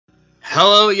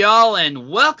Hello, y'all, and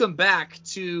welcome back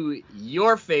to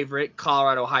your favorite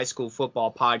Colorado high school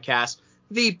football podcast,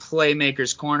 the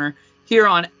Playmakers Corner. Here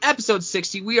on episode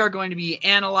 60, we are going to be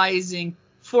analyzing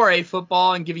 4A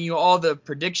football and giving you all the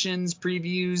predictions,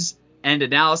 previews, and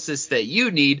analysis that you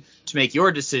need to make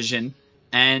your decision.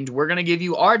 And we're going to give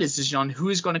you our decision on who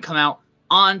is going to come out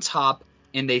on top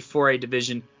in the 4A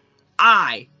division.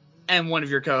 I am one of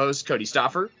your co-hosts, Cody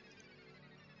Stoffer.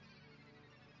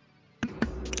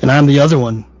 And I'm the other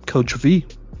one, Coach V.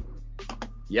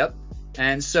 Yep.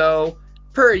 And so,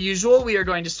 per usual, we are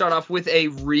going to start off with a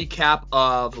recap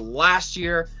of last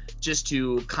year, just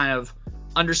to kind of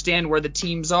understand where the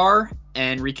teams are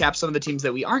and recap some of the teams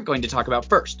that we aren't going to talk about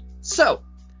first. So,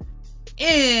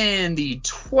 in the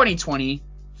 2020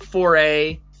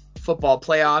 4A football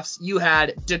playoffs, you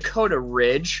had Dakota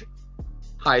Ridge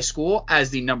High School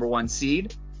as the number 1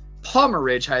 seed, Palmer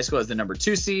Ridge High School as the number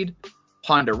 2 seed,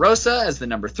 Ponderosa as the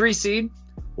number 3 seed,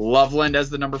 Loveland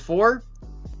as the number 4,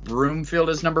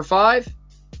 Broomfield as number 5,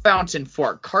 Fountain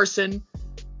Fort Carson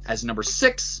as number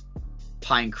 6,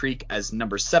 Pine Creek as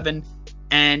number 7,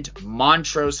 and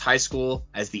Montrose High School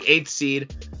as the 8th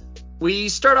seed. We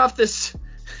start off this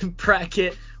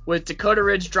bracket with Dakota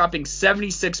Ridge dropping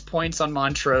 76 points on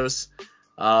Montrose,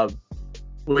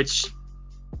 which,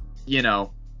 you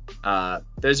know,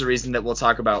 there's a reason that we'll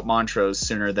talk about Montrose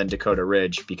sooner than Dakota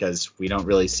Ridge, because we don't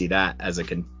really see that as a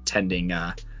contending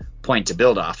point to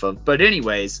build off of. But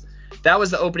anyways, that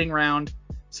was the opening round.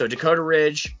 So Dakota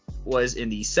Ridge was in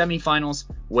the semifinals,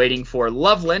 waiting for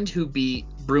Loveland, who beat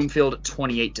Broomfield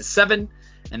 28-7.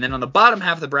 And then on the bottom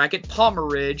half of the bracket, Palmer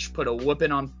Ridge put a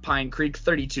whooping on Pine Creek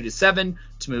 32-7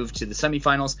 to move to the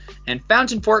semifinals. And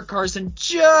Fountain Fort Carson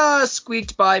just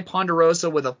squeaked by Ponderosa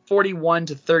with a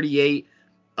 41-38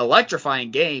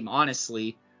 electrifying game,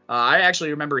 honestly. I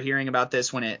actually remember hearing about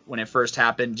this when it first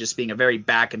happened, just being a very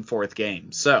back and forth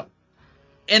game. So,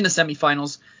 in the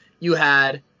semifinals, you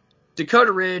had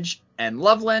Dakota Ridge and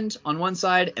Loveland on one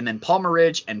side, and then Palmer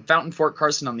Ridge and Fountain Fort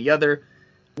Carson on the other.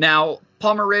 Now,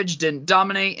 Palmer Ridge didn't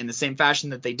dominate in the same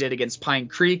fashion that they did against Pine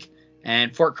Creek,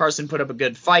 and Fort Carson put up a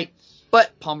good fight,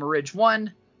 but Palmer Ridge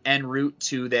won en route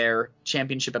to their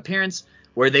championship appearance,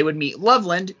 where they would meet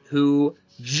Loveland, who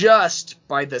just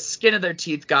by the skin of their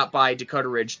teeth got by Dakota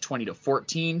Ridge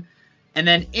 20-14. And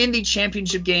then in the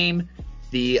championship game,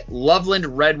 the Loveland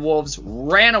Red Wolves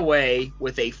ran away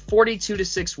with a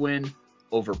 42-6 win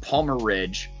over Palmer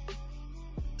Ridge.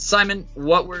 Simon,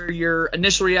 what were your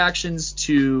initial reactions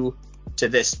to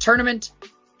this tournament?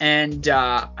 And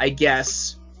I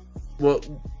guess, what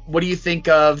do you think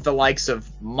of the likes of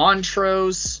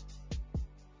Montrose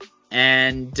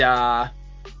and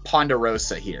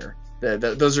Ponderosa here?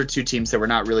 Those are two teams that we're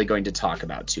not really going to talk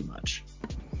about too much.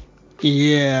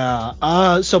 Yeah.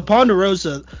 So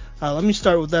Ponderosa, let me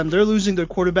start with them. They're losing their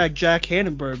quarterback, Jack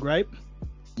Hannenberg, right?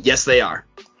 Yes, they are.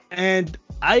 And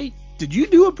did you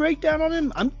do a breakdown on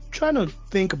him? I'm trying to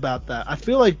think about that. I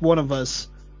feel like one of us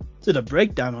did a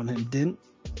breakdown on him, didn't?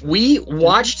 We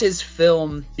watched his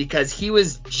film because he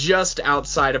was just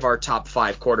outside of our top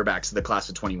 5 quarterbacks of the class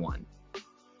of 21.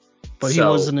 But he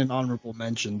wasn't an honorable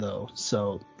mention, though,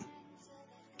 so...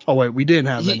 Oh, wait, we didn't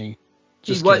have any.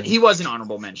 He was an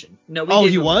honorable mention. No,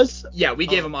 he was? Yeah, we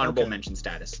gave him honorable mention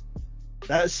status.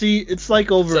 It's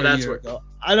like over a year ago.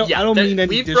 I don't mean any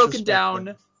We've broken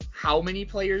down how many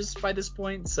players by this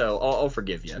point, so I'll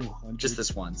forgive you. 200. Just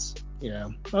this once. Yeah,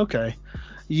 okay.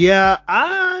 Yeah,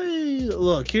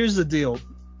 look, here's the deal.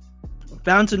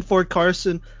 Fountain Fort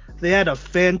Carson, they had a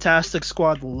fantastic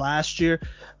squad last year.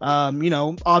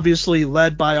 Obviously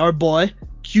led by our boy,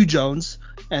 Q Jones.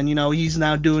 And, he's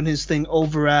now doing his thing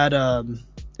over at,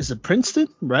 is it Princeton,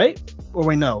 right? Or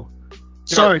wait, no.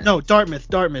 Sorry, no,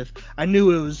 Dartmouth. I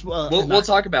knew it was... We'll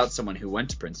talk about someone who went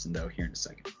to Princeton, though, here in a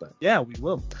second. But yeah, we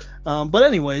will. But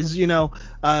anyways,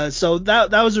 so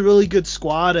that was a really good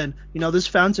squad. And, this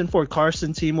Fountain Fort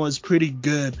Carson team was pretty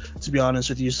good, to be honest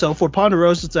with you. So for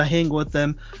Ponderosa to hang with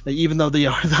them, even though they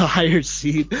are the higher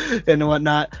seed and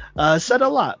whatnot, said a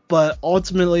lot. But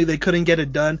ultimately, they couldn't get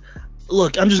it done.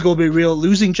 Look, I'm just going to be real.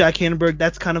 Losing Jack Hannenberg,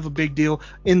 that's kind of a big deal.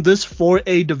 In this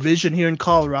 4A division here in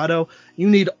Colorado, you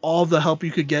need all the help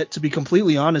you could get, to be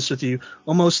completely honest with you.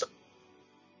 Almost,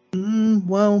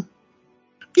 I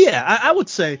would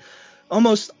say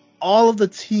almost all of the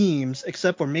teams,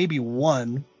 except for maybe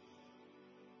one,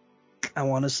 I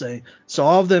want to say. So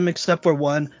all of them except for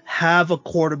one have a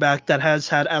quarterback that has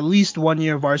had at least 1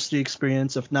 year of varsity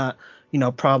experience, if not,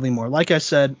 probably more. Like I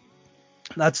said,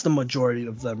 that's the majority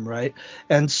of them, right?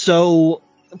 And so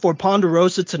for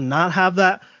Ponderosa to not have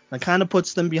that, that kind of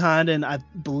puts them behind, and I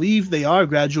believe they are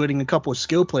graduating a couple of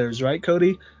skill players, right,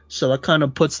 Cody? So that kind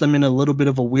of puts them in a little bit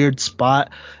of a weird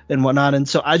spot and whatnot. And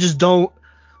so I just don't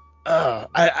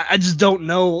I just don't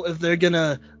know if they're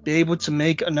gonna be able to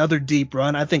make another deep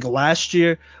run. I think last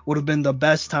year would have been the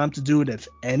best time to do it, if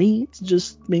any,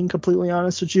 just being completely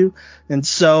honest with you. And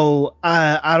so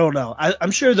I don't know.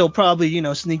 I'm sure they'll probably,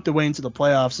 sneak their way into the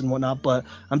playoffs and whatnot, but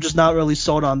I'm just not really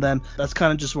sold on them. That's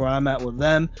kind of just where I'm at with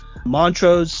them.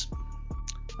 Montrose,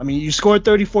 I mean, you scored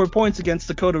 34 points against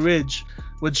Dakota Ridge,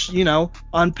 which,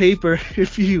 on paper,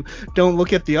 if you don't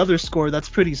look at the other score, that's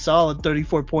pretty solid,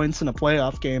 34 points in a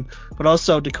playoff game. But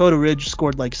also, Dakota Ridge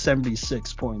scored like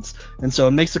 76 points. And so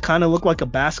it makes it kind of look like a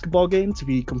basketball game, to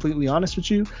be completely honest with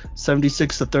you,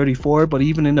 76-34. But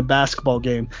even in a basketball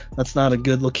game, that's not a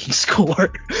good-looking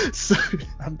score. So,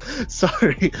 I'm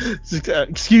sorry.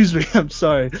 Excuse me. I'm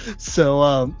sorry.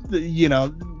 So,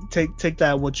 take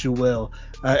that what you will.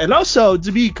 And also,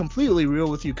 to be completely real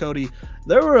with you, Cody,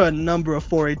 there were a number of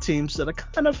 4A teams that I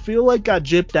kind of feel like got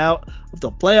gypped out of the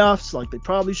playoffs. Like they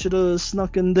probably should have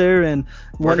snuck in there and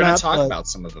whatnot. We're going to talk about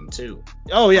some of them too.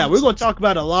 Oh, yeah, we're going to talk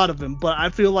about a lot of them. But I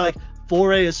feel like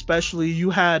 4A especially,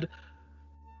 you had,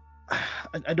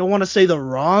 I don't want to say the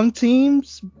wrong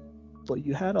teams, but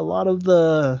you had a lot of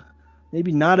the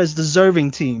maybe not as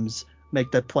deserving teams make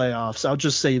that playoffs. I'll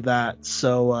just say that.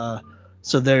 So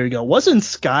there you go. Wasn't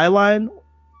Skyline?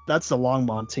 That's the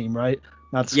Longmont team, right?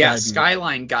 Not Skyview. Yeah,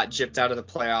 Skyline got gypped out of the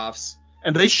playoffs.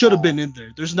 And they should have been in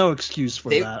there. There's no excuse for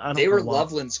that. They were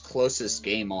Loveland's closest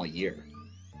game all year.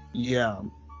 Yeah.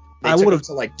 They took it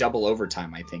to like double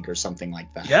overtime, I think, or something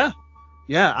like that. Yeah.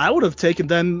 Yeah, I would have taken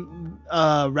them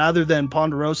rather than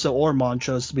Ponderosa or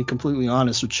Montrose, to be completely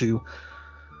honest with you.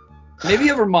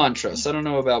 Maybe over Montrose. I don't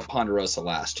know about Ponderosa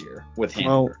last year with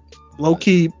Hamburg.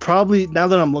 Low-key, probably, now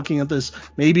that I'm looking at this,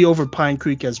 maybe over Pine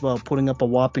Creek as well, putting up a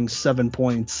whopping 7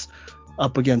 points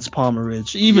up against Palmer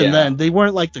Ridge. Even then, they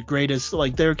weren't like the greatest.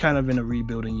 Like, they're kind of in a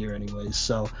rebuilding year anyways,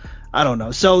 so I don't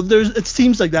know. So it's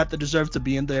teams like that deserve to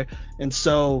be in there, and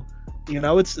so,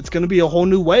 it's going to be a whole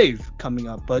new wave coming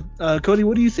up. But, Cody,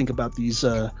 what do you think about these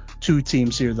two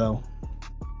teams here, though?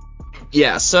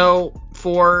 Yeah, so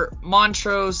for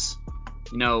Montrose,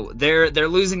 they're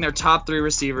losing their top 3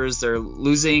 receivers. They're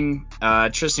losing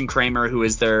Tristan Kramer, who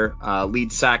is their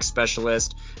lead sack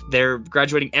specialist. They're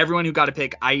graduating everyone who got a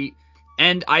pick. I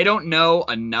don't know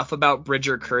enough about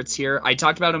Bridger Kurtz here. I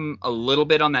talked about him a little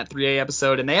bit on that 3A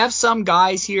episode, and they have some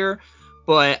guys here,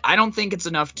 but I don't think it's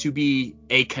enough to be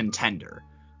a contender.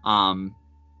 And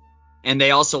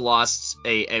they also lost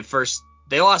they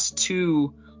lost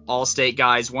 2 All-State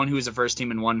guys, one who is a first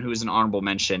team and one who is an honorable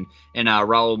mention, and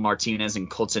Raul Martinez and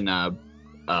Colton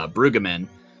Brueggemann.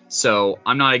 So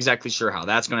I'm not exactly sure how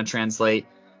that's going to translate.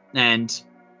 And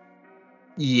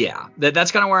yeah,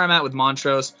 that's kind of where I'm at with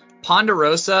Montrose.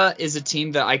 Ponderosa is a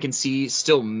team that I can see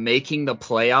still making the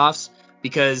playoffs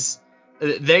because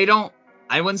they don't,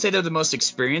 I wouldn't say they're the most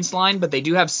experienced line, but they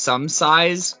do have some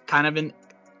size kind of in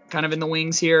the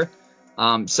wings here.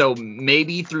 So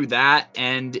maybe through that,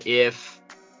 and if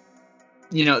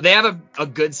they have a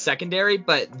good secondary,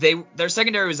 but their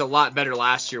secondary was a lot better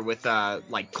last year with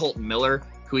like Colton Miller,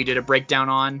 who we did a breakdown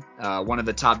on, one of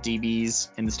the top DBs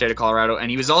in the state of Colorado, and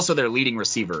he was also their leading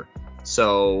receiver.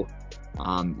 So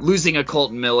losing a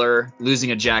Colton Miller,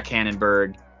 losing a Jack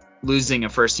Hannenberg, losing a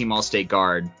first-team All-State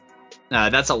guard,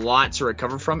 that's a lot to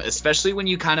recover from, especially when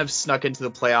you kind of snuck into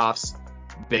the playoffs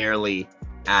barely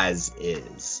as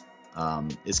is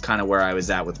kind of where I was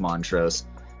at with Montrose.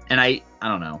 And I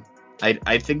don't know.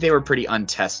 I think they were pretty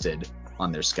untested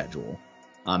on their schedule.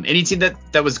 Any team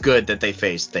that was good that they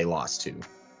faced, they lost to.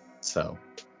 So,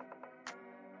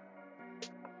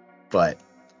 but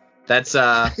that's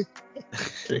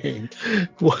Dang.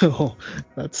 Well,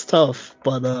 that's tough,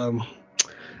 but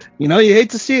you hate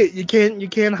to see it. You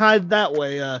can't hide that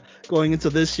way going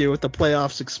into this year with the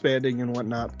playoffs expanding and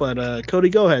whatnot. But Cody,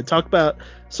 go ahead. Talk about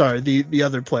the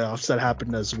other playoffs that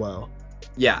happened as well.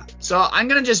 Yeah, so I'm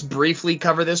going to just briefly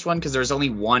cover this one because there's only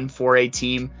one 4A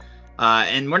team,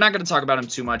 and we're not going to talk about them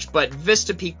too much, but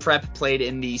Vista Peak Prep played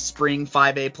in the spring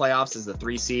 5A playoffs as the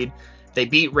 3 seed. They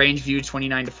beat Rangeview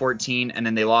 29-14, and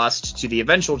then they lost to the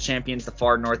eventual champions, the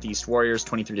Far Northeast Warriors,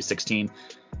 23-16.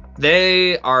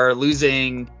 They are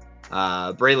losing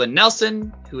Braylon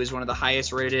Nelson, who is one of the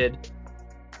highest rated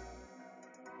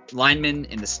linemen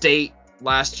in the state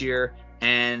last year,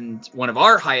 and one of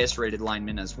our highest rated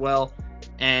linemen as well.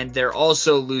 And they're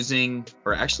also losing,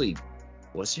 or actually,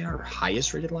 was he our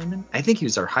highest rated lineman? I think he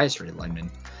was our highest rated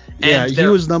lineman. Yeah, he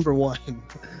was number 1.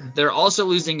 They're also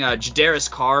losing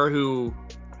Jadaris Carr, who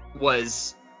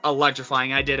was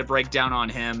electrifying. I did a breakdown on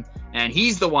him, and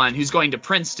he's the one who's going to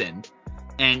Princeton.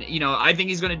 And, I think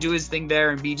he's going to do his thing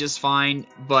there and be just fine.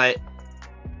 But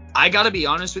I got to be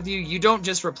honest with you. You don't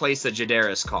just replace a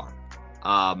Jadaris Carr.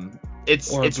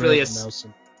 It's really a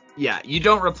Nelson. Yeah, you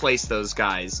don't replace those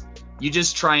guys. You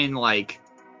just try and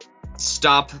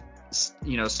stop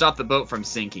the boat from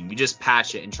sinking. You just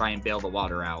patch it and try and bail the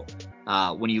water out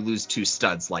when you lose two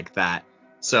studs like that.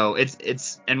 So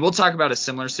and we'll talk about a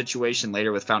similar situation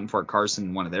later with Fountain Fort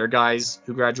Carson, one of their guys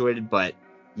who graduated. But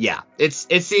yeah, it's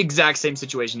the exact same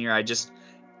situation here.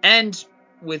 And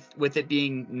with it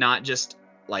being not just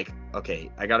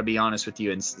okay, I got to be honest with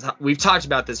you, and we've talked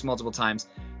about this multiple times.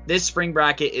 This spring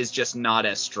bracket is just not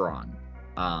as strong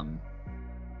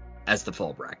as the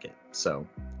fall bracket. So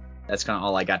that's kind of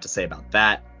all I got to say about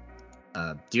that.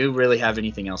 Do you really have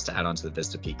anything else to add on to the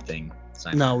Vista Peak thing,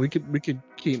 Simon? No, we could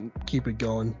keep it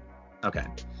going. Okay.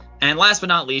 And last but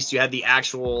not least, you had the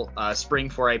actual spring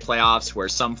 4A playoffs where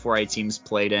some 4A teams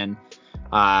played in.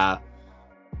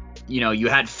 You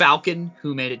had Falcon,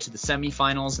 who made it to the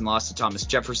semifinals and lost to Thomas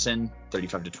Jefferson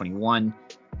 35-21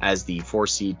 as the 4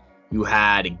 seed. You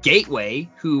had Gateway,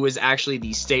 who was actually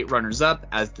the state runners-up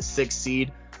as the 6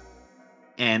 seed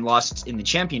and lost in the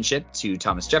championship to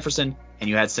Thomas Jefferson. And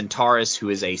you had Centaurus, who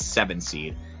is a 7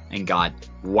 seed and got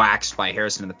waxed by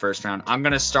Harrison in the first round. I'm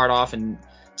going to start off and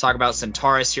talk about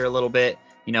Centaurus here a little bit.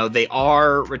 They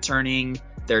are returning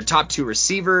their top 2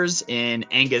 receivers in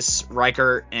Angus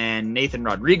Reichert and Nathan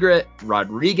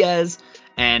Rodriguez,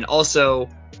 and also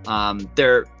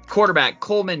their quarterback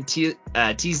Coleman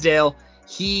Teasdale.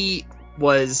 He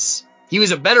was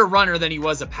a better runner than he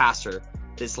was a passer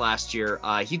this last year.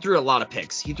 He threw a lot of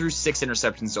picks. He threw 6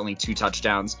 interceptions, only 2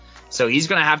 touchdowns. So he's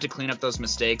going to have to clean up those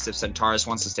mistakes if Centaurus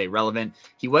wants to stay relevant.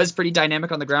 He was pretty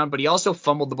dynamic on the ground, but he also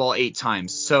fumbled the ball 8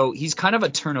 times. So he's kind of a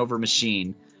turnover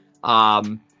machine.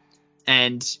 And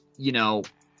that's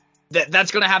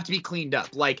going to have to be cleaned up.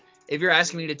 If you're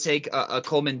asking me to take a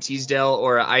Coleman Teasdale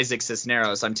or a Isaac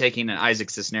Cisneros, I'm taking an Isaac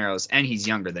Cisneros, and he's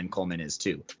younger than Coleman is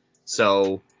too.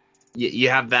 So you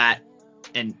have that,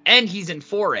 and he's in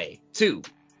 4A too.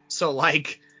 So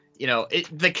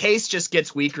the case just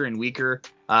gets weaker and weaker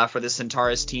for the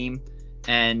Centaurus team,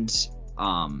 and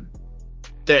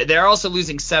they're also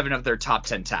losing 7 of their top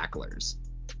 10 tacklers.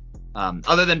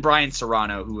 Other than Brian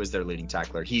Serrano, who was their leading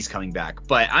tackler, he's coming back.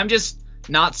 But I'm just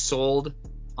not sold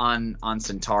on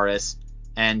Centaurus,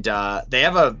 and they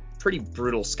have a pretty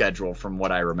brutal schedule from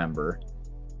what I remember.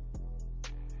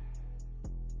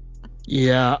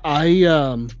 Yeah,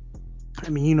 I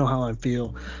mean, you know how I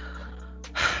feel.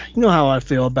 You know how I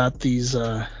feel about these,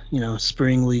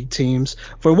 spring league teams.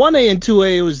 For 1A and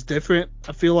 2A, it was different.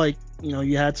 I feel like,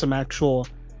 you had some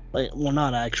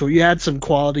you had some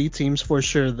quality teams for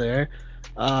sure there.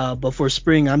 But for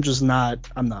spring, I'm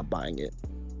not buying it.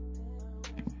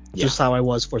 Yeah. Just how I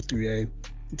was for 3A.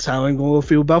 It's how I'm going to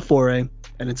feel about 4A,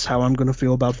 and it's how I'm going to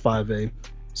feel about 5A.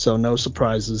 So no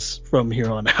surprises from here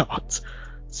on out.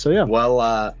 So yeah.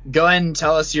 Well, go ahead and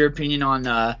tell us your opinion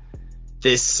on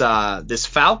this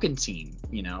Falcon team.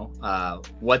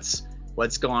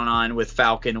 What's going on with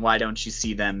Falcon? Why don't you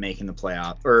see them making the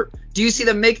playoff? Or do you see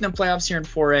them making the playoffs here in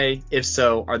 4A? If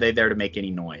so, are they there to make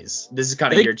any noise? This is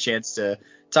kind of your chance to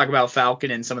talk about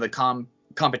Falcon and some of the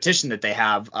competition that they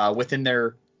have within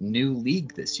their new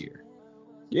league this year.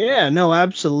 Yeah, no,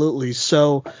 absolutely.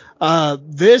 So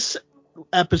this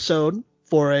episode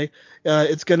 4A,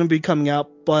 it's going to be coming out,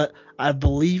 but I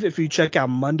believe if you check out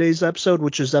Monday's episode,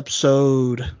 which is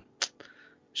episode,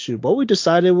 what we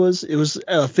decided was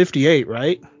 58,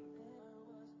 right?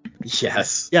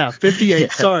 Yes. Yeah, 58.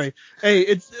 Yes. Sorry.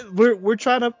 Hey, we're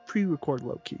trying to pre-record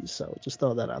low key, so just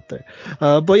throw that out there.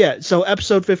 But yeah, so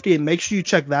episode 58. Make sure you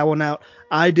check that one out.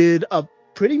 I did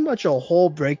pretty much a whole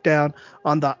breakdown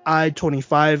on the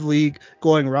I-25 league,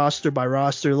 going roster by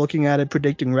roster, looking at it,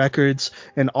 predicting records,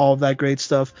 and all of that great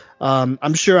stuff.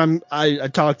 I'm sure I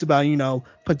talked about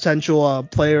potential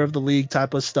player of the league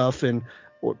type of stuff, and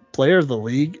or player of the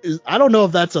league I don't know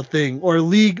if that's a thing, or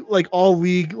league, all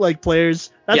league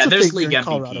players. That's there's thing league in MVPs,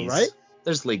 Colorado, right?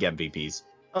 There's league MVPs.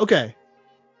 Okay.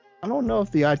 I don't know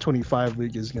if the I-25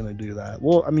 league is gonna do that.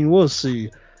 Well, I mean, we'll see.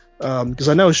 Because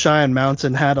I know Cheyenne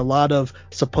Mountain had a lot of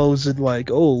supposed league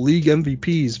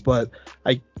MVPs, but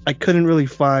I couldn't really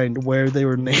find where they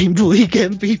were named league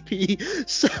MVP.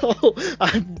 So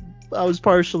I was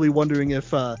partially wondering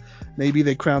if maybe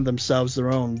they crowned themselves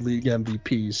their own league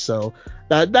MVPs. So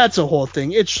that's a whole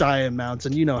thing. It's Cheyenne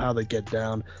Mountain, you know how they get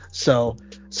down. So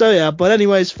yeah. But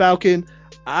anyways, Falcon,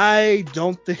 I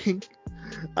don't think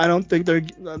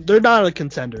they're not a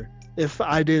contender. If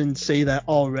I didn't say that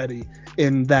already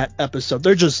in that episode,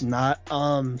 they're just not.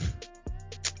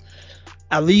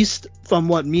 at least from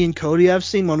what me and Cody have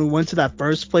seen when we went to that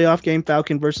first playoff game,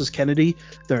 Falcon versus Kennedy,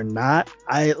 they're not.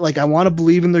 I want to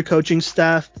believe in their coaching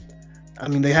staff. I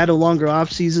mean, they had a longer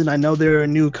offseason. I know they're a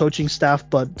new coaching staff,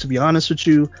 but to be honest with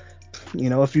you,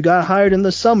 if you got hired in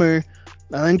the summer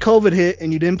and then COVID hit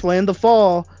and you didn't play in the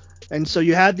fall, and so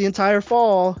you had the entire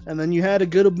fall and then you had a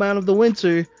good amount of the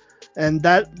winter, and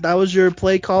that was your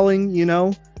play calling,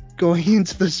 going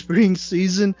into the spring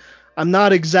season, I'm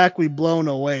not exactly blown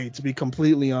away, to be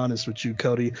completely honest with you,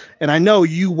 Cody. And I know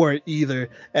you weren't either,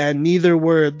 and neither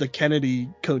were the Kennedy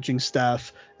coaching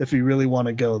staff, if you really want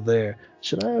to go there.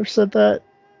 Should I have said that?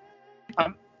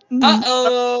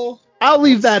 Uh-oh. I'll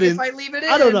leave that in. If I leave it in.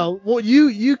 I don't know. Well,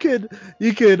 you could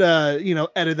edit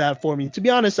that for me. To be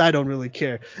honest, I don't really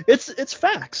care. It's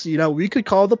facts. We could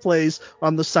call the plays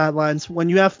on the sidelines when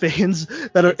you have fans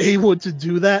that are able to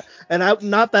do that. And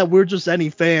not that we're just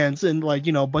any fans and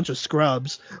a bunch of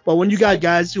scrubs, but when you got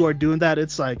guys who are doing that,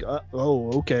 it's like,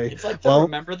 oh, okay. It's like the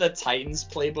Remember the Titans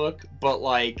playbook, but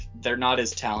like they're not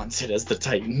as talented as the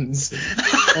Titans.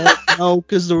 No,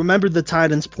 because the Remember the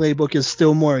Titans playbook is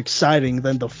still more exciting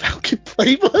than the Falcon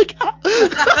playbook.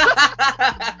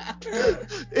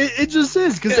 it just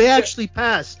is, because they actually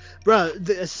pass, bro.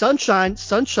 Sunshine,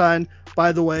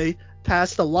 by the way,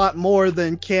 passed a lot more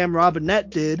than Cam Robinette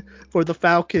did for the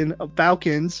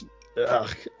Falcons.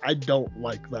 Ugh, I don't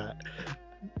like that.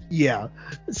 Yeah,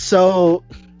 so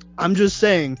I'm just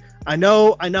saying. I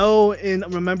know. In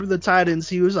Remember the Titans,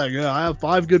 he was like, "Yeah, I have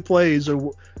 5 good plays,"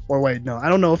 or wait, no, I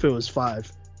don't know if it was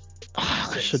 5. I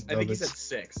think he said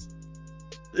 6.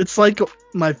 It's like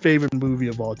my favorite movie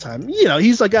of all time.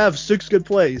 He's like, I have 6 good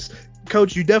plays.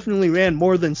 Coach, you definitely ran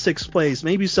more than 6 plays.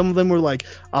 Maybe some of them were like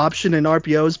option and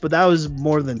RPOs, but that was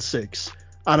more than 6.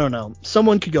 I don't know.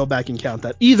 Someone could go back and count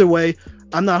that. Either way,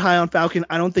 I'm not high on Falcon.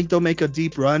 I don't think they'll make a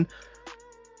deep run.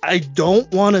 I don't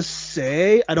want to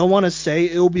say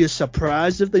it will be a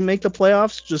surprise if they make the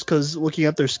playoffs, just because looking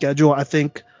at their schedule, I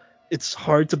think it's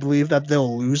hard to believe that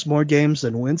they'll lose more games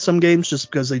than win some games, just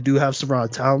because they do have some raw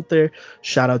talent there.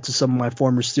 Shout out to some of my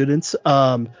former students.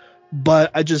 But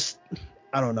I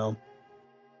don't know.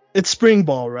 It's spring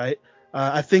ball, right?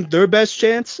 I think their best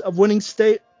chance of winning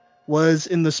state was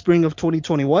in the spring of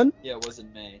 2021. Yeah, it was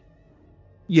in May.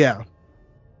 Yeah.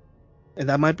 And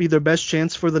that might be their best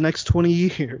chance for the next 20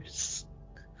 years.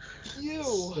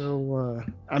 So,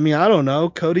 I don't know.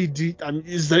 Cody, do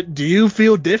you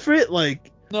feel different?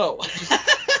 Like, no.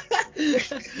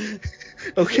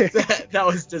 Okay. That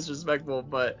was disrespectful,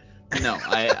 but no,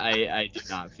 I do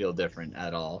not feel different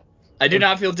at all. I do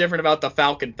not feel different about the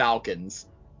Falcons.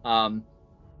 I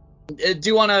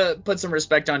do want to put some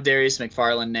respect on Darius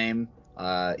McFarland name.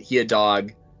 He a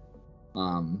dog.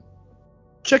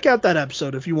 Check out that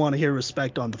episode if you want to hear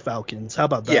respect on the Falcons. How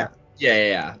about that?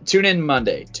 Yeah. Tune in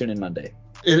Monday.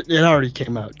 It already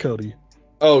came out, Cody.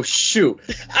 Oh, shoot.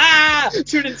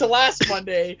 Tune into last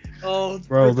Monday. Oh,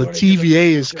 bro, the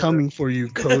TVA is coming for you,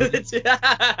 Cody.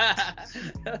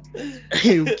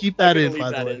 Hey, keep that in,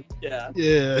 by the way. Yeah.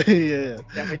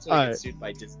 Can't wait till I get sued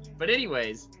by Disney. But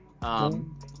anyways, I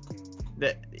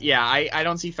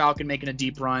don't see Falcon making a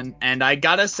deep run. And I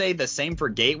gotta say the same for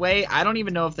Gateway. I don't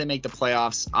even know if they make the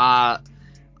playoffs.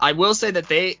 I will say that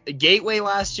Gateway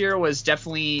last year was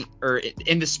definitely, or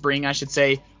in the spring, I should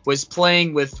say, was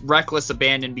playing with reckless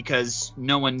abandon because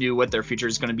no one knew what their future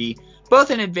is going to be,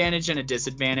 both an advantage and a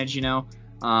disadvantage,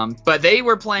 But they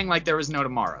were playing like there was no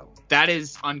tomorrow. That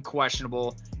is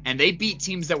unquestionable, and they beat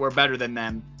teams that were better than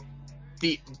them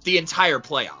the entire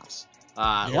playoffs.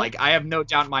 Like, I have no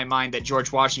doubt in my mind that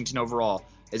George Washington overall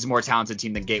is a more talented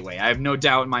team than Gateway. I have no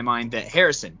doubt in my mind that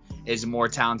Harrison is a more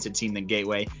talented team than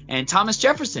Gateway, and Thomas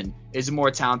Jefferson is a more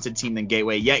talented team than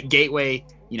Gateway. Yet Gateway,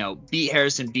 beat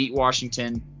Harrison, beat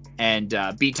Washington, and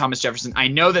beat Thomas Jefferson. I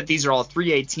know that these are all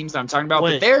 3A teams that I'm talking about,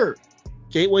 but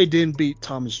Gateway didn't beat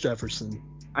Thomas Jefferson.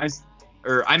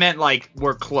 I meant like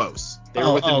we're close. They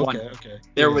were within one. Okay.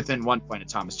 They were within 1 point of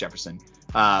Thomas Jefferson,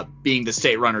 being the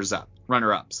state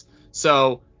runner-ups.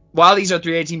 So while these are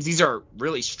 3A teams, these are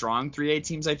really strong 3A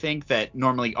teams, I think, that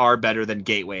normally are better than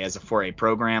Gateway as a 4A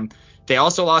program. They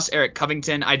also lost Eric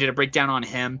Covington. I did a breakdown on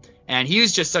him, and he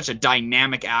was just such a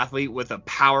dynamic athlete with a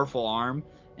powerful arm.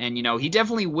 And, he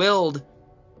definitely willed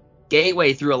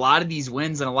Gateway through a lot of these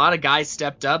wins, and a lot of guys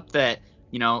stepped up that,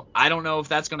 I don't know if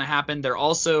that's going to happen. They're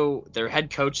also, their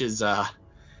head coach is,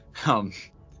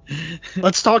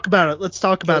 Let's talk about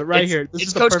it. Right here. This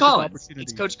is the perfect opportunity.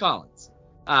 It's Coach Collins.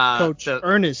 Coach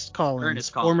Ernest Collins,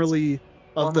 formerly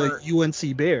of the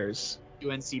UNC Bears.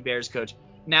 UNC Bears coach.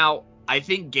 Now, I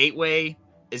think Gateway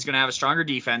is going to have a stronger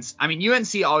defense. I mean,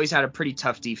 UNC always had a pretty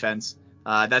tough defense.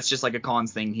 That's just like a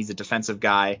Collins thing. He's a defensive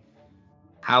guy.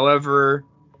 However,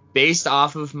 based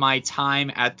off of my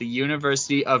time at the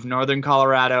University of Northern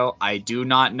Colorado, I do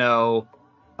not know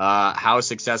how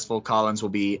successful Collins will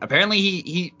be. Apparently,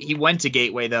 he went to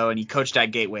Gateway, though, and he coached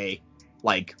at Gateway,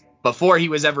 like, before he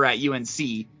was ever at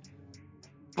UNC.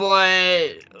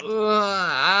 But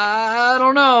I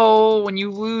don't know. When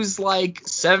you lose, like,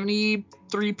 73%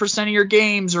 of your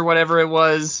games or whatever it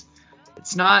was,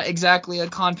 it's not exactly a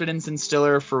confidence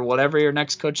instiller for whatever your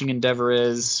next coaching endeavor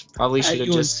is. Probably should have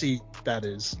just... that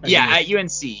is. At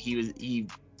UNC, he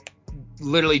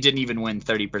literally didn't even win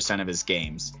 30% of his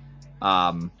games.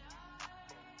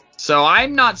 So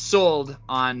I'm not sold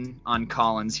on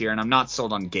Collins here, and I'm not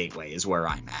sold on Gateway is where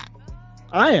I'm at.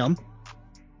 I am.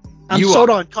 I'm sold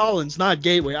on Collins, not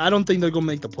Gateway. I don't think they're going to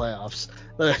make the playoffs.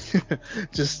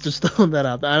 just throwing that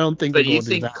out there. I don't think they're going to do that.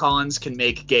 But you think Collins can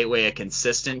make Gateway a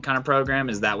consistent kind of program?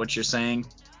 Is that what you're saying?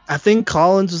 I think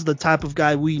Collins is the type of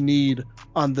guy we need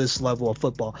on this level of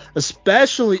football.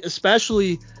 Especially,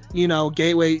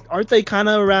 Gateway. Aren't they kind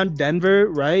of around Denver,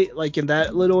 right? Like in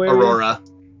that little area?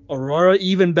 Aurora,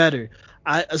 even better.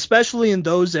 Especially in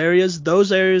those areas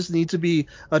need to be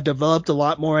developed a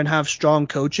lot more and have strong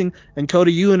coaching. And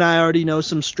Cody, you and I already know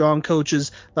some strong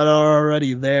coaches that are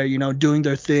already there, doing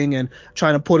their thing and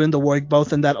trying to put in the work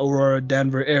both in that Aurora,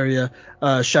 Denver area.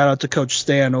 Shout out to Coach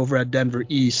Stan over at Denver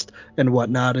East and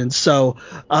whatnot. And so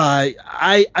I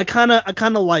kind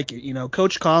of like it,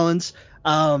 Coach Collins.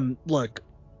 Look,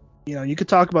 you could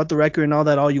talk about the record and all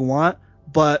that all you want,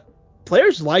 but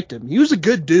players liked him. He was a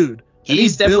good dude.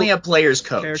 He's definitely a player's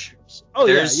coach. Characters. Oh,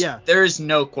 yeah. There's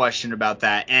no question about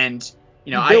that. And,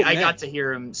 I got to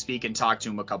hear him speak and talk to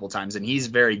him a couple times, and he's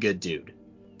a very good dude.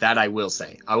 That I will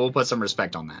say. I will put some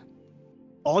respect on that.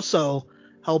 Also,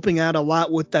 helping out a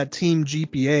lot with that team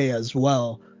GPA as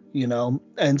well,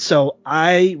 And so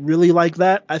I really like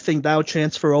that. I think that'll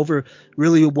transfer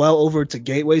really well over to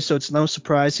Gateway, so it's no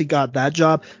surprise he got that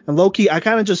job. And low-key, I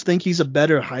kind of just think he's a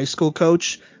better high school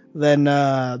coach than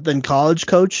college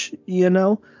coach,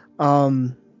 Yeah,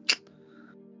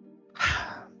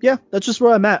 that's just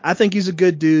where I'm at. I think he's a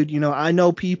good dude. I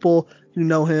know people who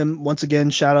know him. Once again,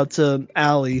 shout out to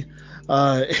Allie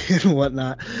and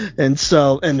whatnot, and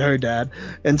her dad.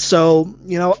 And so,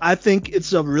 I think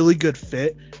it's a really good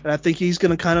fit. And I think he's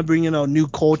going to kind of bring in a new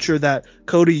culture that,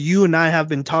 Cody, you and I have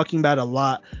been talking about a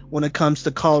lot when it comes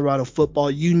to Colorado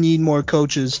football. You need more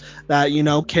coaches that,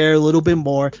 care a little bit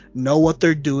more, know what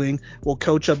they're doing, will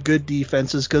coach up good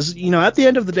defenses. Because, at the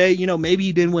end of the day, maybe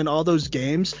he didn't win all those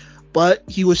games, but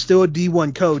he was still a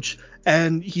D1 coach.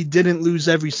 And he didn't lose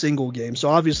every single game. So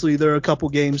obviously there are a couple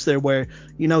games there where,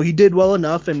 he did well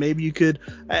enough, and maybe you could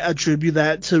attribute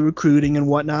that to recruiting and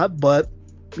whatnot. But,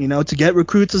 to get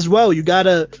recruits as well, you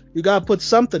gotta put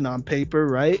something on paper,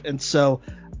 right? And so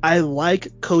I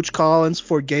like Coach Collins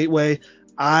for Gateway.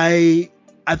 I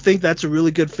think that's a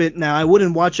really good fit. Now, I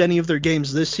wouldn't watch any of their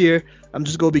games this year. I'm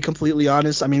just going to be completely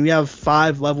honest. I mean, we have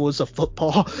 5 levels of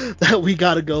football that we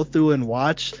got to go through and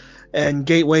watch. And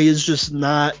Gateway is just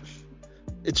not –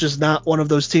 it's just not one of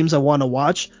those teams I want to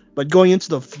watch. But going into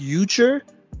the future,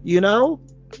 maybe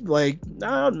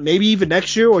even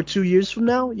next year or 2 years from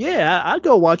now, yeah, I'd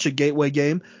go watch a Gateway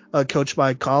game coached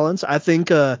by Collins. I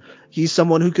think he's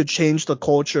someone who could change the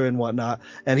culture and whatnot,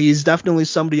 and he's definitely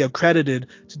somebody accredited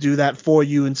to do that for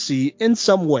UNC in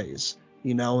some ways,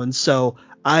 and so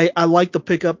I like the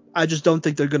pickup. I just don't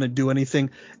think they're going to do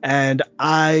anything, and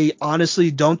I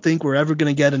honestly don't think we're ever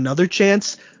going to get another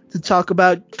chance to talk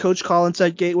about Coach Collins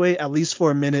at Gateway, at least for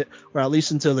a minute, or at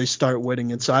least until they start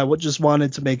winning. And so I just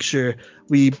wanted to make sure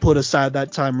we put aside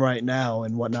that time right now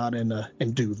and whatnot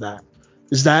and do that.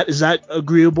 Is that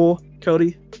agreeable,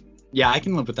 Cody? Yeah, I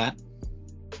can live with that.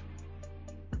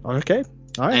 Okay.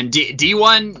 All right. And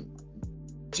D1,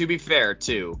 to be fair,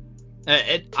 too,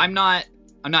 I'm not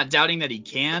doubting that he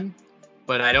can,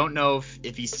 but I don't know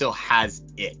if he still has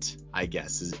it, I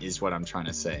guess, is what I'm trying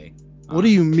to say. What do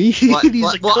you mean?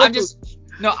 I'm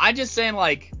just saying,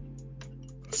 like,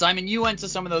 Simon, you went to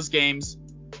some of those games.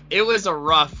 It was a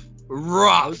rough.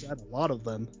 I was at a lot of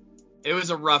them. It was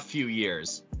a rough few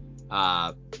years,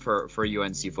 for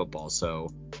UNC football. So,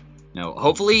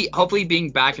 hopefully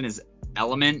being back in his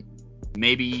element,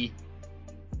 maybe,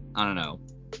 I don't know.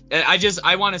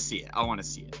 I want to see it.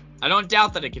 I don't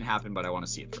doubt that it can happen, but I want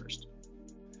to see it first.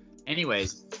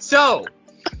 Anyways, so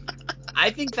I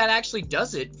think that actually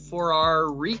does it for our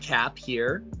recap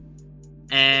here.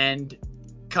 And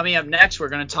coming up next, we're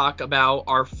going to talk about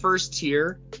our first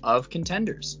tier of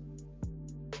contenders.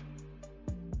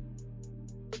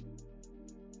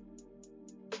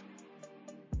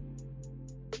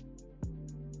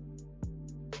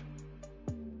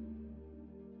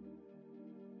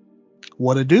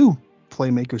 What to do,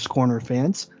 Playmakers Corner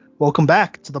fans? Welcome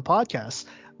back to the podcast.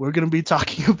 We're gonna be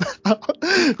talking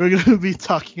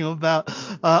about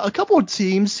a couple of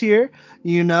teams here,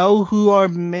 who are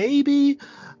maybe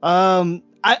I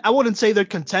wouldn't say they're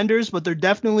contenders, but they're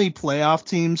definitely playoff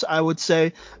teams, I would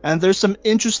say. And there's some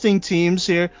interesting teams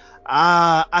here.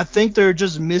 I think they're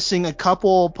just missing a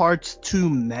couple parts too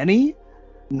many.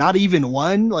 Not even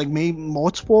one, like maybe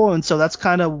multiple, and so that's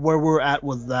kind of where we're at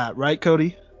with that, right,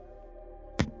 Cody?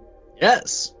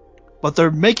 Yes. But they're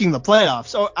making the playoffs.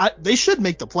 So they should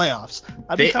make the playoffs.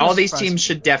 All these teams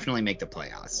should definitely make the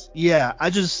playoffs. Yeah,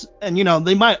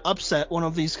 they might upset one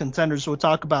of these contenders we'll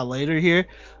talk about later here.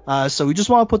 So we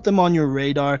just want to put them on your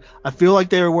radar. I feel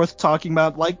like they are worth talking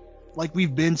about. Like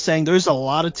we've been saying, there's a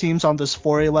lot of teams on this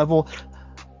 4A level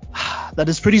that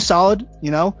is pretty solid,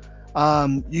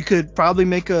 You could probably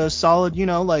make a solid,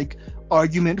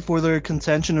 argument for their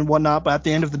contention and whatnot, but at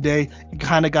the end of the day, you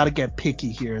kind of got to get picky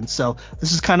here. And so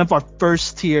this is kind of our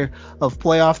first tier of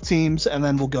playoff teams, and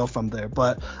then we'll go from there.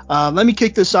 But let me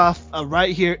kick this off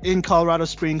right here in Colorado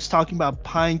Springs, talking about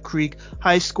Pine Creek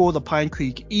High School, the Pine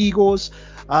Creek Eagles.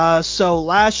 So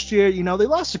last year, they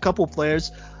lost a couple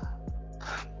players.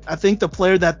 I think the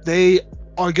player that they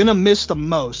are going to miss the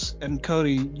most, and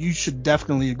Cody, you should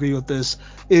definitely agree with this,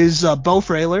 is Beau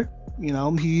Freyler.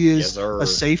 He is a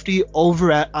safety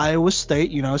over at Iowa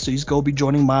State, so he's going to be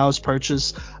joining Miles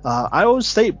Purchase. Iowa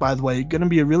State, by the way, going to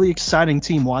be a really exciting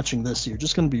team watching this year.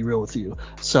 Just going to be real with you.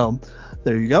 So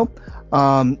there you go.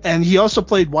 And he also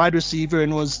played wide receiver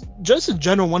and was just in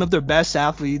general one of their best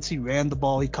athletes. He ran the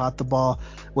ball. He caught the ball,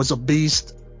 was a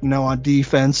beast, on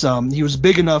defense. He was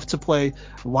big enough to play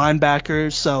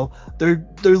linebacker. So they're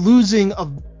losing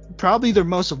probably their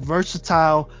most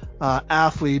versatile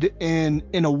athlete in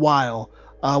a while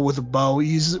with Beau.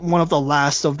 He's one of the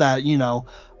last of that,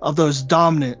 of those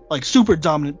dominant, like super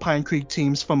dominant Pine Creek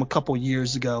teams from a couple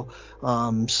years ago.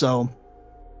 So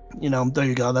there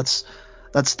you go. That's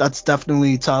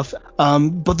definitely tough.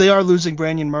 But they are losing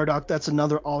Brandon Murdoch. That's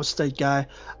another All-State guy.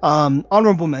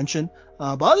 Honorable mention.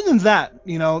 But other than that,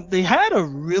 they had a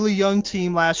really young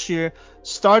team last year.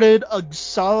 Started a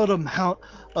solid amount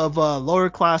of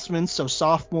lowerclassmen, so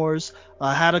sophomores.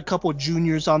 Had a couple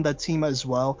juniors on that team as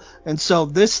well. And so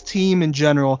this team in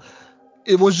general,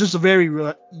 it was just very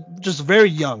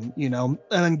young, and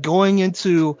then going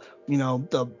into,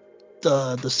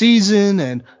 the season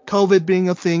and COVID being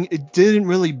a thing, it didn't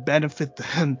really benefit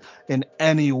them in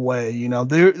any way.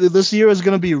 This year is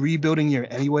going to be a rebuilding year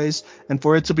anyways, and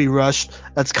for it to be rushed,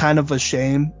 that's kind of a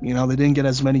shame. They didn't get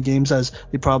as many games as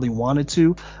they probably wanted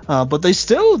to, but they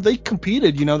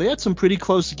competed. They had some pretty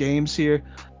close games here.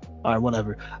 All right,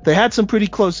 whatever. They had some pretty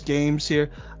close games here.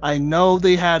 I know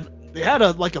they had a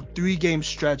 3-game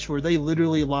stretch where they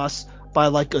literally lost by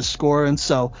like a score. And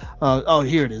so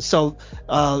here it is. So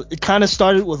it kind of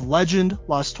started with Legend,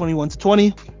 lost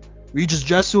 21-20. Regis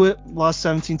Jesuit lost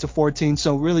 17-14.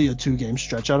 So really a 2-game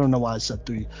stretch. I don't know why I said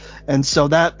 3. And so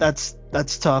that's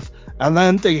tough. And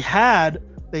then they had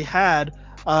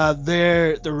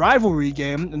their rivalry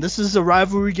game, and this is a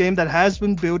rivalry game that has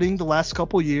been building the last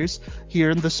couple years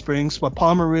here in the Springs, but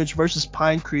Palmer Ridge versus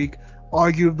Pine Creek,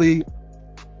 arguably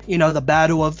the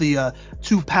battle of the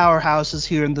two powerhouses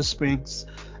here in the Springs.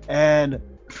 And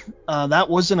that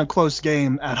wasn't a close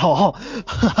game at all.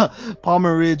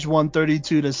 Palmer Ridge won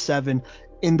 32-7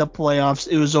 in the playoffs.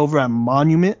 It was over at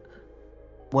Monument.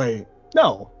 Wait,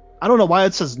 no, I don't know why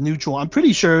it says neutral. I'm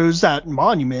pretty sure it was at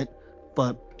Monument,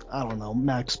 but I don't know.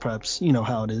 Max Preps, you know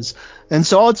how it is. And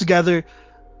so altogether,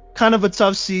 kind of a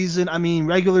tough season. I mean,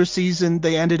 regular season,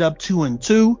 they ended up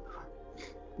 2-2.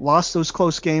 Lost those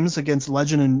close games against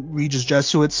Legend and Regis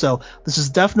Jesuit. So this is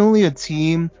definitely a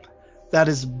team that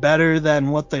is better than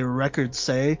what their records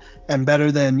say and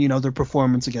better than, their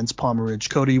performance against Palmer Ridge.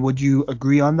 Cody, would you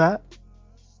agree on that?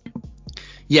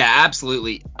 Yeah,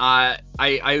 absolutely. I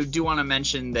do want to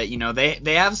mention that,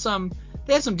 they have some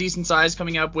decent size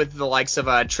coming up with the likes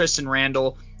of Tristan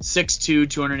Randall, 6'2",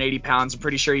 280 pounds. I'm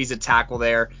pretty sure he's a tackle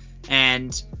there.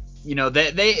 And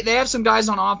they have some guys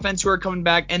on offense who are coming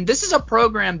back, and this is a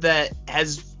program that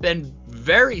has been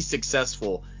very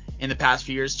successful in the past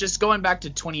few years. Just going back to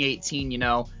 2018,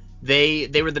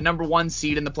 they were the number 1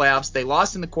 seed in the playoffs. They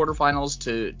lost in the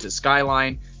quarterfinals to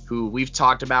Skyline, who we've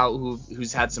talked about,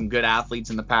 who's had some good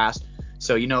athletes in the past.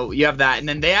 So you have that, and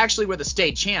then they actually were the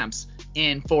state champs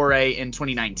in 4A in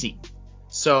 2019.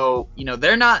 So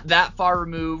they're not that far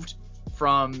removed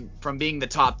from being the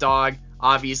top dog.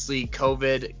 Obviously,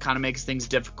 COVID kind of makes things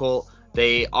difficult.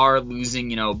 They are losing,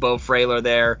 Beau Freyler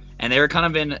there, and they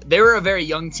were a very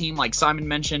young team, like Simon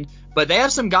mentioned, but they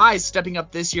have some guys stepping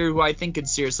up this year who I think could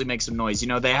seriously make some noise.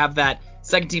 They have that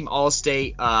Second team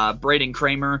All-State, Braden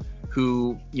Kramer,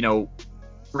 who,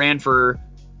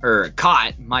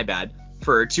 caught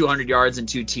for 200 yards and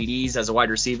 2 TDs as a wide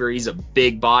receiver. He's a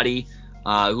big body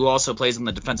who also plays on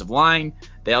the defensive line.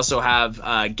 They also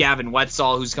have Gavin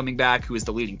Wetzel, who's coming back, who is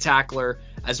the leading tackler,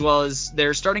 as well as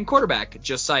their starting quarterback,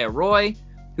 Josiah Roy,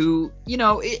 who,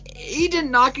 he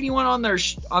didn't knock anyone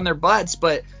on their butts,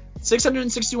 but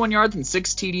 661 yards and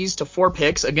 6 TDs to 4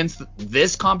 picks against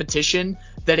this competition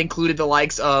that included the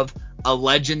likes of a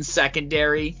legend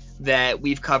secondary that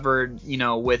we've covered,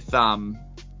 with,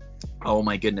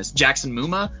 Jackson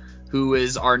Muma, who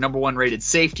is our number 1 rated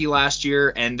safety last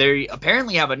year. And they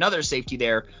apparently have another safety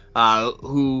there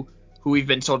who we've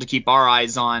been told to keep our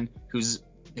eyes on,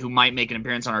 who might make an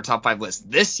appearance on our top 5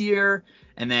 list this year.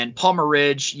 And then Palmer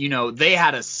Ridge, they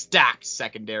had a stacked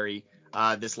secondary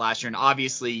this last year. And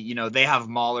obviously, they have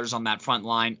maulers on that front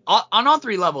line. On all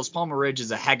 3 levels, Palmer Ridge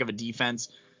is a heck of a defense.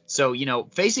 So,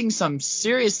 facing some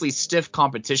seriously stiff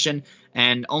competition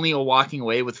and only walking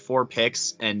away with 4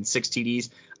 picks and 6 TDs,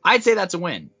 I'd say that's a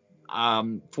win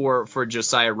for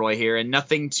Josiah Roy here, and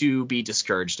nothing to be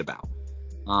discouraged about.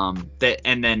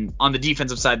 And then on the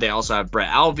defensive side, they also have Brett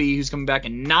Alvey, who's coming back,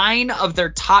 and 9 of their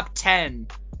top 10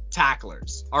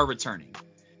 tacklers are returning.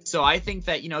 So I think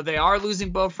that, they are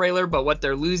losing Bo Frailer, but what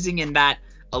they're losing in that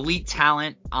elite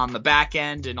talent on the back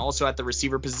end and also at the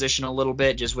receiver position a little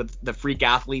bit, just with the freak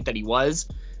athlete that he was,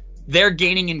 they're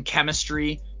gaining in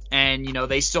chemistry. And,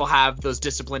 they still have those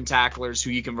disciplined tacklers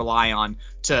who you can rely on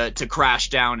to crash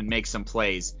down and make some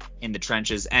plays in the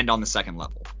trenches and on the second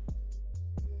level.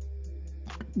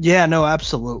 Yeah, no,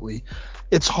 absolutely.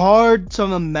 It's hard to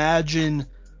imagine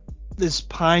this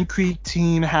Pine Creek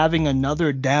team having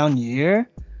another down year.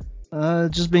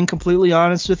 Just being completely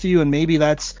honest with you, and maybe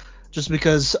that's just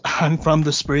because I'm from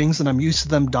the Springs and I'm used to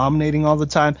them dominating all the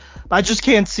time. But I just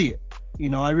can't see it.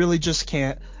 I really just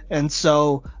can't. And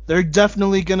so they're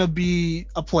definitely going to be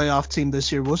a playoff team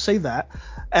this year. We'll say that.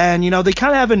 And, they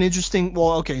kind of have an interesting –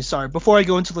 before I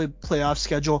go into the playoff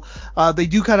schedule, they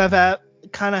do kind of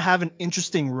have an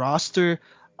interesting roster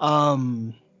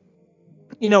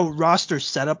roster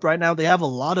setup right now. They have a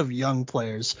lot of young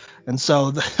players, and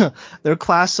so their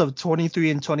class of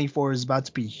 23 and 24 is about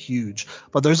to be huge.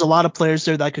 But there's a lot of players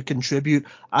there that could contribute.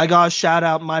 I gotta shout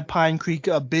out my Pine Creek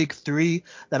big 3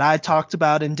 that I talked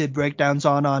about and did breakdowns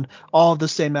on all of the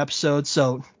same episodes.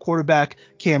 So quarterback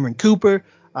Cameron Cooper.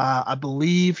 I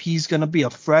believe he's going to be a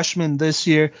freshman this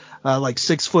year, like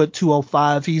 6 foot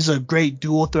 205. He's a great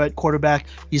dual threat quarterback.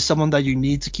 He's someone that you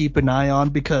need to keep an eye on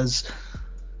because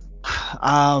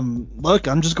look,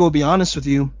 I'm just going to be honest with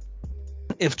you.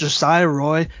 If Josiah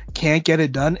Roy can't get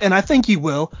it done, and I think he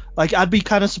will, I'd be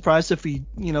kind of surprised if he,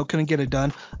 couldn't get it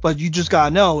done. But you just got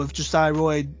to know, if Josiah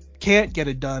Roy can't get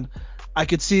it done, I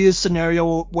could see a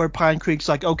scenario where Pine Creek's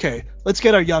like, okay, let's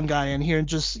get our young guy in here and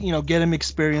just, get him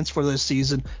experience for this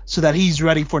season so that he's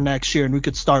ready for next year and we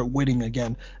could start winning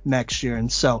again next year. And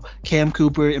so Cam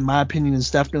Cooper, in my opinion,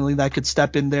 is definitely that could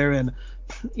step in there and,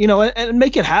 and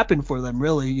make it happen for them,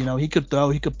 really. He could throw,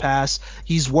 he could pass.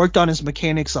 He's worked on his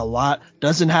mechanics a lot,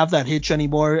 doesn't have that hitch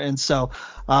anymore. And so,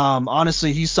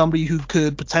 honestly, he's somebody who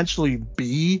could potentially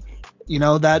be,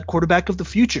 that quarterback of the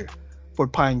future for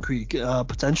Pine Creek,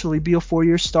 potentially be a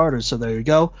 4-year starter. So there you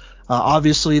go.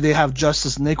 Obviously, they have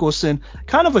Justice Nicholson,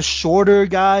 kind of a shorter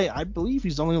guy. I believe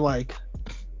he's only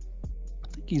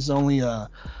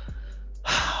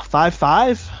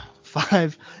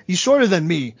 5'5". He's shorter than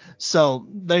me. So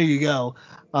there you go.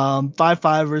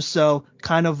 5'5" or so,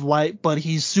 kind of light, but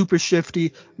he's super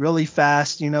shifty, really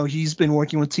fast. He's been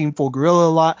working with Team Full Gorilla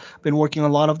a lot, been working a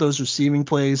lot of those receiving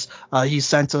plays. He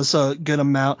sent us a good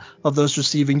amount of those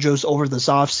receiving drills over this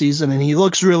offseason, and he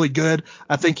looks really good.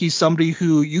 I think he's somebody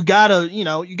who you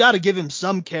gotta give him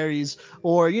some carries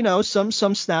or, some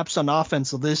snaps on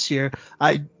offense this year.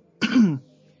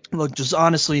 Look, just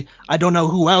honestly, I don't know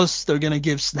who else they're going to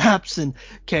give snaps and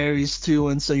carries to,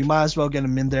 and so you might as well get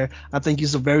him in there. I think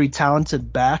he's a very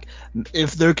talented back.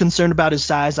 If they're concerned about his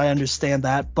size, I understand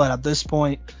that, but at this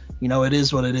point, it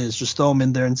is what it is. Just throw him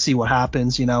in there and see what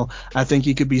happens. I think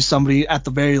he could be somebody, at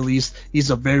the very least, he's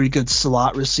a very good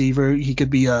slot receiver. He could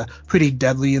be pretty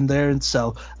deadly in there, and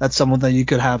so that's someone that you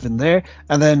could have in there.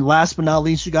 And then last but not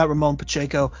least, you got Ramon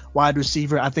Pacheco, wide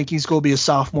receiver. I think he's going to be a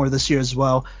sophomore this year as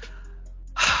well.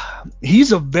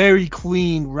 He's a very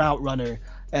clean route runner,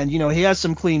 and he has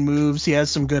some clean moves. He has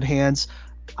some good hands.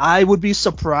 I would be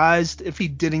surprised if he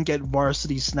didn't get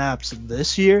varsity snaps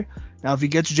this year. Now, if he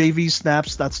gets JV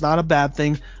snaps, that's not a bad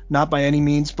thing, not by any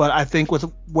means. But I think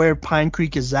with where Pine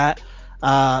Creek is at,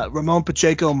 Ramon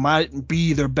Pacheco might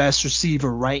be their best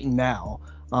receiver right now.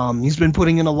 He's been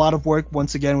putting in a lot of work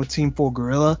once again with Team Full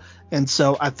Gorilla, and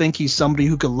so I think he's somebody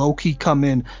who could low-key come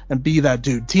in and be that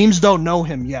dude. Teams don't know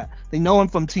him yet. They know him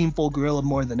from Team Full Gorilla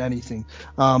more than anything,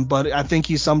 but I think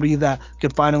he's somebody that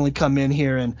could finally come in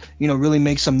here and, really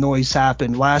make some noise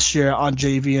happen. Last year on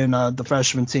JV and the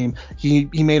freshman team, he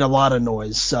made a lot of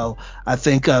noise, so I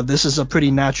think this is a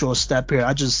pretty natural step here.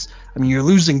 You're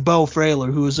losing Bo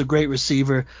Frailer, who is a great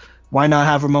receiver. Why not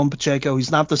have Ramon Pacheco?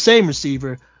 He's not the same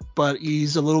receiver, but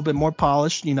he's a little bit more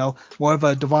polished, more of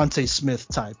a Devontae Smith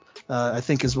type, I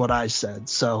think is what I said.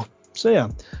 So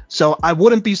yeah. So I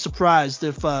wouldn't be surprised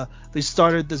if they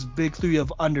started this big three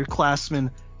of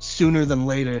underclassmen sooner than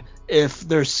later if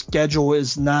their schedule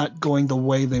is not going the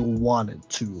way they want it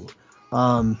to.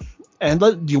 Do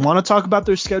you want to talk about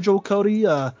their schedule, Cody,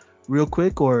 real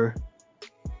quick, or?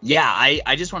 Yeah,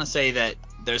 I just want to say that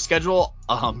their schedule,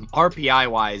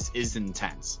 RPI-wise, is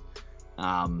intense.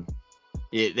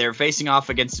 They're facing off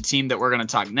against a team that we're going to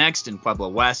talk next in Pueblo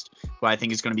West, who I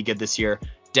think is going to be good this year.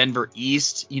 Denver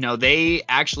East, they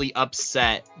actually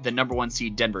upset the number 1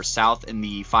 seed Denver South in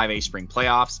the 5A spring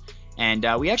playoffs. And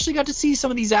we actually got to see some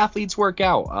of these athletes work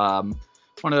out.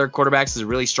 One of their quarterbacks has a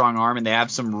really strong arm, and they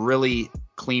have some really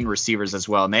clean receivers as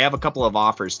well. And they have a couple of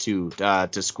offers, too,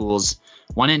 to schools,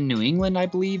 one in New England, I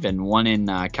believe, and one in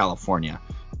California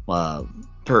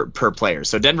per player.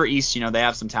 So Denver East, they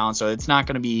have some talent, so it's not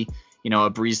going to be, a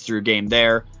breeze-through game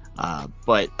there,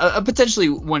 but a potentially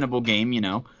winnable game,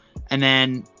 And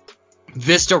then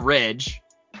Vista Ridge,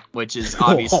 which is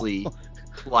obviously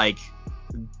we'll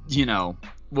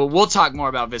talk more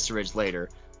about Vista Ridge later,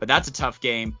 but that's a tough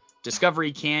game.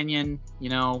 Discovery Canyon,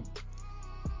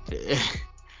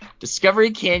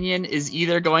 Discovery Canyon is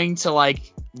either going to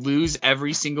lose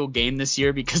every single game this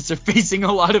year because they're facing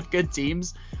a lot of good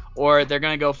teams, or they're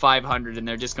going to go 500 and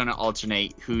they're just going to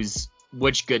alternate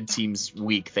which good team's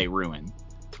week they ruin,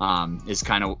 is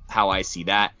kind of how I see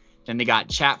that. Then they got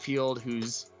Chatfield,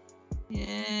 who's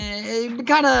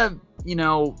kind of,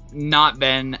 not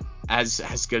been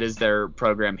as good as their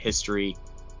program history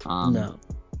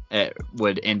it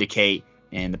would indicate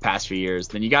in the past few years.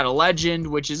 Then you got a Legend,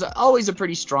 which is always a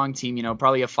pretty strong team,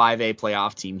 probably a 5A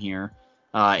playoff team here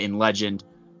in Legend.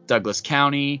 Douglas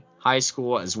County High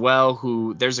School as well,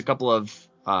 who there's a couple of,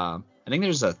 I think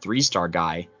there's a 3-star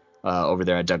guy over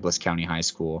there at Douglas County High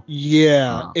School.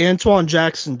 Yeah, Antoine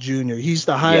Jackson Jr. He's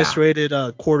the highest rated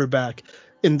quarterback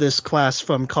in this class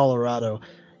from Colorado.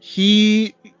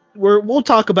 We'll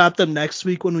talk about them next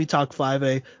week when we talk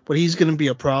 5A, but he's going to be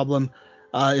a problem.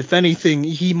 If anything,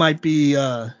 he might be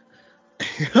outside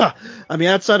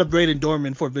of Braden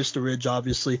Dorman for Vista Ridge,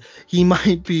 obviously, he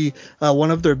might be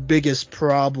one of their biggest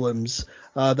problems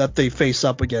that they face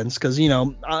up against. Because, we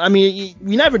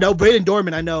never know. Braden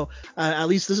Dorman, I know, at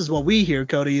least this is what we hear,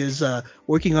 Cody, is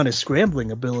working on his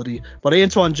scrambling ability. But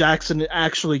Antoine Jackson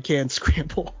actually can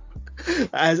scramble.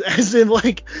 as in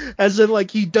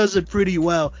he does it pretty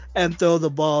well and throw the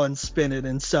ball and spin it.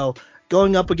 And so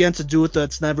going up against a dude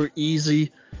that's never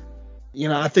easy,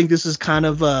 I think this is kind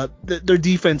of their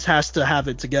defense has to have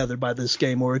it together by this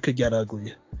game or it could get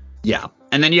ugly. Yeah.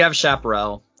 And then you have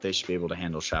Chaparral. They should be able to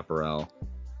handle Chaparral.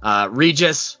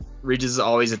 Regis is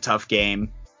always a tough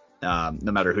game, no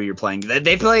matter who you're playing.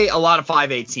 They play a lot of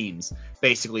 5A teams,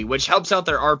 basically, which helps out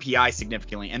their RPI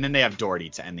significantly. And then they have Doherty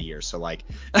to end the year. So, they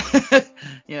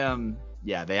have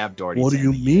Doherty. What do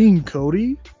you mean,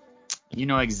 Cody? You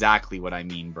know exactly what I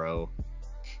mean, bro.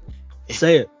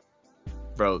 Say it.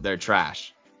 Bro, they're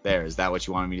trash. Is that what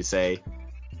you wanted me to say?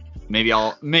 Maybe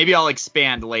I'll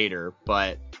expand later,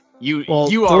 but you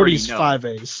already know.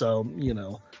 5A, so it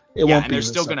won't be. And they're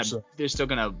still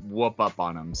gonna whoop up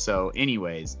on them. So,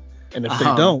 anyways, and if they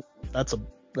don't, that's a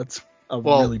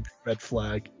really big red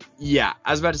flag. Yeah,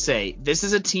 I was about to say this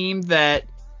is a team that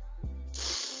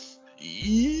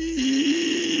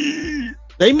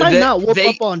they might not whoop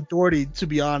up on Doherty, to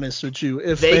be honest with you.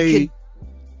 If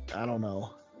I don't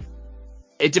know.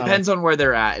 It depends on where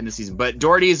they're at in the season, but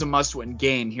Doherty is a must-win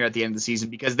game here at the end of the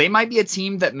season because they might be a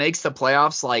team that makes the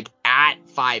playoffs at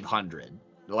 500.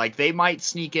 They might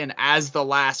sneak in as the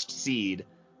last seed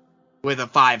with a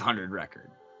 500 record.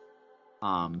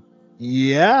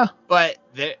 Yeah. But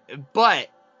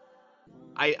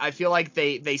I feel like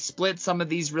they split some of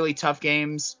these really tough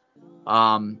games,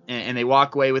 and they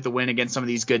walk away with a win against some of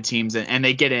these good teams, and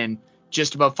they get in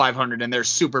just above 500, and they're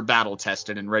super battle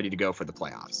tested and ready to go for the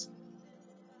playoffs.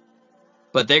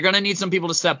 But they're gonna need some people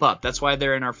to step up. That's why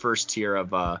they're in our first tier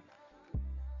of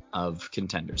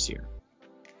contenders here.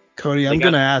 Cody, I'm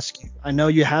gonna ask you. I know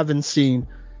you haven't seen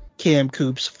Cam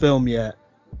Coop's film yet,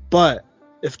 but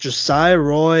if Josiah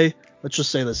Roy, let's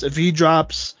just say this, if he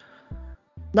drops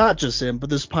Not just him, but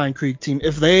this Pine Creek team.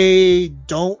 If they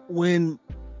don't win,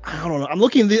 I don't know. I'm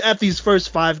looking at these first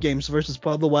 5 games versus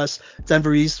Pueblo West,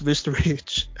 Denver East, Vista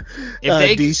Ridge,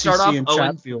 If they start off DCC, and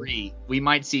Chatfield. 0-3, we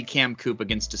might see Cam Coop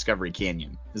against Discovery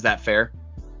Canyon. Is that fair?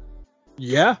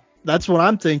 Yeah, that's what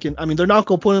I'm thinking. I mean, they're not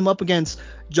going to put him up against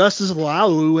Justice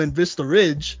Laulu and Vista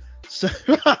Ridge. So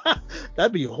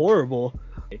that'd be horrible.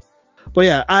 But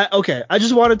yeah, I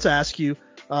just wanted to ask you,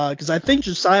 because I think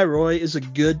Josiah Roy is a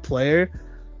good player.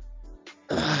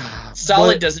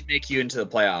 Solid doesn't make you into the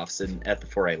playoffs at the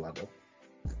 4A level.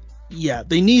 Yeah,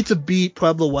 they need to beat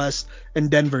Pueblo West and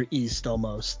Denver East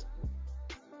almost.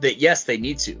 Yes, they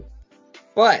need to.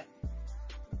 But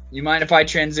you mind if I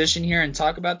transition here and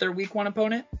talk about their week 1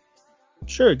 opponent?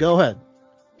 Sure, go ahead.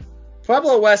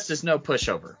 Pueblo West is no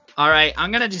pushover. All right,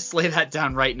 I'm going to just lay that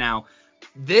down right now.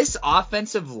 This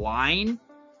offensive line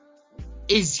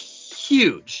is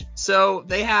huge. So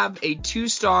they have a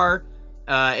 2-star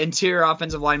interior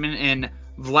offensive lineman in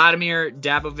Vladimir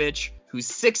Dabovich, who's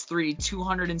 6'3",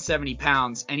 270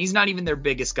 pounds, and he's not even their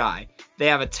biggest guy. They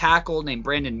have a tackle named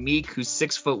Brandon Meek, who's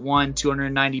 6'1",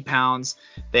 290 pounds.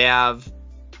 They have,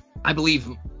 I believe,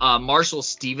 Marshall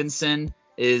Stevenson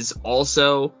is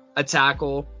also a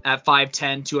tackle at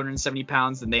 5'10", 270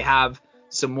 pounds. And they have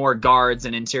some more guards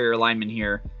and interior linemen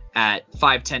here at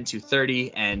 5'10",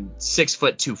 230 and 6',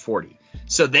 240.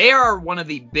 So they are one of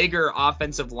the bigger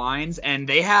offensive lines, and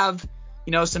they have,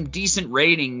 some decent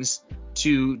ratings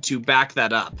to back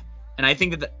that up. And I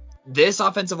think that this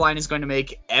offensive line is going to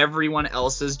make everyone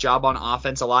else's job on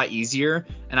offense a lot easier.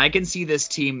 And I can see this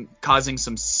team causing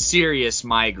some serious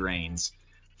migraines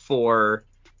for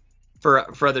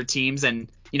other teams. And,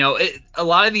 a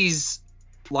lot of these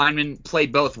linemen play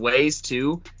both ways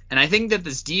too. And I think that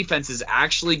this defense is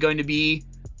actually going to be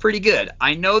pretty good.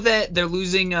 I know that they're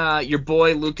losing your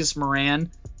boy Lucas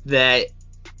Moran, that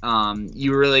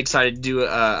you were really excited to do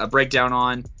a breakdown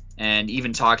on, and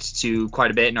even talked to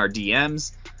quite a bit in our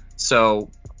DMs.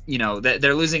 So,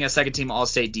 they're losing a second-team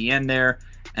All-State DN there,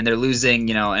 and they're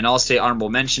losing, an All-State honorable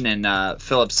mention in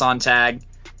Philip Sontag,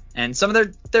 and some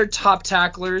of their top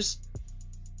tacklers,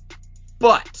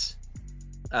 but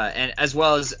and as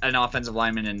well as an offensive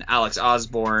lineman in Alex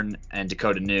Osborne and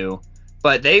Dakota New.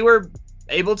 But they were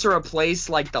able to replace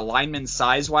the linemen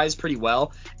size-wise pretty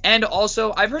well. And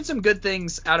also, I've heard some good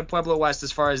things out of Pueblo West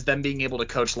as far as them being able to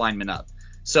coach linemen up.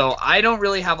 So I don't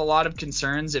really have a lot of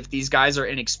concerns if these guys are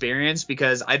inexperienced,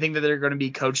 because I think that they're going to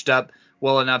be coached up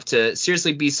well enough to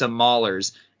seriously be some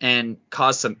maulers and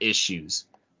cause some issues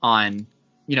on,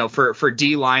 for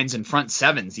D lines and front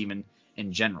sevens even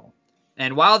in general.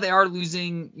 And while they are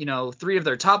losing, 3 of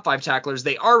their top 5 tacklers,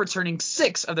 they are returning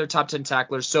 6 of their top 10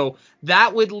 tacklers. So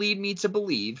that would lead me to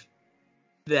believe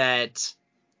that,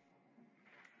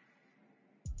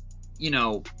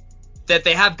 that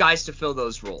they have guys to fill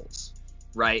those roles,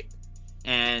 right?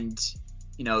 And,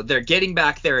 they're getting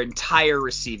back their entire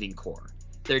receiving core.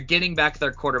 They're getting back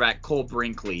their quarterback, Cole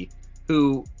Brinkley,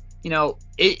 who,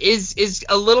 is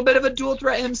a little bit of a dual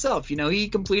threat himself. He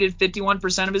completed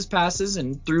 51% of his passes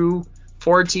and threw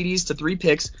 4 TDs to 3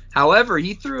 picks. However,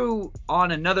 he threw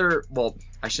on another, well,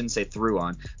 I shouldn't say threw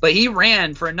on, but he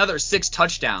ran for another 6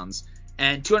 touchdowns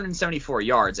and 274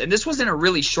 yards. And this was in a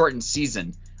really shortened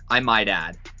season, I might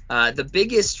add. The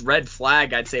biggest red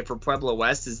flag, I'd say, for Pueblo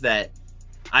West is that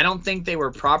I don't think they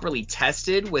were properly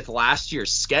tested with last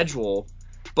year's schedule,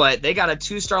 but they got a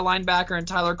 2-star linebacker in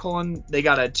Tyler Cullen. They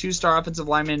got a 2-star offensive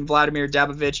lineman, Vladimir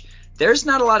Dabovich. There's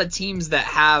not a lot of teams that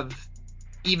have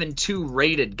even 2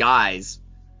 rated guys,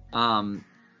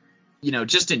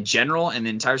 just in general in the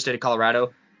entire state of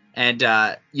Colorado. And,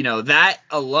 that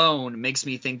alone makes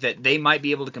me think that they might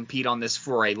be able to compete on this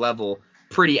 4A level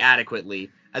pretty adequately,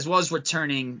 as well as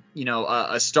returning,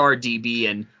 a star DB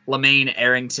in Lemaine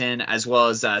Arrington, as well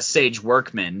as Sage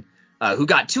Workman, who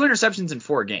got 2 interceptions in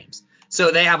 4 games.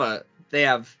 So they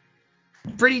have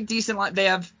pretty decent they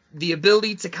have the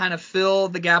ability to kind of fill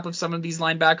the gap of some of these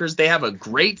linebackers. They have a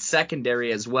great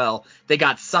secondary as well. They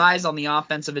got size on the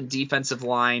offensive and defensive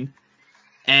line.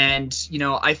 And,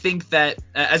 I think that,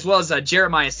 as well as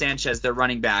Jeremiah Sanchez, their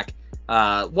running back,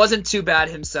 wasn't too bad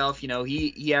himself.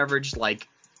 He averaged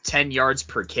 10 yards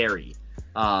per carry.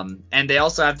 And they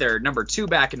also have their number 2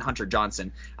 back in Hunter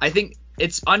Johnson. I think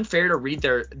it's unfair to read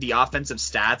the offensive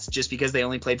stats just because they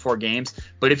only played 4 games.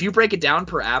 But if you break it down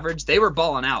per average, they were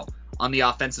balling out on the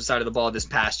offensive side of the ball this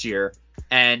past year.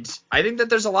 And I think that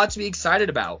there's a lot to be excited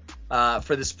about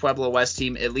for this Pueblo West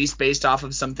team, at least based off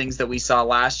of some things that we saw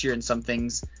last year and some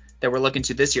things that we're looking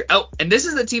to this year. Oh, and this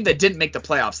is the team that didn't make the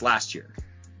playoffs last year.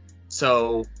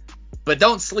 So, but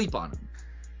don't sleep on them.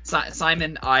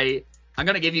 Simon, I'm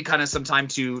going to give you kind of some time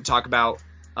to talk about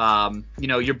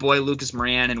your boy Lucas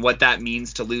Moran and what that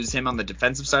means to lose him on the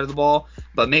defensive side of the ball,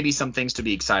 but maybe some things to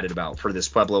be excited about for this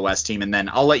Pueblo West team. And then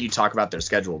I'll let you talk about their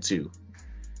schedule too.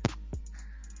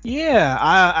 Yeah,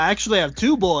 I actually have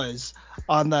two boys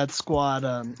on that squad.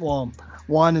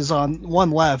 One is on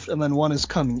one left, and then one is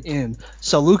coming in.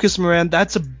 So Lucas Moran,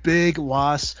 that's a big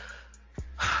loss.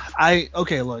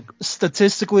 Look,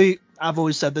 statistically, I've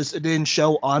always said this, it didn't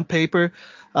show on paper.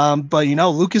 But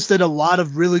Lucas did a lot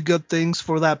of really good things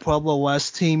for that Pueblo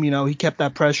West team. He kept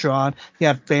that pressure on. He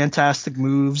had fantastic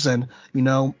moves, and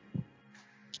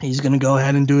he's going to go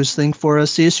ahead and do his thing for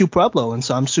CSU Pueblo. And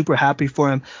so I'm super happy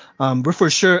for him. But for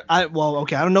sure, I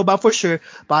don't know about for sure,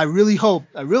 but I really hope,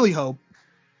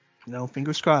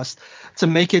 fingers crossed, to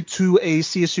make it to a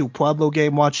CSU Pueblo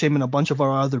game, watch him and a bunch of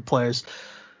our other players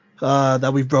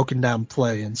that we've broken down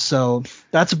play. And so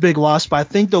that's a big loss, but I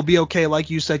think they'll be okay. Like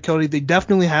you said, Cody, they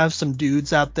definitely have some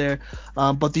dudes out there.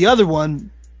 But the other one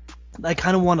I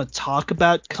kind of want to talk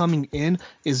about coming in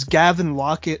is Gavin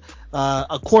Lockett,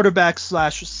 a quarterback /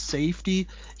 safety.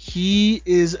 He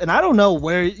is, and I don't know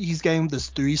where he's getting this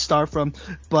 3-star from,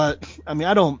 but I mean,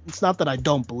 it's not that I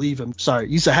don't believe him. Sorry,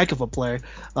 he's a heck of a player.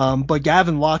 But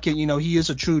Gavin Lockett, he is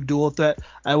a true dual threat.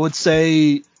 I would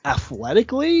say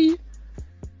athletically,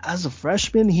 as a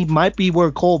freshman, he might be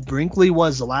where Cole Brinkley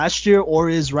was last year or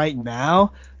is right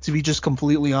now. To be just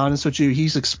completely honest with you,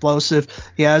 he's explosive.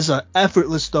 He has an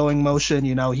effortless throwing motion.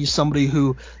 He's somebody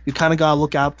who you kind of got to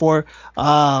look out for.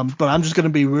 But I'm just going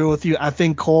to be real with you. I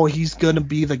think Cole, he's going to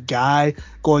be the guy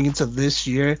going into this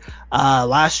year.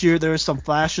 Last year, there were some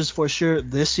flashes for sure.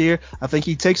 This year, I think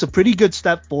he takes a pretty good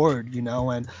step forward,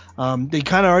 and they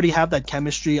kind of already have that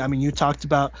chemistry. I mean, you talked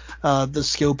about the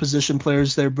skill position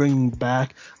players they're bringing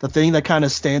back. The thing that kind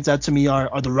of stands out to me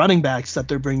are the running backs that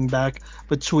they're bringing back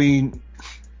between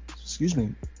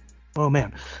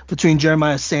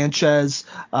Jeremiah Sanchez,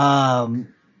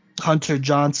 Hunter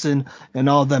Johnson, and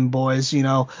all them boys.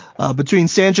 Between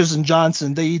Sanchez and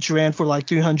Johnson, they each ran for like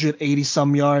 380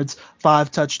 some yards,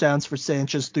 5 touchdowns for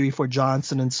Sanchez, 3 for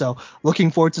Johnson. And so looking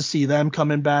forward to see them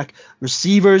coming back.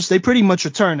 Receivers, they pretty much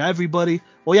return everybody.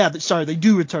 Well, yeah, they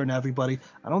do return everybody.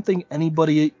 I don't think any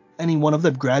one of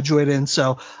them graduated, and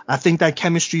so I think that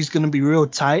chemistry is going to be real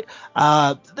tight.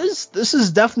 This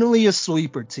is definitely a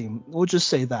sleeper team. We'll just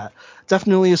say that.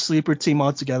 Definitely a sleeper team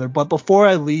altogether. But before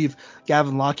I leave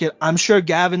Gavin Lockett, I'm sure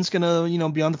Gavin's going to,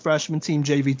 be on the freshman team,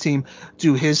 JV team,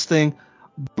 do his thing.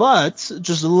 But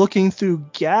just looking through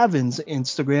Gavin's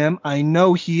Instagram, I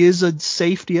know he is a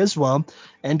safety as well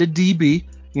and a DB.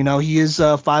 He is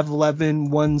 5'11",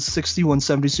 160,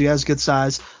 170, so he has good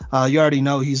size. You already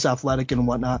know he's athletic and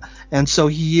whatnot. And so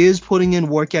he is putting in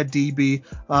work at DB.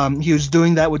 He was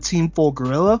doing that with Team Full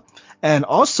Gorilla. And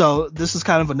also, this is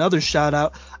kind of another shout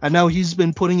out. I know he's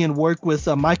been putting in work with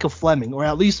Micah Fleming, or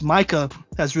at least Micah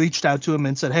has reached out to him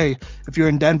and said, hey, if you're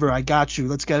in Denver, I got you.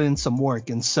 Let's get in some work.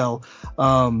 And so,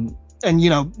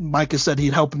 Micah said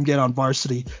he'd help him get on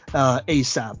varsity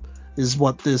ASAP. Is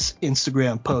what this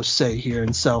Instagram post say here.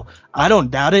 And so I don't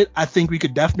doubt it. I think we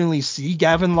could definitely see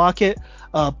Gavin Lockett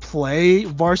play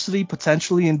varsity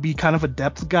potentially and be kind of a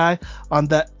depth guy on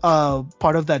that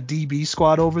part of that DB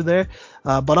squad over there.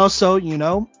 But also,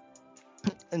 and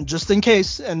just in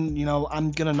case, and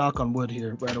I'm gonna knock on wood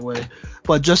here right away,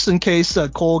 but just in case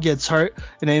Cole gets hurt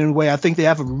in any way, I think they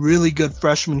have a really good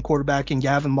freshman quarterback in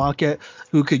Gavin Lockett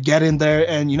who could get in there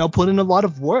and put in a lot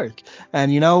of work.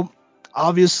 And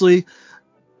obviously,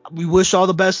 we wish all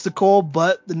the best to Cole,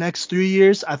 but the next 3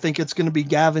 years, I think it's going to be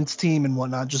Gavin's team and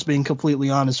whatnot, just being completely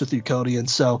honest with you, Cody. And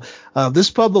so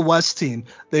this Pueblo West team,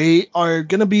 they are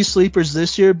going to be sleepers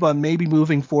this year, but maybe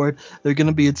moving forward, they're going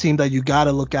to be a team that you got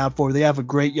to look out for. They have a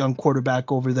great young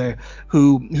quarterback over there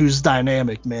who's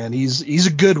dynamic, man. He's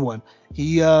a good one.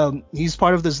 He's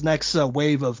part of this next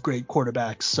wave of great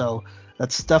quarterbacks. So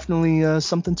that's definitely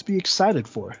something to be excited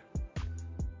for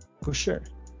sure.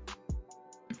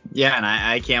 Yeah, and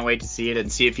I can't wait to see it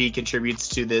and see if he contributes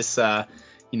to this,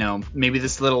 maybe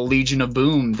this little Legion of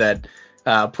Boom that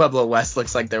Pueblo West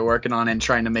looks like they're working on and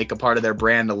trying to make a part of their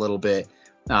brand a little bit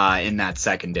in that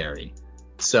secondary.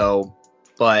 So,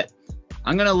 but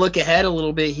I'm going to look ahead a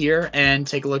little bit here and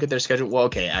take a look at their schedule. Well,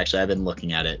 okay, actually, I've been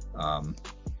looking at it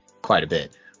quite a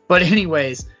bit. But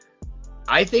anyways,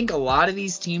 I think a lot of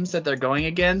these teams that they're going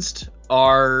against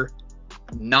are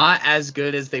not as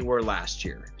good as they were last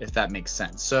year, if that makes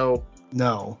sense. So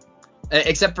no,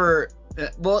 except for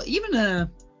Pine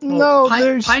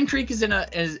Creek is in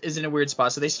a weird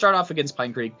spot. So they start off against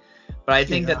Pine Creek, but I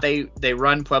think that they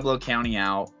run Pueblo County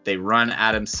out, they run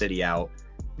Adams City out.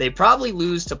 They probably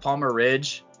lose to Palmer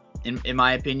Ridge, in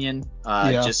my opinion,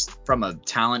 just from a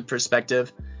talent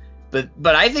perspective.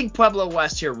 But I think Pueblo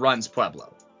West here runs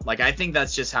Pueblo. Like, I think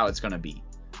that's just how it's going to be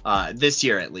this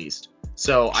year at least.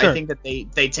 So Sure. I think that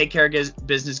they take care of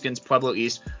business against Pueblo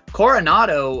East.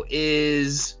 Coronado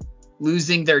is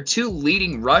losing their 2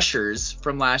 leading rushers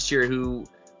from last year who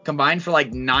combined for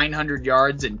like 900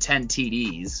 yards and 10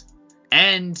 TDs.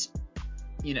 And,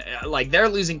 like, they're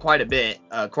losing quite a bit,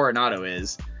 Coronado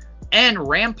is. And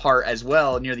Rampart as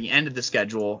well near the end of the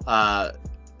schedule.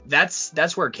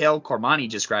 That's where Kale Cormani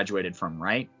just graduated from,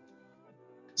 right?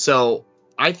 So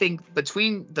I think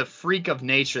between the freak of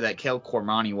nature that Kale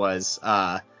Cormani was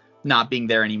not being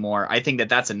there anymore, I think that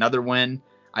that's another win.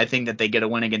 I think that they get a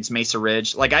win against Mesa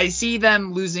Ridge. Like, I see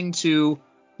them losing to,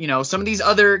 some of these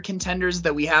other contenders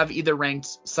that we have either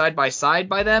ranked side by side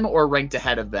by them or ranked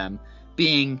ahead of them,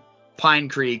 being Pine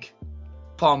Creek,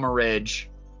 Palmer Ridge,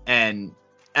 and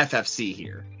FFC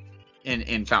here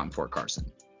in Fountain Fort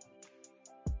Carson.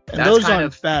 And those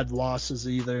aren't bad losses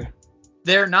either.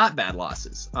 They're not bad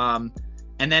losses. And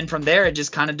then from there, it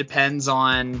just kind of depends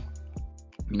on,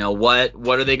 what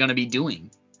are they going to be doing,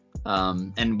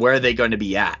 and where are they going to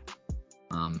be at.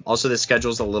 Also, the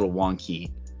schedule's a little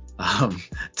wonky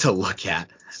to look at,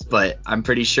 but I'm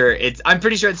pretty sure it's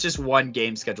just one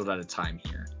game scheduled at a time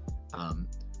here.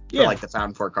 For like the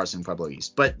Fountain Fort Carson Pueblo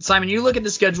East. But Simon, you look at the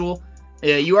schedule.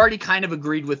 You already kind of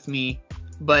agreed with me,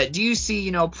 but do you see,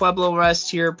 Pueblo West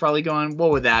here probably going?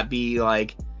 What would that be,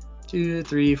 like 2,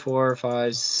 3, 4,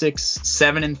 5, 6,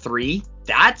 7, and 3?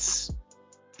 That's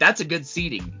a good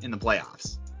seeding in the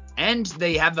playoffs, and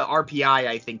they have the RPI,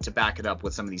 I think, to back it up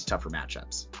with some of these tougher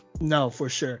matchups. No, for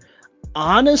sure.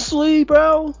 Honestly,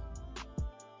 bro,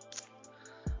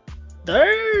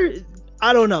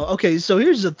 I don't know. Okay, so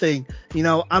here's the thing.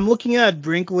 I'm looking at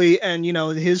Brinkley and,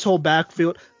 his whole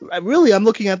backfield. Really, I'm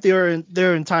looking at their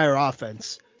entire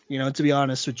offense, to be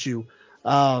honest with you.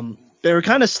 They were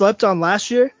kind of slept on last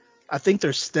year. I think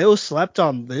they're still slept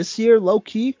on this year,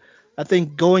 low-key. I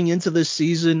think going into this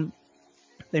season,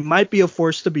 they might be a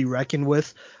force to be reckoned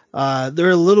with.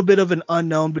 They're a little bit of an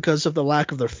unknown because of the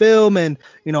lack of their film and,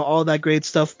 all that great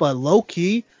stuff. But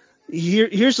low-key,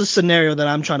 here's a scenario that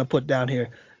I'm trying to put down here.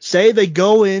 Say they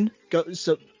this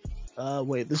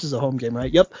is a home game,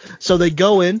 right? Yep. So they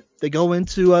go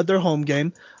into their home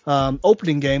game,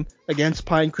 opening game against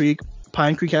Pine Creek.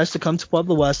 Pine Creek has to come to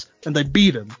Pueblo West, and they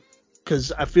beat them.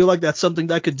 Because I feel like that's something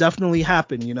that could definitely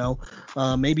happen,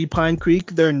 Maybe Pine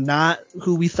Creek, they're not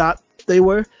who we thought they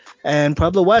were, and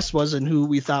Pueblo West wasn't who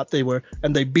we thought they were,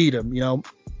 and they beat them,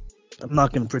 I'm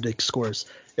not going to predict scores.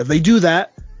 If they do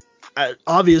that,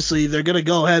 obviously they're going to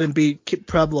go ahead and beat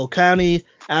Pueblo County,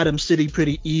 Adams City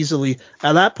pretty easily.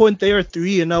 At that point, they are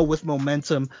 3-0 with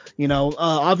momentum.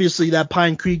 Obviously that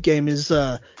Pine Creek game is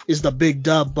the big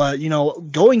dub, but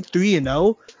going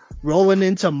 3-0, rolling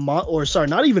into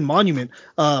not even Monument.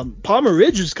 Palmer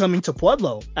Ridge is coming to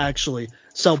Pueblo actually,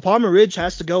 so Palmer Ridge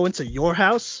has to go into your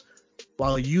house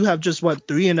while you have just went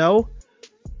 3-0.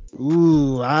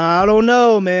 Ooh, I don't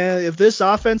know, man. If this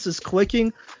offense is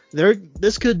clicking,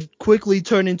 this could quickly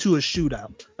turn into a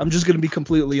shootout. I'm just going to be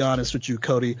completely honest with you,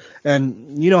 Cody.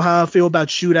 And you know how I feel about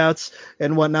shootouts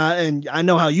and whatnot, and I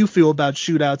know how you feel about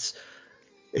shootouts.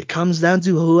 It comes down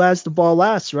to who has the ball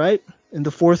last, right? In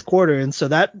the fourth quarter. And so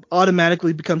that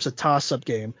automatically becomes a toss-up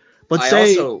game. But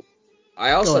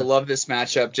I also love this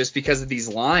matchup just because of these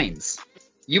lines.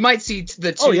 You might see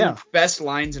the two best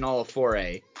lines in all of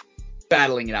 4A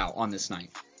battling it out on this night.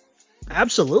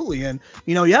 Absolutely. And,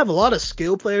 you have a lot of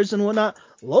skill players and whatnot.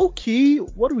 Low key,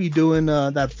 what are we doing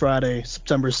that Friday,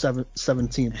 September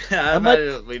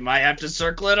 17th? We might have to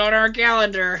circle it on our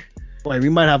calendar. Boy, we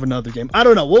might have another game. I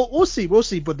don't know. We'll see.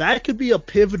 But that could be a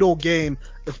pivotal game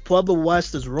if Pueblo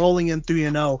West is rolling in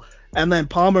 3-0, and then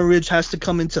Palmer Ridge has to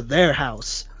come into their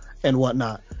house and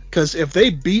whatnot. Because if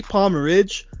they beat Palmer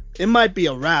Ridge, it might be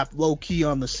a wrap low-key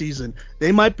on the season.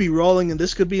 They might be rolling, and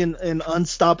this could be an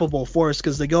unstoppable force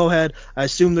because they go ahead. I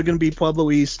assume they're going to beat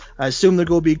Pueblo East. I assume they're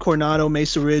going to beat Coronado,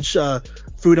 Mesa Ridge,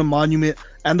 Freedom Monument.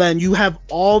 And then you have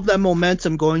all of that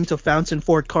momentum going to Fountain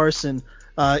Fort Carson.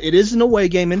 It is an away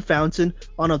game in Fountain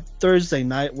on a Thursday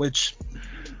night, which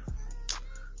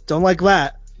don't like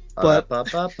that. But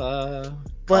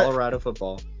Colorado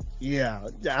football. Yeah,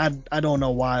 I don't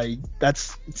know why.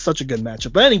 That's such a good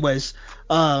matchup. But anyways,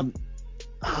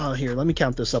 here, let me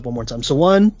count this up one more time. So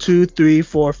 1, 2, 3,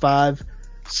 4, 5,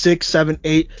 6, 7,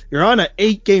 8. You're on an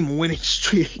 8-game winning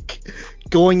streak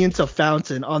going into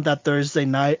Fountain on that Thursday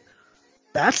night.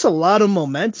 That's a lot of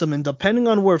momentum, and depending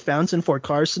on where Fountain Fort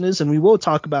Carson is, and we will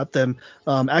talk about them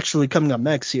actually coming up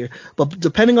next here, but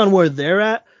depending on where they're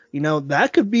at,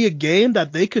 that could be a game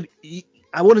that they could,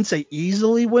 I wouldn't say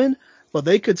easily win, but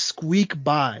they could squeak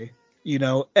by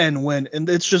and win. And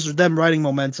it's just them riding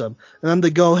momentum. And then they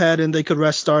go ahead and they could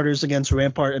rest starters against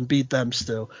Rampart and beat them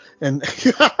still. And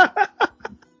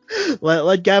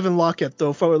let Gavin Lockett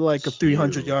throw for like a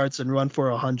 300 yards and run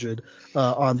for 100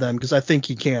 on them, because I think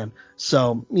he can.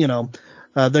 So,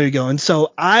 there you go. And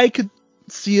so I could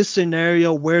see a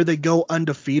scenario where they go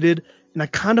undefeated, and I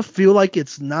kind of feel like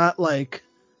it's not like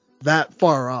that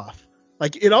far off.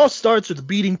 Like, it all starts with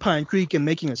beating Pine Creek and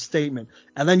making a statement,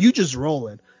 and then you just roll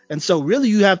it. And so really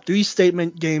you have 3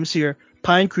 statement games here.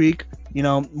 Pine Creek,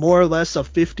 more or less a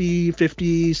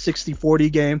 50, 60, 40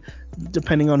 game,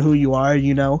 depending on who you are,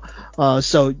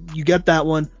 so you get that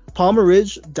one. Palmer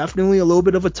Ridge, definitely a little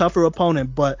bit of a tougher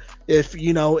opponent, but if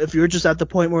you're just at the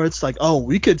point where it's like, oh,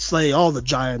 we could slay all the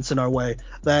giants in our way,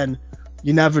 then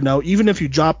you never know. Even if you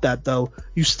drop that, though,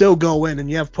 you still go in and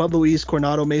you have Pueblo East,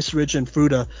 Coronado, Mesa Ridge, and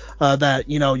Fruta that,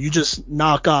 you just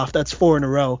knock off. That's 4 in a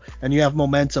row, and you have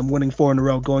momentum winning 4 in a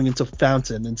row going into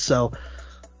Fountain. And so,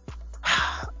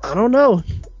 I don't know.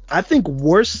 I think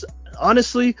worst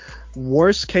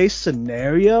case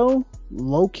scenario,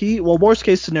 low-key, worst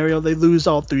case scenario, they lose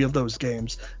all 3 of those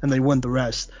games and they win the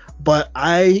rest. But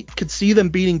I could see them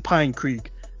beating Pine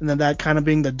Creek, and then that kind of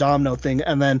being the domino thing,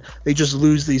 and then they just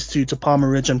lose these 2 to Palmer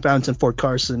Ridge and Fountain Fort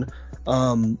Carson,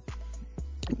 in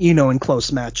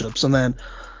close matchups. And then,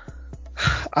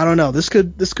 I don't know, this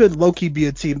could low-key be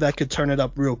a team that could turn it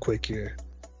up real quick here.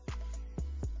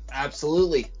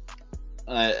 Absolutely.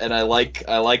 And I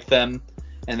like them,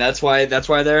 and that's why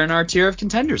they're in our tier of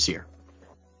contenders here.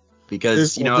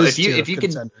 Because if you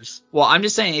can, I'm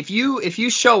just saying, if you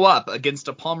show up against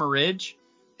a Palmer Ridge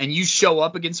and you show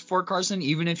up against Fort Carson,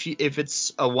 even if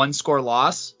it's a 1-score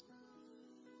loss,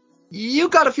 you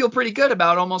got to feel pretty good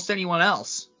about almost anyone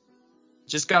else.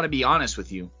 Just got to be honest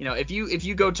with you. If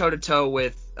you go toe to toe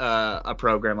with a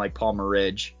program like Palmer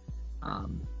Ridge,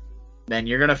 then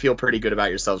you're gonna feel pretty good about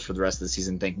yourselves for the rest of the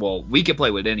season. Think, well, we can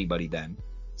play with anybody then.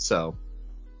 So,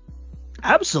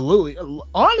 absolutely,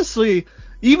 honestly,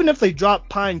 even if they drop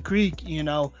Pine Creek,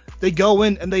 they go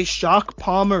in and they shock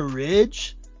Palmer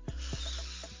Ridge.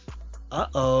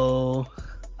 Uh-oh.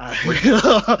 I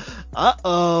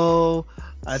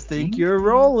think you're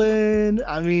rolling.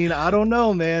 I mean, I don't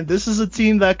know, man. This is a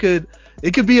team that could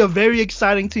be a very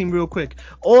exciting team real quick.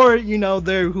 Or,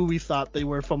 they're who we thought they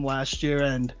were from last year,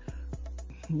 and,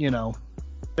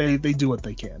 they do what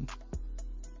they can.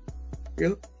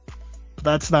 Yep.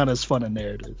 That's not as fun a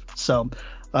narrative. So,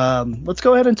 let's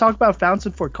go ahead and talk about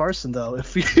Fountain Fort Carson, though.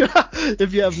 If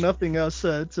you have nothing else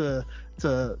to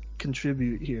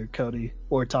contribute here, Cody,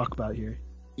 or talk about here.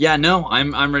 Yeah, no,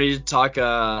 I'm ready to talk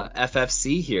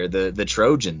FFC here, the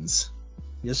Trojans.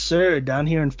 Yes, sir. Down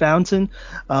here in Fountain,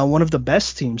 one of the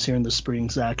best teams here in the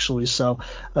Springs, actually. So,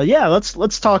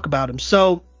 let's talk about them.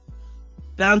 So,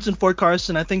 Fountain Fort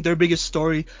Carson, I think their biggest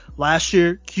story last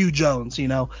year, Q Jones.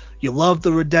 You love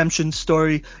the redemption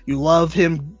story. You love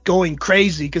him going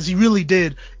crazy, because he really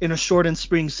did in a shortened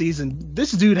spring season.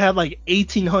 This dude had like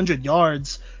 1,800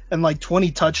 yards and like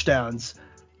 20 touchdowns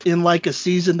in like a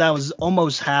season that was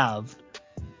almost halved.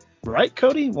 Right,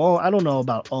 Cody? Well, I don't know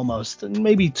about almost.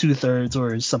 Maybe 2/3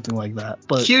 or something like that.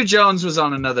 But Q Jones was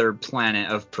on another planet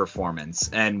of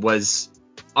performance and was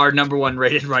our number 1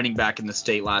 rated running back in the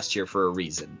state last year for a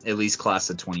reason, at least class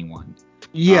of 21.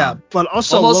 Yeah, but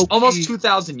also almost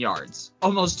 2,000 yards.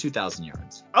 Almost 2,000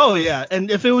 yards. Oh, yeah, and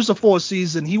if it was a full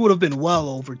season, he would have been well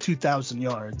over 2,000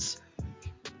 yards.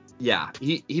 Yeah,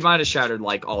 he might have shattered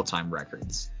like all-time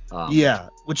records. Yeah,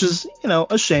 which is,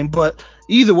 a shame. But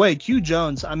either way, Q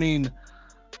Jones, I mean,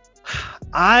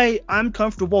 I'm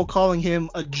comfortable calling him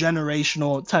a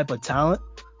generational type of talent.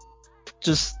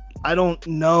 Just, I don't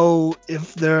know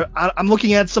if I'm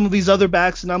looking at some of these other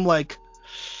backs and I'm like,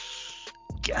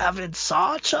 Gavin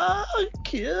Sawchuk?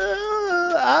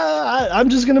 Yeah, I'm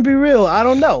just going to be real. I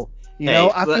don't know.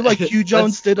 I feel like Q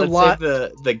Jones did a lot.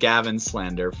 The Gavin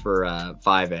slander for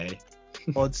 5A.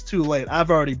 Well, it's too late.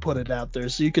 I've already put it out there,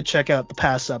 so you could check out the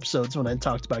past episodes when I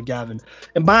talked about Gavin.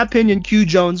 In my opinion, Q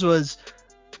Jones was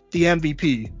the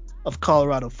MVP of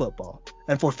Colorado football.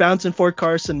 And for Fountain Fort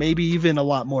Carson, maybe even a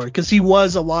lot more, because he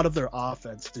was a lot of their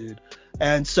offense, dude.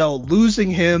 And so losing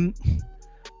him,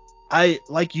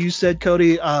 like you said,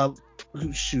 Cody,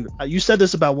 you said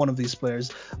this about one of these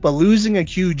players, but losing a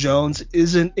Q Jones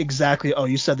isn't exactly. Oh,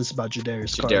 you said this about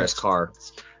Jadarius Carr.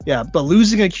 Yeah, but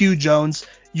losing a Q Jones,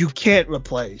 you can't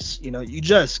replace. You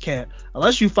just can't,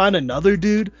 unless you find another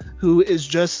dude who is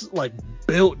just like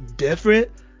built different,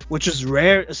 which is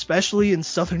rare, especially in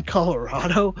Southern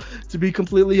Colorado. To be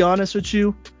completely honest with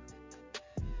you,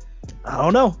 I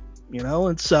don't know.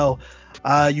 And so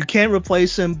you can't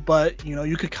replace him, but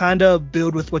you could kind of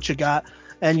build with what you got.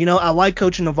 And, I like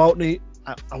Coach Novotny.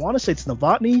 I want to say it's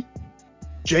Novotny.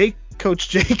 Coach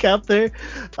Jake out there.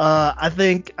 I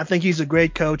think he's a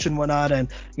great coach and whatnot. And,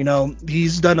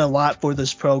 he's done a lot for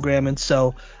this program. And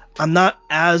so I'm not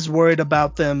as worried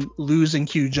about them losing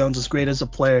Q Jones, as great as a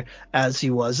player as he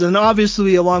was. And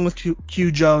obviously, along with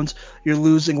Q Jones, you're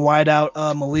losing wideout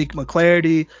Malik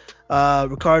McClarty,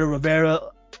 Ricardo Rivera.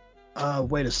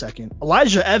 Wait a second.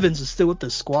 Elijah Evans is still with the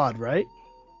squad, right?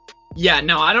 Yeah,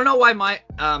 no, I don't know why my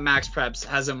Max Preps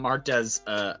has him marked as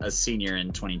a senior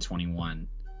in 2021.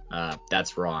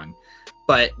 That's wrong.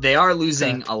 But they are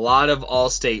losing a lot of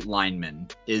all-state linemen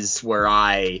is where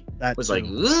I was like,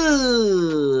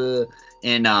 ooh.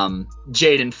 And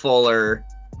Jaden Fuller,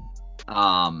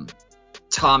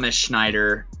 Thomas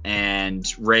Schneider, and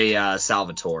Ray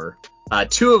Salvatore,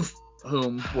 two of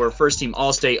whom were first-team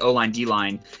all-state O-line,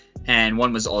 D-line, and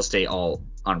one was all-state all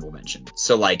honorable mention.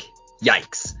 So,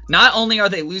 yikes. Not only are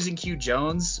they losing Q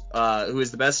Jones, who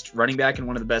is the best running back and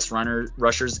one of the best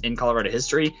rushers in Colorado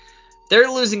history, they're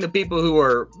losing the people who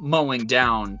are mowing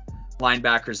down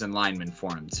linebackers and linemen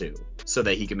for him too, so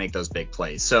that he can make those big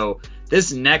plays. So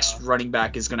this next running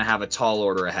back is going to have a tall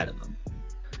order ahead of him.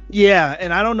 Yeah,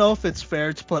 and I don't know if it's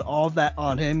fair to put all of that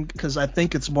on him, because I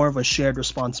think it's more of a shared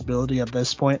responsibility at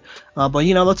this point. But,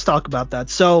 let's talk about that.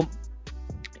 So,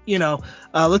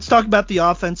 let's talk about the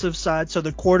offensive side. So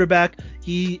the quarterback,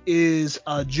 he is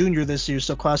a junior this year,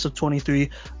 so class of 23.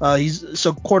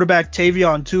 Quarterback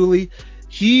Tavion Tooley.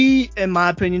 He, in my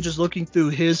opinion, just looking through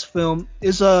his film,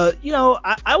 is I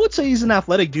would say he's an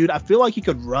athletic dude. I feel like he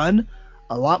could run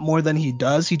a lot more than he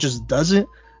does. He just doesn't.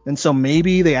 And so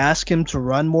maybe they ask him to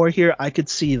run more here. I could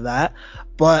see that.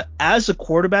 But as a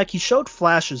quarterback, he showed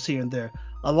flashes here and there.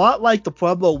 A lot like the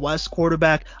Pueblo West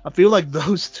quarterback. I feel like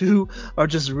those two are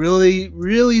just really,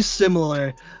 really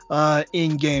similar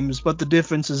in games. But the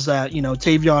difference is that,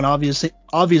 Tavion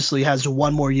obviously has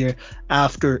one more year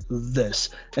after this.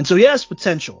 And so he has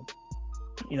potential.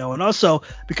 And also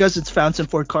because it's Fountain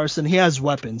Fort Carson, he has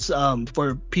weapons.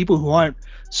 For people who aren't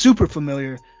super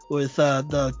familiar with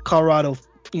the Colorado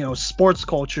sports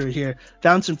culture here,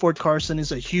 Fountain Fort Carson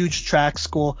is a huge track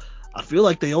school. I feel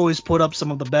like they always put up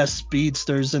some of the best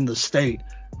speedsters in the state.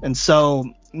 And so,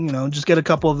 just get a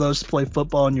couple of those to play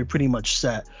football and you're pretty much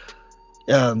set.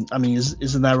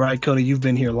 Isn't that right, Cody? You've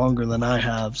been here longer than I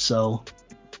have, so.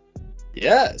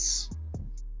 Yes.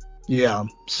 Yeah.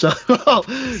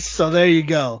 So there you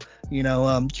go.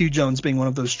 Q Jones being one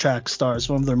of those track stars,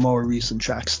 one of their more recent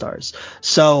track stars.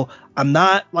 So I'm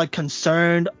not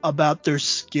concerned about their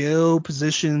skill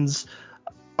positions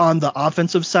on the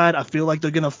offensive side. I feel like they're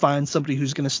going to find somebody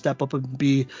who's going to step up and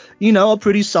be, a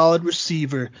pretty solid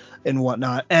receiver and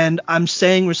whatnot. And I'm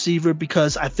saying receiver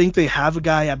because I think they have a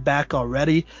guy at back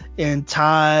already in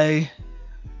Ty.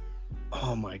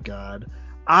 Oh my God.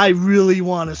 I really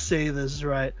want to say this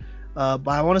right. But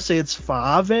I want to say it's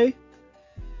Faave.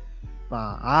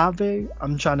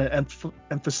 I'm trying to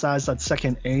emphasize that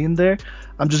second A in there.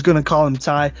 I'm just going to call him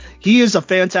Ty. He is a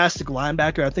fantastic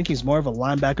linebacker. I think he's more of a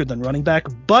linebacker than running back,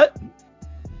 but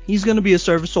he's going to be a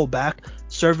serviceable back.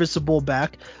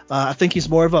 I think he's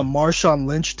more of a Marshawn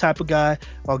Lynch type of guy,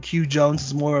 while Q Jones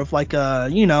is more of like a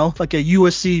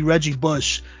USC Reggie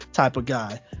Bush type of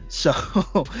guy. So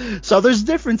there's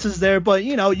differences there, but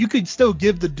you could still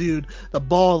give the dude the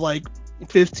ball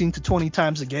 15 to 20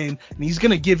 times a game, and he's going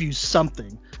to give you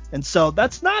something. And so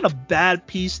that's not a bad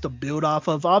piece to build off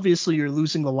of. Obviously, you're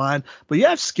losing the line, but you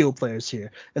have skill players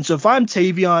here. And so if I'm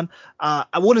Tavion,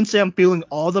 I wouldn't say I'm feeling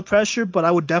all the pressure, but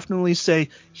I would definitely say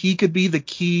he could be the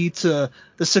key to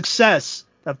the success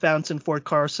that Fountain Fort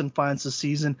Carson finds this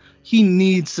season. He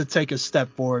needs to take a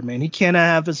step forward, man. He can't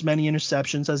have as many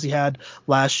interceptions as he had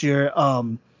last year.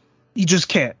 He just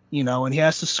can't, and he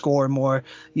has to score more,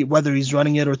 whether he's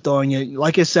running it or throwing it.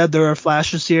 Like I said, there are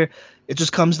flashes here. It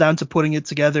just comes down to putting it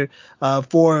together.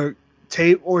 For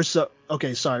Fountain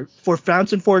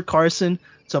Fort Carson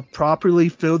to properly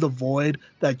fill the void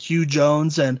that Q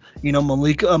Jones and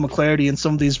Malik McClarty and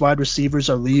some of these wide receivers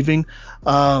are leaving.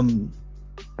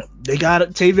 They got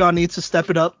it. Tavion needs to step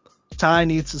it up. Ty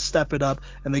needs to step it up,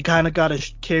 and they kind of got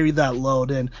to carry that load.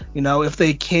 And, if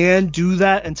they can do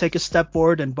that and take a step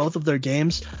forward in both of their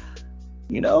games,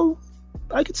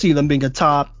 I could see them being a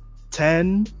top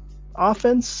 10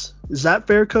 offense. Is that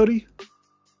fair, Cody?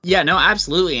 Yeah, no,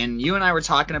 absolutely. And you and I were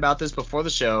talking about this before the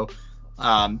show,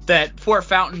 that for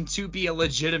Fountain to be a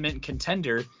legitimate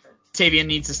contender, Tavion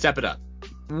needs to step it up.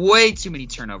 Way too many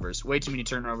turnovers.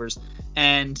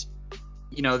 And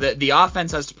the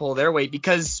offense has to pull their weight,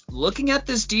 because looking at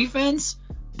this defense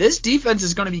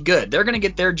is going to be good. They're going to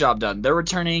get their job done. They're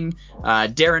returning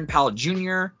Darren Powell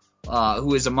Jr.,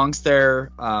 who is amongst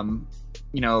their,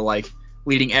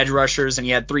 leading edge rushers, and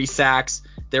he had 3 sacks.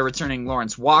 They're returning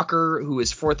Lawrence Walker, who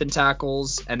is 4th in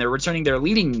tackles, and they're returning their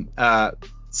leading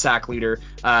sack leader,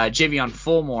 Javion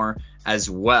Fulmore, as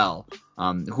well,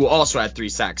 who also had 3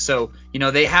 sacks. So,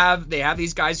 they have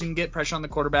these guys who can get pressure on the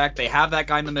quarterback. They have that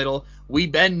guy in the middle. We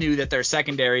knew that their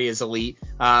secondary is elite,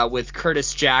 with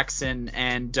Curtis Jackson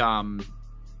and Simon,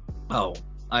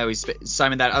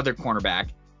 that other cornerback,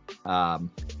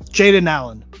 Jaden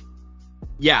Allen.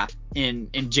 Yeah, in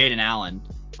Jaden Allen.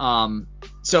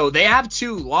 So they have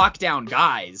 2 lockdown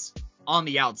guys on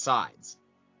the outsides.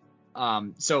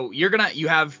 So you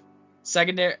have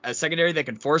a secondary that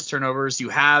can force turnovers. You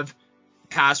have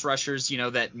pass rushers,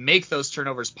 that make those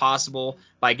turnovers possible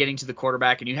by getting to the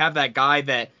quarterback, and you have that guy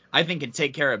that I think can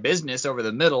take care of business over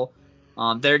the middle.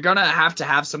 They're gonna have to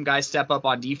have some guys step up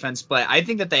on defense, but I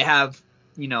think that they have,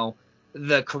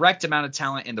 the correct amount of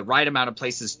talent in the right amount of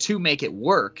places to make it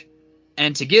work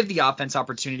and to give the offense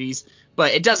opportunities.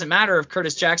 But it doesn't matter if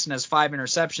Curtis Jackson has 5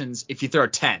 interceptions if you throw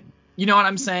 10. You know what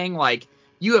I'm saying? Like,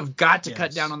 you have got to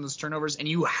cut down on those turnovers, and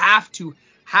you have to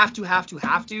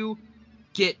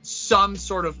get some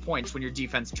sort of points when your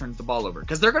defense turns the ball over,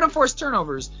 because they're going to force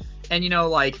turnovers. And,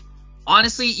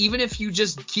 honestly, even if you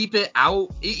just keep it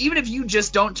out, even if you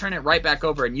just don't turn it right back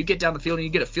over and you get down the field and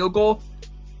you get a field goal,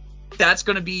 that's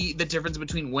going to be the difference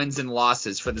between wins and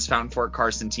losses for this Fountain Fort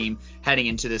Carson team heading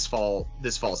into this fall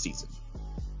season.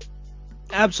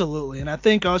 Absolutely. And I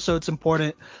think also it's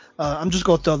important. I'm just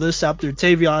going to throw this out there.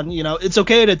 Tavion, it's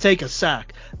okay to take a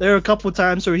sack. There are a couple of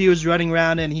times where he was running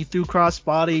around and he threw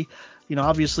crossbody,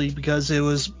 obviously because it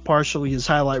was partially his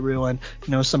highlight reel and,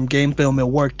 some game film, it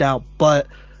worked out. But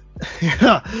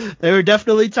there were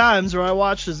definitely times where I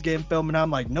watched this game film and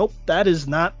I'm like, nope, that's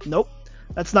not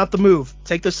the move.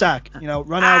 Take the sack,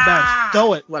 run out of bounds,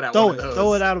 throw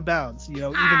it out of bounds,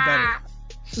 even better.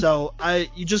 So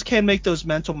you just can't make those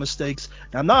mental mistakes.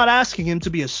 And I'm not asking him to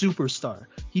be a superstar.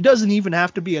 He doesn't even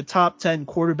have to be a top 10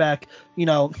 quarterback,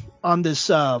 on this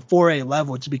 4A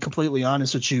level, to be completely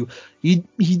honest with you. He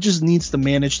just needs to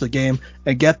manage the game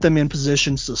and get them in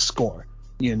positions to score,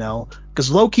 because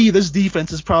low-key, this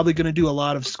defense is probably going to do a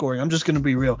lot of scoring. I'm just going to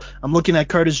be real. I'm looking at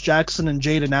Curtis Jackson and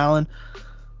Jaden Allen.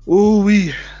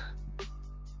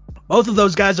 Both of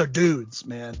those guys are dudes,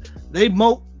 man. They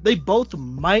both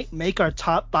might make our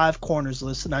top 5 corners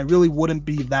list, and I really wouldn't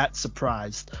be that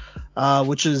surprised.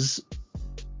 Which is,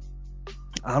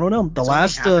 I don't know. The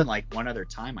last happened like one other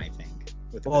time, I think.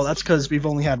 Well, that's because we've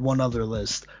only had one other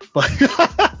list. But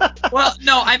well,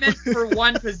 no, I meant for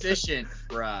one position,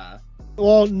 bruh.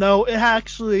 Well, no, it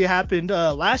actually happened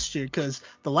last year, because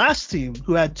the last team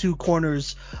who had 2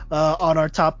 corners on our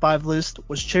top 5 list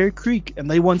was Cherry Creek, and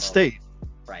they won state.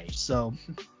 Right. So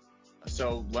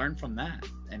learn from that.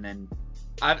 And then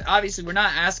obviously we're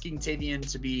not asking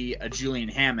Tavion to be a Julian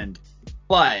Hammond,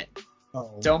 but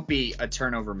don't be a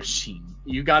turnover machine.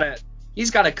 He's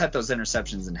got to cut those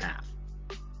interceptions in half.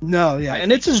 No, yeah,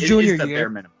 and it's his junior year. Bare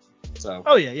minimum. So.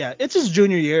 Oh yeah, it's his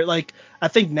junior year. Like, I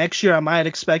think next year I might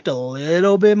expect a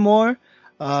little bit more,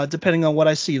 depending on what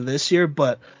I see this year.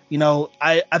 But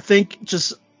I think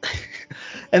just,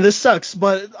 and this sucks,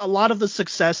 but a lot of the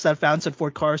success that Fountain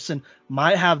Fort Carson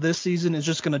might have this season is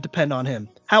just going to depend on him.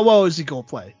 How well is he going to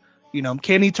play?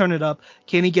 Can he turn it up?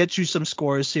 Can he get you some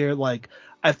scores here? Like,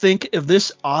 I think if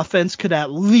this offense could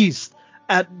at least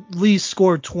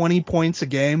score 20 points a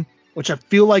game, which I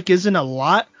feel like isn't a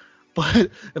lot, but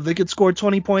if they could score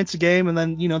 20 points a game and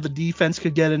then, the defense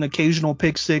could get an occasional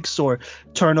pick six or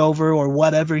turnover or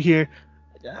whatever here,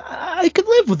 I could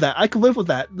live with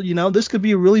that. This could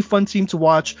be a really fun team to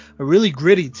watch, a really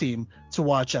gritty team to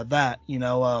watch at that,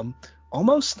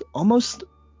 almost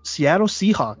Seattle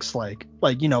Seahawks like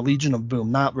Legion of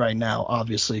Boom. Not right now,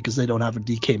 obviously, because they don't have a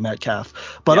DK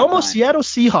Metcalf, but almost Seattle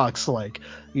Seahawks like.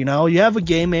 You have a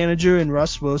game manager in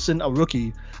Russ Wilson, a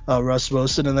rookie Russ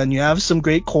Wilson, and then you have some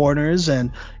great corners,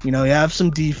 and you have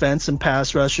some defense and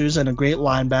pass rushers and a great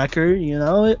linebacker.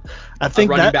 I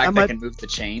think a running back that might, can move the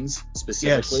chains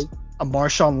specifically. Yes, a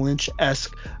Marshawn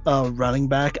Lynch-esque running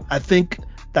back. I think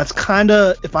that's kind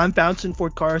of, if I'm Fountain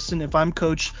Fort Carson, if I'm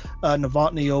Coach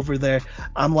Novotny over there,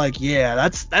 I'm like, yeah,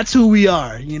 that's who we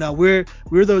are.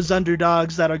 We're those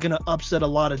underdogs that are gonna upset a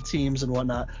lot of teams and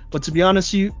whatnot. But to be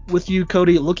honest with you,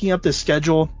 Cody, looking at this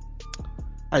schedule,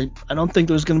 I don't think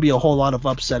there's gonna be a whole lot of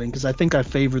upsetting, because I think I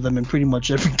favor them in pretty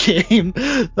much every game.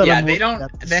 They don't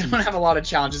have a lot of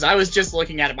challenges. I was just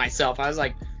looking at it myself. I was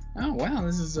like, oh wow,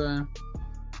 this is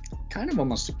kind of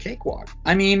almost a cakewalk.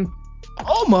 I mean.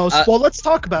 Almost. Well, let's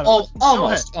talk about it.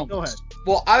 Almost. Go ahead.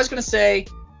 Well, I was going to say,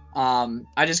 I'm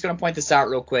just going to point this out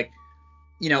real quick.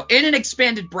 in an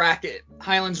expanded bracket,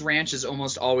 Highlands Ranch is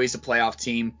almost always a playoff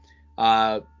team.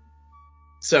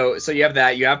 So you have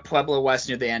that. You have Pueblo West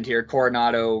near the end here,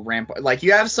 Coronado, Rampart. Like,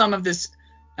 you have some of this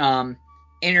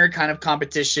inner kind of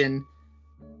competition.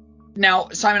 Now,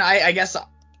 Simon, I guess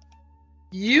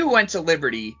you went to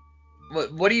Liberty.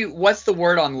 What's the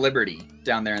word on Liberty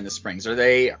down there in the Springs? What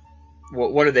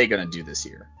are they going to do this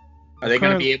year? Are they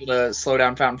going to be able to slow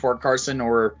down Fountain Fort Carson,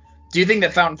 or do you think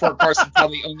that Fountain Fort Carson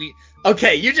probably only?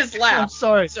 Okay, you just laughed. I'm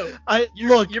sorry. So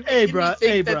you're making me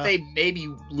think that they maybe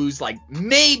lose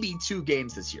maybe 2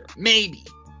 games this year, maybe.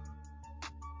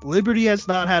 Liberty has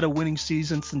not had a winning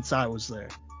season since I was there.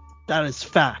 That is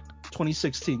fact.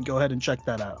 2016. Go ahead and check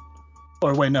that out.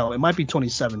 Or wait, no, it might be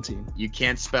 2017. You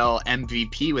can't spell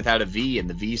MVP without a V, and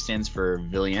the V stands for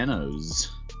Villanos.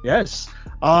 Yes.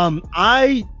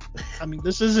 I mean,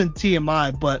 this isn't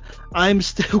TMI, but I'm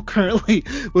still currently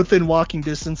within walking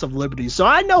distance of Liberty, so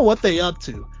I know what they up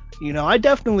to. I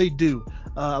definitely do,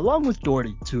 along with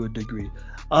Doherty to a degree.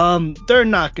 They're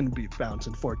not going to beat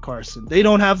Fountain Fort Carson. They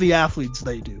don't have the athletes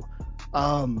they do.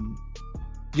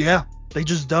 Yeah, they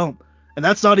just don't. And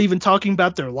that's not even talking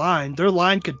about their line. Their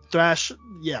line could thrash.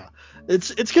 Yeah,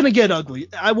 it's gonna get ugly.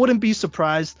 I wouldn't be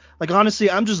surprised. Like,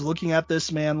 honestly, I'm just looking at this,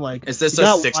 man. Like, is this a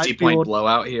 60-point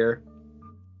blowout here?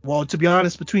 Well, to be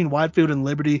honest, between Whitefield and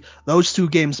Liberty, those 2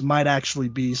 games might actually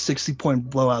be 60-point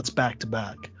blowouts back to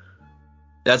back.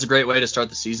 That's a great way to start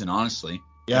the season, honestly.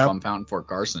 Yeah. If I'm Fountain Fort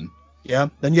Carson. Yeah.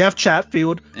 Then you have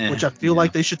Chatfield, which I feel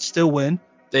like they should still win.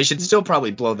 They should still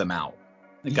probably blow them out.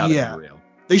 They gotta be real.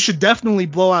 They should definitely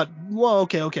blow out. Well,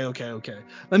 okay.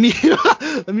 Let me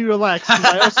relax, because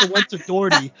I also went to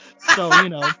Doherty, so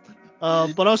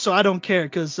but also I don't care,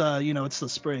 because it's the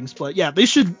Springs. But yeah, they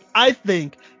should. I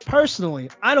think personally,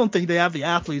 I don't think they have the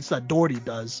athletes that Doherty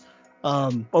does.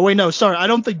 I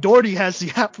don't think Doherty has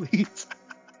the athletes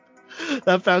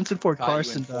that Fountain Fort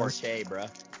Carson does. 4K, bro.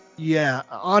 Yeah,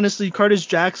 honestly, Curtis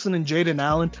Jackson and Jaden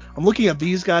Allen. I'm looking at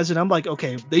these guys and I'm like,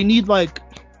 okay, they need like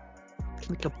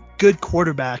a good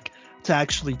quarterback to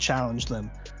actually challenge them.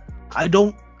 I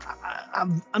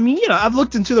mean, I've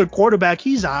looked into their quarterback.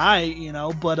 He's alright,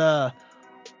 but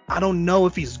I don't know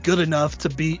if he's good enough to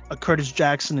beat a Curtis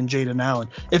Jackson and Jaden Allen.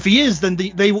 If he is, then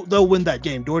they'll win that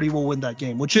game. Doherty will win that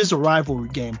game, which is a rivalry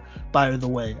game, by the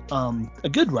way. A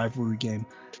good rivalry game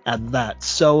at that.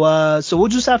 So we'll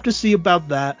just have to see about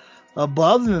that. But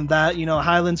other than that,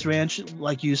 Highlands Ranch,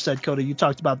 like you said, Coda, you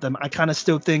talked about them. I kind of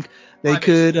still think they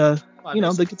could,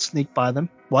 they could sneak by them.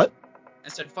 What? I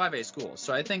said 5A school.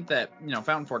 So I think that,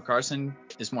 Fountain Fort Carson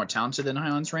is more talented than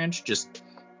Highlands Ranch, just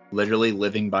literally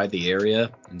living by the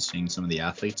area and seeing some of the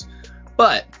athletes.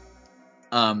 But,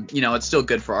 it's still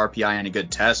good for RPI and a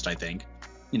good test, I think.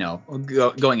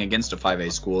 Going against a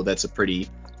 5A school, that's a pretty,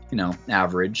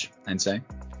 average, I'd say.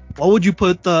 What would you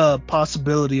put the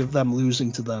possibility of them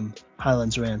losing to them,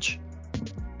 Highlands Ranch?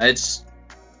 It's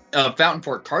Fountain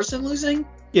Fort Carson losing?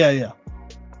 Yeah.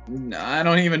 I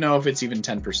don't even know if it's even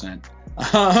 10%.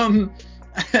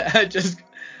 I just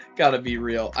gotta be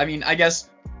real. I mean, I guess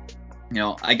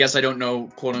I don't know,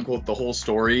 quote unquote, the whole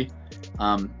story.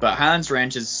 But Highlands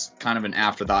Ranch is kind of an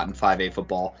afterthought in 5A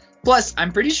football. Plus,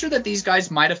 I'm pretty sure that these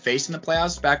guys might have faced in the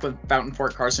playoffs back when Fountain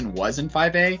Fort Carson was in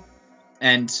 5A.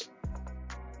 And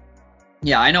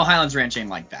yeah, I know Highlands Ranch ain't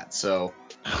like that, so.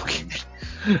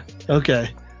 Okay.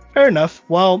 Fair enough.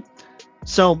 Well,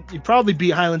 so you probably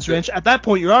beat Highlands Ranch. At that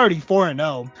point, you're already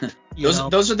 4-0.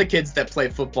 Those are the kids that play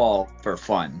football for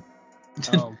fun.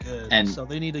 Oh, good. And so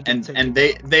they need to get and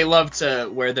they love to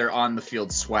wear their on the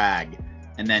field swag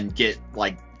and then get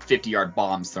like 50-yard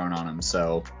bombs thrown on them.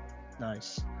 So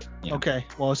nice. Yeah. Okay.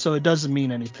 Well, so it doesn't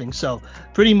mean anything. So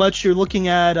pretty much you're looking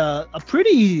at a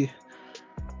pretty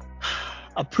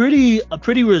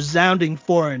resounding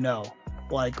 4-0.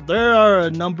 Like, there are a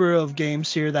number of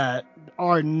games here that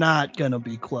are not gonna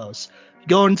be close.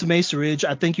 Going to Mesa Ridge,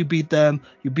 I think you beat them.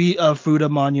 You beat Fruta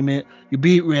Monument. You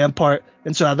beat Rampart.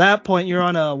 And so at that point, you're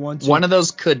on a 1-2. One of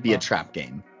those could be a trap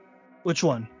game. Which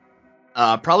one?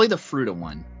 Probably the Fruta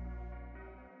one.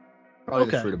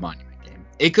 Probably the Fruta Monument game.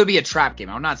 It could be a trap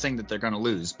game. I'm not saying that they're going to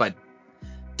lose, but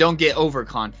don't get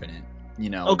overconfident,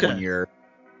 when you're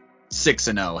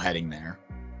 6-0 heading there.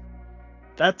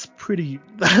 That's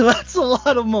a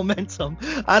lot of momentum.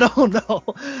 I don't know.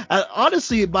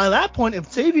 Honestly, by that point,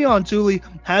 if Tavion Tooley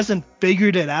hasn't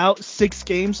figured it out 6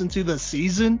 games into the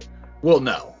season, well,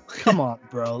 no. Come on,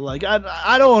 bro. Like,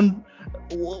 I don't.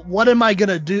 What am I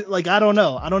gonna do? Like, I don't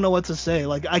know. I don't know what to say.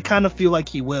 Like, I kind of feel like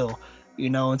he will,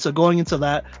 And so going into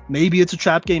that, maybe it's a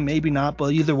trap game, maybe not.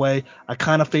 But either way, I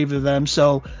kind of favor them.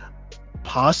 So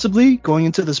possibly going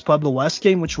into this Pueblo West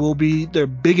game, which will be their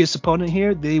biggest opponent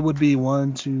here. They would be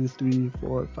 1, 2, 3,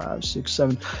 4, 5, 6,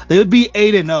 7. They would be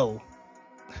 8-0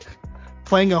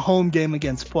 playing a home game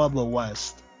against Pueblo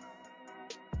West.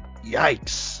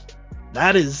 Yikes.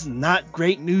 That is not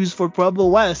great news for Pueblo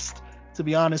West, to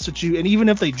be honest with you. And even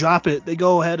if they drop it, they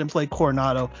go ahead and play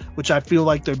Coronado, which I feel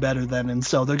like they're better than, and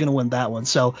so they're going to win that one.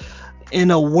 So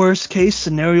in a worst case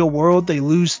scenario world, they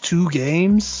lose 2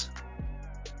 games.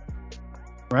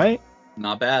 Right?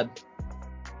 Not bad.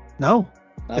 No,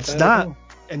 it's not.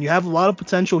 And you have a lot of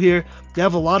potential here. You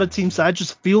have a lot of teams that I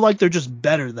just feel like they're just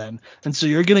better than. And so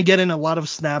you're going to get in a lot of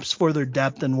snaps for their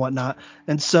depth and whatnot.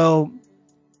 And so,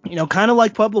 kind of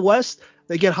like Pueblo West,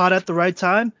 they get hot at the right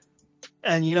time.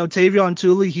 And, Tavion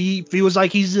Tooley, he feels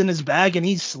like he's in his bag and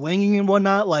he's slinging and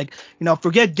whatnot. Like,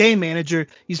 forget game manager.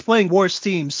 He's playing worst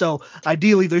teams. So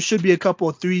ideally, there should be a couple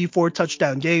of 3-4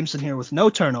 touchdown games in here with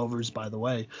no turnovers, by the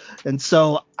way. And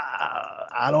so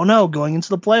I don't know. Going into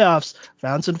the playoffs,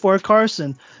 Fountain Fort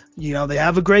Carson, they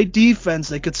have a great defense.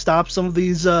 They could stop some of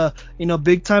these,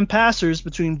 big time passers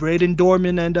between Braden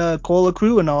Dorman and Cole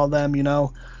Crew and all them,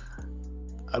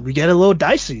 we get a little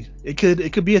dicey. It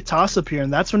could be a toss up here,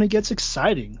 and that's when it gets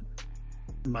exciting.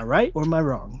 Am I right or am I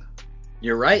wrong?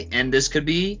 You're right, and this could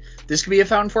be a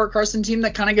Fountain Fort Carson team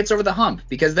that kind of gets over the hump,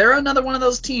 because they're another one of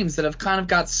those teams that have kind of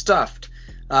got stuffed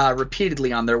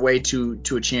repeatedly on their way to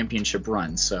a championship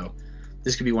run. So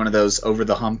this could be one of those over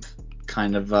the hump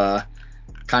kind of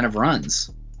runs.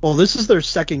 Well, this is their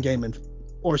second year in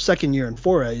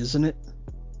 4A, isn't it?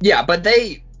 Yeah, but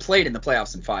they played in the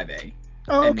playoffs in 5A.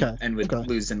 Oh, okay. And would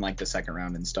lose in like the second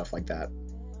round and stuff like that.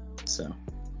 So.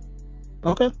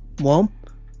 Okay. Well,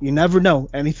 you never know.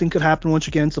 Anything could happen once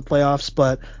you get into the playoffs,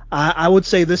 but I would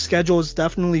say this schedule is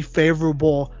definitely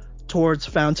favorable towards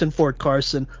Fountain Fort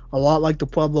Carson, a lot like the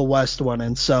Pueblo West one.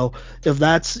 And so if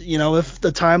that's, if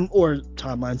the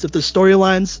timelines, if the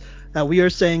storylines that we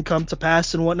are saying come to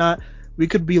pass and whatnot, we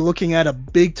could be looking at a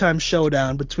big time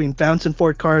showdown between Fountain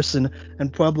Fort Carson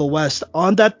and Pueblo West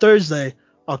on that Thursday,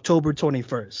 October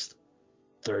 21st.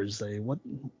 Thursday. What?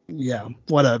 Yeah,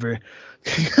 whatever.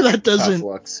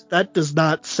 That does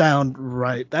not sound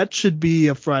right. That should be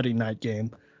a Friday night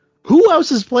game. Who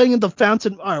else is playing in the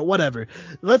Fountain? All right, whatever.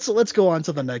 Let's go on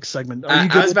to the next segment. Are you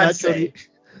good with that, Cody?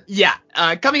 Yeah.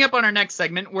 Coming up on our next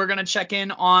segment, we're gonna check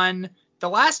in on the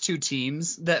last 2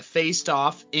 teams that faced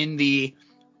off in the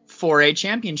 4A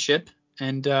championship,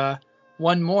 and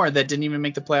one more that didn't even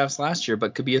make the playoffs last year,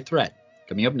 but could be a threat.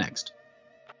 Coming up next.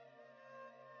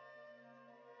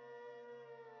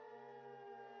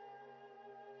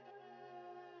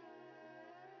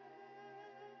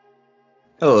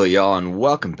 Hello, y'all, and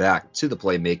welcome back to the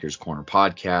Playmakers Corner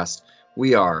podcast.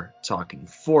 We are talking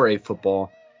 4A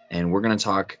football, and we're going to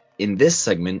talk in this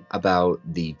segment about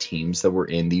the teams that were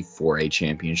in the 4A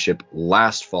championship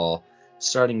last fall,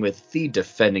 starting with the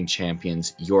defending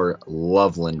champions, your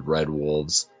Loveland Red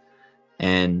Wolves.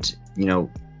 And,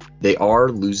 they are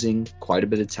losing quite a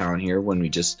bit of talent here when we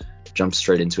just jump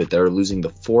straight into it. They're losing the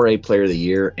 4A Player of the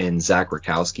Year in Zach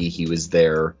Rakowski. He was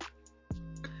their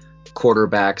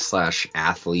quarterback /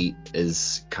 athlete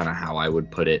is kind of how I would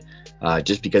put it,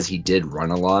 just because he did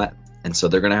run a lot. And so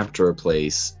they're going to have to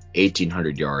replace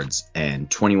 1,800 yards and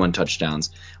 21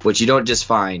 touchdowns, which you don't just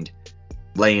find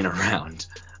laying around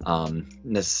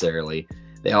necessarily.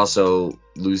 They also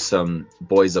lose some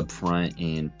boys up front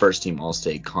in first team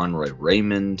All-State Conroy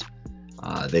Raymond.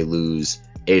 They lose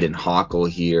Aiden Hockel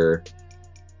here,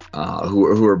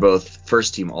 who are both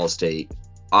first team All-State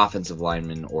offensive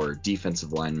linemen or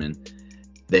defensive linemen.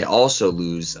 They also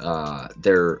lose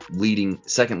their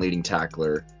second leading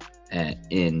tackler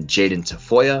in Jaden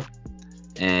Tafoya,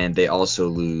 and they also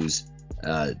lose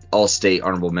All-State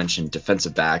honorable mention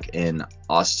defensive back in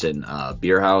Austin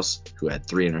Bierhaus, who had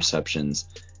 3 interceptions,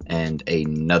 and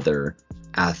another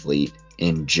athlete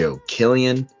in Joe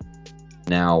Killian.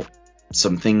 Now,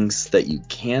 some things that you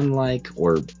can like,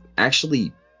 or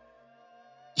actually,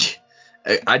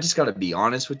 I just got to be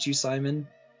honest with you, Simon,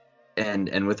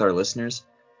 and with our listeners.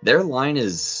 Their line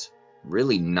is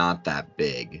really not that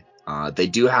big. They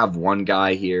do have one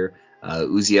guy here,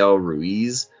 Uziel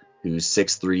Ruiz, who's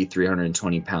 6'3",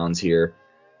 320 pounds here.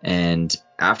 And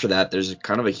after that, there's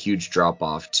kind of a huge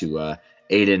drop-off to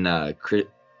Aiden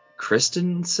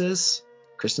Christensis,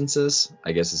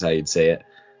 I guess is how you'd say it,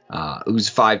 who's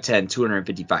 5'10",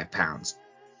 255 pounds.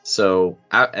 So,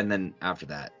 and then after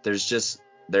that,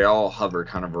 they all hover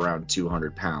kind of around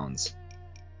 200 pounds.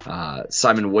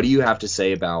 Simon, what do you have to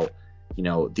say about,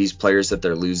 these players that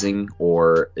they're losing,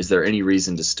 or is there any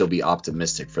reason to still be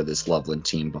optimistic for this Loveland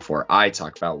team before I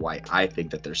talk about why I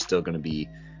think that they're still going to be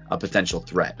a potential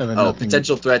threat. And then Oh, nothing-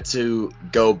 potential threat to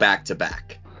go back to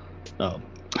back. Oh.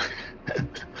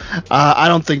 I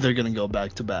don't think they're going to go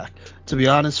back to back. To be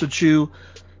honest with you,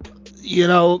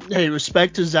 hey,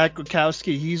 respect to Zach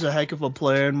Gronkowski. He's a heck of a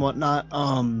player and whatnot.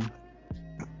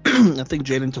 I think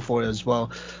Jaden Tafoya as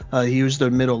well. He was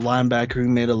their middle linebacker who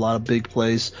made a lot of big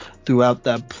plays throughout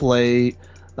that playoff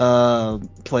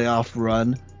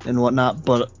run and whatnot.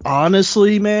 But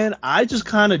honestly, man, I just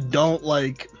kind of don't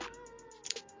like.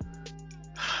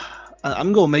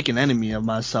 I'm going to make an enemy of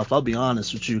myself, I'll be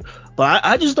honest with you. But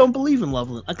I just don't believe in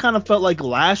Loveland. I kind of felt like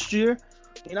last year,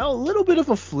 a little bit of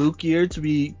a fluke year, to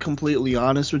be completely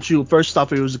honest with you. First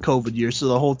off, it was a COVID year, so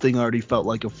the whole thing already felt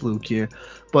like a fluke year.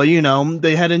 But,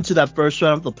 they head into that first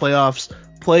round of the playoffs,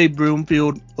 play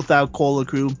Broomfield without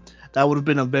Colacrue. That would have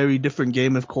been a very different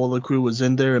game if Colacrue was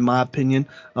in there, in my opinion.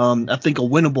 I think a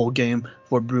winnable game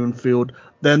for Broomfield.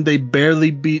 Then they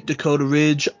barely beat Dakota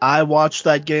Ridge. I watched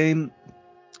that game.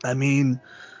 I mean,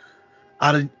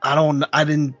 I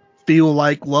didn't feel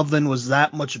like Loveland was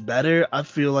that much better. I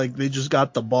feel like they just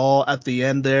got the ball at the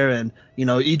end there, and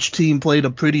each team played a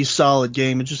pretty solid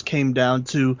game. It just came down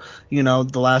to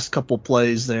the last couple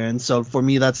plays there, and so for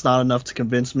me, that's not enough to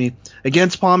convince me.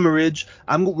 Against Palmer Ridge,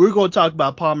 we're going to talk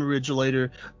about Palmer Ridge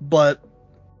later, but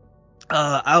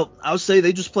I'll say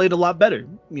they just played a lot better,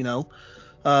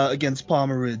 against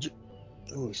Palmer Ridge.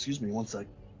 Oh, excuse me, one sec.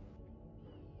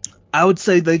 I would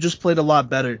say they just played a lot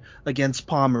better against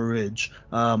Palmer Ridge.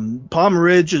 Palmer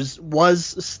Ridge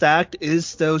was stacked, is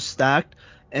still stacked,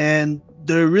 and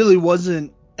there really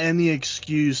wasn't any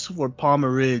excuse for Palmer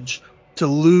Ridge to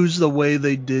lose the way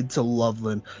they did to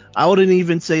Loveland. I wouldn't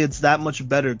even say it's that much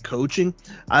better coaching.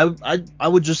 I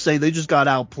would just say they just got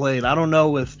outplayed. I don't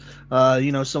know if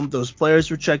some of those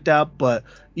players were checked out, but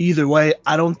either way,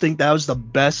 I don't think that was the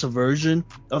best version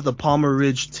of the Palmer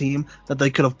Ridge team that they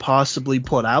could have possibly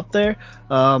put out there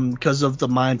because of the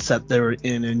mindset they were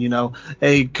in. And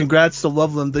hey, congrats to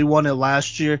Loveland. They won it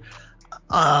last year.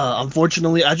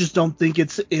 Unfortunately, I just don't think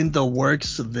it's in the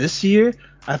works this year.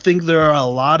 I think there are a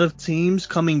lot of teams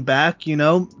coming back. They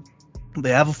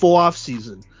have a full off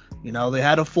season. They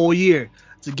had a full year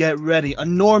to get ready, a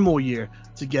normal year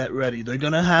to get ready. They're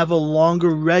going to have a longer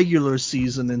regular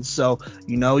season. And so,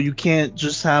 you can't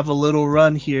just have a little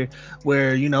run here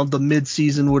where, the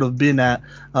mid-season would have been at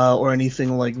or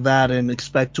anything like that and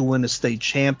expect to win a state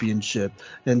championship.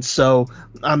 And so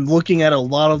I'm looking at a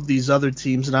lot of these other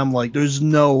teams and I'm like, there's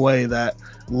no way that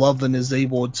Loveland is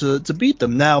able to beat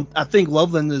them. Now, I think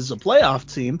Loveland is a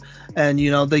playoff team and,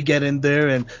 they get in there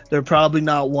and they're probably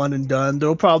not one and done.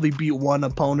 They'll probably beat one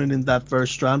opponent in that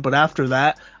first round. But after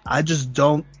that, I just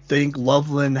don't think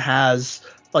Loveland has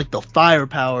like the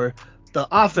firepower, the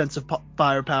offensive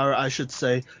firepower, I should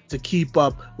say, to keep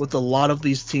up with a lot of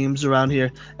these teams around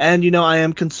here. And, I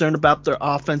am concerned about their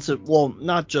offensive, well,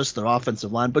 not just their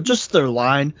offensive line, but just their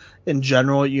line in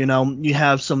general. You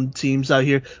have some teams out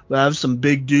here who have some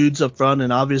big dudes up front.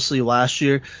 And obviously last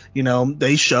year,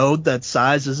 they showed that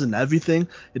size isn't everything.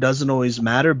 It doesn't always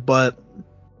matter, but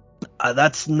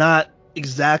that's not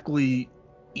exactly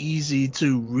easy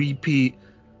to repeat,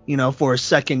 for a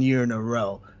second year in a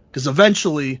row. Because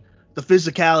eventually the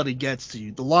physicality gets to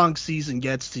you, the long season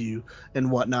gets to you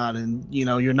and whatnot, and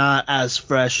you're not as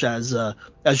fresh as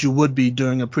you would be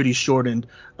during a pretty shortened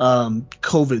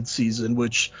COVID season,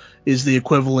 which is the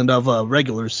equivalent of a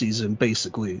regular season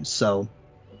basically. So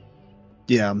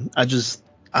yeah, I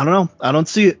don't know, I don't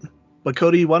see it. But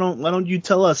Cody, why don't you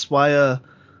tell us why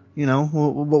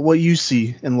what you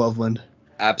see in Loveland?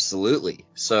 Absolutely.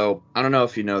 So I don't know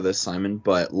if you know this, Simon,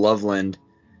 but Loveland,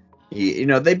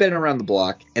 they've been around the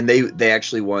block, and they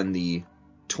actually won the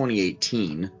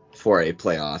 2018 4A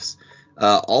playoffs.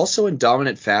 Also in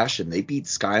dominant fashion, they beat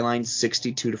Skyline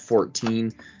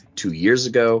 62-14 2 years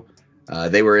ago.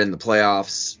 They were in the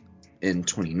playoffs in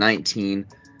 2019,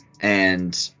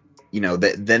 and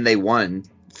then they won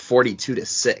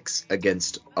 42-6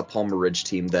 against a Palmer Ridge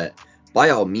team that, by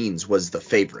all means, was the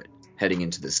favorite heading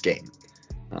into this game.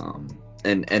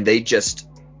 And they just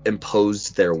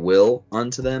imposed their will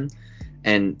onto them.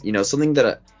 And, something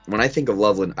that when I think of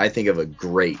Loveland, I think of a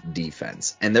great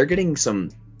defense. And they're getting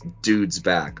some dudes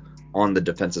back on the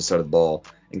defensive side of the ball,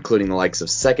 including the likes of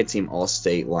second-team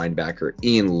All-State linebacker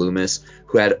Ian Loomis,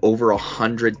 who had over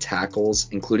 100 tackles,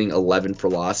 including 11 for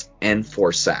loss and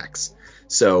 4 sacks.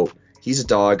 So he's a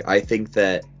dog. I think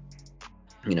that,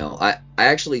 I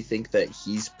actually think that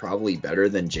he's probably better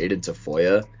than Jaden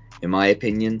Tafoya, in my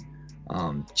opinion,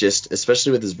 just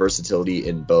especially with his versatility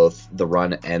in both the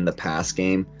run and the pass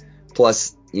game.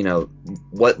 Plus,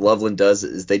 what Loveland does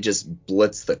is they just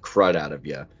blitz the crud out of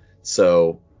you.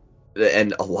 So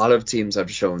and a lot of teams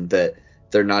have shown that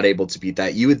they're not able to beat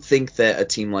that. You would think that a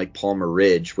team like Palmer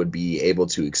Ridge would be able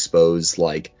to expose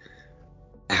like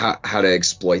how to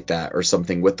exploit that or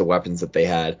something with the weapons that they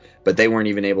had, but they weren't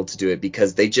even able to do it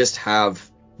because they just have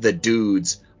the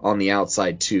dudes on the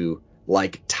outside too,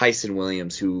 like Tyson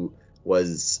Williams, who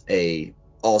was a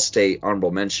all-state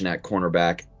honorable mention at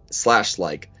cornerback /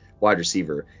 like wide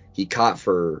receiver. He caught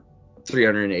for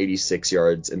 386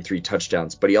 yards and 3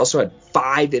 touchdowns, but he also had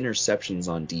 5 interceptions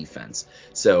on defense.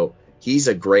 So he's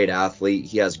a great athlete.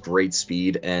 He has great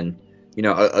speed and, you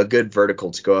know, a good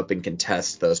vertical to go up and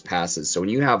contest those passes. So when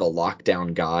you have a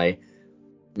lockdown guy,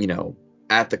 you know,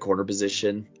 at the corner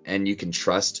position and you can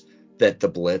trust that the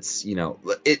blitz, you know,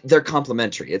 they're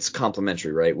complementary. It's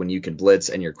complementary, right? When you can blitz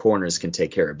and your corners can take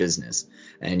care of business.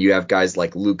 And you have guys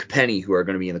like Luke Penny who are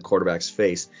going to be in the quarterback's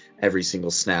face every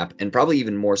single snap, and probably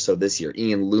even more so this year.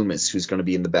 Ian Loomis, who's going to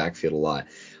be in the backfield a lot.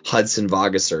 Hudson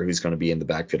Vagasser, who's going to be in the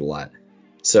backfield a lot.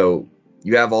 So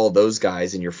you have all those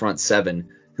guys in your front seven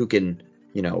who can,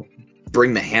 you know,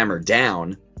 bring the hammer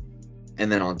down.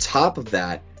 And then on top of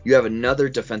that, you have another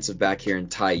defensive back here in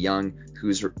Ty Young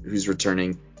who's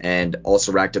returning and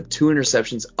also racked up 2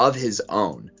 interceptions of his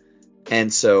own.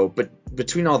 And so, but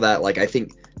between all that, like, I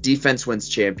think defense wins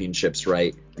championships,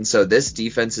 right? And so this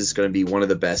defense is going to be one of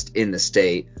the best in the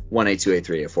state, 1A, 2A,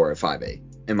 3A, 4A, 5A,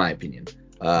 in my opinion.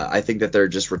 I think that they're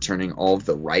just returning all of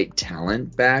the right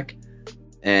talent back.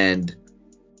 And,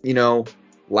 you know,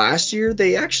 last year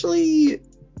they actually,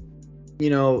 you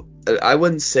know, I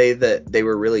wouldn't say that they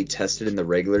were really tested in the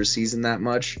regular season that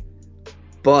much,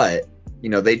 but, you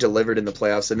know, they delivered in the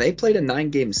playoffs and they played a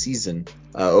 9-game season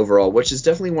overall, which is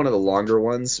definitely one of the longer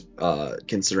ones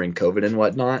considering COVID and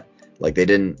whatnot. Like, they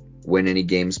didn't win any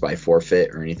games by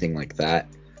forfeit or anything like that.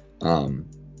 And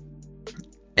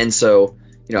so,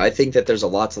 you know, I think that there's a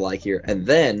lot to like here. And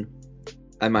then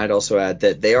I might also add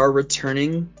that they are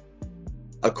returning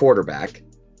a quarterback.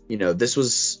 You know,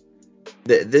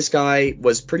 this guy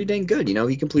was pretty dang good. You know,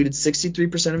 he completed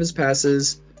 63% of his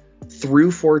passes, threw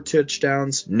 4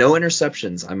 touchdowns, no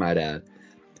interceptions, I might add.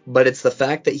 But it's the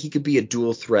fact that he could be a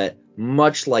dual threat,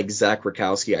 much like Zach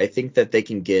Rakowski. I think that they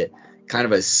can get kind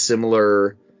of a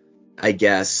similar, I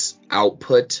guess,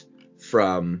 output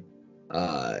from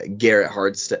Garrett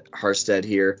Harstead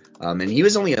here. And he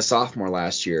was only a sophomore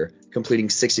last year, completing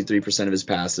 63% of his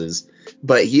passes.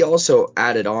 But he also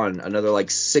added on another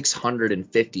like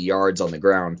 650 yards on the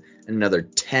ground and another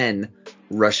 10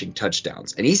 rushing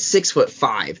touchdowns. And he's 6'5",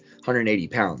 180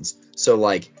 pounds. So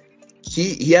like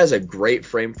he has a great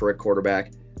frame for a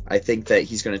quarterback. I think that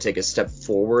he's going to take a step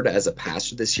forward as a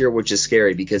passer this year, which is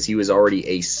scary because he was already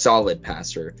a solid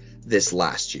passer this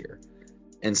last year.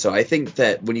 And so I think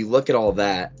that when you look at all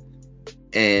that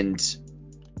and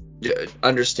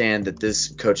understand that this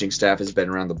coaching staff has been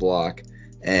around the block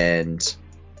and,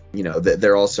 you know,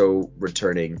 they're also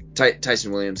returning.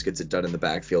 Tyson Williams gets it done in the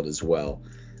backfield as well.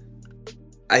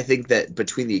 I think that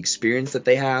between the experience that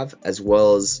they have as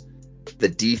well as the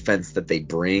defense that they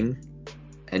bring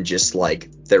and just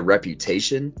like their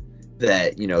reputation,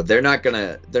 that, you know, they're not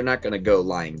gonna go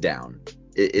lying down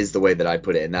is the way that I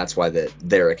put it, and that's why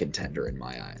they're a contender in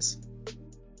my eyes.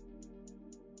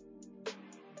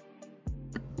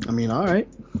 I mean, all right.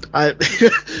 I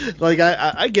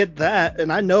get that,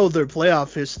 and I know their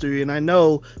playoff history, and I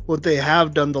know what they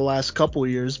have done the last couple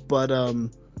years, but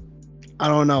I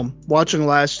don't know. Watching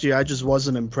last year, I just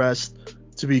wasn't impressed,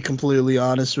 to be completely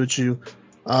honest with you.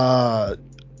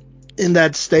 In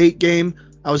that state game,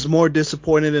 I was more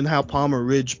disappointed in how Palmer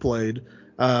Ridge played,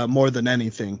 more than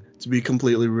anything, to be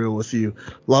completely real with you.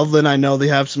 Loveland, I know they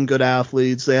have some good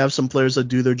athletes. They have some players that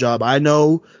do their job. I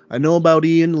know about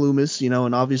Ian Loomis, you know,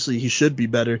 and obviously he should be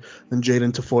better than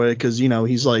Jaden Tafoya because, you know,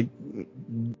 he's like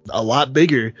a lot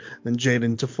bigger than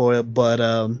Jaden Tafoya. But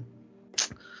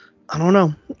I don't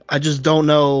know. I just don't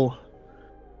know.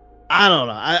 I don't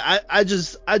know. I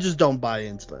just don't buy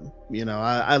into them. You know,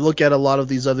 I look at a lot of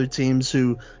these other teams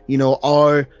who, you know,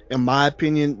 are, in my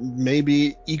opinion,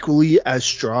 maybe equally as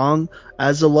strong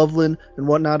as a Loveland and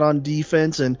whatnot on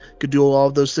defense and could do all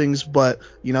of those things, but,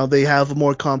 you know, they have a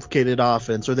more complicated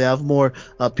offense or they have more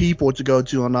people to go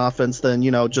to on offense than,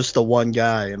 you know, just the one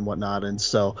guy and whatnot. And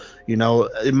so, you know,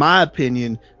 in my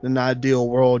opinion, in an ideal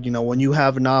world, you know, when you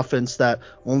have an offense that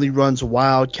only runs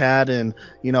wildcat and,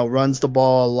 you know, runs the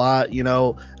ball a lot, you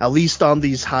know, at least on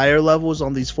these higher levels,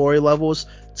 on these 4A levels,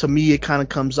 to me it kind of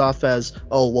comes off as,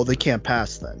 oh, well, they can't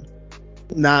pass then.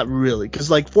 Not really,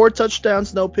 because like 4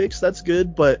 touchdowns, no picks, that's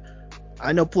good, but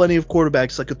I know plenty of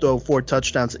quarterbacks that could throw 4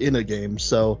 touchdowns in a game,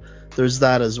 so there's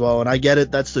that as well. And I get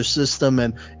it, that's their system,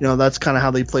 and that's kind of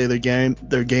how they play their game.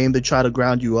 They try to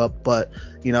ground you up, but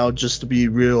just to be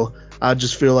real, I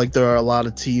just feel like there are a lot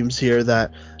of teams here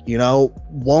that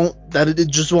it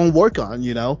just won't work on,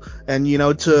 and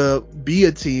to be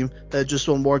a team that just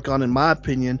won't work on, in my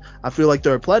opinion, I feel like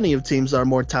there are plenty of teams that are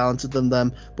more talented than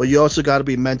them, but you also got to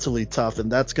be mentally tough,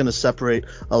 and that's going to separate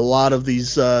a lot of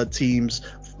these teams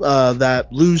that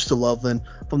lose to Loveland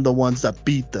from the ones that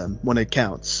beat them when it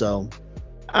counts. So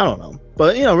I don't know,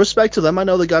 but respect to them. I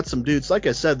know they got some dudes. Like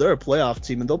I said, they're a playoff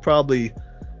team, and they'll probably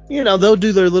they'll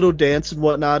do their little dance and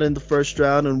whatnot in the first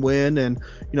round and win, and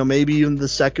maybe even the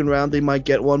second round they might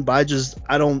get one, but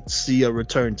I don't see a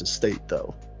return to state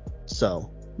though,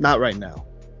 so not right now.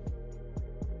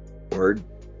 Word.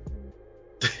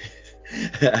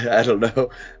 I don't know.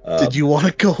 Did you want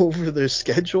to go over their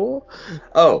schedule?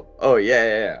 Oh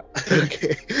yeah.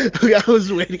 Okay, I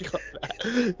was waiting on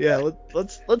that. Yeah,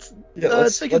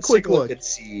 let's take a quick look and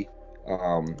see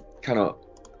kind of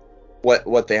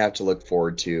what they have to look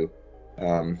forward to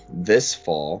this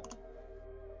fall.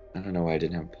 I don't know why I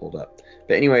didn't have it pulled up.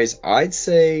 But anyways, I'd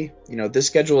say, this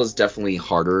schedule is definitely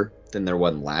harder than their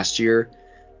one last year.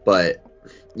 But,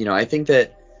 I think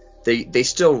that they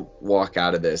still walk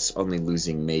out of this only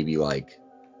losing maybe like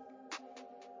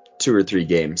 2 or 3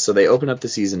 games. So they open up the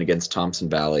season against Thompson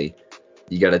Valley.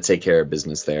 You got to take care of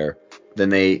business there. Then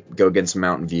they go against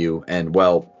Mountain View. And,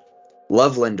 well,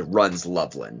 Loveland runs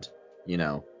Loveland,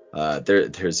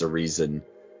 there's a reason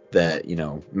that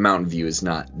Mountain View is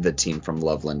not the team from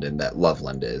Loveland and that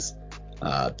Loveland is,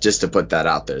 just to put that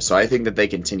out there. So I think that they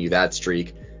continue that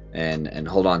streak and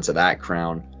hold on to that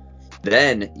crown.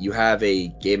 Then you have a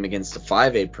game against a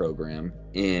 5A program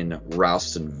in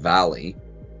Ralston Valley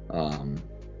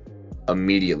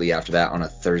immediately after that on a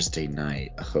Thursday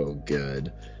night. Oh,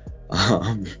 good.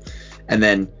 And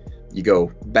then you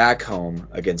go back home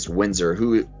against Windsor,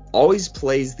 who always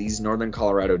plays these Northern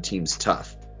Colorado teams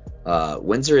tough.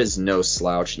 Windsor is no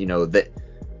slouch. That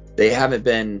they haven't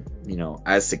been,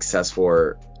 as successful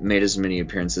or made as many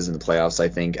appearances in the playoffs, I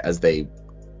think, as they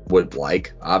would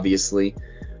like, obviously.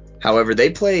 However, they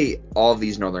play all of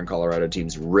these Northern Colorado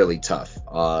teams really tough.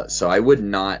 So I would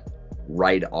not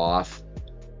write off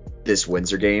this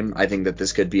Windsor game. I think that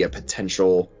this could be a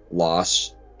potential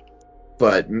loss,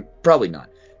 but probably not.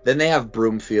 Then they have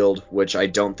Broomfield, which I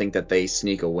don't think that they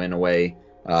sneak a win away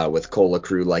with Cola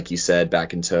Crew, like you said,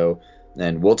 back in tow.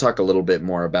 And we'll talk a little bit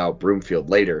more about Broomfield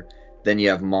later. Then you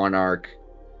have Monarch,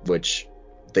 which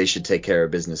they should take care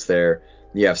of business there.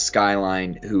 You have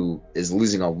Skyline, who is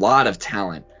losing a lot of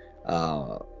talent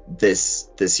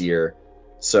this year.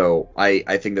 So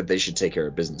I think that they should take care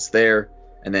of business there.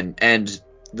 And then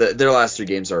their last 3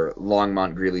 games are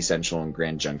Longmont, Greeley Central, and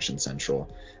Grand Junction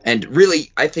Central. And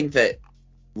really, I think that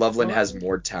Loveland has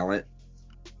more talent.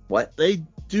 What? They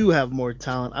do have more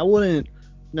talent. I wouldn't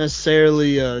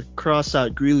necessarily cross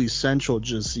out Greeley Central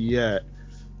just yet.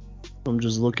 I'm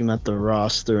just looking at the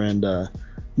roster and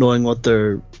knowing what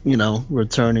they're,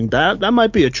 returning. That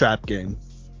might be a trap game.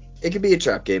 It could be a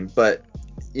trap game, but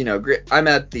I'm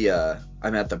at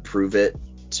the prove it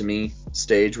to me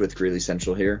stage with Greeley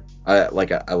Central here. I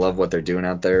love what they're doing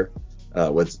out there. I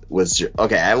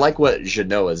like what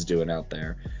Genoa is doing out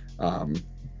there.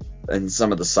 And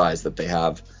some of the size that they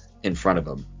have in front of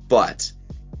them. But,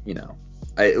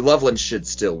 Loveland should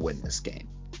still win this game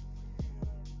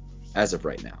as of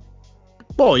right now.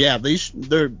 Oh, yeah,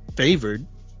 they're favored.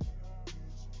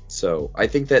 So I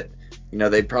think that,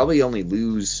 they'd probably only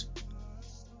lose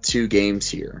 2 games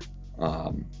here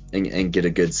and get a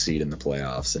good seed in the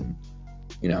playoffs. And,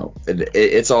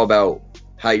 it's all about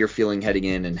how you're feeling heading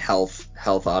in, and health.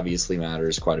 Health obviously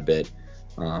matters quite a bit.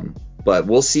 But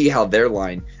we'll see how their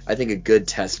line. I think a good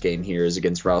test game here is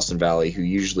against Ralston Valley, who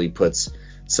usually puts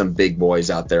some big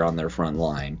boys out there on their front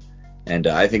line. And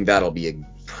I think that'll be a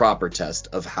proper test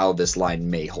of how this line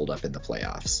may hold up in the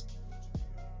playoffs.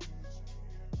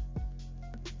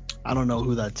 I don't know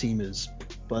who that team is.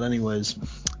 But anyways,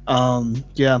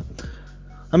 yeah.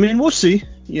 I mean, we'll see.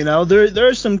 There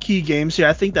are some key games here.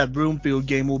 I think that Broomfield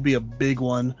game will be a big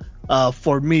one.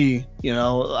 For me,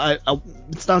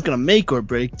 it's not gonna make or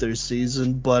break their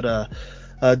season, but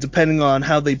depending on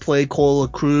how they play Cola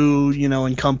Crew,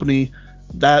 and company,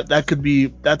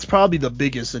 that's probably the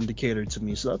biggest indicator to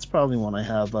me. So that's probably one I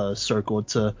have circled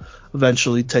to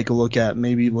eventually take a look at.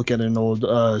 Maybe look at an old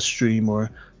stream or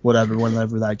whatever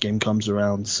whenever that game comes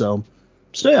around. So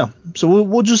yeah. So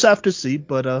we'll just have to see.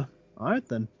 But all right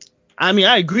then. I mean,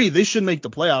 I agree. They should make the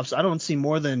playoffs. I don't see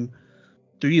more than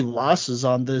 3 losses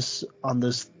on this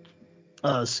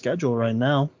schedule right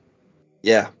now.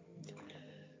 Yeah.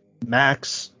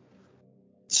 Max.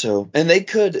 So, and they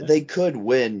could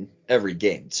win every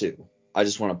game too. I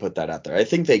just want to put that out there. I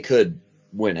think they could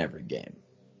win every game.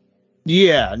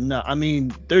 Yeah, no, I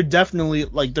mean, they're definitely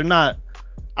like they're not.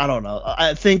 I don't know.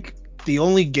 I think the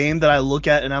only game that I look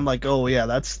at and I'm like, oh yeah,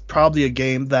 that's probably a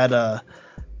game that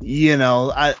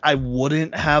I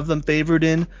wouldn't have them favored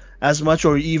in as much,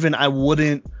 or even I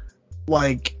wouldn't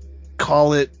like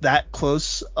call it that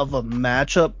close of a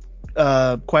matchup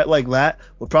quite like that,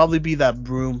 would probably be that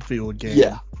Broomfield game.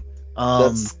 Yeah,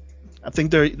 Um, I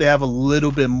think they have a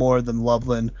little bit more than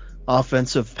Loveland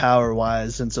offensive power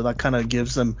wise, and so that kind of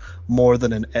gives them more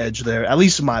than an edge there, at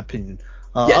least in my opinion.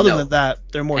 Other than that,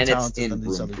 they're more and it's talented in than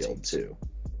these other Broomfield teams. too.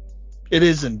 It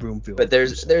is in Broomfield. But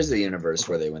there's a universe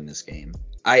where they win this game.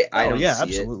 I don't see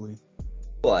absolutely. it,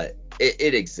 but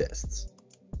it exists.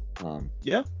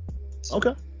 Yeah. So,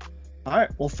 Okay. All right.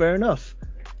 Well, fair enough.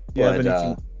 Do you have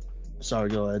anything? Sorry,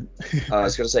 go ahead. I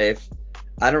was gonna say, if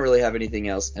I don't really have anything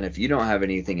else, and if you don't have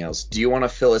anything else, do you want to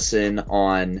fill us in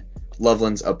on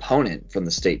Loveland's opponent from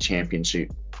the state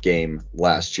championship game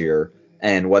last year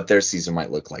and what their season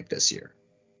might look like this year?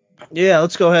 Yeah,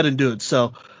 let's go ahead and do it.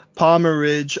 So, Palmer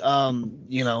Ridge,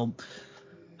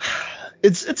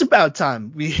 it's about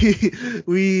time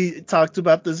we talked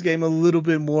about this game a little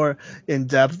bit more in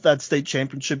depth. That state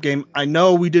championship game, I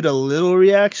know we did a little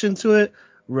reaction to it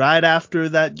right after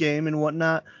that game and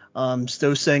whatnot.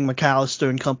 Still saying McAllister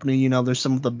and company, they're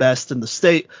some of the best in the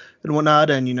state and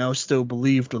whatnot, and still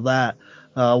believed that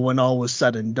when all was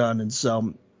said and done. And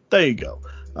so there you go.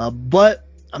 But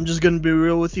I'm just going to be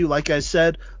real with you. Like I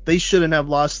said, they shouldn't have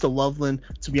lost to Loveland.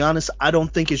 To be honest, I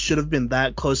don't think it should have been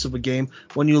that close of a game.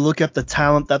 When you look at the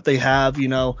talent that they have,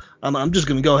 I'm just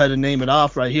going to go ahead and name it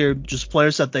off right here. Just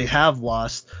players that they have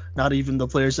lost, not even the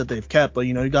players that they've kept. But,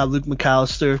 you got Luke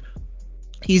McAllister.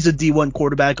 He's a D1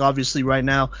 quarterback, obviously, right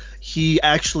now. He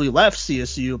actually left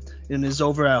CSU and is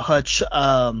over at Hutch.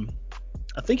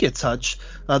 I think it's Hutch,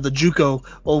 the JUCO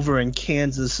over in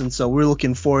Kansas, and so we're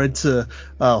looking forward to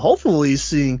hopefully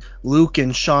seeing Luke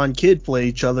and Sean Kidd play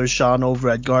each other. Sean over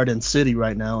at Garden City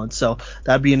right now, and so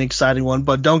that'd be an exciting one.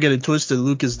 But don't get it twisted,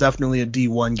 Luke is definitely a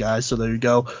D1 guy, so there you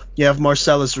go. You have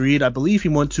Marcellus Reed. I believe he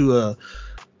went to a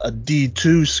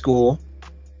D2 school.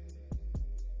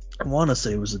 I want to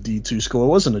say it was a D2 school. It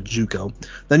wasn't a JUCO.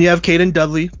 Then you have Caden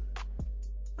Dudley.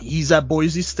 He's at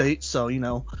Boise State, so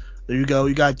there you go.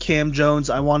 You got Cam Jones.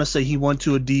 I want to say he went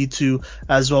to a D2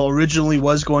 as well. Originally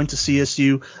was going to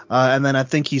CSU, and then I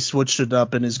think he switched it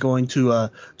up and is going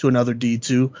to another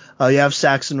D2. You have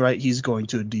Saxon Wright. He's going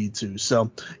to a D2.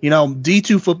 So,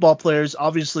 D2 football players,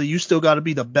 obviously you still got to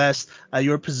be the best at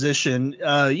your position,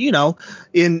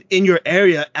 in your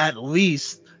area at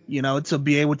least, to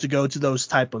be able to go to those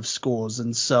type of schools.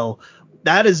 And so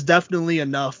that is definitely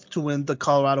enough to win the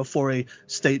Colorado 4A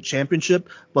state championship.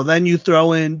 But then you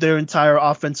throw in their entire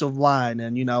offensive line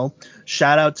and,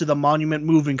 shout out to the Monument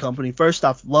Moving Company. First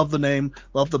off, love the name,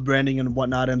 love the branding and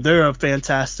whatnot. And they're a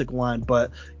fantastic line.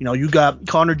 But, you got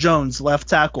Connor Jones, left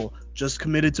tackle, just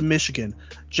committed to Michigan.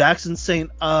 Jackson St.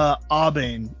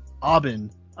 Aubin,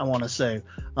 I want to say.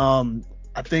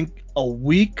 I think a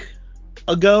week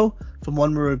ago from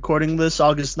when we're recording this,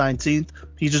 August 19th,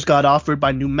 he just got offered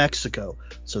by New Mexico.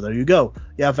 So there you go.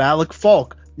 You have Alec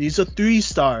Falk. He's a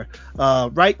 3-star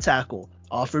right tackle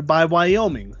offered by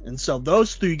Wyoming. And so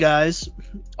those three guys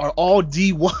are all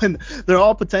D1. They're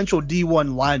all potential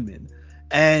D1 linemen.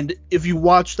 And if you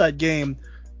watch that game,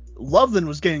 Loveland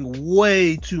was getting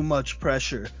way too much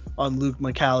pressure on Luke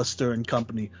McAllister and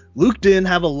company. Luke didn't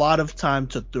have a lot of time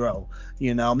to throw.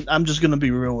 I'm just going to be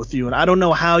real with you. And I don't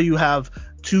know how you have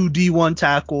 2 D1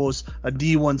 tackles, a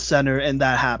D1 center, and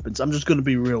that happens. I'm just going to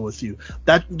be real with you.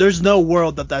 That there's no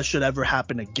world that should ever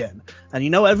happen again.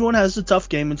 And everyone has a tough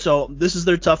game, and so this is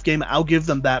their tough game. I'll give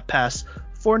them that pass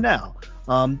for now.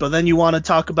 But then you want to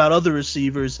talk about other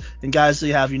receivers and guys they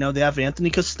have. They have Anthony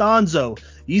Costanzo.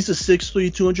 He's a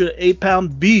 6'3",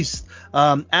 208-pound beast.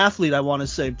 Athlete, I want to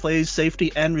say, plays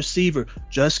safety and receiver.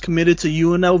 Just committed to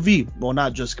UNLV. Well,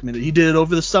 not just committed. He did it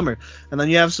over the summer. And then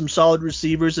you have some solid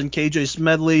receivers in KJ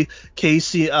Smedley,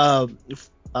 Casey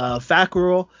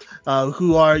Fackrell,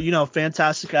 who are,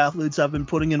 fantastic athletes, have been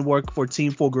putting in work for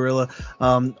Team Full Gorilla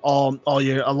all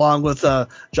year, along with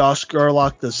Josh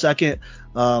Gerlach II.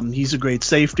 He's a great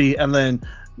safety. And then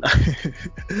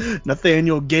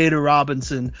Nathaniel Gator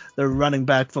Robinson, the running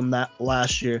back from that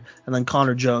last year. And then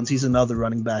Connor Jones, he's another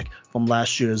running back from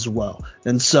last year as well.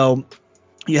 And so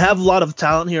you have a lot of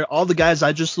talent here. All the guys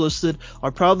I just listed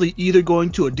are probably either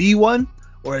going to a D1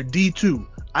 or a D2.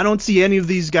 I don't see any of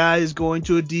these guys going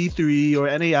to a D3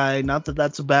 or NAI, not that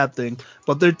that's a bad thing,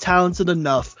 but they're talented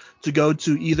enough to go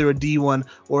to either a D1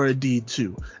 or a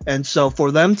D2. And so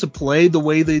for them to play the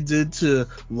way they did to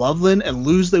Loveland and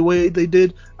lose the way they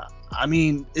did, I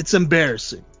mean, it's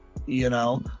embarrassing, you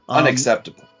know.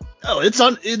 Unacceptable. Oh,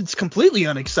 it's completely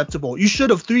unacceptable. You should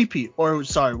have 3-peat, or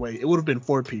sorry, wait, it would have been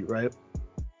 4-peat, right?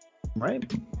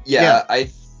 Right? Yeah, I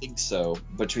think so.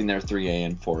 Between their 3A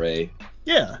and 4A.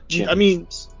 Yeah, I mean,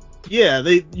 yeah,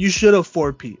 you should have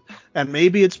 4-peat, and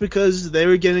maybe it's because they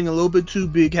were getting a little bit too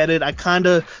big-headed. I kind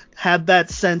of had that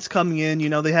sense coming in. You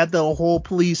know, they had the whole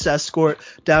police escort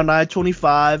down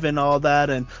I-25 and all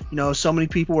that, and you know, so many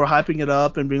people were hyping it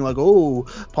up and being like, "Oh,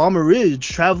 Palmer Ridge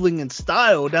traveling in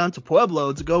style down to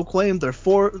Pueblo to go claim their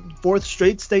fourth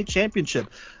straight state championship."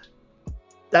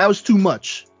 That was too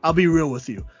much. I'll be real with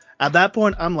you. At that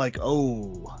point, I'm like,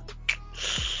 "Oh,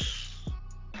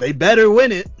 they better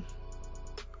win it,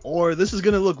 or this is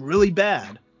going to look really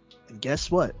bad." And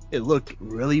guess what? It looked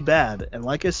really bad. And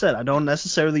like I said, I don't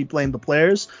necessarily blame the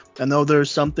players. I know there's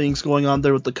some things going on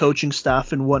there with the coaching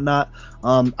staff and whatnot.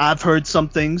 I've heard some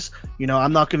things. You know,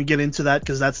 I'm not going to get into that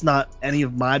because that's not any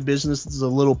of my business. It's a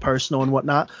little personal and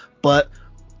whatnot. But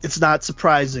it's not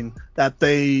surprising that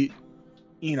they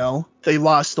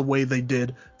lost the way they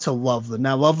did to Loveland.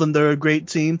 Now, Loveland, they're a great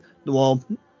team. Well,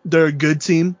 they're a good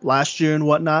team last year and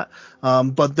whatnot,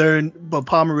 but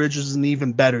Palmer Ridge is an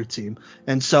even better team.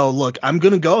 And so, look, I'm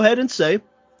gonna go ahead and say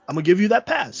I'm gonna give you that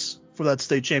pass for that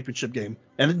state championship game.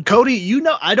 And Cody, you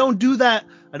know I don't do that.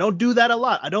 I don't do that a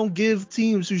lot. I don't give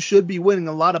teams who should be winning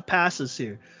a lot of passes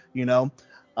here. You know,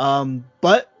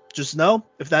 but just know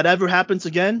if that ever happens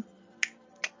again,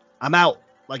 I'm out.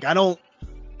 Like I don't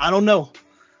know.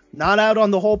 Not out on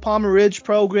the whole Palmer Ridge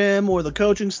program or the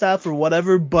coaching staff or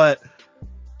whatever, but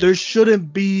there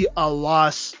shouldn't be a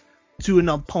loss to an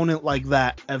opponent like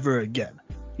that ever again.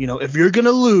 You know, if you're going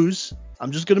to lose,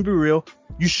 I'm just going to be real,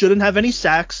 you shouldn't have any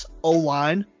sacks,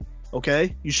 O-line,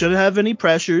 okay? You shouldn't have any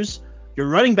pressures. Your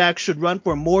running back should run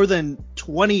for more than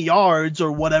 20 yards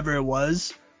or whatever it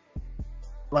was.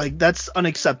 Like, that's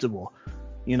unacceptable.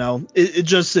 You know, it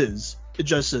just is. It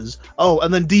just is. Oh,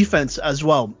 and then defense as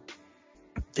well.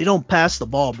 They don't pass the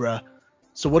ball, bruh.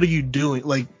 So what are you doing?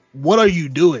 Like, what are you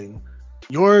doing?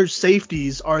 Your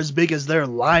safeties are as big as their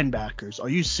linebackers. Are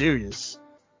you serious?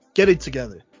 Get it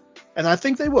together. And I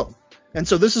think they will. And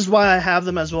so this is why I have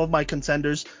them as one of my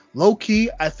contenders. Low key,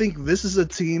 I think this is a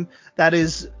team that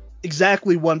is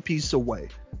exactly one piece away.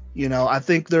 You know, I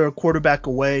think they're a quarterback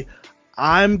away.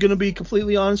 I'm going to be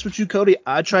completely honest with you, Cody.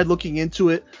 I tried looking into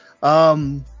it,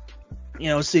 seeing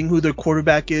who their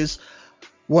quarterback is.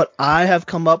 What I have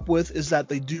come up with is that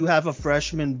they do have a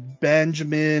freshman, Ben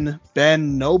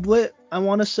Noblet, I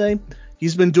want to say.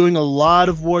 He's been doing a lot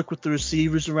of work with the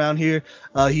receivers around here.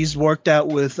 He's worked out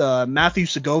with Matthew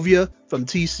Segovia from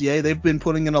TCA. They've been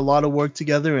putting in a lot of work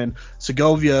together, and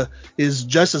Segovia is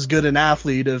just as good an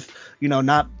athlete, if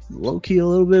not low-key a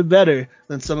little bit better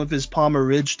than some of his Palmer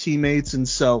Ridge teammates. And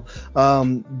so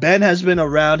Ben has been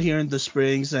around here in the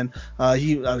Springs, and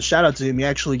he shout out to him. He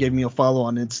actually gave me a follow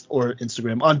on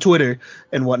Instagram, on Twitter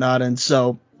and whatnot. And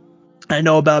so I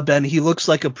know about Ben. He looks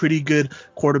like a pretty good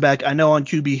quarterback. I know on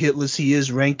QB hit list he is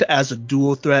ranked as a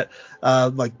dual threat,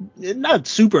 like not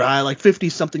super high, like 50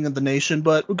 something in the nation,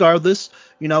 but regardless,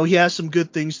 he has some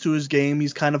good things to his game.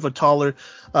 He's kind of a taller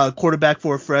quarterback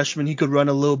for a freshman. He could run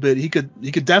a little bit. He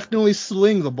could definitely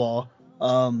sling the ball.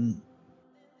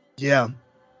 Yeah,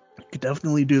 he could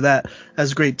definitely do that.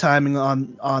 Has great timing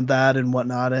on that and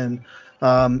whatnot.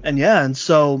 And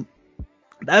so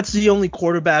that's the only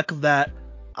quarterback that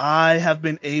I have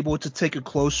been able to take a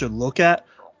closer look at.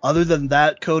 Other than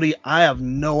that, Cody, I have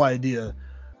no idea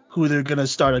who they're going to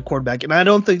start at quarterback. And I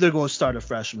don't think they're going to start a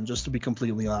freshman, just to be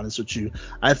completely honest with you.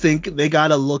 I think they got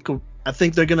to look – I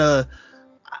think they're going to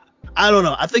 – I don't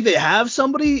know. I think they have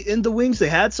somebody in the wings. They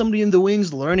had somebody in the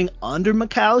wings learning under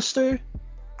McAllister.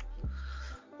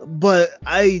 But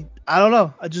I don't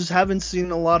know. I just haven't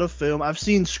seen a lot of film. I've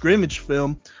seen scrimmage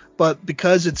film. But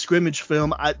because it's scrimmage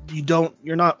film,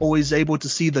 you're not always able to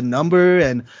see the number,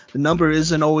 and the number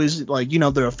isn't always like,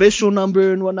 their official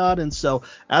number and whatnot. And so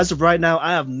as of right now,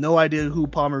 I have no idea who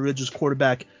Palmer Ridge's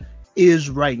quarterback is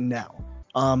right now.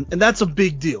 And that's a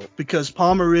big deal because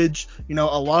Palmer Ridge, a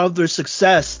lot of their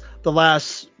success I'll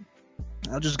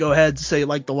just go ahead and say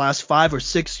like the last 5 or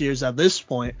 6 years at this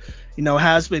point,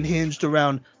 has been hinged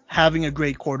around having a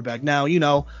great quarterback. Now,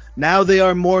 Now they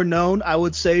are more known, I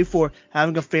would say, for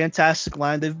having a fantastic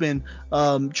line. They've been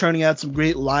churning out some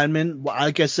great linemen.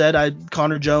 Like I said,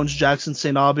 Connor Jones, Jackson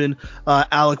St. Aubin,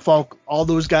 Alec Falk, all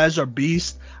those guys are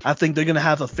beasts. I think they're going to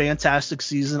have a fantastic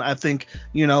season. I think,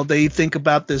 they think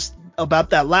about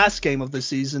that last game of the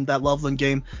season, that Loveland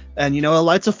game, and, it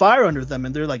lights a fire under them.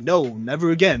 And they're like, no,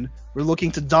 never again. We're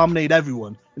looking to dominate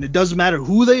everyone. And it doesn't matter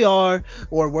who they are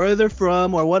or where they're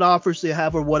from or what offers they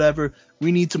have or whatever.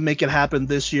 We need to make it happen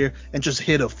this year and just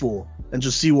hit a full and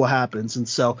just see what happens. And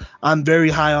so I'm very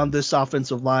high on this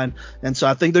offensive line. And so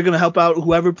I think they're going to help out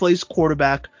whoever plays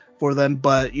quarterback for them.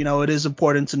 But, it is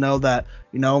important to know that,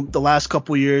 the last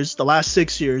couple years, the last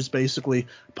 6 years, basically,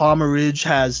 Palmer Ridge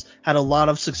has had a lot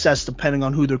of success depending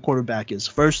on who their quarterback is.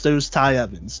 First, there was Ty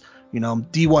Evans,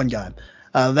 D1 guy.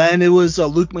 Then it was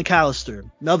Luke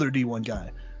McAllister, another D1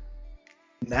 guy.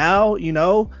 Now,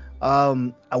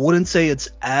 I wouldn't say it's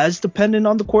as dependent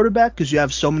on the quarterback because you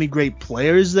have so many great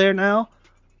players there now.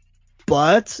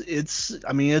 But it's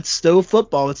still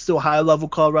football. It's still high-level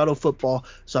Colorado football.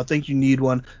 So I think you need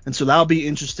one. And so that'll be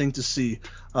interesting to see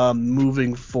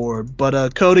moving forward.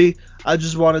 But, Cody, I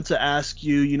just wanted to ask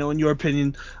you, in your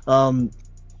opinion,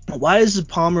 why is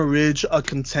Palmer Ridge a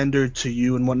contender to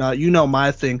you and whatnot?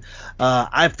 My thing.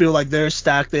 I feel like they're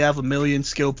stacked. They have a million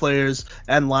skill players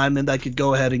and linemen that could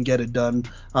go ahead and get it done.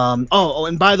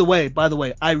 And by the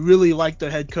way, I really like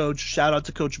their head coach. Shout out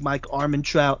to Coach Mike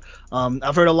Armentrout.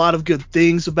 I've heard a lot of good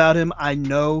things about him. I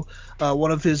know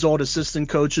one of his old assistant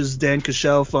coaches, Dan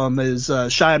Cashel, from his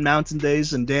Cheyenne Mountain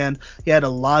days. And Dan, he had a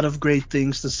lot of great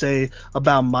things to say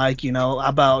about Mike,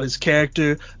 about his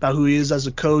character, about who he is as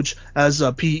a coach, as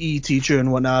a PE teacher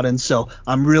and whatnot. And so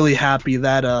I'm really happy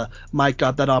that Mike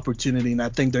got that opportunity, and I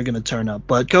think they're going to turn up.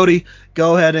 But Cody,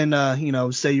 go ahead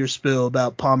and, say your spill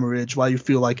about Palmer Ridge, why you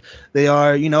feel like they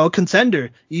are, a contender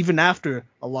even after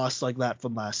a loss like that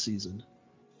from last season.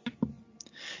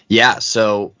 Yeah,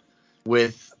 so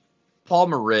with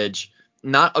Palmer Ridge,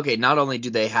 not only do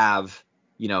they have,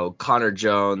 Connor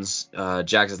Jones,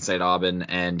 Jackson St. Aubin,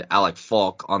 and Alec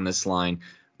Falk on this line,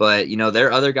 but, there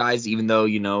are other guys, even though,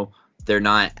 they're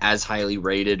not as highly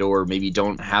rated or maybe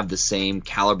don't have the same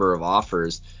caliber of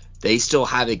offers, they still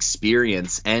have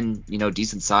experience and,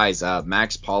 decent size.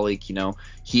 Max Pollock,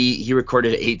 he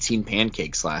recorded 18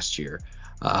 pancakes last year.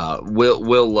 Will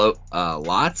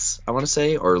Lotz, I want to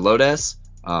say, or Lodes,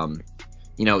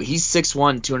 he's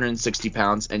 6'1", 260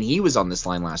 pounds, and he was on this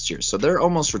line last year. So they're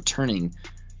almost returning,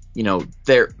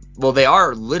 they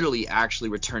are literally actually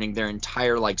returning their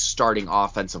entire, starting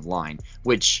offensive line,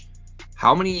 which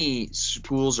how many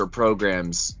schools or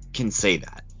programs can say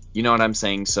that? You know what I'm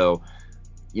saying? So,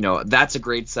 that's a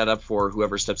great setup for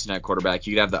whoever steps in at quarterback.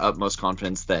 You could have the utmost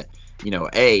confidence that,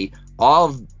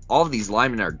 all of these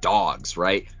linemen are dogs,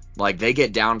 right? Like, they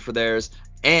get down for theirs,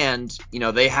 and,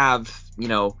 they have,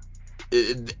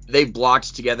 they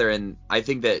blocked together, and I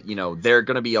think that, they're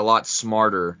going to be a lot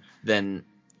smarter than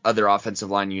other offensive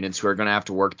line units who are going to have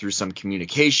to work through some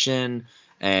communication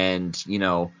and,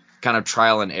 kind of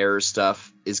trial and error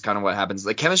stuff is kind of what happens.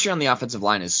 The chemistry on the offensive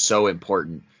line is so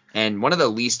important. And one of the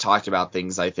least talked about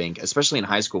things, I think, especially in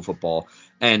high school football,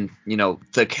 and,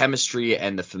 the chemistry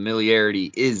and the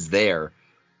familiarity is there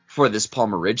for this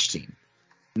Palmer Ridge team.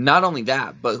 Not only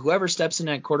that, but whoever steps in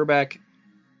at quarterback,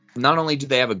 not only do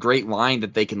they have a great line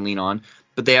that they can lean on,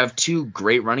 but they have two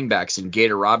great running backs in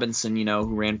Gator Robinson,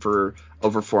 who ran for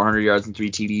over 400 yards and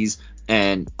 3 TDs,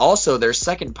 and also their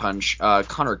second punch,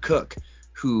 Connor Cook,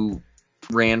 who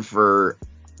ran for,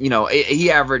 he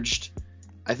averaged,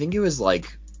 I think it was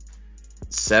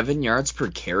 7 yards per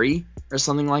carry or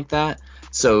something like that.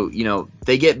 So,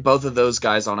 they get both of those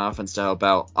guys on offense to help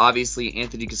out. Obviously,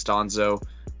 Anthony Costanzo,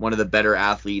 one of the better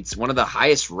athletes, one of the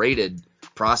highest rated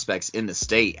prospects in the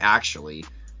state, actually.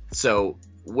 So,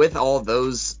 with all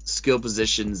those skill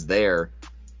positions there,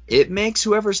 it makes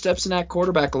whoever steps in that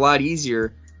quarterback a lot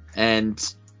easier. And,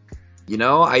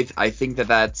 I think that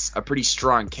that's a pretty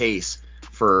strong case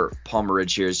for Palmer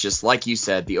Ridge here. Is just like you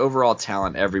said, the overall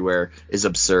talent everywhere is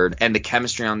absurd, and the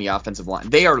chemistry on the offensive line.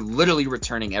 They are literally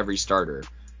returning every starter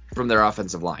from their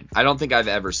offensive line. I don't think I've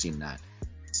ever seen that.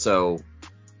 So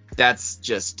that's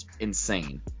just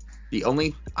insane.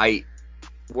 I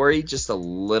worry just a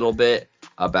little bit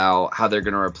about how they're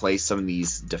going to replace some of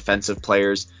these defensive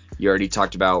players. You already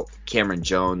talked about Cameron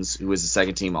Jones, who was a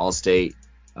second-team All-State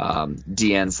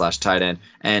DN/tight end.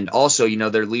 And also,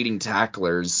 their leading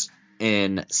tacklers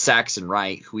in Saxon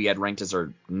Wright, who we had ranked as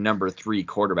our number 3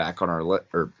 quarterback on our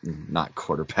or not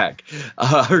quarterback,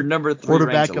 our number 3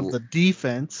 quarterback of the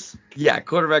defense. Yeah,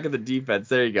 quarterback of the defense.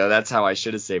 There you go. That's how I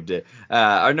should have saved it.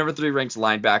 Our number 3 ranked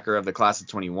linebacker of the class of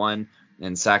 21,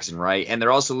 and Saxon Wright, and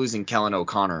they're also losing Kellen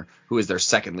O'Connor, who is their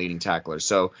second leading tackler.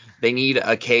 So they need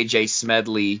a KJ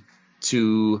Smedley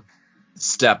to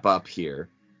step up here,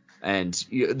 and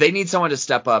they need someone to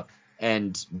step up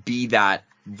and be that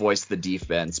voice of the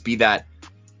defense, be that,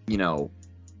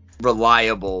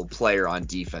 reliable player on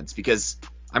defense, because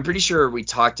I'm pretty sure we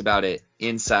talked about it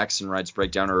in Saxon Wright's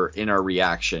breakdown or in our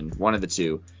reaction, one of the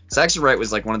two. Saxon Wright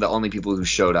was like one of the only people who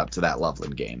showed up to that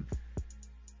Loveland game.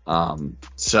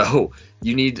 So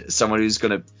you need someone it's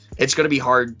going to be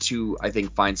hard to, I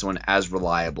think, find someone as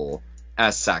reliable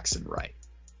as Saxon Wright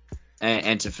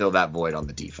and to fill that void on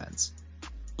the defense.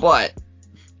 But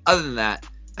other than that,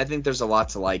 I think there's a lot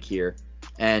to like here.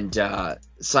 And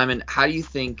Simon, how do you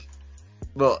think,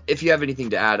 well, if you have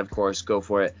anything to add, of course, go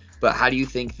for it. But how do you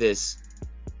think this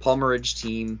Palmer Ridge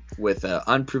team with an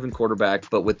unproven quarterback,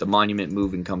 but with the Monument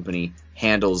Moving Company,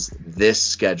 handles this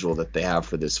schedule that they have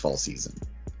for this fall season?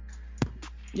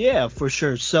 Yeah, for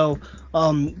sure. So,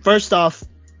 first off,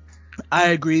 I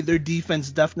agree. Their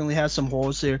defense definitely has some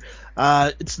holes here.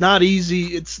 It's not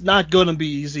easy. It's not going to be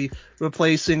easy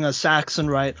replacing a Saxon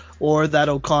Wright or that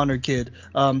O'Connor kid.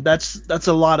 That's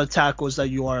a lot of tackles that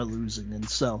you are losing. And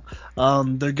so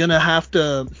they're going to have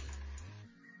to –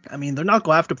 I mean, they're not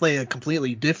going to have to play a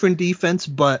completely different defense,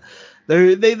 but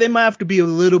they might have to be a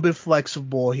little bit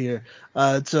flexible here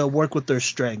to work with their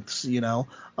strengths,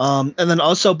 And then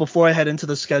also, before I head into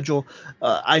the schedule,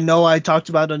 I know I talked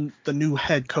about the new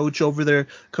head coach over there,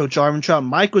 Coach Armentrout.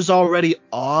 Mike was already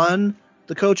on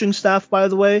the coaching staff, by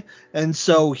the way, and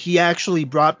so he actually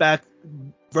brought back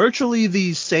virtually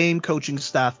the same coaching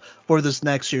staff for this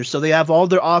next year. So they have all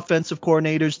their offensive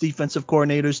coordinators, defensive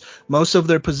coordinators. Most of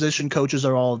their position coaches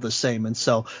are all the same. And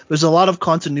so there's a lot of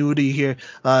continuity here,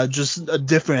 just a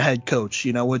different head coach,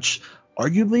 which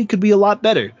arguably could be a lot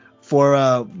better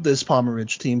for this Palmer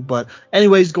Ridge team. But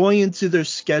anyways, going into their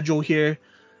schedule here,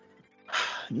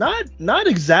 not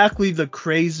exactly the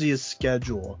craziest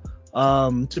schedule,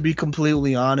 to be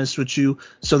completely honest with you.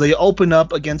 So they open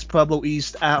up against Pueblo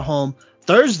East at home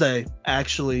Thursday,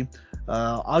 actually,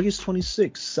 August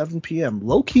 26th, 7 p.m.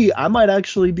 Low-key, I might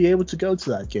actually be able to go to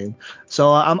that game.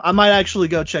 So I might actually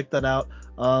go check that out.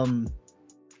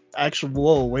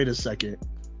 Whoa, wait a second.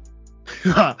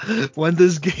 When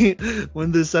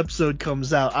this episode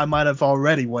comes out, I might have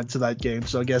already went to that game,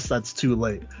 so I guess that's too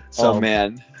late. So, oh,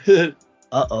 man.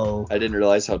 Uh-oh. I didn't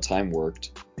realize how time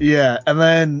worked. Yeah, and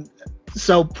then,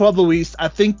 so Pueblo East,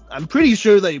 I'm pretty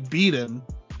sure they beat him.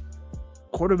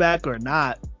 Quarterback or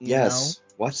not, yes.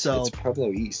 What? So it's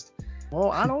Pueblo East.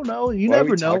 Well, I don't know. You Why never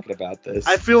are we know. Talking about this.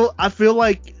 I feel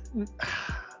like.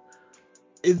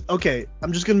 Okay,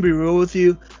 I'm just gonna be real with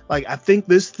you. Like, I think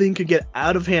this thing could get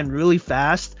out of hand really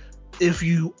fast if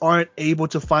you aren't able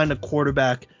to find a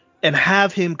quarterback and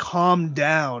have him calm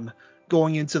down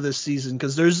going into this season,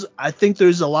 because I think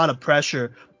there's a lot of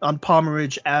pressure on Palmer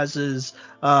Ridge, as is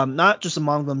not just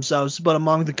among themselves, but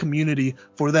among the community,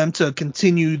 for them to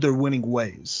continue their winning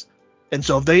ways. And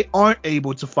so if they aren't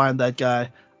able to find that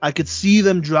guy, I could see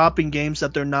them dropping games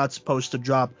that they're not supposed to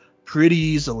drop pretty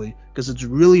easily, because it's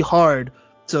really hard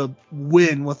to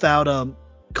win without a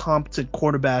competent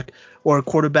quarterback or a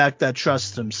quarterback that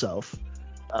trusts himself.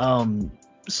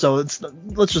 So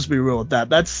let's just be real with that.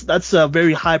 That's a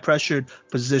very high pressured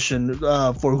position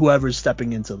for whoever's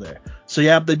stepping into there. So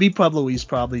yeah, they beat Pueblo East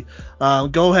probably.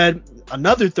 Go ahead,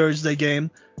 another Thursday game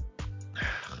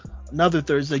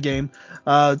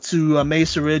to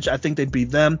Mesa Ridge. I think they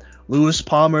beat them. Lewis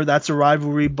Palmer, that's a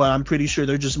rivalry, but I'm pretty sure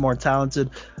they're just more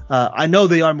talented. I know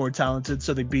they are more talented,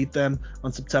 so they beat them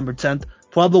on September 10th.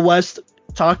 Pueblo West,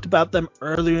 talked about them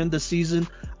earlier in the season.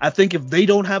 I think if they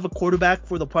don't have a quarterback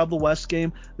for the Pueblo West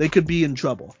game, they could be in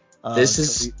trouble. This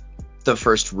is the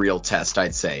first real test,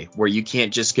 I'd say, where you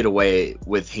can't just get away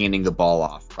with handing the ball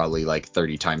off probably like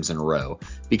 30 times in a row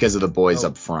because of the boys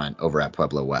up front over at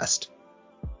Pueblo West.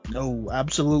 No,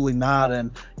 absolutely not.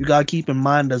 And you got to keep in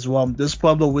mind as well, this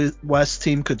Pueblo West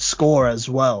team could score as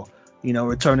well,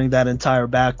 returning that entire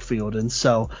backfield. And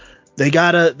so they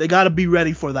gotta be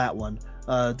ready for that one.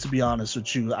 To be honest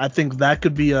with you, I think that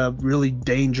could be a really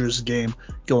dangerous game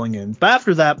going in. But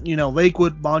after that,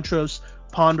 Lakewood, Montrose,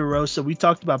 Ponderosa. We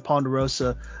talked about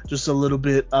Ponderosa just a little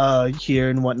bit here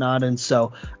and whatnot, and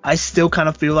so I still kind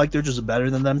of feel like they're just better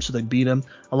than them, so they beat them.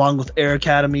 Along with Air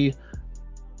Academy.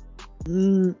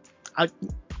 I'm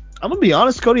gonna be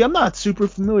honest, Cody. I'm not super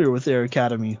familiar with Air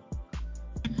Academy.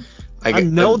 I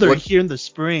know they're here in the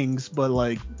Springs, but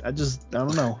I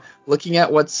don't know. Looking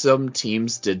at what some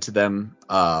teams did to them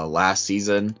last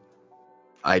season,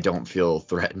 I don't feel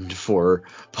threatened for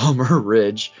Palmer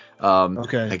Ridge.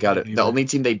 Okay. I got it. The only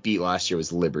team they beat last year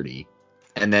was Liberty,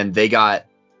 and then they got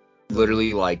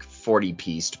literally like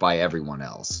 40-pieced by everyone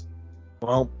else.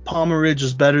 Well, Palmer Ridge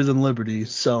is better than Liberty,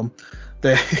 so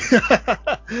they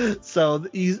so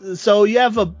you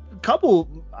have a couple,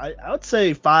 I would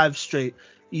say 5 straight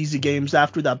easy games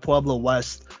after that Pueblo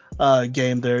West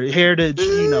game there. Heritage,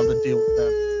 you know the deal with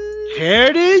them.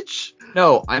 Heritage?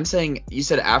 No, I'm saying you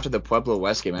said after the Pueblo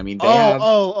West game. I mean,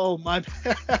 my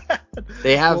bad.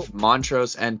 they have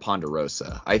Montrose and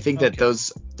Ponderosa. I think that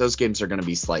those games are going to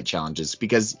be slight challenges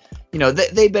because, you know,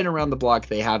 they've been around the block.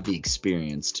 They have the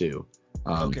experience too.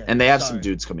 And they have some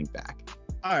dudes coming back.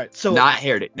 All right, so not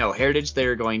Heritage. No, Heritage.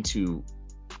 They're going to.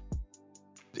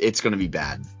 It's going to be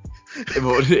bad.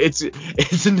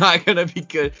 It's not going to be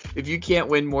good if you can't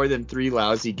win more than 3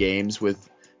 lousy games with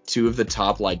 2 of the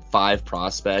top like 5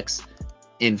 prospects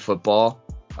in football,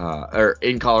 or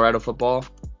in Colorado football.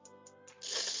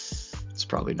 It's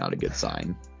probably not a good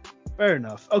sign. Fair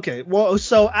enough. Okay, well,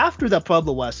 so after that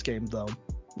Pueblo West game, though,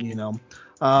 you know,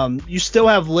 you still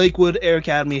have Lakewood, Air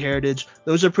Academy, Heritage.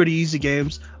 Those are pretty easy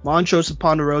games. Montrose and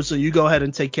Ponderosa, you go ahead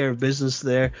and take care of business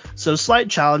there. So slight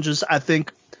challenges, I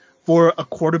think, for a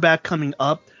quarterback coming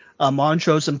up.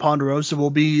 Montrose and Ponderosa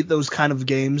will be those kind of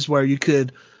games where you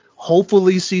could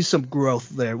hopefully see some growth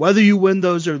there, whether you win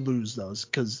those or lose those.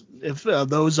 Because if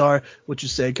those are what you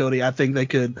say, Cody, I think they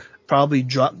could probably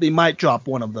drop. They might drop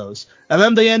one of those, and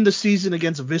then they end the season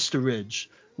against Vista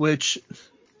Ridge, which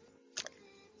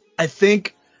I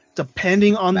think,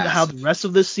 depending on how the rest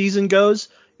of this season goes,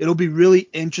 it'll be really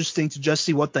interesting to just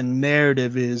see what the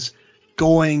narrative is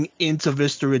going into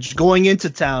Vista Ridge, going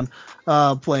into town,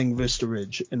 playing Vista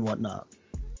Ridge and whatnot.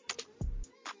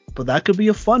 But that could be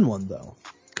a fun one, though,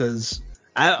 because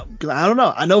I don't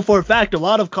know. I know for a fact a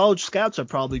lot of college scouts are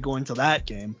probably going to that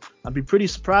game. I'd be pretty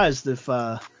surprised if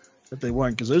they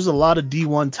weren't, because there's a lot of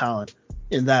D1 talent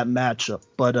in that matchup.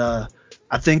 But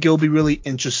I think it'll be really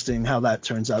interesting how that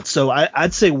turns out. So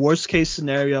I'd say worst case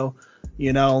scenario,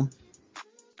 you know,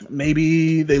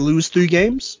 maybe they lose 3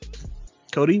 games.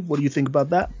 Cody, what do you think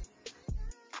about that?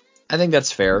 I think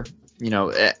that's fair. You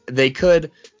know, they could.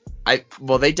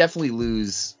 They definitely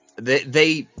lose.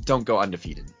 They don't go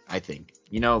undefeated, I think.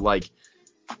 You know, like,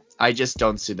 I just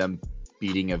don't see them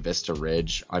beating a Vista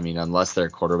Ridge. I mean, unless their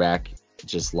quarterback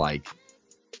just, like,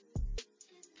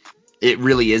 it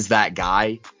really is that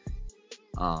guy.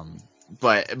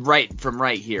 But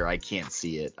right here, I can't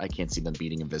see it. I can't see them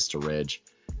beating a Vista Ridge.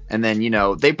 And then, you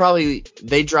know, they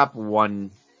drop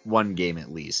one game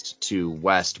at least to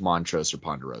West, Montrose, or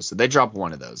Ponderosa. They drop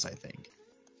one of those, I think,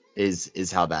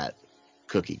 is how that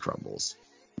cookie crumbles.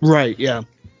 Right, yeah.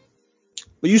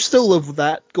 But you still live with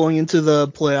that going into the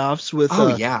playoffs with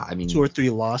I mean, 2 or 3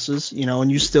 losses, you know,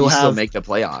 and you still make the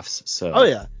playoffs. So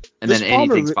and then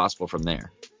anything's possible from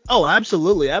there. Oh,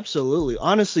 absolutely.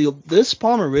 Honestly, this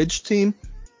Palmer Ridge team,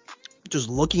 just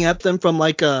looking at them from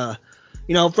like from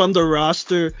the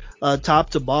roster top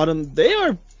to bottom, they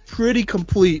are pretty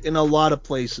complete in a lot of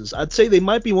places. I'd say they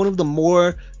might be one of the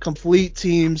more complete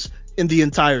teams in the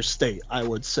entire state, I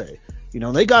would say. You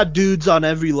know, they got dudes on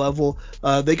every level.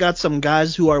 They got some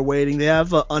guys who are waiting. They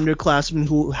have underclassmen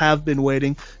who have been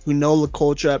waiting, who know the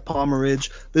culture at Palmer Ridge.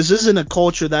 This isn't a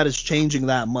culture that is changing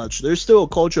that much. There's still a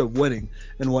culture of winning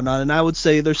and whatnot. And I would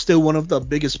say they're still one of the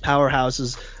biggest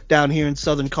powerhouses down here in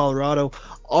Southern Colorado,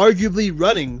 arguably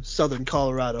running Southern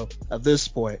Colorado at this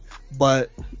point.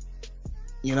 But,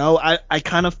 you know, I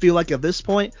kind of feel like at this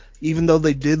point, even though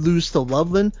they did lose to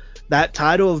Loveland, that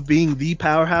title of being the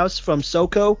powerhouse from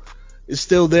SoCo is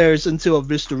still theirs until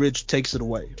Vista Ridge takes it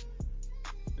away.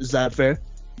 Is that fair?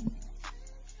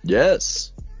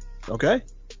 Yes. Okay.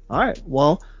 All right.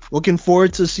 Well, looking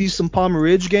forward to see some Palmer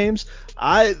Ridge games.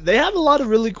 They have a lot of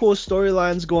really cool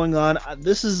storylines going on.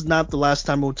 This is not the last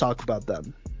time we'll talk about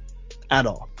them at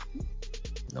all.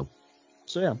 Nope.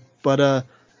 So yeah. But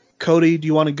Cody, do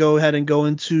you want to go ahead and go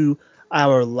into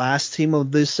our last team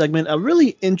of this segment? A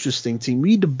really interesting team.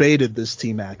 We debated this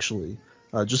team actually.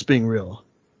 Just being real.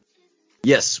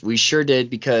 Yes, we sure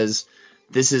did, because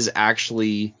this is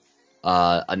actually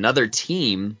another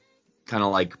team, kind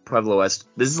of like Pueblo West.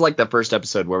 This is like the first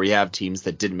episode where we have teams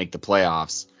that didn't make the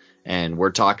playoffs, and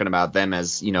we're talking about them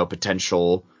as, you know,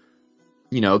 potential,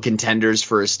 you know, contenders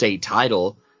for a state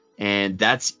title, and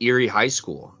that's Erie High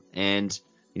School. And,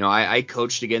 you know, I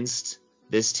coached against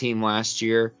this team last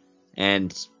year,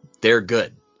 and they're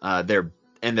good. They're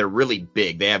really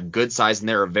big. They have good size, and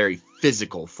they're a very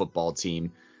physical football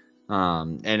team.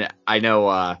 And I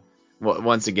know,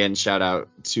 once again, shout out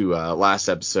to last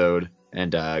episode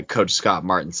and Coach Scott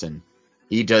Martinson.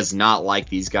 He does not like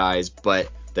these guys, but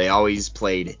they always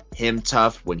played him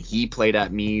tough when he played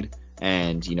at Meade,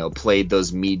 and, played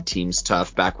those Meade teams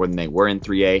tough back when they were in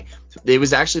 3A. It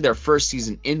was actually their first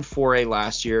season in 4A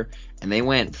last year, and they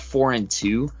went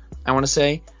 4-2, I want to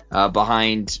say,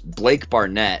 behind Blake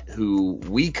Barnett, who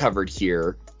we covered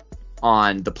here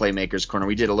on the Playmakers Corner.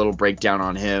 We did a little breakdown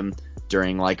on him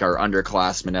during our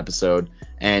underclassmen episode.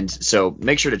 And so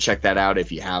make sure to check that out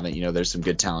if you haven't. There's some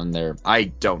good talent there. I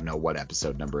don't know what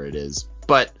episode number it is,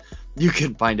 but you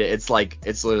can find it. It's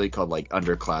literally called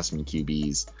underclassmen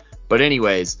QBs. But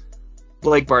anyways,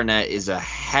 Blake Barnett is a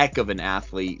heck of an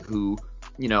athlete who,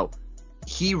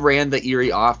 he ran the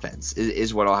Erie offense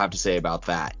is what I'll have to say about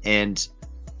that. And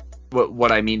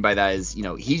what I mean by that is,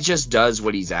 he just does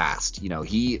what he's asked.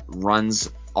 He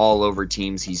runs all over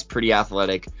teams. He's pretty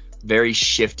athletic, very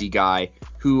shifty guy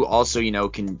who also,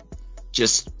 can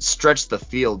just stretch the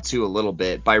field too a little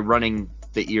bit by running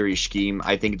the Erie scheme.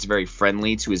 I think it's very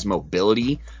friendly to his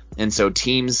mobility. And so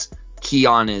teams key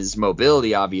on his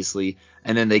mobility, obviously,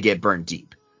 and then they get burned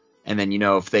deep. And then,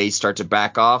 if they start to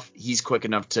back off, he's quick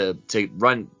enough to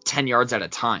run 10 yards at a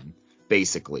time,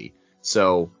 basically.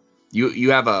 So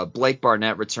you have a Blake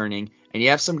Barnett returning, and you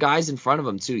have some guys in front of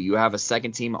him too. You have a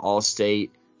second-team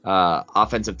All-State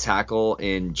offensive tackle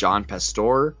in John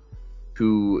Pastor,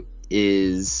 who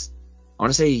is, I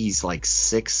want to say he's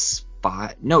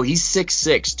 6'5". No, he's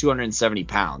 6'6", 270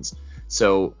 pounds.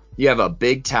 So you have a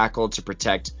big tackle to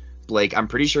protect Blake. I'm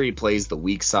pretty sure he plays the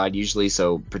weak side usually,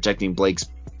 so protecting Blake's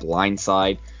blind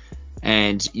side.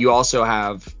 And you also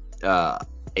have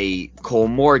a Cole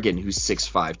Morgan, who's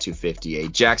 6'5", 250, a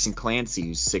Jackson Clancy,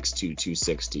 who's 6'2",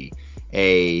 260,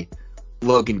 a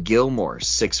Logan Gilmore,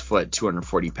 6 foot,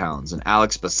 240 pounds, and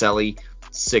Alex Baselli,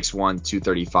 6'1",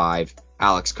 235,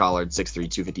 Alex Collard, 6'3",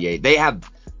 258. They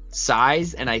have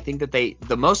size, and I think that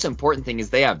the most important thing is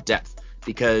they have depth,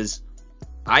 because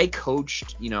I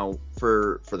coached,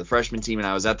 for the freshman team, and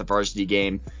I was at the varsity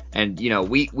game, and,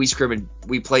 we scrimmaged,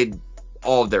 we played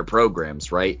all of their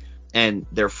programs, right? And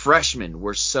their freshmen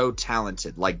were so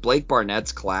talented. Blake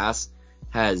Barnett's class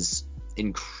has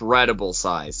incredible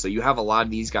size. So you have a lot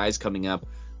of these guys coming up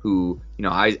who,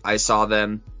 I saw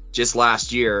them just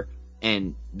last year,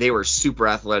 and they were super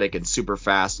athletic and super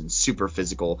fast and super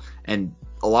physical. And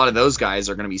a lot of those guys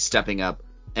are going to be stepping up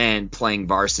and playing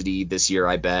varsity this year,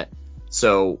 I bet.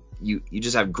 So you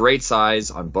just have great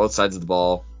size on both sides of the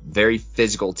ball, very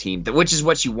physical team, which is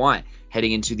what you want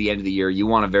heading into the end of the year. You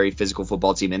want a very physical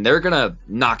football team, and they're going to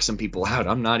knock some people out.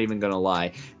 I'm not even going to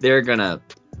lie. They're going to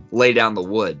lay down the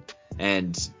wood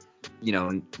and,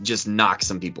 just knock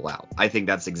some people out. I think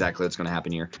that's exactly what's going to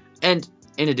happen here. And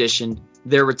in addition,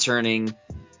 they're returning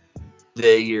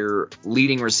their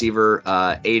leading receiver,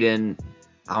 Aiden,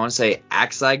 I want to say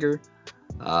Axeiger,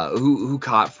 who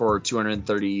caught for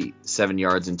 237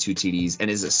 yards and 2 TDs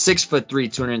and is a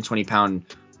 6'3", 220 pound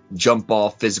jump ball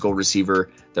physical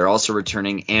receiver. They're also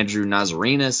returning Andrew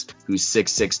Nazarenas, who's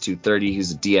 6'6", 230,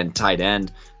 who's a DN tight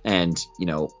end, and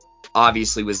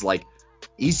obviously was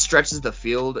he stretches the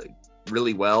field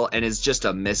really well and is just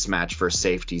a mismatch for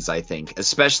safeties, I think,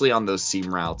 especially on those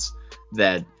seam routes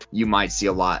that you might see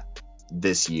a lot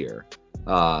this year.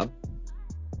 But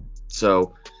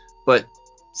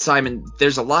Simon,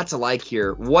 there's a lot to like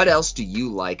here. What else do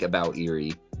you like about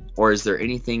Erie? Or is there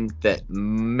anything that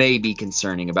may be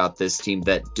concerning about this team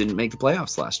that didn't make the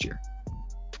playoffs last year?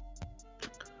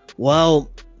 Well,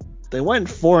 they went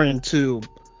 4-2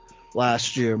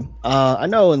 last year. I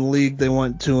know in league they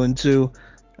went 2-2.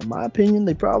 In my opinion,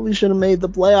 they probably should have made the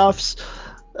playoffs.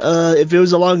 If it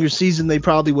was a longer season, they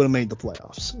probably would have made the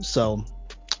playoffs. So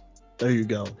there you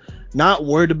go. Not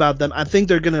worried about them. I think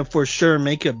they're going to for sure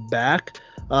make it back.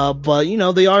 But,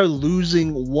 they are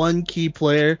losing one key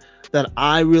player that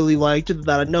I really liked,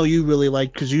 that I know you really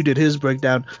liked because you did his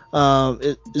breakdown.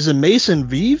 Is it Mason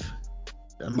Vive?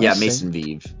 Yeah, Mason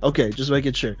Vive. Okay, just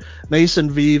making sure. Mason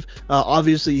Vive,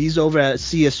 obviously he's over at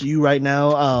CSU right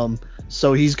now,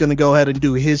 so he's going to go ahead and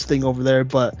do his thing over there.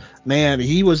 But, man,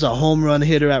 he was a home run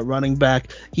hitter at running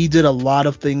back. He did a lot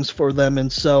of things for them,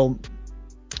 and so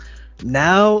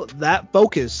now that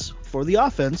focus for the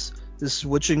offense is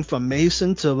switching from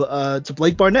Mason to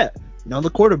Blake Barnett, the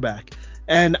quarterback.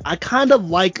 And I kind of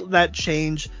like that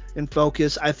change in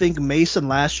focus. I think Mason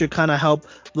last year kind of helped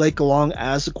Blake along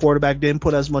as the quarterback, didn't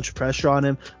put as much pressure on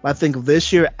him. I think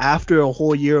this year, after a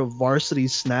whole year of varsity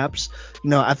snaps,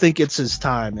 I think it's his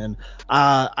time. And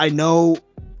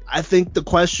I think the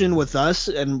question with us,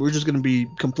 and we're just going to be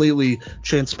completely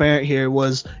transparent here,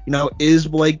 was, is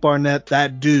Blake Barnett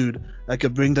that dude that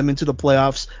could bring them into the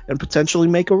playoffs and potentially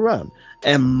make a run?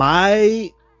 And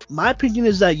my opinion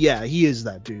is that, yeah, he is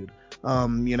that dude.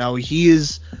 He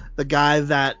is the guy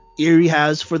that Erie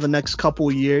has for the next couple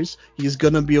of years. He's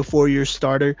going to be a 4-year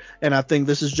starter, and I think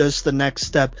this is just the next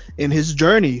step in his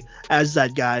journey as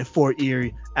that guy for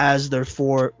Erie, as their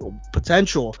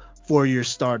potential 4-year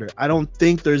starter. I don't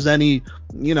think there's any,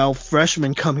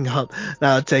 freshman coming up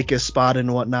that'll take his spot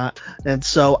and whatnot. And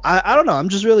so I don't know. I'm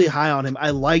just really high on him. I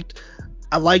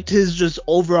liked his just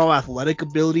overall athletic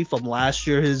ability from last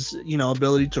year, his,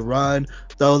 ability to run,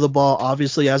 throw the ball.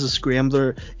 Obviously, as a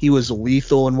scrambler, he was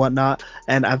lethal and whatnot.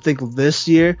 And I think this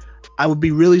year, I would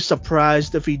be really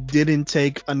surprised if he didn't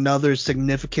take another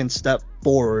significant step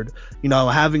forward.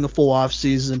 Having a full off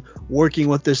season, working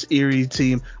with this Erie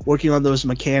team, working on those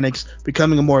mechanics,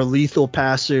 becoming a more lethal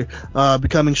passer,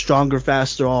 becoming stronger,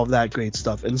 faster, all of that great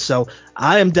stuff. And so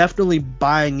I am definitely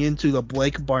buying into the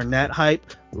Blake Barnett hype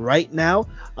right now.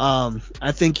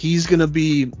 I think he's going to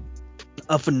be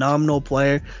a phenomenal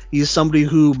player. He's somebody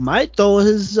who might throw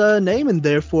his name in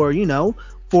there for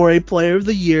a player of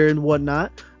the year and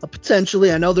whatnot.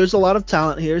 Potentially, I know there's a lot of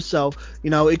talent here, so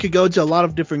it could go to a lot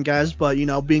of different guys, but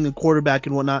being a quarterback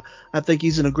and whatnot, I think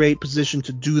he's in a great position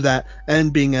to do that,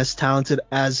 and being as talented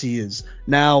as he is.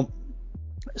 Now,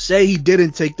 say he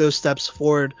didn't take those steps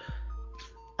forward,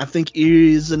 I think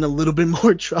Erie is in a little bit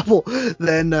more trouble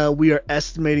than we are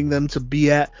estimating them to be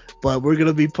at, but we're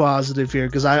gonna be positive here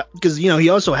because he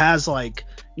also has a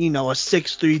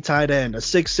 6'3" tight end, a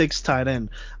 6'6" tight end.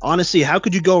 Honestly, how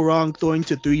could you go wrong throwing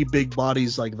to 3 big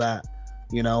bodies like that?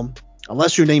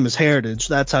 Unless your name is Heritage,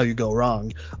 that's how you go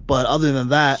wrong. But other than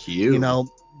that,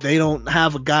 they don't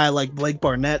have a guy like Blake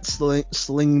Barnett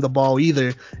slinging the ball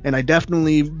either. And I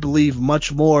definitely believe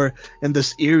much more in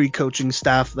this Erie coaching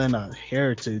staff than a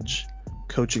Heritage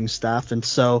coaching staff. And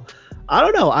so I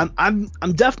don't know.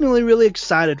 I'm definitely really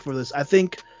excited for this. I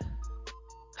think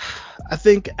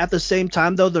at the same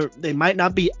time, though, they might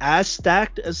not be as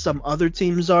stacked as some other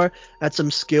teams are at some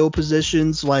skill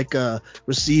positions like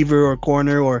receiver or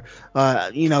corner or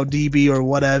DB or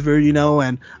whatever,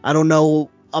 and I don't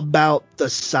know about the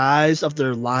size of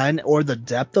their line or the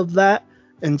depth of that.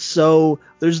 And so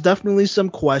there's definitely some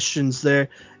questions there,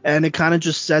 and it kind of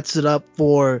just sets it up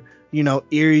for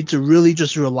Erie to really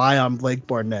just rely on Blake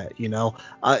Barnett.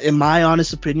 In my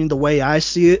honest opinion, the way I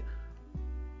see it,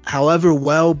 however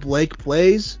well Blake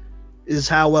plays is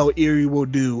how well Erie will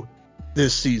do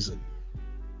this season.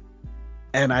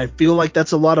 And I feel like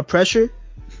that's a lot of pressure,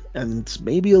 and it's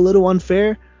maybe a little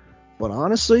unfair, but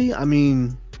honestly, I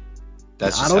mean,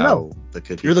 that's just I don't know. The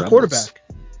cookie You're the crumbles. quarterback.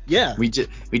 Yeah. We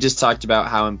just talked about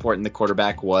how important the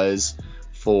quarterback was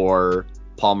for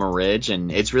Palmer Ridge,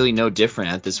 and it's really no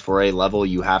different at this 4A level.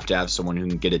 You have to have someone who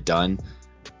can get it done.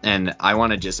 And I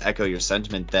want to just echo your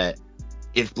sentiment that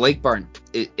if Blake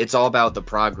it's all about the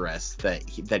progress that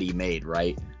he made,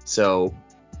 right? So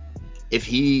if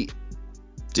he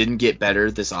didn't get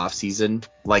better this offseason,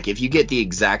 like if you get the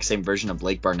exact same version of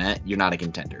Blake Barnett, you're not a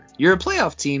contender. You're a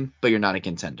playoff team, but you're not a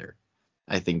contender,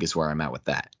 I think is where I'm at with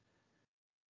that.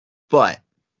 But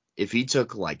if he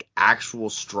took actual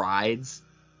strides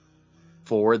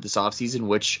forward this offseason,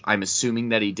 which I'm assuming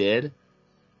that he did,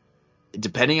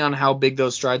 depending on how big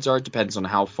those strides are, depends on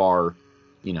how far,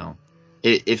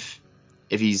 if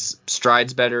he's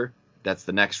strides better, that's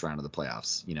the next round of the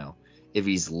playoffs. If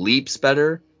he's leaps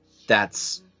better,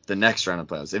 that's the next round of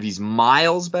playoffs. If he's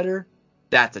miles better,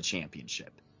 that's a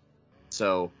championship.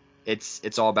 So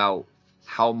it's all about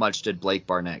how much did Blake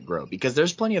Barnett grow, because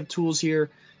there's plenty of tools here.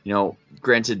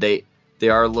 Granted, they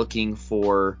are looking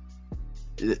for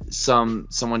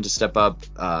someone to step up.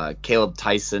 Caleb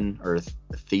Tyson or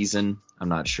Thiessen, I'm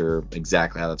not sure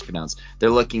exactly how that's pronounced. They're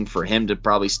looking for him to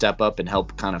probably step up and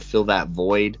help kind of fill that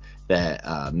void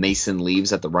that Mason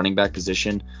leaves at the running back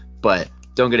position. But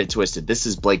don't get it twisted. This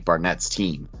is Blake Barnett's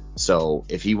team. So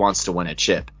if he wants to win a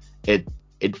chip, it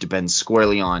depends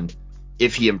squarely on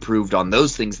if he improved on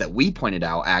those things that we pointed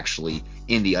out actually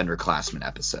in the underclassmen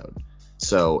episode.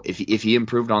 So if he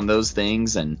improved on those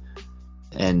things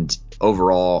and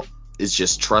overall is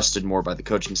just trusted more by the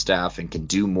coaching staff and can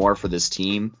do more for this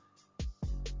team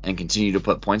and continue to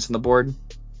put points on the board,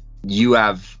 you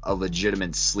have a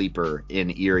legitimate sleeper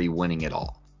in Erie winning it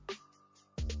all.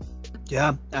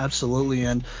 Yeah, absolutely.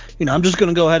 And, I'm just going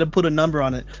to go ahead and put a number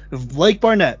on it. If Blake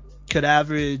Barnett could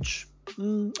average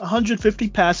 150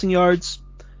 passing yards,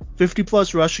 50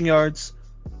 plus rushing yards,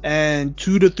 and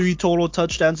 2 to 3 total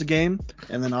touchdowns a game,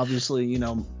 and then obviously,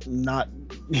 not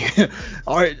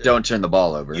don't turn the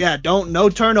ball over. Yeah, no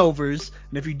turnovers.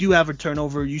 And if you do have a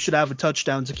turnover, you should have a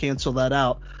touchdown to cancel that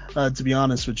out, to be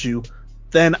honest with you.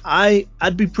 Then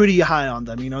I'd be pretty high on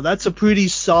them. That's a pretty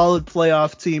solid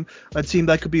playoff team, a team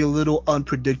that could be a little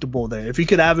unpredictable there. If he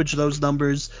could average those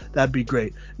numbers, that'd be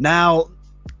great. Now,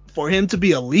 for him to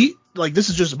be elite, like this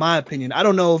is just my opinion. I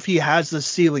don't know if he has the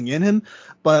ceiling in him,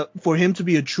 but for him to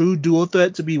be a true dual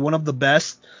threat, to be one of the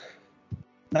best,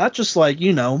 not just like,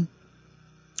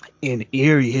 in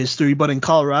Erie history, but in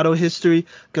Colorado history,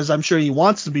 because I'm sure he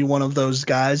wants to be one of those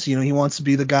guys. He wants to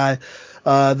be the guy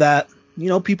that,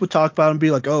 people talk about and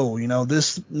be like, oh,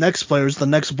 this next player is the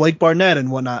next Blake Barnett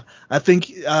and whatnot. I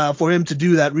think for him to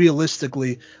do that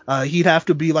realistically, he'd have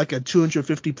to be like a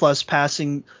 250 plus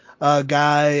passing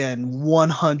guy and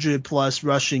 100 plus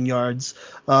rushing yards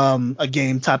a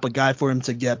game type of guy for him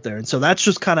to get there. And so that's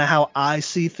just kind of how I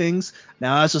see things.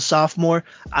 Now, as a sophomore,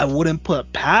 I wouldn't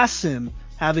put past him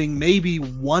having maybe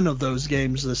one of those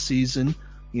games this season,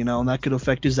 and that could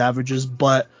affect his averages,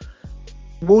 but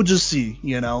we'll just see,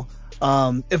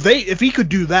 if he could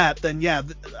do that, then yeah,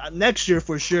 next year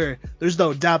for sure, there's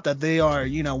no doubt that they are,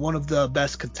 one of the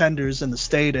best contenders in the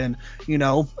state, and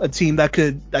a team that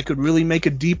could really make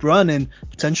a deep run and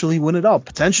potentially win it all,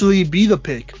 potentially be the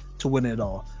pick to win it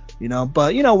all,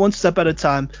 but one step at a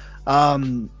time.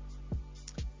 I'm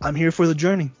here for the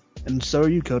journey, and so are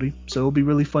you, Cody. So it'll be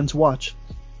really fun to watch.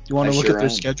 You want to look at their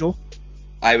schedule?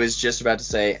 I was just about to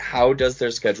say, how does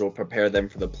their schedule prepare them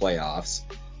for the playoffs?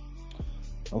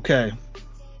 Okay.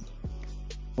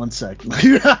 1 sec.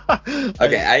 Okay,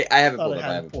 I have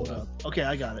it pulled up. Okay,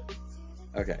 I got it.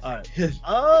 Okay. All right.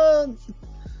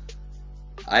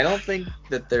 I don't think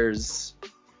that there's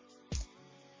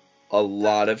a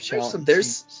lot of challenge.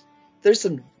 There's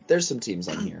some teams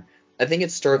on here. I think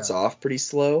it starts off pretty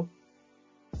slow.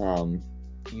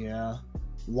 Yeah.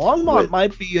 Longmont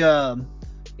might be an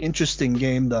interesting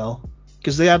game though,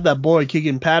 because they have that boy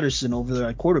Keegan Patterson over there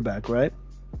at quarterback, right?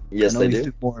 Yes, they do. He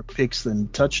threw more picks than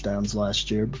touchdowns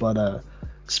last year, but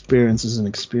experience is an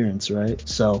experience, right?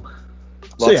 So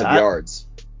lots of yards.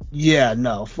 Yeah,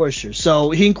 no, for sure. So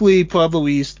Hinckley, Pueblo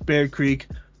East, Bear Creek,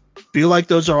 feel like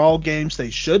those are all games they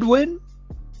should win.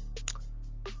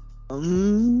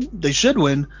 They should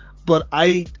win, but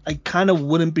I kind of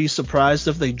wouldn't be surprised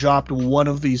if they dropped one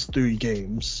of these 3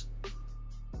 games.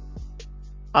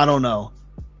 I don't know.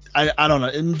 I don't know.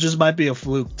 It just might be a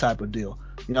fluke type of deal.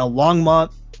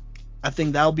 Longmont, I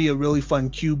think that'll be a really fun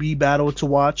QB battle to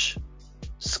watch.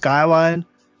 Skyline,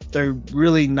 they're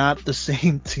really not the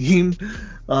same team.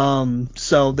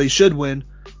 So they should win.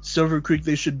 Silver Creek,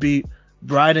 they should beat.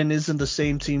 Bryden isn't the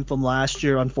same team from last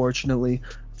year, unfortunately.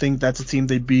 I think that's a team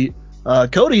they beat.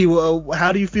 Cody,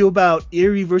 how do you feel about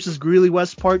Erie versus Greeley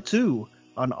West Part 2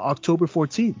 on October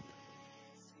 14th?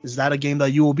 Is that a game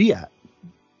that you will be at?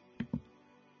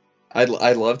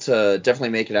 I'd love to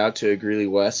definitely make it out to a Greeley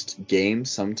West game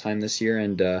sometime this year,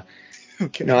 and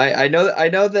okay. I know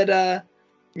that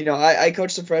I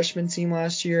coached the freshman team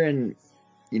last year, and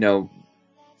we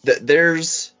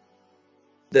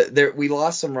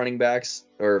lost some running backs,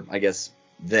 or I guess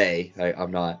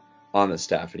I'm not on the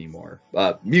staff anymore.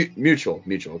 Mutual,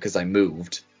 because I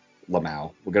moved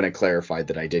Lamau. We're gonna clarify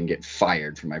that I didn't get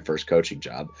fired from my first coaching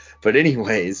job, but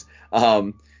anyways,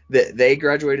 they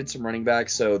graduated some running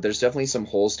backs, so there's definitely some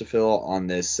holes to fill on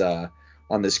this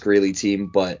Greeley team.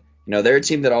 But they're a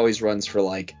team that always runs for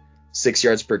like 6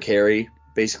 yards per carry,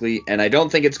 basically, and I don't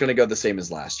think it's going to go the same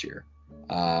as last year.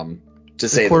 To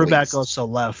say the quarterback the least. Also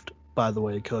left, by the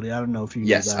way, Cody. I don't know if you.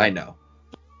 Yes, knew that. I know.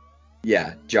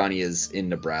 Yeah, Johnny is in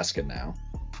Nebraska now.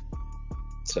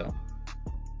 So,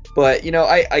 but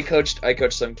I coached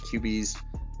some QBs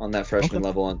on that freshman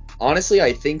level, and honestly,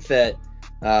 I think that.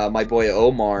 My boy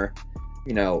Omar,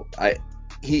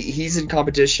 he's in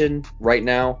competition right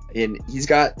now, and he's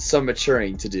got some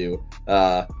maturing to do.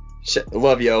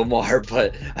 Love you, Omar,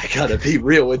 but I gotta be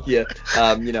real with you.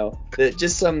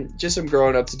 Just some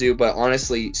growing up to do. But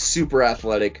honestly, super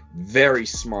athletic, very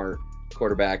smart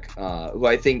quarterback, who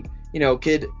I think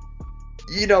could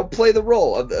play the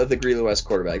role of the Greeley West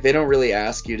quarterback. They don't really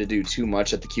ask you to do too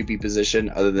much at the QB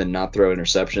position other than not throw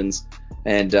interceptions,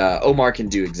 and Omar can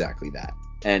do exactly that.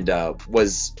 And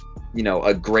was,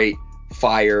 a great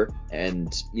fire.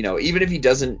 And, even if he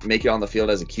doesn't make it on the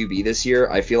field as a QB this year,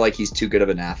 I feel like he's too good of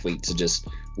an athlete to just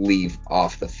leave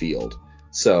off the field.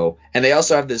 So, and they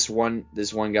also have this one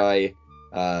guy,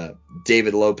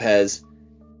 David Lopez.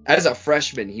 As a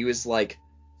freshman, he was like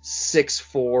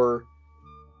 6'4",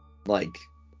 like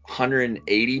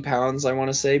 180 pounds, I want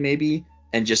to say maybe.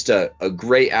 And just a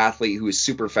great athlete who was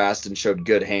super fast and showed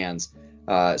good hands.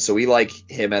 So we like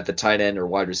him at the tight end or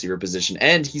wide receiver position,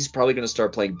 and he's probably going to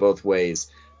start playing both ways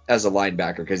as a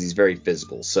linebacker because he's very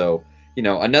physical. So,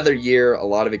 another year, a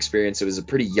lot of experience. It was a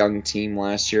pretty young team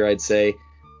last year, I'd say,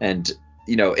 and,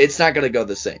 it's not going to go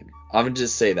the same. I'm going to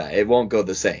just say that. It won't go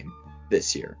the same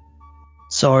this year.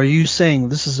 So are you saying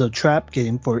this is a trap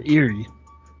game for Erie?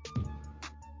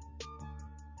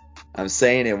 I'm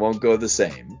saying it won't go the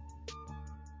same.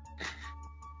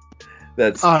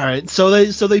 That's all right. So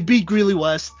they beat Greeley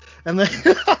West, and then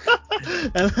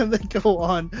and then they go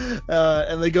on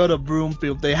and they go to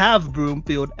Broomfield. They have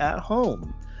Broomfield at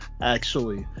home,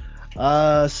 actually.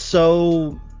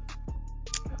 So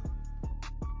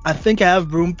I think I have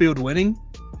Broomfield winning.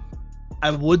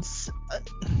 I would.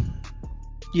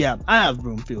 Yeah, I have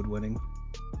Broomfield winning.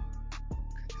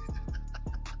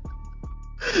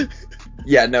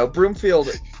 Yeah, no, Broomfield.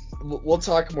 We'll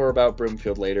talk more about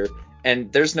Broomfield later,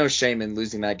 and there's no shame in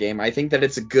losing that game. I think that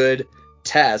it's a good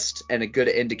test and a good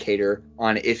indicator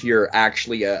on if you're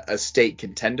actually a state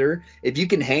contender. If you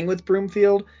can hang with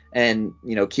Broomfield and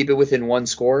keep it within one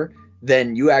score,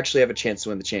 then you actually have a chance to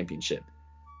win the championship.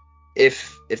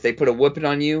 If they put a whooping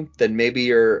on you, then maybe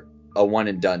you're a one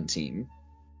and done team.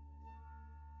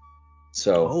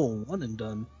 So one and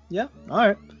done. Yeah, all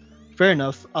right, fair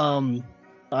enough. I'm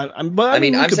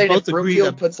saying if Broomfield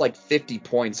that puts like 50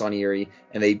 points on Erie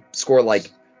and they score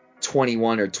like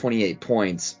 21 or 28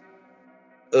 points,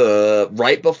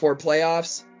 right before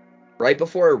playoffs, right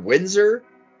before Windsor,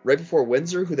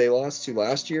 who they lost to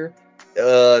last year,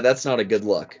 that's not a good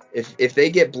look. If they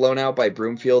get blown out by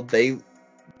Broomfield, they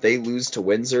lose to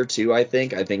Windsor too. I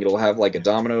think it'll have like a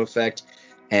domino effect,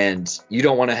 and you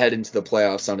don't want to head into the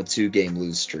playoffs on a 2-game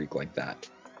lose streak like that.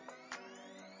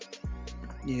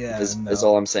 Yeah, is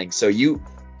all I'm saying. So you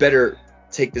better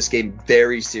take this game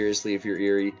very seriously if you're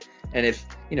Erie. And if,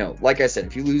 like I said,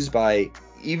 if you lose by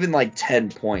even like 10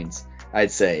 points,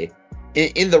 I'd say,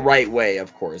 in the right way,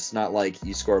 of course, not like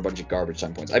you score a bunch of garbage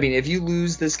time points. I mean, if you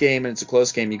lose this game and it's a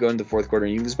close game, you go into the fourth quarter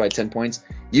and you lose by 10 points,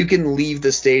 you can leave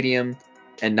the stadium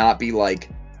and not be like,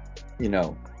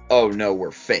 oh no, we're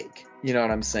fake. You know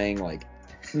what I'm saying? Like,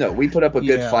 no, we put up a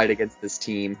good fight against this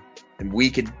team, and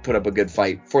we could put up a good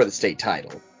fight for the state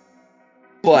title.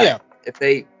 But if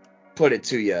they put it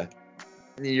to you,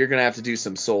 you're going to have to do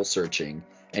some soul searching,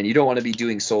 and you don't want to be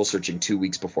doing soul searching 2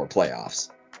 weeks before playoffs.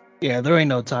 Yeah, there ain't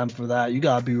no time for that. You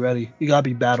got to be ready. You got to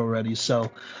be battle ready. So,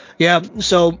 yeah,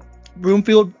 so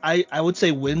Broomfield, I would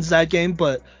say wins that game,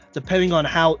 but depending on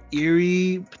how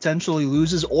Erie potentially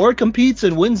loses or competes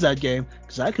and wins that game,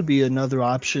 because that could be another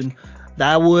option,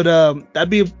 that'd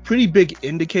be a pretty big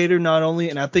indicator not only,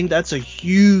 and I think that's a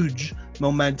huge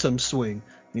momentum swing,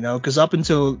 because up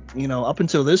until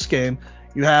this game,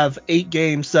 you have 8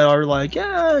 games that are like,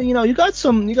 you got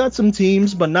some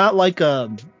teams, but not like a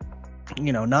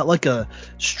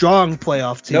strong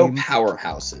playoff team. No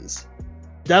powerhouses.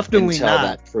 Definitely until not.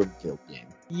 That Broomfield game.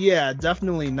 Yeah,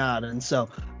 definitely not. And so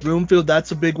Broomfield,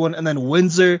 that's a big one. And then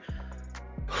Windsor,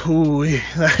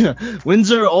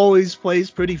 Windsor always plays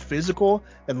pretty physical,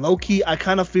 and low-key, I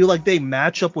kind of feel like they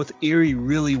match up with Erie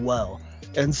really well.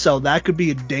 And so that could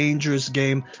be a dangerous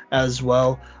game as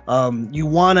well. You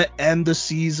want to end the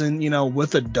season,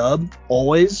 with a dub,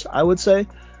 always, I would say.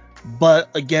 But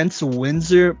against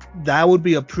Windsor, that would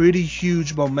be a pretty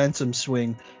huge momentum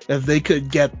swing if they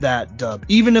could get that dub.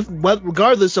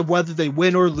 Regardless of whether they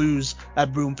win or lose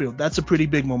at Broomfield, that's a pretty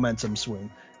big momentum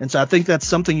swing. And so I think that's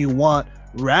something you want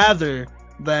rather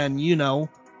than,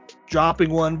 dropping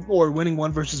one or winning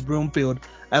one versus Broomfield.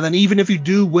 And then even if you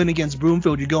do win against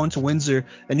Broomfield, you go into Windsor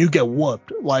and you get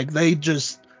whooped. Like they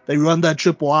run that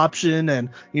triple option and,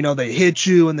 they hit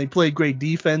you and they play great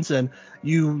defense and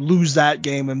you lose that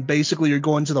game. And basically you're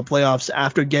going to the playoffs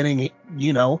after getting,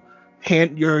 your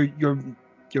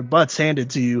butts handed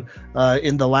to you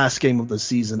in the last game of the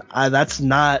season. That's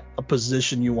not a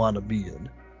position you want to be in.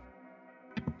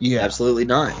 Yeah, absolutely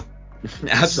not.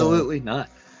 Absolutely not.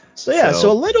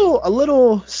 So a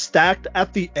little stacked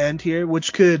at the end here,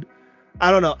 which could,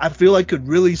 I don't know, I feel like could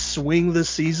really swing the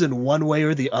season one way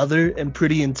or the other in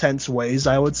pretty intense ways,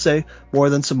 I would say, more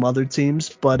than some other teams,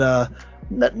 but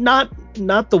not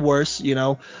the worst,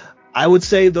 I would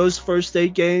say those first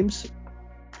 8 games,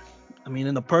 I mean,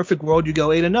 in the perfect world, you go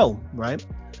 8-0, right?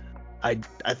 I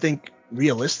think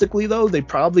realistically, though, they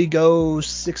probably go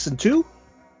 6-2.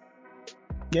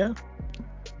 Yeah.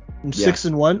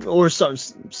 6-1 or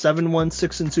 7-1,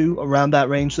 6-2, around that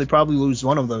range. They probably lose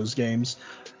one of those games,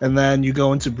 and then you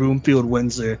go into Broomfield,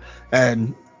 Windsor,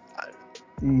 and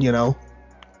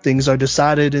things are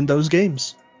decided in those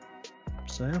games.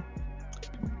 So yeah,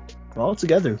 all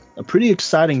together, a pretty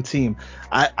exciting team.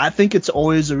 I think it's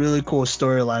always a really cool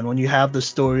storyline when you have the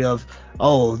story of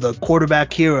the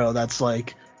quarterback hero that's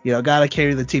like gotta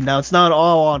carry the team. Now it's not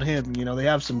all on him. They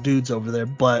have some dudes over there,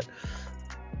 but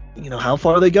how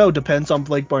far they go depends on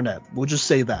Blake Barnett. We'll just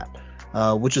say that,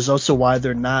 which is also why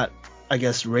they're not, I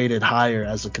guess, rated higher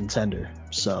as a contender.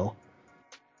 So,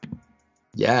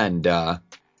 yeah, and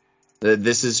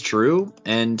this is true.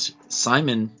 And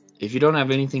Simon if you don't have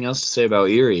anything else to say about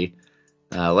Erie,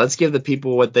 let's give the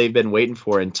people what they've been waiting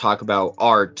for and talk about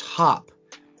our top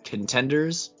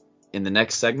contenders in the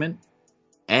next segment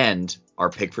and our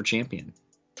pick for champion.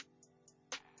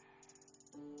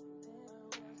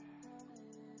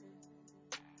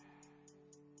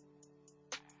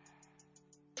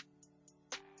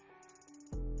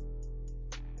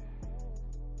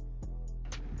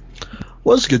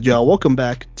 What's good, y'all? Welcome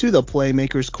back to the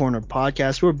Playmakers Corner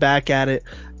podcast. We're back at it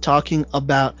talking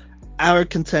about our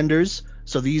contenders.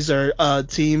 So these are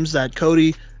teams that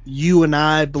Cody, you and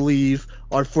I believe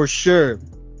are for sure.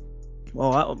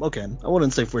 Well, I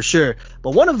wouldn't say for sure,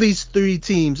 but one of these three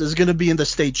teams is going to be in the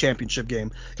state championship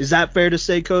game. Is that fair to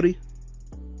say, Cody?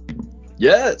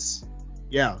 Yes.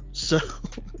 Yeah. So,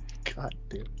 God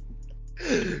damn.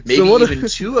 Maybe So even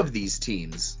two of these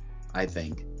teams, I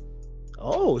think.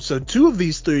 Oh, so two of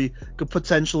these three could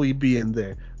potentially be in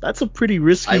there. That's a pretty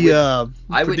risky I would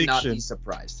prediction. not be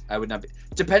surprised. I would not be,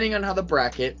 depending on how the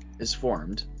bracket is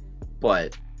formed,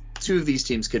 but two of these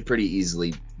teams could pretty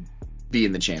easily be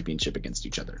in the championship against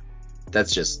each other.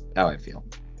 That's just how I feel.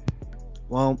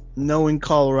 Well, knowing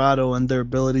Colorado and their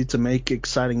ability to make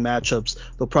exciting matchups,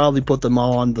 they'll probably put them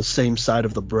all on the same side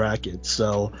of the bracket.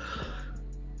 So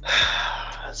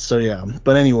yeah.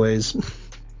 But anyways,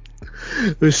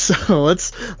 so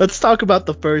let's talk about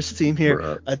the first team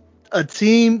here. A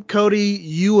team, Cody,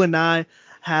 you and I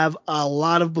have a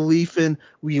lot of belief in.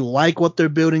 We like what they're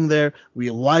building there.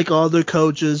 We like all their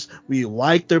coaches. We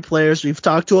like their players. We've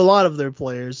talked to a lot of their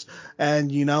players, and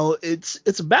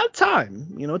it's about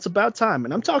time. It's about time.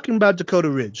 And I'm talking about Dakota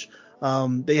Ridge.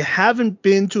 They haven't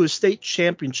been to a state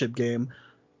championship game.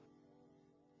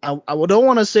 I don't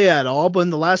want to say at all, but in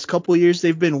the last couple of years,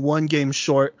 they've been one game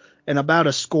short and about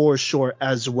a score short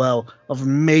as well of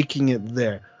making it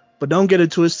there. But don't get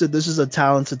it twisted. This is a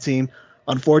talented team.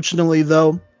 Unfortunately,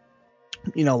 though,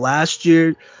 last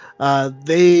year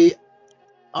they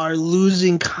are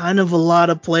losing kind of a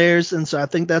lot of players, and so I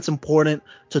think that's important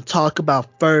to talk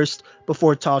about first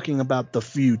before talking about the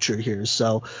future here.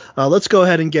 So let's go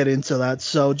ahead and get into that.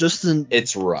 So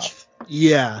it's rough.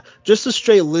 Yeah, just to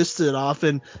straight list it off,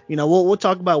 and we'll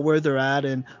talk about where they're at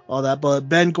and all that. But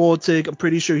Ben Goltig, I'm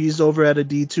pretty sure he's over at a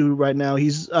D2 right now.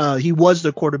 He was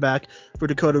the quarterback for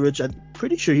Dakota Ridge. I'm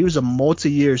pretty sure he was a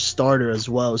multi-year starter as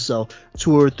well, so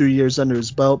 2 or 3 years under his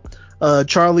belt.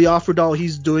 Charlie Offerdahl,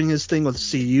 he's doing his thing with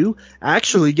CU,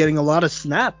 actually getting a lot of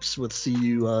snaps with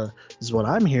CU is what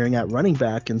I'm hearing at running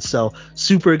back, and so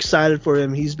super excited for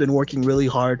him. He's been working really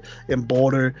hard in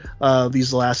Boulder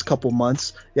these last couple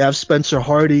months. You have Spencer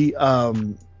Hardy, oh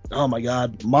my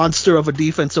God, monster of a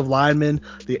defensive lineman,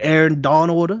 the Aaron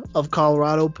Donald of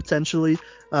Colorado potentially,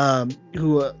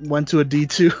 who went to a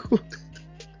D2.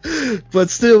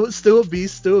 But still a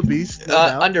beast, no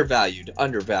doubt. Undervalued.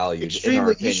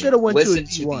 Extremely. He should have went to a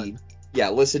D1.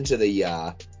 Listen to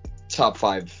the top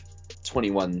 5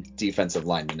 21 defensive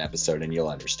lineman episode, and you'll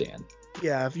understand.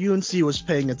 Yeah, if UNC was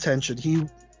paying attention,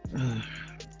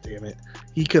 damn it,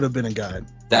 he could have been a guy.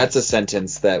 That's a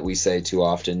sentence that we say too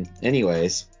often.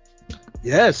 Anyways.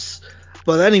 Yes.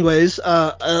 But anyways,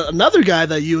 another guy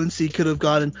that UNC could have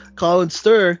gotten, Colin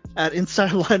Sturr at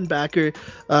inside linebacker.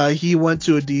 He went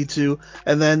to a D2,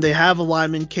 and then they have a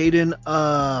lineman, Caden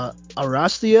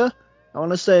Arastia. I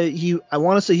want to say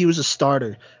he was a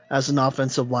starter as an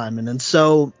offensive lineman. And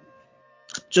so,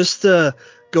 just to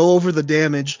go over the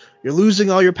damage, you're losing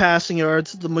all your passing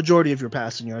yards, the majority of your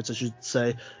passing yards, I should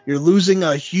say. You're losing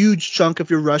a huge chunk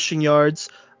of your rushing yards.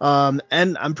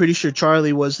 And I'm pretty sure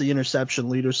Charlie was the interception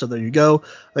leader, so there you go.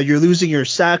 You're losing your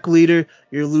sack leader,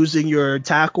 you're losing your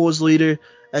tackles leader,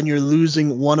 and you're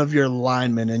losing one of your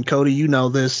linemen. And Cody, you know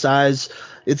this, size,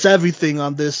 it's everything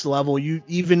on this level.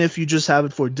 Even if you just have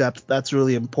it for depth, that's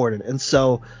really important. And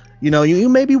so, you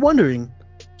may be wondering,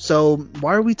 so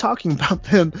why are we talking about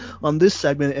them on this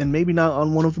segment and maybe not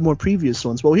on one of the more previous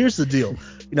ones? Well, here's the deal.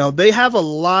 They have a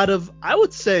lot of, I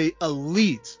would say,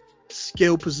 elite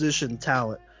skill position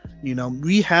talent.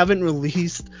 We haven't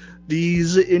released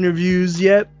these interviews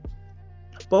yet,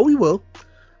 but we will.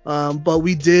 But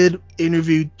we did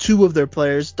interview 2 of their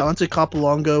players. Dante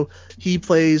Capolongo, he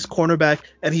plays cornerback,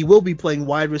 and he will be playing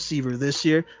wide receiver this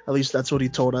year. At least that's what he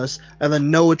told us. And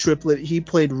then Noah Triplett, he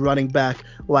played running back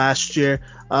last year.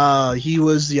 He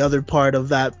was the other part of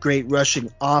that great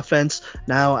rushing offense.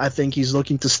 Now I think he's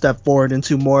looking to step forward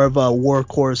into more of a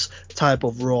workhorse type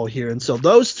of role here. And so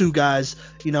those 2 guys,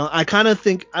 I kind of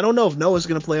think, I don't know if Noah's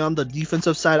going to play on the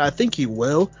defensive side. I think he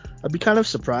will. I'd be kind of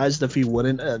surprised if he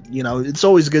wouldn't. It's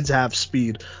always good to have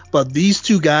speed. But these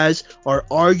 2 guys are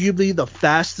arguably the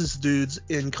fastest dudes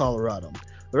in Colorado.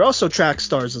 They're also track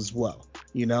stars as well,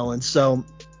 and so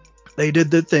They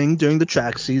did their thing during the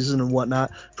track season and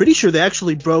whatnot. Pretty sure they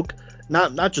actually broke,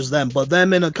 not just them, but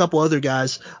them and a couple other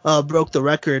guys broke the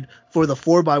record for the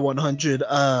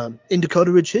 4x100 in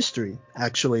Dakota Ridge history,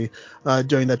 actually,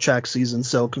 during that track season.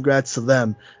 So congrats to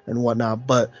them and whatnot.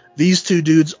 But these two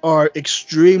dudes are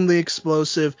extremely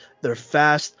explosive. They're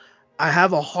fast. I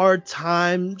have a hard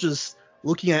time just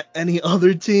looking at any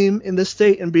other team in the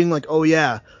state and being like, oh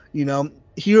yeah,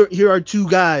 here are two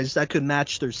guys that could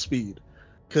match their speed,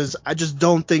 because I just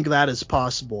don't think that is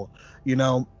possible. You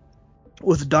know,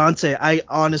 with Dante, I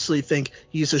honestly think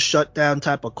he's a shutdown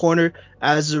type of corner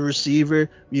as a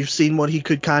receiver. You've seen what he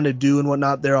could kind of do and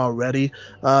whatnot there already,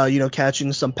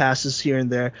 catching some passes here and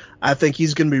there. I think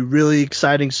he's going to be really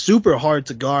exciting, super hard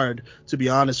to guard, to be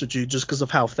honest with you, just because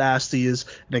of how fast he is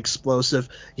and explosive.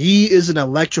 He is an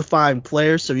electrifying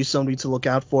player, so he's somebody to look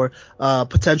out for.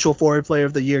 Potential forward player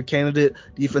of the year candidate,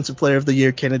 defensive player of the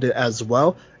year candidate as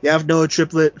well. You have Noah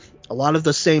Triplett. A lot of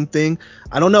the same thing.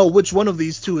 I don't know which one of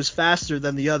these two is faster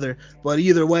than the other, but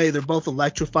either way, they're both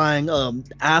electrifying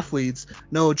athletes.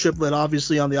 Noah Triplett,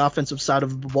 obviously on the offensive side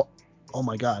of the ball. Oh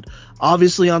my God.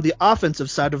 Obviously on the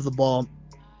offensive side of the ball,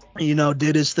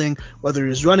 did his thing, whether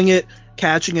he's running it,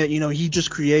 catching it, he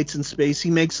just creates in space. He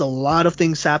makes a lot of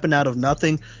things happen out of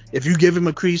nothing. If you give him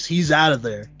a crease, he's out of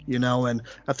there, and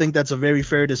I think that's a very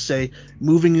fair to say.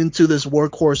 Moving into this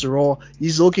workhorse role,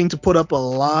 he's looking to put up a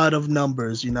lot of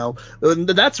numbers,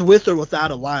 that's with or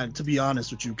without a line, to be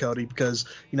honest with you, Cody, because,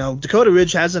 Dakota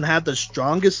Ridge hasn't had the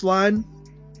strongest line,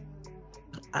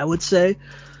 I would say,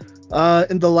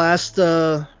 in the last,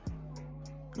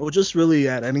 just really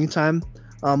at any time.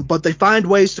 But they find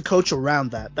ways to coach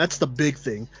around that. That's the big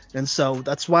thing. And so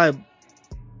that's why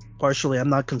partially I'm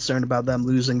not concerned about them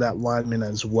losing that lineman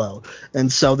as well.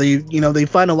 And so they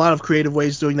find a lot of creative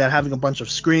ways doing that, having a bunch of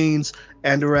screens,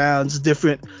 end arounds,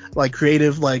 different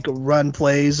creative run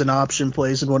plays and option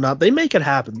plays and whatnot. They make it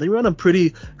happen. They run a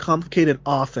pretty complicated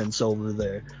offense over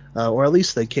there. Or at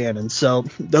least they can. And so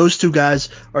those two guys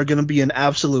are going to be an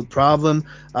absolute problem.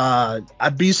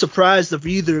 I'd be surprised if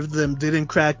either of them didn't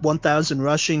crack 1,000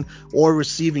 rushing or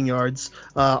receiving yards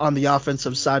on the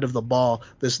offensive side of the ball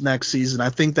this next season. I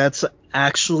think that's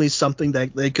actually something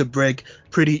that they could break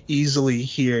pretty easily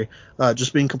here,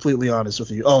 just being completely honest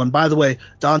with you. Oh, and by the way,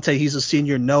 Dante, he's a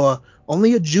senior. Noah,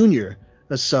 only a junior.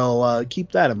 So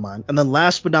keep that in mind. And then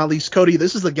last but not least, Cody,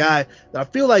 this is the guy that I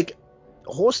feel like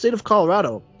the whole state of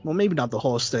Colorado, well, maybe not the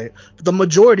whole state, but the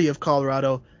majority of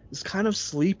Colorado is kind of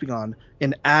sleeping on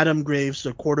in Adam Graves,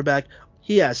 the quarterback.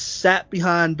 He has sat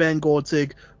behind Ben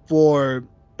Goltig for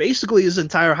basically his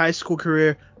entire high school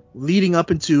career, leading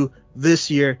up into this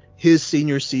year, his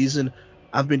senior season.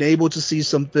 I've been able to see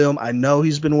some film. I know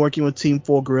he's been working with Team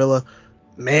Full Gorilla.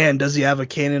 Man, does he have a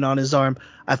cannon on his arm.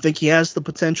 I think he has the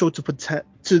potential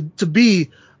to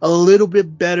be a little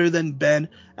bit better than Ben,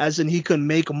 as in he could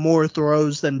make more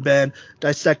throws than Ben,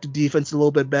 dissect the defense a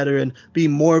little bit better, and be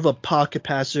more of a pocket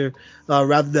passer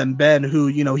rather than Ben, who,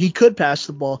 he could pass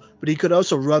the ball, but he could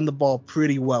also run the ball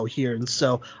pretty well here. And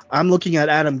so I'm looking at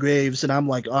Adam Graves, and I'm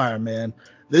like, all right, man,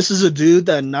 this is a dude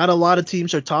that not a lot of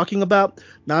teams are talking about,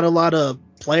 not a lot of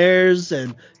players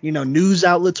and, news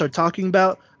outlets are talking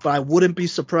about, but I wouldn't be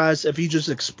surprised if he just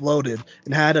exploded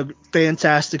and had a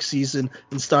fantastic season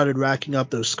and started racking up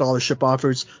those scholarship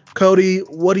offers. Cody,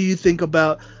 what do you think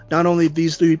about not only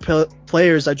these three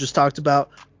players I just talked about,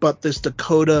 but this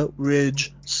Dakota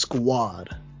Ridge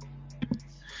squad?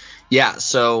 Yeah,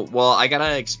 so, I got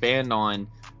to expand on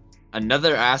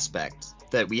another aspect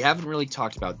that we haven't really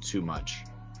talked about too much,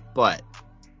 but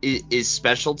is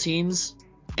special teams.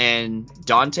 And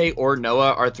Dante or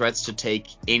Noah are threats to take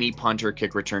any punt or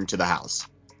kick return to the house.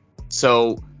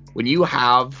 So when you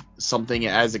have something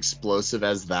as explosive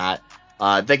as that,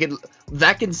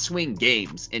 that can swing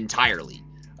games entirely,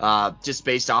 just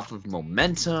based off of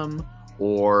momentum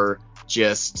or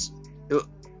just,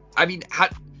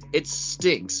 it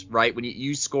stinks, right? When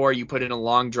you score, you put in a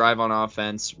long drive on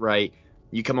offense, right?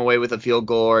 You come away with a field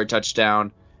goal or a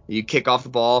touchdown, you kick off the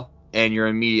ball, and you're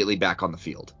immediately back on the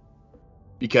field.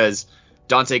 Because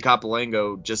Dante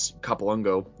Capolango,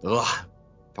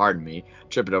 pardon me,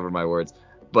 tripping over my words,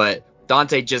 but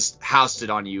Dante just housed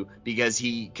it on you because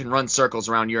he can run circles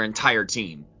around your entire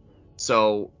team.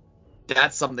 So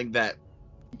that's something that,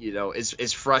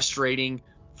 is frustrating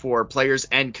for players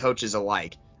and coaches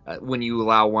alike when you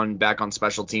allow one back on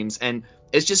special teams. And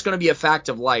it's just going to be a fact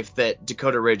of life that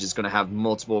Dakota Ridge is going to have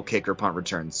multiple kick or punt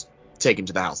returns taken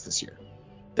to the house this year.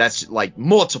 That's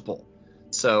multiple.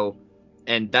 So...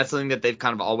 And that's something that they've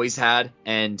kind of always had.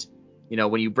 And,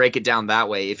 when you break it down that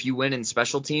way, if you win in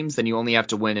special teams, then you only have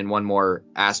to win in one more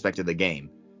aspect of the game.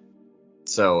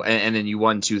 So, and then you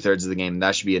won 2/3 of the game.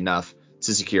 That should be enough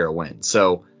to secure a win.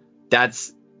 So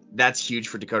that's huge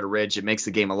for Dakota Ridge. It makes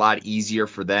the game a lot easier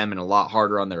for them and a lot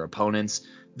harder on their opponents,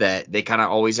 that they kind of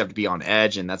always have to be on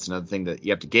edge. And that's another thing that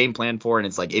you have to game plan for. And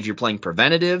it's like, if you're playing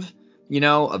preventative,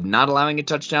 of not allowing a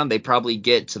touchdown, they probably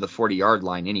get to the 40-yard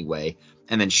line anyway.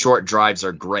 And then short drives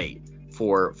are great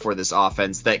for this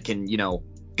offense that can,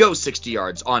 go 60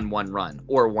 yards on one run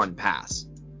or one pass.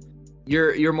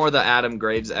 You're more the Adam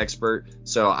Graves expert,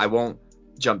 so I won't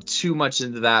jump too much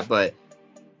into that, but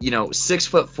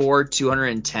 6'4",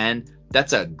 210,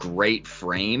 that's a great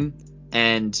frame.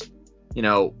 And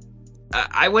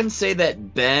I wouldn't say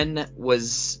that Ben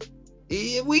was,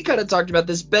 we kind of talked about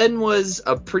this, Ben was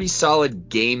a pretty solid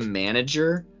game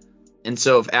manager. And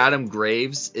so if Adam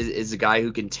Graves is a guy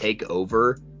who can take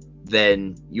over,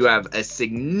 then you have a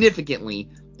significantly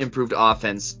improved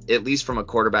offense, at least from a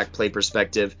quarterback play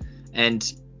perspective. And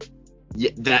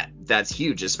that's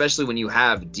huge, especially when you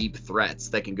have deep threats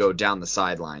that can go down the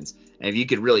sidelines. And if you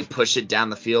could really push it down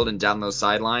the field and down those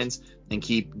sidelines and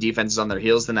keep defenses on their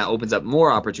heels, then that opens up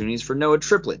more opportunities for Noah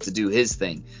Triplett to do his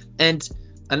thing. And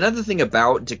another thing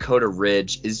about Dakota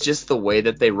Ridge is just the way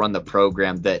that they run the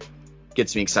program that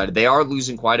gets me excited. They are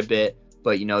losing quite a bit,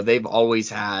 but they've always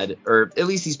had, or at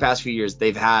least these past few years,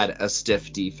 they've had a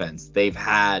stiff defense. They've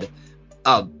had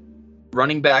a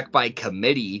running back by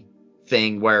committee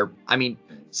thing where,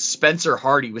 Spencer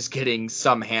Hardy was getting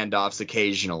some handoffs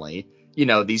occasionally,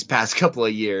 these past couple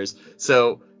of years.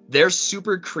 So they're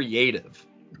super creative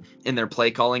in their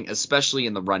play calling, especially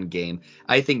in the run game.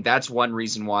 I think that's one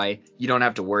reason why you don't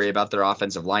have to worry about their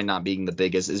offensive line not being the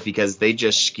biggest, is because they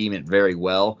just scheme it very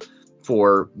well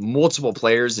for multiple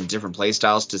players and different play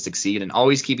styles to succeed, and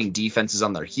always keeping defenses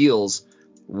on their heels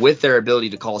with their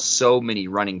ability to call so many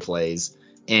running plays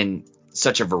in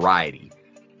such a variety.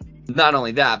 Not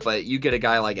only that, but you get a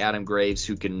guy like Adam Graves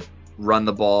who can run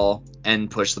the ball and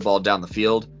push the ball down the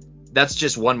field. That's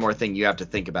just one more thing you have to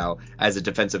think about as a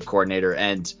defensive coordinator.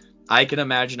 And I can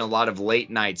imagine a lot of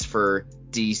late nights for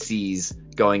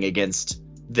DCs going against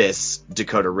this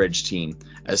Dakota Ridge team,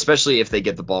 especially if they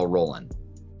get the ball rolling.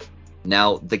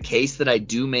 Now, the case that I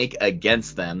do make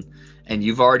against them, and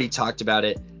you've already talked about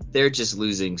it, they're just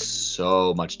losing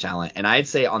so much talent. And I'd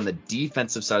say on the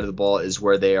defensive side of the ball is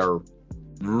where they are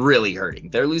really hurting.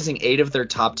 They're losing 8 of their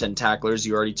top 10 tacklers.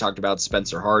 You already talked about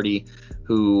Spencer Hardy,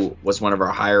 who was one of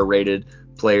our higher rated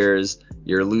players.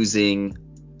 You're losing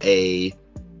you're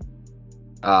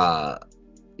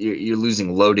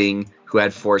losing Loading, who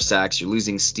had 4 sacks. You're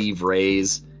losing Steve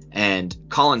Rays and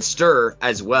Colin Sturr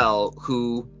as well,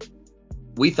 who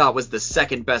we thought was the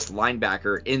second best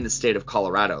linebacker in the state of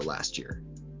Colorado last year.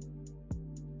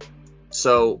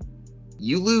 So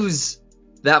you lose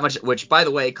that much, which, by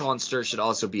the way, Colin Sturr should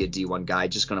also be a D1 guy.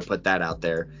 Just going to put that out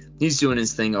there. He's doing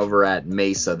his thing over at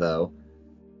Mesa, though.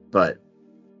 But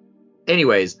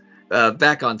anyways,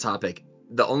 back on topic.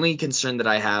 The only concern that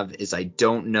I have is I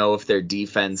don't know if their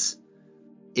defense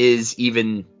is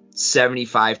even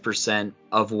 75%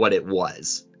 of what it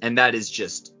was. And that is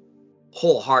just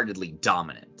wholeheartedly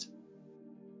dominant.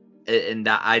 And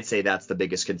that, I'd say that's the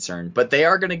biggest concern. But they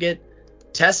are going to get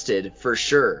tested for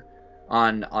sure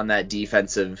on that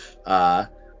defensive.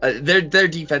 Their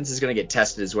defense is going to get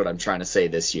tested is what I'm trying to say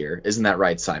this year. Isn't that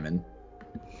right, Simon?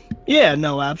 Yeah,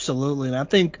 no, absolutely. And I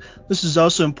think this is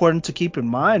also important to keep in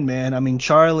mind, man.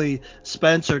 Charlie,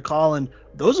 Spencer, Colin,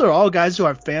 those are all guys who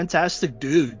are fantastic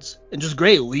dudes and just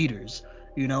great leaders,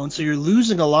 and so you're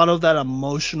losing a lot of that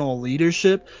emotional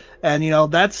leadership. And,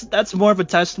 that's more of a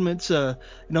testament to,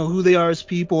 who they are as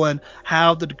people and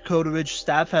how the Dakota Ridge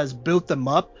staff has built them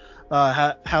up,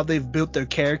 how they've built their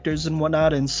characters and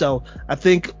whatnot. And so I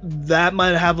think that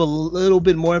might have a little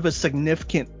bit more of a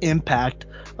significant impact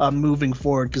moving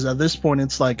forward, because at this point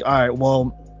it's like, all right,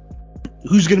 well,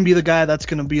 who's going to be the guy that's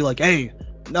going to be like, hey,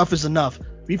 enough is enough.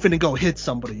 We finna go hit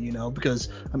somebody, because,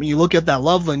 you look at that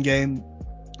Loveland game.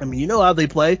 You know how they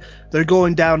play. They're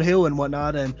going downhill and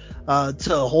whatnot, and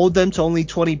to hold them to only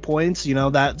 20 points,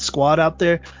 that squad out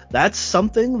there, that's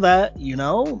something that,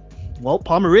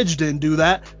 Palmer Ridge didn't do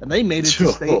that, and they made it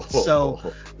to state.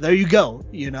 So there you go,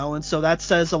 and so that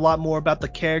says a lot more about the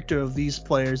character of these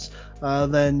players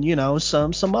than,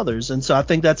 some others. And so I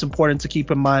think that's important to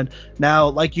keep in mind. Now,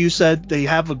 like you said, they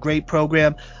have a great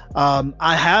program.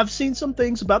 I have seen some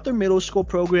things about their middle school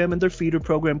program and their feeder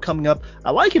program coming up.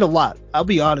 I like it a lot. I'll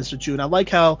be honest with you. And I like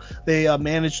how they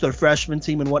manage their freshman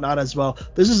team and whatnot as well.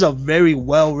 This is a very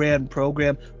well-ran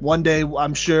program. One day,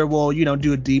 I'm sure we'll,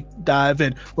 do a deep dive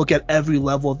and look at every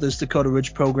level of this Dakota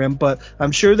Ridge program. But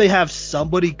I'm sure they have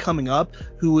somebody coming up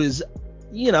who is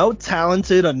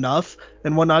talented enough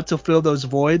and whatnot to fill those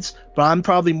voids, but I'm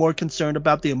probably more concerned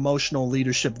about the emotional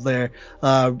leadership there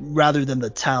rather than the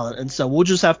talent. And so we'll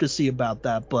just have to see about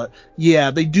that. But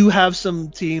yeah, they do have some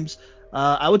teams,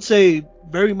 I would say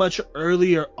very much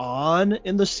earlier on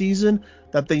in the season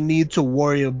that they need to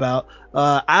worry about.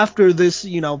 After this,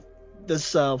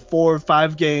 this 4 or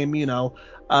 5 game,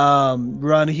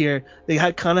 run here, they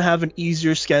kind of have an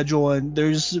easier schedule and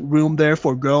there's room there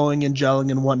for growing and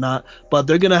gelling and whatnot. But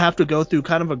they're gonna have to go through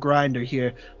kind of a grinder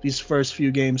here these first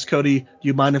few games. Cody, do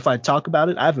you mind if I talk about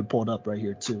it? I have it pulled up right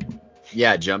here too.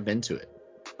 Yeah, jump into it.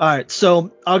 All right,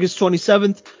 so August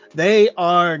 27th, they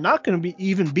are not going to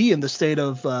be in the state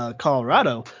of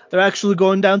Colorado. They're actually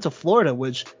going down to Florida,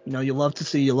 which you love to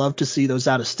see. You love to see those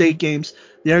out-of-state games.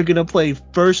 They're going to play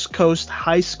First Coast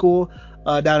High School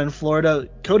down in Florida.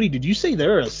 Cody, did you say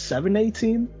they're a 7A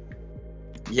team?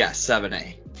 Yeah,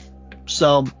 7A.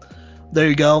 So there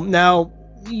you go. Now,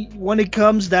 when it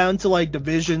comes down to like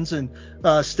divisions and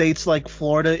states like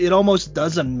Florida, it almost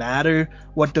doesn't matter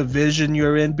what division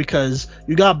you're in because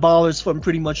you got ballers from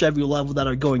pretty much every level that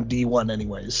are going D1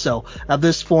 anyways. So at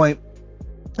this point,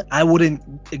 I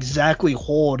wouldn't exactly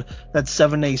hold that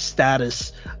 7A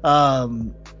status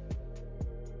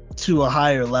to a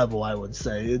higher level, I would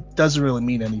say. It doesn't really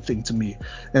mean anything to me.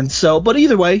 And so, but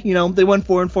either way, they went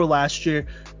 4-4 last year.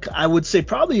 I would say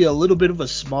probably a little bit of a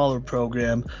smaller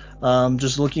program,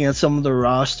 just looking at some of the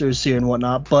rosters here and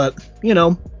whatnot. But,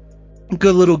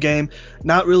 good little game.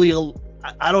 Not really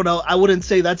I don't know. I wouldn't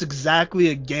say that's exactly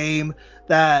a game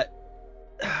that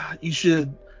you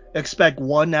should expect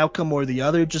one outcome or the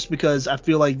other, just because I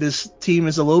feel like this team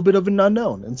is a little bit of an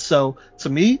unknown. And so, to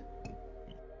me,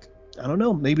 I don't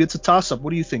know. Maybe it's a toss-up. What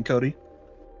do you think, Cody?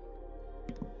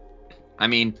 I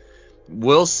mean,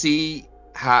 we'll see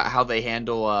how they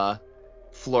handle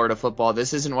Florida football.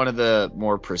 This isn't one of the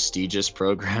more prestigious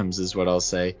programs, is what I'll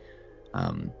say.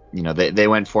 They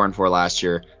went 4-4 last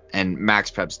year, and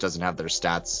Max Preps doesn't have their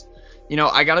stats.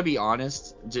 I gotta be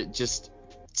honest. Just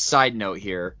side note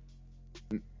here: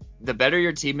 the better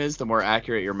your team is, the more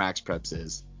accurate your Max Preps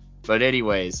is. But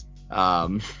anyways,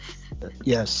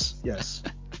 yes.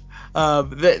 They're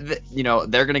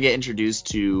gonna get introduced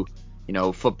to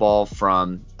football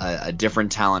from a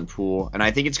different talent pool, and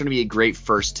I think it's gonna be a great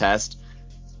first test.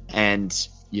 And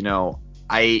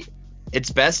it's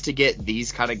best to get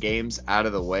these kind of games out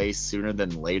of the way sooner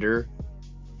than later.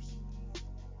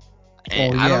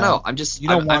 And I don't know. You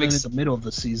don't want it in the middle of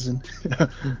the season.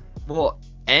 Well,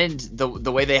 and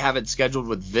the way they have it scheduled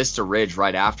with Vista Ridge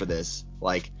right after this,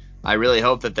 like, I really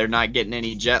hope that they're not getting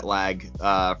any jet lag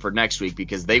for next week,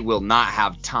 because they will not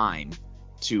have time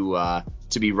to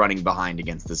be running behind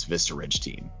against this Vista Ridge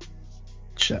team.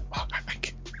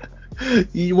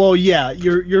 Well, yeah,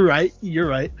 you're right.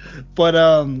 But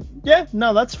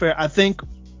no, that's fair. I think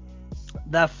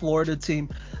that Florida team,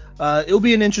 it'll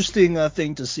be an interesting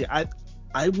thing to see.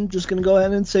 I'm just gonna go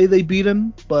ahead and say they beat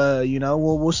him, but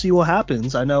we'll see what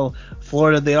happens. I know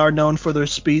Florida, they are known for their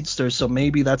speedsters, so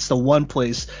maybe that's the one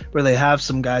place where they have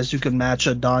some guys who can match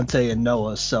a Dante and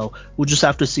Noah. So we'll just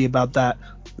have to see about that.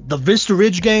 The Vista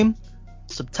Ridge game,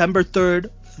 September 3rd,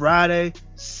 Friday,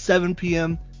 7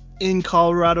 p.m. in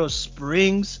Colorado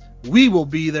Springs. We will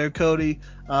be there, Cody.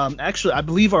 Actually, I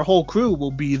believe our whole crew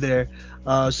will be there,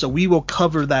 so we will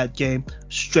cover that game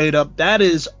straight up. That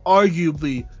is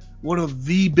arguably one of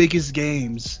the biggest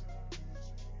games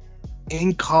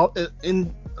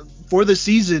for the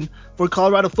season for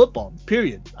Colorado football,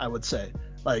 period, I would say.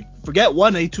 Like, forget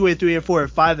 1A, 2A, 3A, 4A,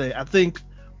 5A. I think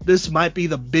this might be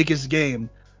the biggest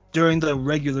game during the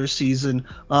regular season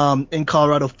in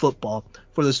Colorado football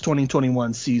for this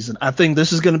 2021 season. I think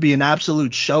this is going to be an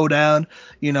absolute showdown.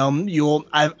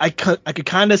 I could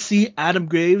kind of see Adam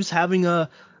Graves having a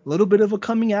little bit of a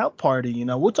coming out party.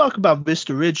 We'll talk about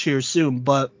Vista Ridge here soon,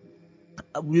 but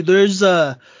there's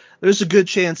a good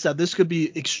chance that this could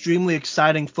be extremely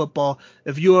exciting football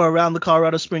if you are around the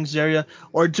Colorado Springs area,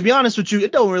 or to be honest with you,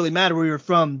 it don't really matter where you're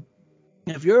from.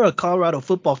 If you're a Colorado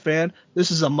football fan, this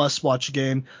is a must-watch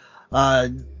game.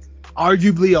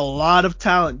 Arguably a lot of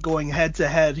talent going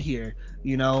head-to-head here,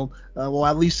 well,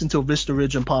 at least until Vista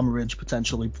Ridge and Palmer Ridge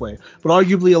potentially play. But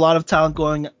arguably a lot of talent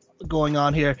going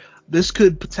on here. This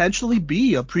could potentially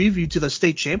be a preview to the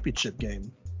state championship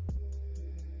game.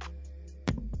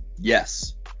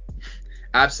 Yes,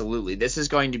 absolutely. This is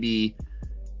going to be...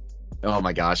 Oh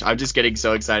my gosh, I'm just getting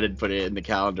so excited to put it in the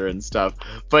calendar and stuff.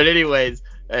 But anyways,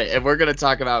 and we're going to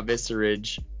talk about Vista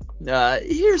Ridge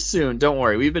here soon. Don't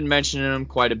worry. We've been mentioning them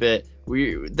quite a bit.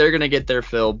 They're going to get their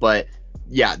fill. But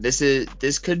yeah,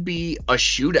 this could be a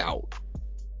shootout.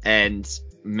 And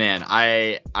man,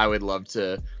 I would love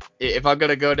to if I'm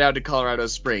gonna go down to Colorado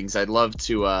Springs, I'd love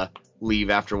to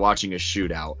leave after watching a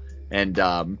shootout, and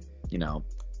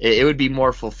it would be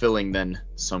more fulfilling than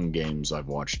some games I've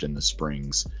watched in the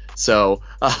Springs. So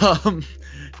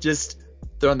just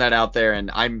throwing that out there, and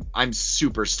I'm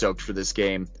super stoked for this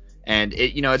game, and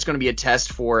it's going to be a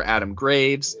test for Adam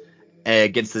Graves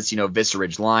against this Vista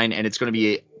Ridge line, and it's going to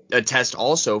be a test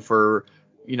also for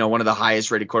one of the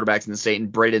highest rated quarterbacks in the state,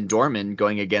 and Braden Dorman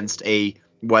going against a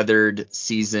weathered,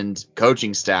 seasoned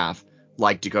coaching staff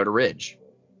like Dakota Ridge.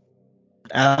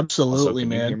 Absolutely, also, can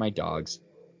man. You hear my dogs?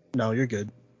 No, you're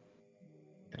good.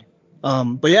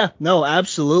 But yeah, no,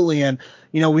 absolutely. And,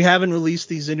 we haven't released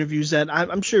these interviews yet.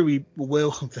 I'm sure we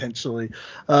will eventually.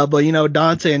 But,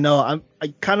 Dante and Noah,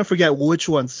 I kind of forget which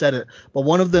one said it, but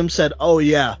one of them said, oh,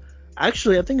 yeah.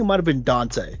 Actually, I think it might have been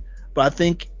Dante, but I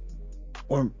think,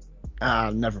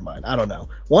 never mind. I don't know.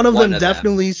 One of them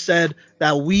definitely said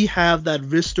that we have that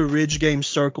Vista Ridge game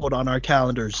circled on our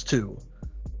calendars too.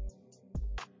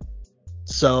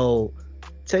 So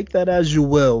take that as you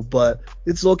will, but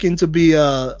it's looking to be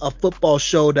a football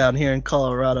showdown here in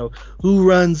Colorado. Who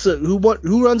runs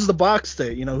the box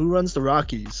state? Who runs the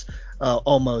Rockies?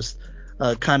 Almost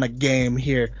kind of game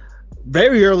here.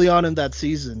 Very early on in that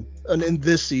season, and in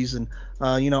this season,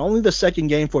 only the second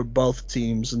game for both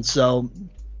teams, and so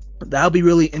that'll be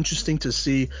really interesting to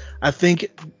see. I think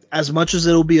as much as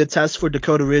it'll be a test for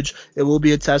Dakota Ridge, it will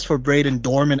be a test for Braden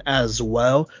Dorman as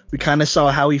well. We kind of saw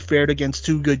how he fared against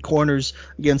two good corners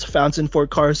against Fountain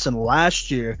Fort Carson last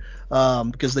year,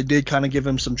 because they did kind of give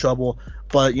him some trouble.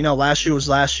 But, last year was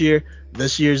last year.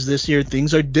 This year's this year.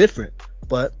 Things are different.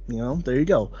 But, there you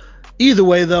go. Either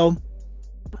way, though,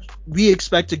 we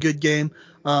expect a good game.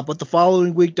 But the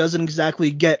following week doesn't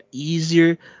exactly get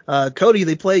easier. Cody,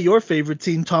 they play your favorite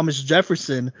team, Thomas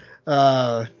Jefferson,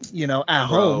 at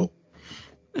home.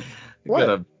 I'm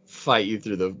gonna fight you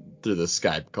through the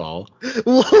Skype call.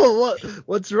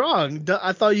 What's wrong?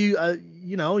 I thought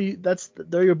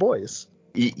they're your boys.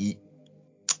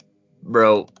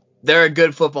 Bro, they're a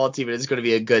good football team, and it's going to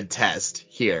be a good test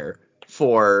here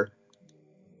for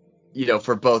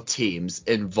both teams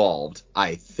involved,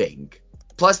 I think.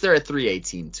 Plus, they're a 3A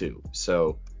team, too.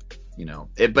 So,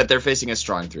 but they're facing a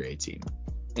strong 3A team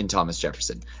in Thomas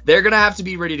Jefferson. They're going to have to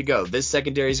be ready to go. This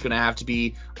secondary is going to have to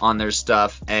be on their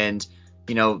stuff. And,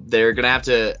 they're going to have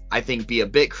to, I think, be a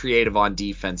bit creative on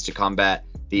defense to combat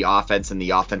the offense and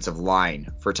the offensive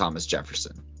line for Thomas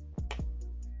Jefferson.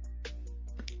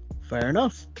 Fair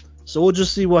enough. So we'll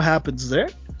just see what happens there.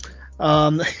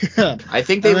 I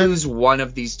think they lose one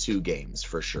of these two games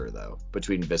for sure, though,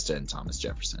 between Vista and Thomas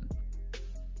Jefferson.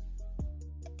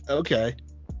 Okay.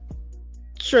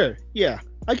 Sure. Yeah.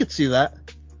 I could see that.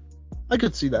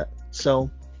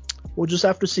 So we'll just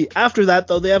have to see. After that,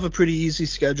 though, they have a pretty easy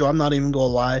schedule. I'm not even going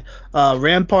to lie.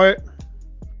 Rampart,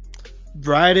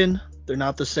 Dryden, they're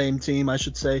not the same team, I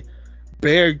should say.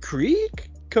 Bear Creek?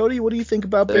 Cody, what do you think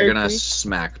about Bear Creek? They're going to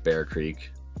smack Bear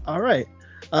Creek. All right.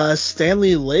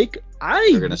 Stanley Lake,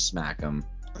 they're going to smack them.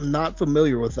 I'm not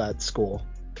familiar with that school.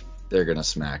 They're going to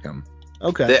smack them.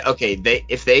 Okay.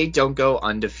 If they don't go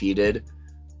undefeated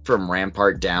from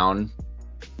Rampart down,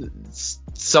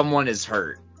 someone is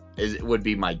hurt. It would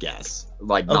be my guess.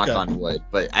 Knock on wood.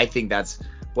 But I think that's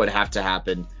what have to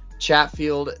happen.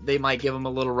 Chatfield, they might give them a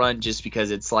little run just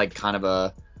because it's kind of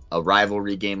a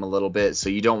rivalry game a little bit. So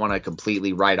you don't want to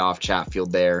completely write off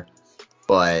Chatfield there.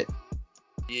 But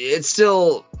it's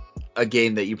still a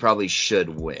game that you probably should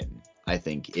win, I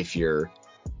think, if you're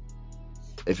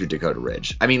Dakota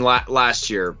Ridge. I mean, last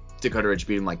year Dakota Ridge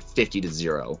beat them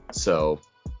 50-0, so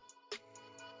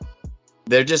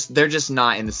they're just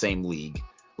not in the same league.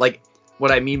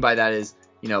 What I mean by that is,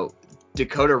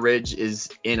 Dakota Ridge is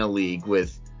in a league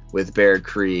with Bear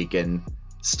Creek and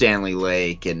Stanley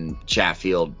Lake and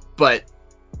Chatfield, but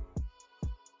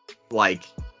I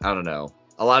don't know,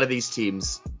 a lot of these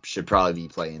teams should probably be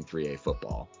playing 3A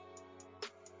football.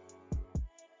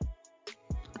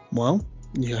 Well,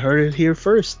 you heard it here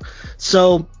first.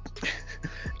 So,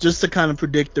 just to kind of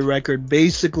predict the record,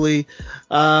 basically,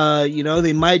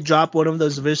 they might drop one of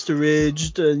those Vista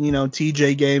Ridge,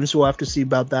 TJ games. We'll have to see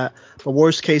about that. But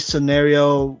worst case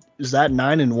scenario, is that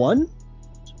 9-1?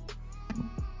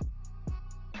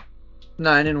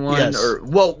 9-1, yes. Or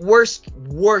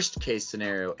worst case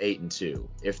scenario 8-2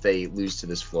 if they lose to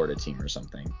this Florida team or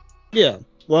something. Yeah.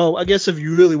 Well, I guess if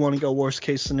you really want to go worst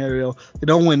case scenario, they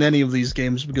don't win any of these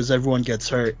games because everyone gets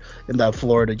hurt in that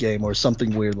Florida game or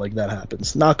something weird like that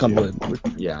happens. Knock on wood.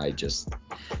 Yeah, I just.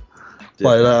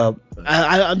 But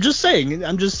I'm just saying.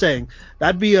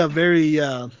 That'd be a very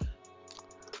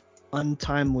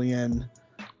untimely end.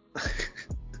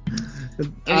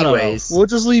 I don't know. We'll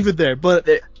just leave it there. But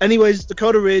anyways,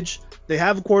 Dakota Ridge, they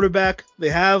have a quarterback. They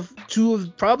have two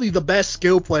of probably the best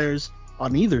skill players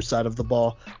on either side of the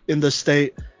ball in the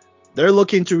state. They're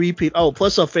looking to repeat. Oh,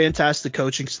 plus a fantastic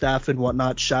coaching staff and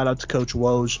whatnot. Shout out to Coach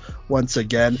Woj once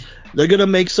again. They're going to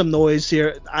make some noise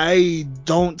here. I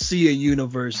don't see a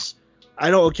universe. I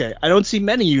don't see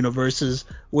many universes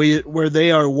where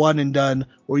they are one and done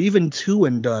or even two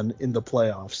and done in the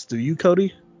playoffs. Do you,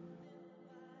 Cody?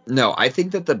 No, I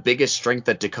think that the biggest strength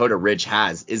that Dakota Ridge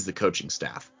has is the coaching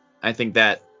staff. I think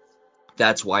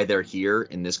that's why they're here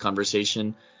in this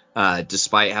conversation,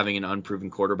 despite having an unproven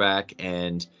quarterback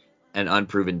and an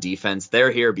unproven defense.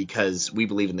 They're here because we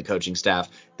believe in the coaching staff.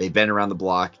 They've been around the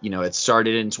block. It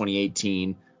started in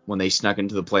 2018 when they snuck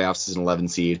into the playoffs as an 11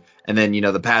 seed. And then,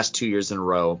 the past 2 years in a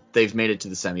row, they've made it to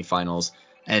the semifinals.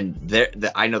 And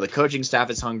I know the coaching staff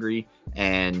is hungry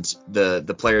and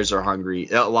the players are hungry.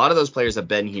 A lot of those players have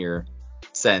been here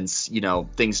since,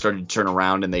 things started to turn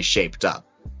around and they shaped up.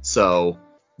 So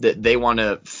they want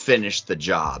to finish the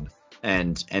job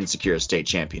and secure a state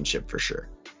championship for sure.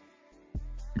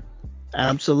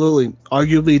 Absolutely.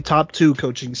 Arguably top two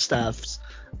coaching staffs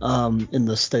in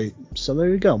the state. So there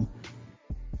you go.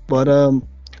 But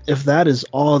if that is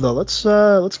all, though, let's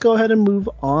go ahead and move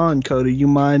on, Cody. You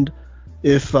mind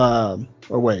if do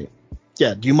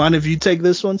you mind if you take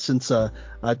this one since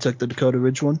I took the Dakota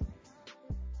Ridge one?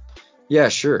 Yeah,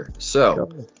 sure. So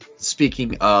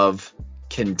speaking of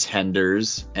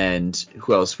contenders and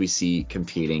who else we see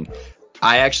competing,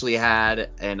 I actually had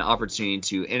an opportunity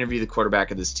to interview the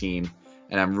quarterback of this team,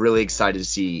 and I'm really excited to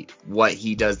see what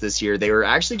he does this year. They were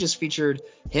actually just featured,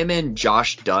 him and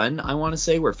Josh Dunn, I want to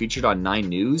say, were featured on 9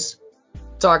 News.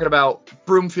 Talking about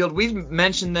Broomfield, we've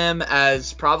mentioned them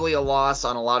as probably a loss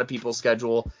on a lot of people's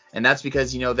schedule, and that's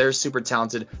because, they're super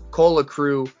talented. Cole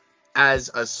LaCrue, as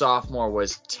a sophomore,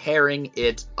 was tearing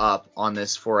it up on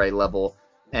this 4A level,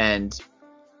 and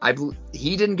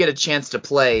he didn't get a chance to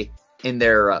play in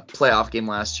their playoff game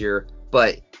last year,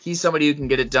 but he's somebody who can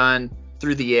get it done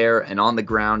through the air and on the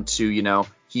ground too.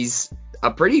 He's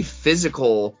a pretty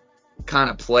physical kind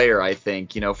of player, I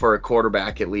think, for a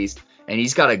quarterback at least, and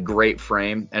he's got a great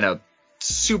frame and a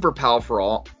super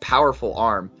powerful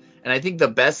arm. And I think the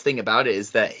best thing about it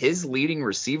is that his leading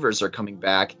receivers are coming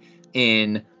back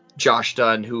in Josh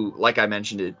Dunn, who, like I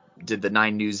mentioned, did the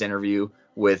 9 News interview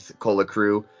with Cole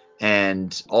LaCrue,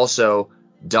 and also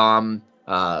Dom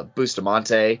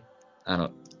Bustamante. I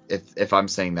don't, if I'm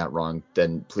saying that wrong,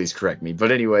 then please correct me.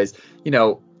 But anyways,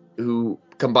 who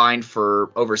combined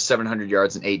for over 700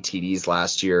 yards and 8 TDs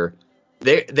last year.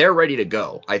 They're ready to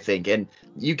go, I think. And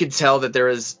you could tell that there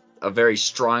is a very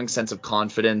strong sense of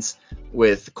confidence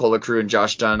with Cole LaCrue and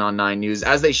Josh Dunn on 9 News,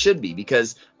 as they should be,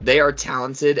 because they are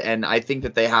talented, and I think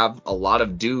that they have a lot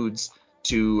of dudes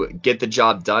to get the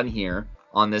job done here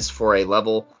on this 4A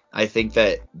level. I think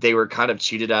that they were kind of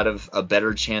cheated out of a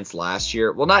better chance last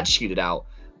year. Well, not cheated out,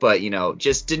 but,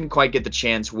 just didn't quite get the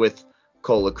chance with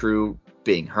Cole LaCrue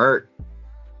being hurt.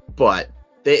 But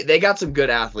they got some good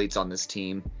athletes on this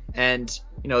team. And,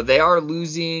 they are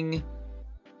losing,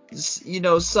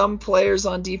 some players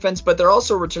on defense, but they're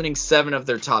also returning 7 of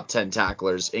their top 10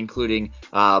 tacklers, including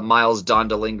Miles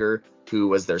Dondelinger, who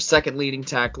was their second leading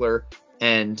tackler.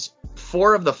 And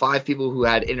 4 of the 5 people who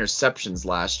had interceptions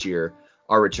last year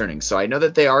are returning. So I know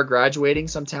that they are graduating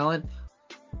some talent,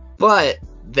 but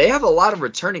they have a lot of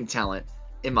returning talent,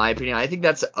 in my opinion. I think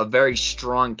that's a very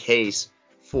strong case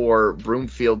for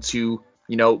Broomfield to,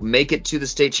 make it to the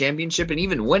state championship and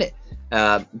even win it.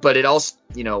 But it also,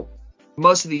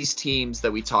 most of these teams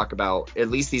that we talk about, at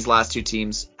least these last 2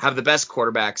 teams, have the best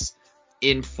quarterbacks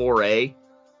in 4A.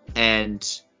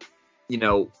 And,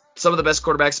 some of the best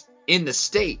quarterbacks in the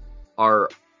state are,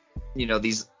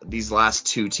 these last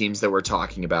 2 teams that we're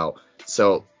talking about.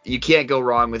 So you can't go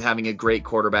wrong with having a great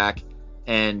quarterback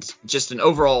and just an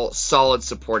overall solid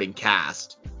supporting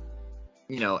cast.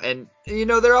 And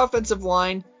their offensive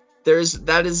line,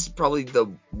 that is probably the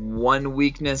one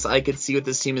weakness I could see with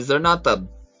this team, is they're not the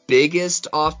biggest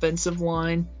offensive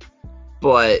line,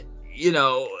 but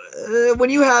when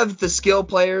you have the skill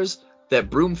players that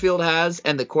Broomfield has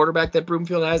and the quarterback that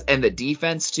Broomfield has and the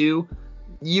defense too,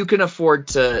 you can afford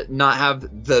to not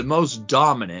have the most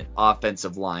dominant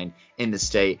offensive line in the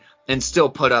state and still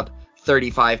put up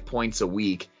 35 points a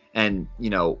week and,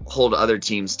 hold other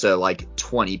teams to like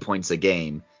 20 points a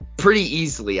game pretty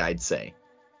easily, I'd say.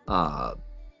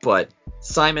 But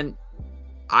Simon,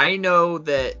 I know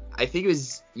that I think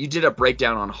you did a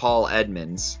breakdown on Hall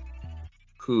Edmonds,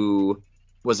 who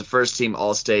was a first team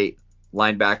All-State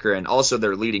linebacker and also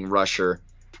their leading rusher.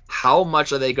 how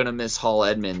much are they going to miss Hall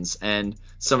Edmonds and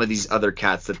some of these other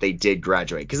cats that they did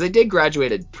graduate? Because they did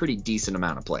graduate a pretty decent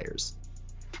amount of players.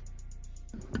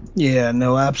 Yeah,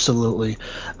 no, absolutely.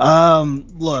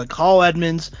 Look, Hall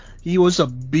Edmonds, he was a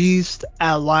beast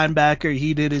at linebacker.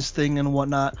 He did his thing and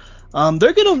whatnot.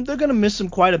 They're gonna miss him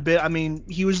quite a bit. I mean,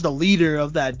 he was the leader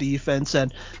of that defense,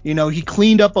 and he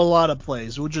cleaned up a lot of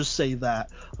plays. We'll just say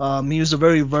that. He was a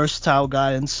very versatile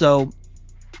guy, and so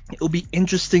it'll be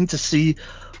interesting to see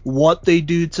what they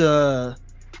do to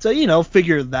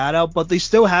figure that out. But they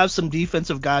still have some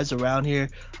defensive guys around here.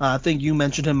 I think you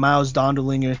mentioned him, Miles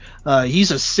Donderlinger.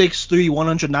 He's a 6'3",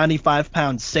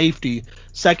 195-pound safety,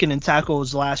 second in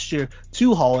tackles last year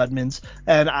to Hall Edmonds,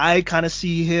 and I kind of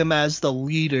see him as the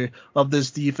leader of this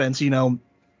defense.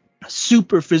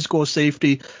 Super physical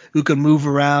safety who could move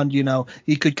around.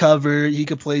 He could cover, he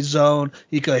could play zone,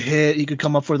 he could hit, he could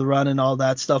come up for the run and all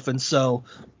that stuff. And so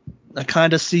I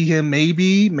kind of see him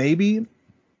maybe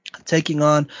taking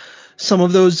on some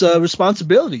of those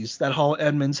responsibilities that Hall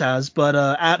Edmonds has, but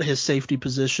at his safety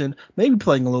position, maybe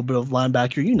playing a little bit of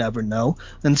linebacker, you never know.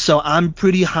 And so I'm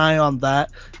pretty high on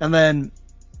that. And then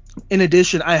in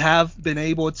addition, I have been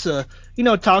able to,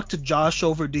 talk to Josh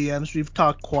over DMs. We've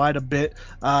talked quite a bit.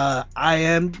 Not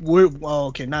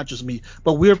just me,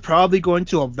 but we're probably going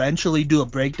to eventually do a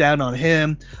breakdown on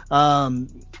him.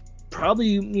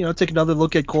 Probably, take another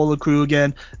look at Cole LaCrue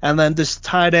again. And then this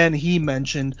tight end he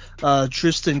mentioned,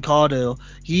 Tristan Caudill.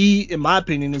 He, in my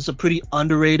opinion, is a pretty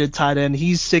underrated tight end.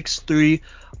 He's 6'3",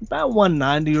 about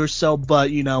 190 or so.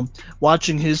 But,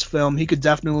 watching his film, he could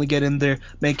definitely get in there,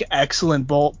 make excellent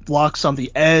blocks on the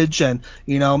edge. And,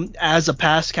 as a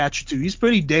pass catcher, too, he's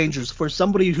pretty dangerous. For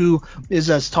somebody who is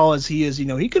as tall as he is,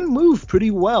 he can move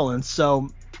pretty well. And so,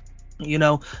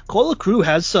 Cole LaCrue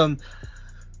has some...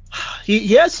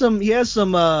 He has some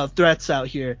threats out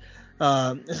here.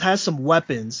 Has some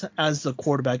weapons as the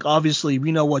quarterback. Obviously,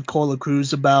 we know what Cole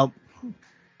LaCrue's about.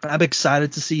 I'm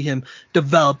excited to see him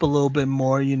develop a little bit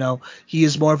more. He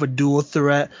is more of a dual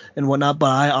threat and whatnot, but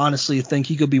I honestly think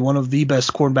he could be one of the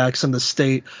best quarterbacks in the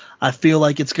state. I feel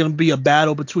like it's going to be a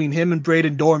battle between him and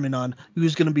Braden Dorman on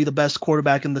who's going to be the best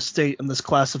quarterback in the state in this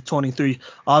class of 23.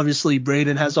 Obviously,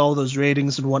 Braden has all those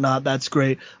ratings and whatnot. That's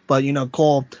great. But,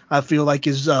 Cole, I feel like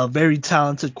is a very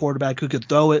talented quarterback who could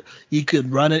throw it. He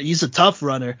could run it. He's a tough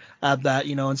runner at that,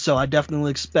 and so I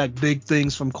definitely expect big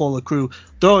things from Cole LaCrue,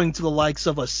 throwing to the likes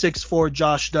of a 6'4"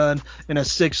 Josh Dunn and a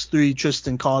 6'3"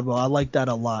 Tristan Caldwell. I like that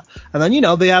a lot. And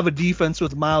then, they have a defense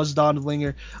with Miles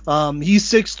Donderlinger. He's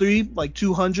 6'3", like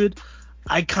 200.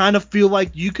 I kind of feel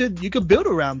like you could build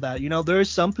around that. There are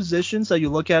some positions that you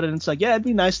look at it and it's like, yeah, it'd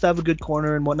be nice to have a good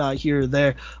corner and whatnot here or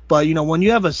there. But, when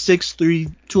you have a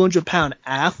 6'3", 200-pound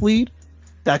athlete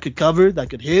that could cover, that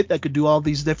could hit, that could do all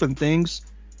these different things,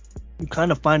 you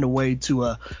kind of find a way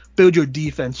to build your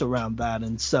defense around that.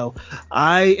 And so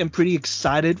I am pretty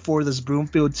excited for this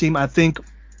Broomfield team. I think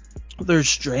their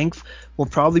strength will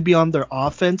probably be on their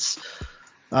offense.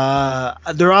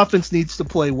 Their offense needs to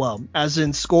play well, as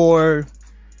in score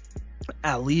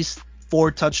at least 4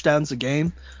 touchdowns a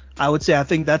game. I would say I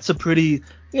think that's a pretty,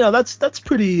 that's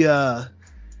pretty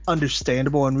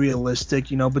understandable and realistic,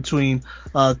 between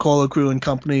Cole LaCrue and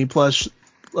company plus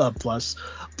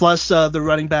the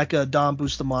running back Don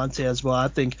Bustamante as well. I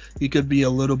think he could be a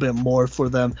little bit more for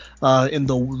them in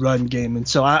the run game. And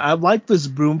so I like this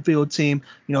Broomfield team.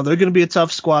 They're going to be a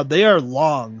tough squad. They are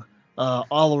long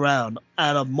all around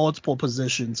at multiple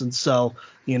positions. And so,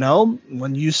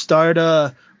 when you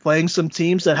start playing some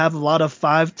teams that have a lot of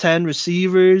 5'10"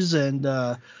 receivers and,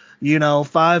 5'10"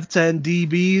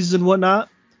 DBs and whatnot,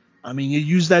 I mean, you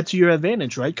use that to your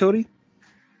advantage, right, Cody?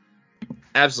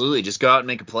 Absolutely. Just go out and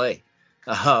make a play.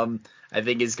 I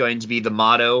think it's going to be the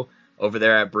motto over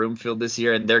there at Broomfield this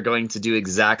year, and they're going to do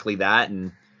exactly that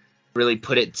and really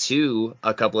put it to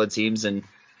a couple of teams. And,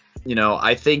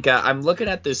 I think I'm looking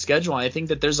at this schedule, and I think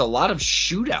that there's a lot of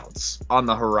shootouts on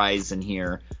the horizon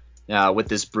here with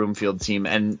this Broomfield team.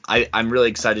 And I'm really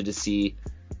excited to see,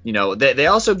 they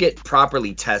also get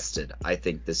properly tested, I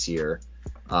think, this year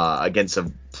against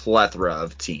a plethora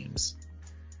of teams.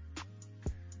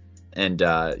 And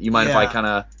you mind if I kind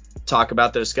of talk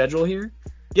about their schedule here?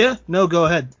 Yeah, no, go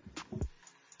ahead.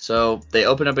 So they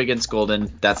open up against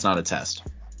Golden. That's not a test.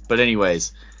 But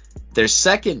anyways, their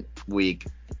second week,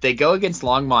 they go against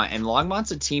Longmont. And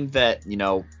Longmont's a team that, we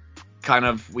kind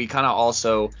of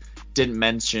also didn't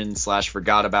mention /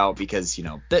 forgot about because,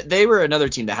 they were another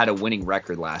team that had a winning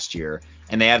record last year.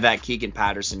 And they have that Keegan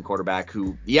Patterson quarterback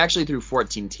who he actually threw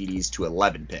 14 TDs to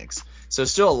 11 picks. So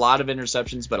still a lot of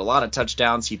interceptions, but a lot of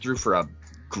touchdowns. He threw for a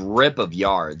grip of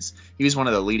yards. He was one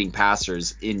of the leading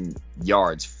passers in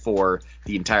yards for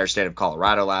the entire state of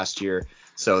Colorado last year.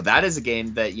 So that is a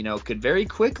game that, could very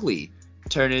quickly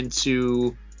turn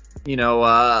into,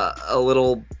 a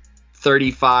little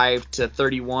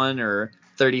 35-31 or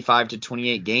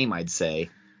 35-28 game, I'd say.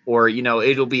 Or,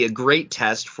 it'll be a great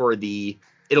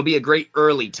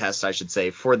early test, I should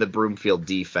say, for the Broomfield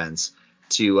defense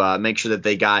to make sure that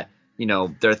they got,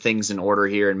 their things in order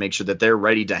here and make sure that they're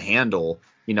ready to handle,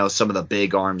 some of the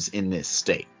big arms in this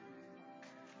state.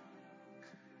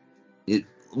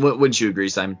 Wouldn't you agree,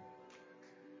 Simon?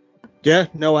 Yeah,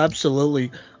 no,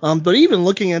 absolutely. But even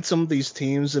looking at some of these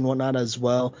teams and whatnot as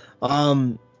well,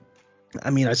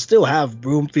 I still have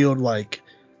Broomfield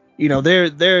they're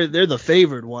the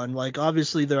favored one. Like,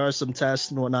 obviously there are some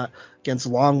tests and whatnot against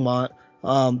Longmont.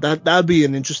 That'd be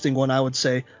an interesting one, I would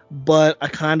say. But I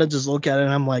kind of just look at it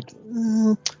and I'm like,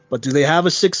 but do they have a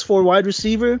 6'4" wide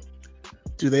receiver?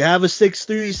 Do they have a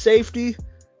 6'3" safety?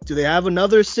 Do they have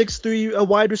another 6'3"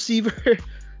 wide receiver?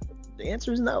 The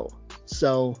answer is no.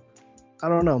 So I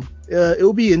don't know.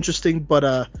 It'll be interesting, but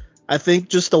I think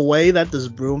just the way that this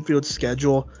Broomfield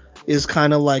schedule is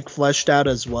kind of like fleshed out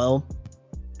as well.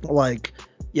 Like,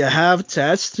 you have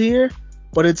tests here,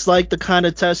 but it's like the kind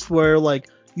of test where like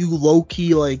you low key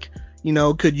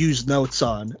could use notes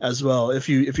on as well if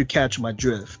you catch my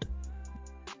drift.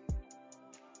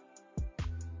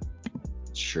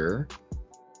 Sure.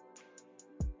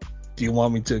 Do you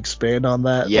want me to expand on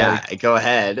that? Yeah, go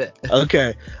ahead.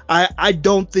 Okay. I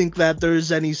don't think that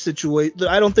there's any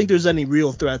I don't think there's any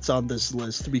real threats on this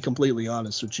list, to be completely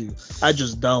honest with you. I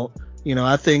just don't.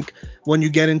 I think when you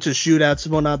get into shootouts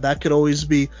and whatnot, that could always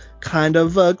be kind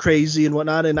of crazy and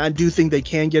whatnot. And I do think they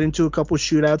can get into a couple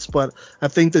shootouts, but I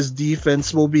think this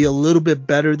defense will be a little bit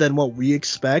better than what we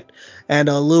expect and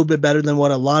a little bit better than what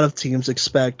a lot of teams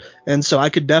expect. And so I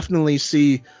could definitely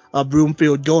see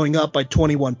Broomfield going up by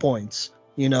 21 points,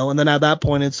 and then at that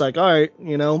point it's like, all right,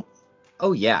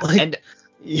 Oh, yeah. and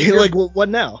you're like, well, what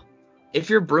now? If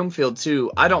you're Broomfield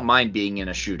too, I don't mind being in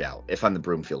a shootout if I'm the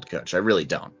Broomfield coach. I really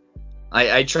don't.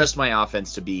 I trust my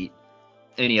offense to beat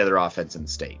any other offense in the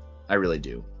state. I really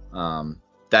do.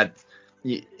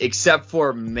 Except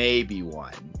for maybe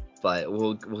one, but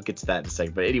we'll get to that in a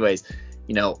second. But anyways,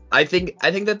 I think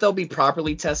that they'll be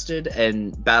properly tested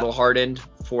and battle hardened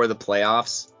for the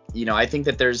playoffs. I think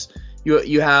that there's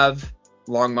you have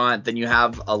Longmont, then you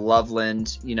have a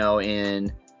Loveland,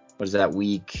 in what is that,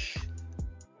 week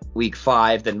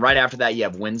 5. Then right after that you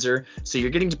have Windsor. So you're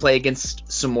getting to play against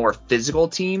some more physical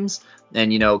teams and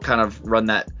kind of run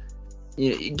that,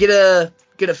 get a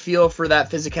feel for that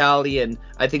physicality. And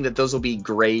I think that those will be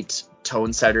great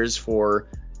tone setters for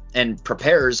and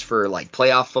preparers for like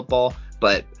playoff football.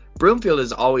 But Broomfield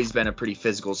has always been a pretty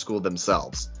physical school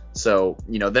themselves. So,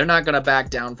 they're not going to back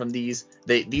down from these.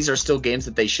 These are still games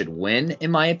that they should win, in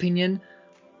my opinion.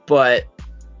 But,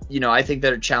 I think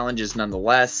they're challenges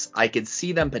nonetheless. I could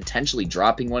see them potentially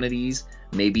dropping one of these,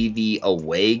 maybe the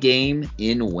away game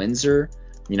in Windsor,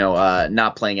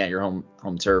 not playing at your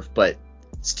home turf, but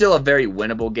still a very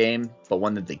winnable game, but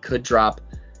one that they could drop.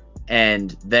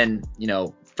 And then,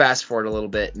 fast forward a little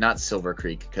bit, not Silver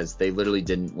Creek, because they literally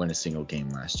didn't win a single game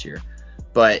last year.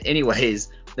 But anyways,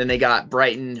 then they got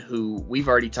Brighton, who we've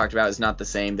already talked about is not the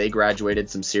same. They graduated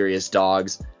some serious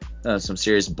dogs, some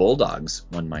serious bulldogs,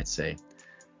 one might say.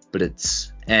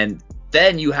 And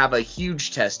then you have a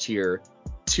huge test here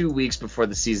 2 weeks before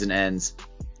the season ends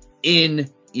in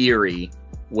Erie,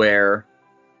 where,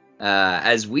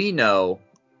 as we know,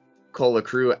 Cola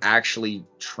Crew actually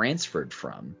transferred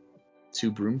from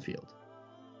to Broomfield.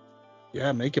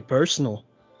 Yeah, make it personal.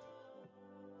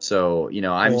 So,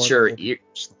 I'm sure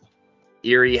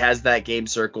Erie has that game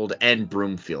circled and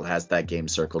Broomfield has that game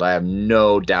circled. I have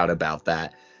no doubt about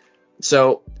that.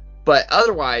 So, but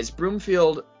otherwise,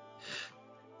 Broomfield,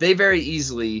 they very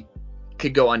easily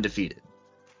could go undefeated.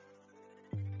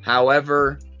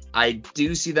 However, I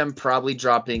do see them probably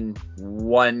dropping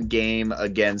one game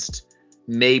against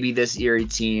maybe this Erie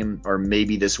team or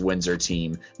maybe this Windsor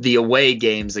team. The away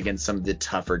games against some of the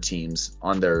tougher teams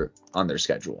on their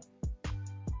schedule.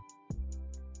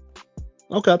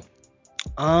 Okay.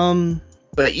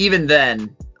 But even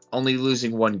then, only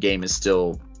losing one game is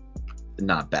still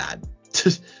not bad.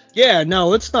 Yeah,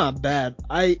 no, it's not bad.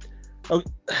 All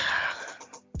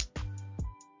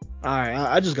right,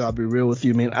 I just gotta be real with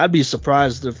you, man. I'd be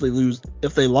surprised if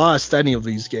they lost any of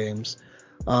these games.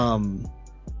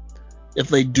 If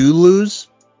they do lose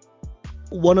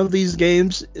one of these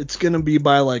games, it's gonna be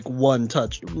by like one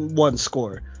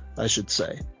score, I should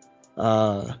say.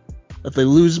 If they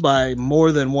lose by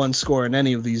more than one score in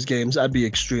any of these games, I'd be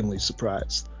extremely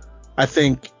surprised. I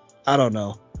think, I don't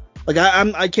know. Like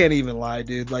I can't even lie,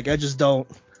 dude. Like I just don't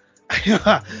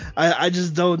I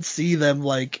just don't see them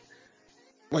like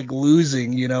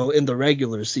losing, in the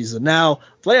regular season. Now,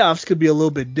 playoffs could be a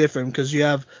little bit different because you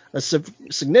have a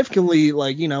significantly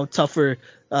tougher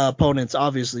opponents,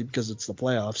 obviously, because it's the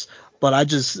playoffs. But I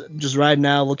just right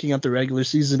now, looking at the regular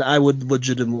season, I would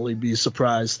legitimately be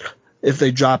surprised if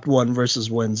they dropped one versus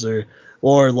Windsor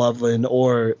or Loveland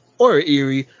or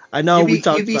Erie. I know we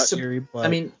talked about Erie, but I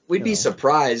mean, we'd be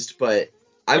surprised, but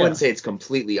I wouldn't say it's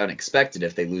completely unexpected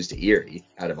if they lose to Erie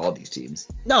out of all these teams.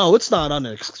 No, it's not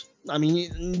unexpected. I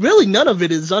mean, really, none of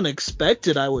it is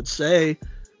unexpected, I would say,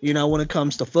 when it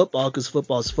comes to football, because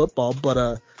football's football.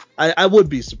 But I would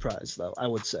be surprised, though, I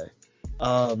would say.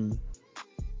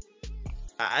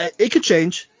 It could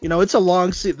change. It's a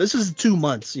long season. This is 2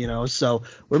 months, so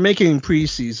we're making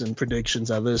preseason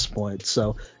predictions at this point.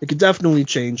 So it could definitely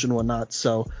change and whatnot.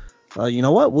 So, you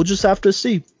know what? We'll just have to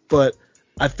see. But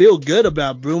I feel good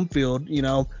about Broomfield,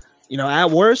 at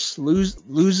worst,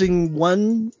 losing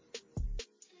one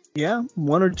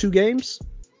or two games.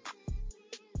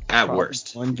 At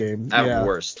worst. One game. At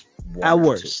worst. At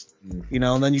worst. And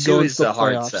then you go into the playoffs.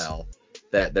 Hard sell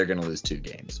that they're going to lose 2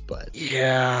 games, but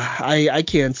yeah, I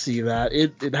can't see that.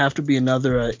 It'd have to be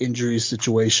another injury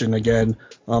situation again,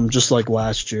 just like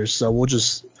last year. So we'll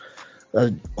just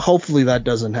hopefully that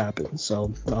doesn't happen.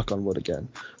 So knock on wood again.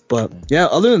 But yeah,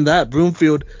 other than that,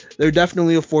 Broomfield, they're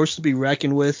definitely a force to be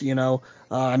reckoned with.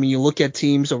 I mean, you look at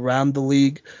teams around the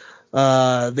league.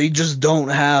 They just don't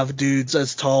have dudes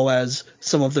as tall as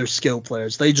some of their skill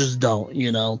players. They just don't,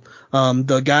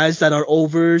 the guys that are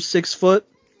over 6 foot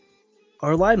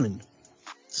are linemen.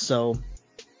 So,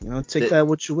 take that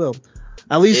what you will.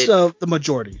 At least the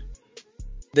majority.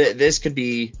 This could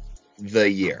be the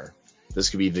year. This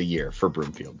could be the year for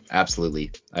Broomfield.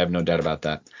 Absolutely. I have no doubt about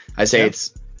that. I say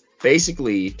it's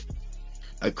basically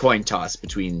a coin toss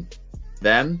between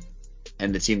them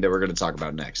and the team that we're going to talk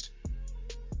about next.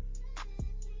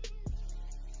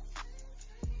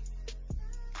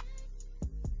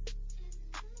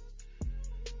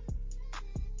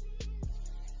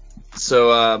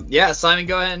 So, Simon,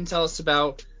 go ahead and tell us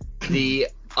about the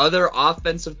other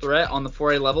offensive threat on the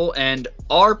 4A level and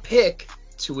our pick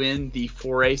to win the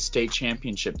 4A state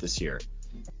championship this year.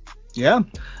 Yeah.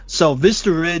 So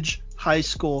Vista Ridge High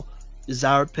School is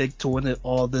our pick to win it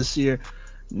all this year.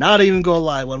 Not even gonna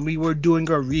lie, when we were doing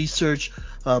our research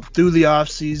through the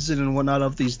offseason and whatnot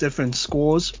of these different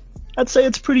schools, I'd say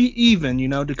it's pretty even.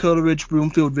 Dakota Ridge,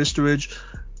 Broomfield, Vista Ridge,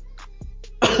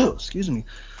 excuse me,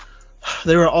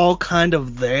 they were all kind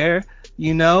of there,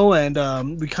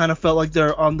 and we kind of felt like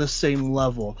they're on the same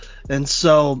level. And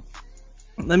so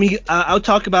I'll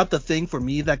talk about the thing for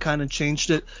me that kind of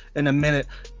changed it in a minute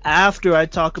after I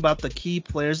talk about the key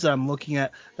players that I'm looking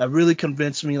at that really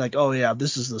convinced me, like, oh yeah,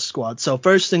 this is the squad. So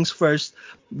first things first,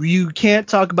 you can't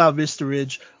talk about Vista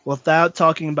Ridge without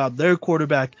talking about their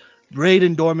quarterback,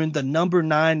 Braden Dorman, the number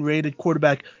 9 rated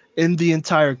quarterback in the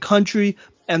entire country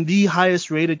and the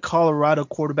highest rated Colorado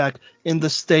quarterback in the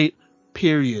state,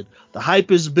 period. The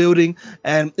hype is building,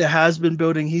 and it has been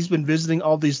building. He's been visiting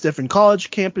all these different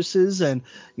college campuses, and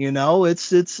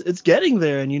it's getting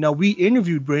there. And we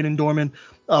interviewed Braden Dorman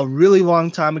a really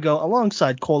long time ago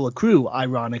alongside Cola Crew,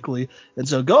 ironically. And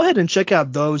so go ahead and check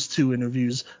out those 2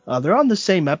 interviews. They're on the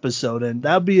same episode, and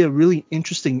that'll be a really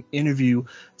interesting interview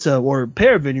or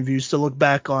pair of interviews to look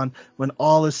back on when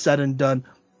all is said and done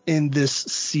in this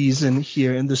season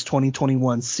here, in this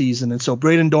 2021 season. And so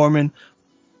Braden Dorman,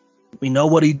 we know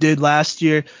what he did last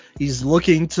year. He's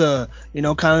looking to,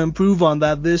 kind of improve on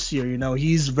that this year.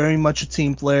 He's very much a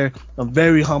team player, a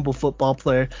very humble football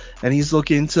player, and he's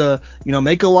looking to,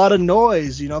 make a lot of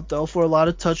noise, throw for a lot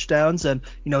of touchdowns, and,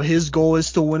 his goal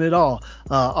is to win it all.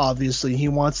 Obviously, he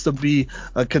wants to be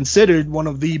considered one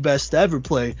of the best to ever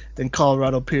play in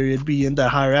Colorado, period, be in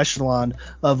that higher echelon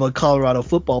of Colorado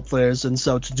football players. And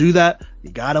so to do that,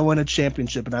 you got to win a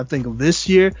championship. And I think this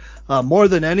year, more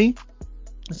than any,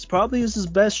 this probably is his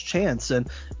best chance. And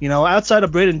outside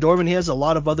of Braden Dorman, he has a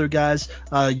lot of other guys.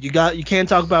 You can't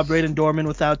talk about Braden Dorman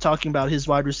without talking about his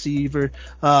wide receiver,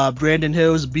 Brandon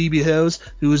Hills, BB Hills,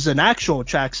 who's an actual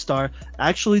track star,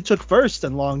 actually took first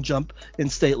in long jump in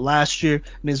state last year,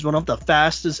 and is one of the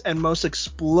fastest and most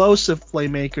explosive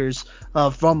playmakers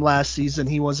from last season.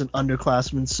 He was an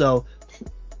underclassman, so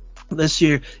this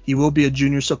year he will be a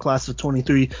junior, so class of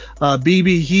 23.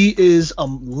 BB, he is a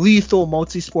lethal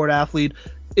multi-sport athlete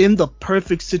in the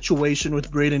perfect situation with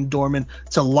Braden Dorman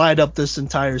to light up this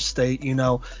entire state.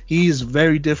 He is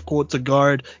very difficult to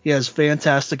guard. He has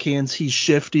fantastic hands. He's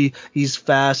shifty. He's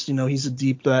fast. He's a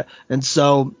deep threat. And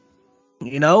so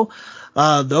You know,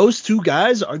 those two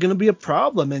guys are going to be a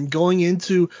problem. And going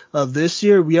into this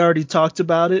year, we already talked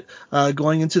about it.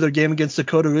 Going into their game against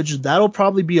Dakota Ridge, that'll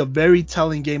probably be a very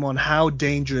telling game on how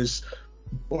dangerous,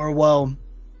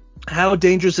 how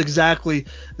dangerous exactly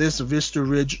this Vista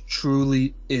Ridge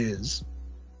truly is.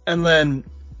 And then,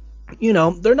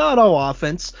 they're not all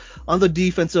offense. On the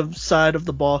defensive side of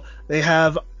the ball, they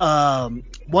have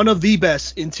one of the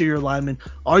best interior linemen,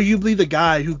 arguably the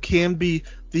guy who can be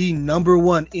the number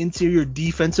one interior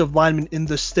defensive lineman in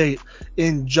the state,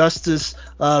 in Justice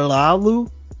Laulu,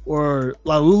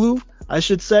 I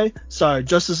should say. Sorry,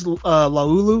 Justice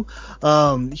Laulu.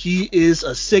 He is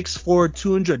a 6'4",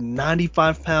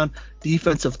 295-pound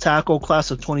defensive tackle, class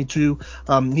of 22.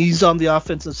 He's on the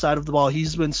offensive side of the ball.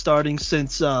 He's been starting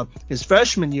since his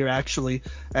freshman year, actually,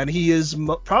 and he is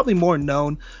probably more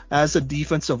known as a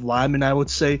defensive lineman, I would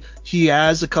say. He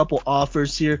has a couple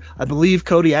offers here. I believe,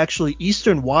 Cody, actually,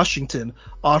 Eastern Washington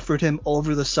offered him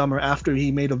over the summer after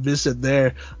he made a visit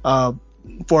there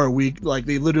for a week. Like,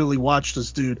 they literally watched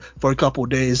this dude for a couple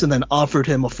days and then offered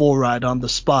him a full ride on the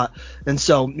spot. And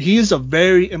so he is a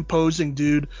very imposing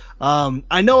dude.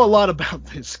 I know a lot about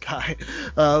this guy.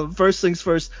 First things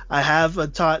first, I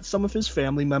have taught some of his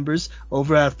family members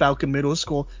over at Falcon Middle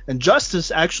School, and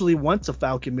Justice actually went to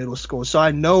Falcon Middle School, so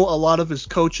I know a lot of his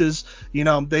coaches.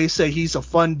 They say he's a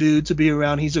fun dude to be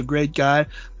around. He's a great guy,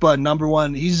 but number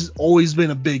one, he's always been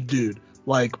a big dude.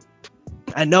 Like,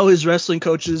 I know his wrestling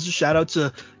coaches. Shout out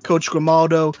to Coach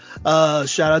Grimaldo.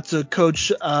 Shout out to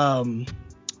Coach Coach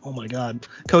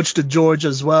DeGeorge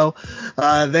as well.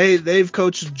 They've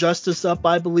coached Justice up,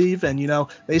 I believe, and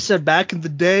they said back in the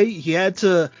day he had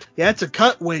to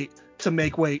cut weight to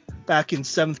make weight back in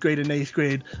 7th grade and 8th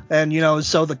grade. And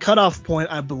so the cutoff point,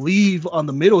 I believe, on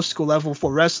the middle school level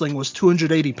for wrestling was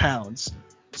 280 pounds.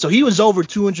 So he was over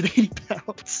 280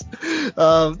 pounds,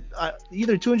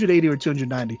 either 280 or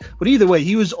 290. But either way,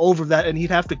 he was over that, and he'd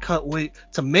have to cut weight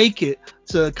to make it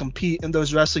to compete in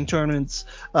those wrestling tournaments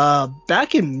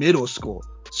back in middle school.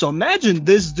 So imagine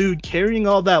this dude carrying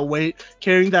all that weight,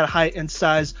 carrying that height and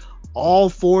size all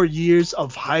 4 years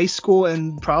of high school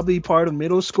and probably part of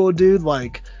middle school, dude.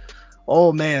 Like,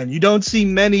 oh man, you don't see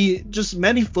many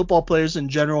football players in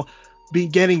general be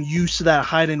getting used to that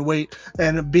height and weight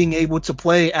and being able to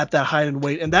play at that height and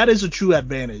weight. And that is a true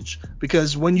advantage,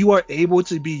 because when you are able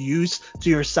to be used to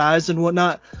your size and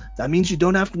whatnot, that means you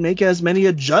don't have to make as many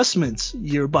adjustments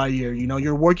year by year.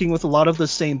 You're working with a lot of the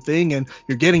same thing and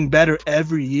you're getting better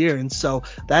every year. And so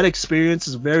that experience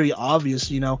is very obvious.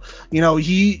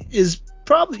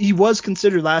 He was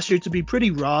considered last year to be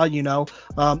pretty raw.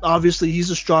 Obviously he's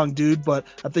a strong dude, but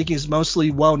I think he's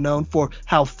mostly well known for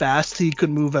how fast he could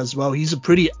move as well. He's a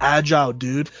pretty agile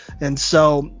dude. And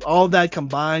so all of that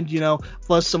combined,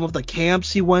 plus some of the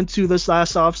camps he went to this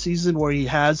last offseason where he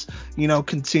has,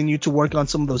 continued to work on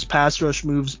some of those pass rush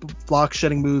moves, block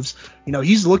shedding moves.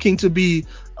 He's looking to be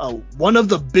one of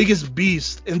the biggest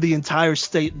beasts in the entire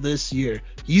state this year.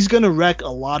 He's going to wreck a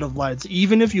lot of lines.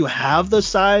 Even if you have the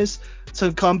size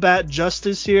to combat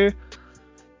Justice here,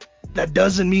 that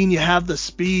doesn't mean you have the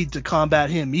speed to combat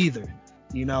him either.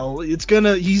 He's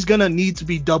gonna need to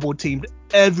be double teamed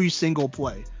every single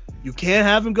play. You can't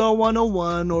have him go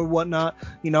 101 or whatnot.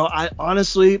 I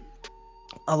honestly,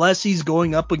 unless he's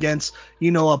going up against,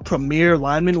 a premier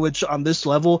lineman, which on this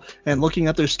level and looking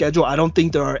at their schedule, I don't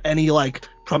think there are any like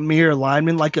premier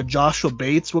linemen. Like a Joshua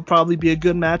Bates would probably be a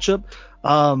good matchup.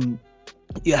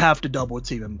 You have to double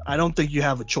team him. I don't think you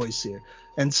have a choice here.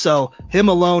 And so him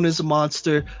alone is a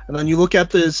monster. And then you look at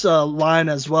this line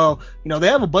as well. They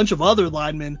have a bunch of other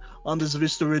linemen on this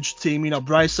Vista Ridge team.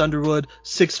 Bryce Underwood,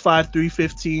 6'5",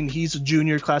 315. He's a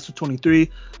junior, class of 23.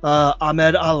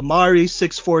 Ahmed Alamari,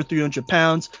 6'4", 300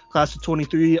 pounds, class of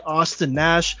 23. Austin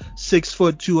Nash, 6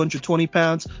 foot, 220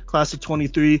 pounds, class of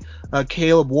 23.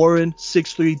 Caleb Warren,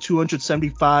 6'3",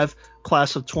 275,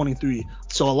 class of 23.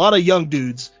 So a lot of young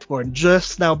dudes who are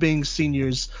just now being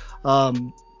seniors.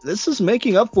 This is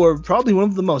making up for probably one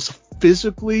of the most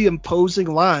physically imposing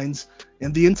lines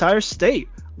in the entire state,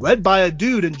 led by a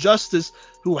dude in Justice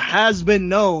who has been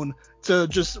known to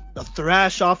just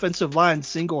thrash offensive line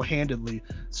single-handedly.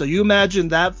 So you imagine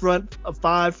that front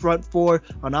five, front four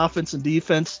on offense and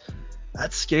defense.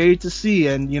 That's scary to see.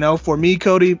 And, for me,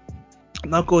 Cody, I'm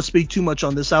not going to speak too much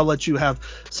on this. I'll let you have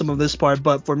some of this part.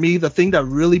 But for me, the thing that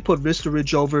really put Vista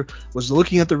Ridge over was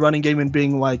looking at the running game and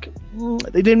being like,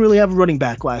 they didn't really have a running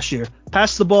back last year.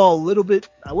 Passed the ball a little bit.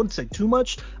 I wouldn't say too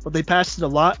much, but they passed it a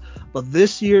lot. But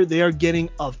this year, they are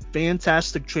getting a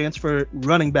fantastic transfer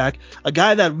running back, a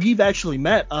guy that we've actually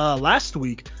met last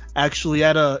week actually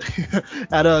at a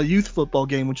at a youth football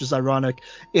game, which is ironic,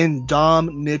 in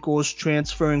Dom Nichols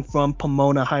transferring from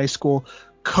Pomona High School.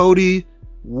 Cody,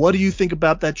 what do you think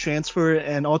about that transfer,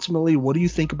 and ultimately, what do you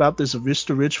think about this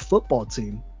Vista Ridge football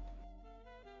team?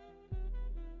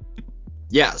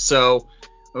 Yeah, so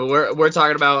we're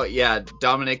talking about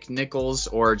Dominic Nichols,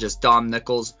 or just Dom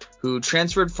Nichols, who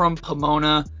transferred from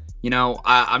Pomona.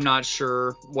 I'm not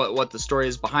sure what the story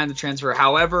is behind the transfer.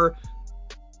 However,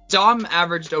 Dom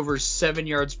averaged over 7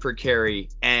 yards per carry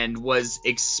and was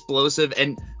explosive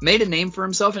and made a name for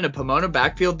himself in a Pomona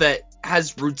backfield that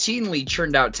has routinely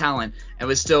churned out talent and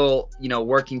was still,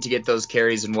 working to get those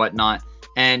carries and whatnot.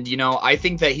 And, I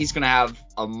think that he's going to have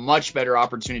a much better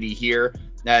opportunity here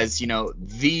as,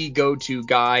 the go-to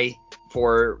guy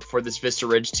for this Vista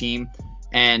Ridge team.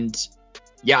 And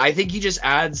yeah, I think he just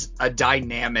adds a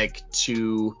dynamic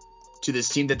to this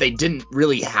team that they didn't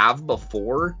really have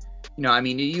before.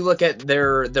 You look at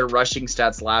their rushing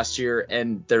stats last year,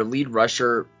 and their lead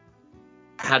rusher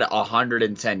had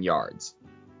 110 yards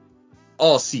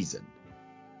all season.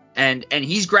 And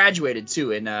he's graduated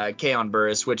too in Keon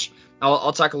Burris, which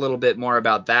I'll talk a little bit more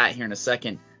about that here in a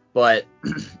second. But,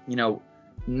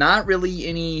 not really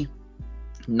any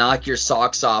knock your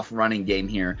socks off running game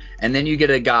here. And then you get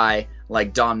a guy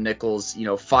like Dom Nichols,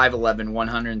 5'11",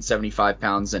 175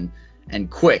 pounds and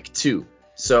quick too.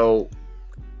 So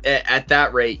at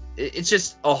that rate, it's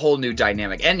just a whole new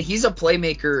dynamic. And he's a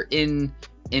playmaker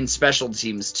in special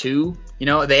teams too.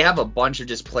 They have a bunch of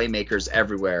just playmakers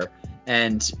everywhere.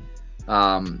 And,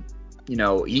 I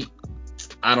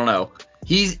don't know.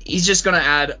 He's just going to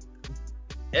add.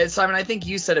 Simon, I think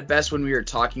you said it best when we were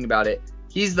talking about it.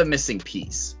 He's the missing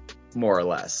piece, more or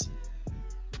less,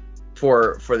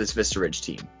 for this Vista Ridge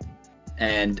team.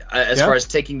 And as far as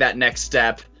taking that next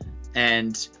step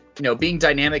and, being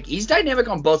dynamic, he's dynamic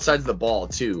on both sides of the ball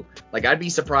too. Like, I'd be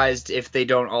surprised if they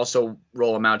don't also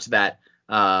roll him out to that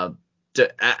out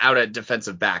at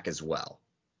defensive back as well.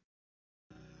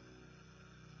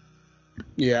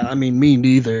 Yeah, me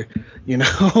neither.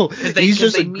 He's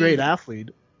just a great athlete.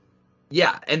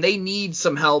 Yeah, and they need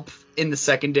some help in the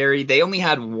secondary. They only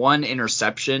had one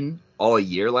interception all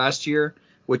year last year,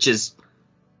 which is,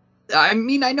 I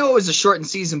know it was a shortened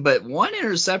season, but one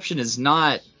interception is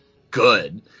not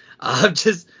good. I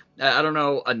don't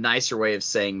know a nicer way of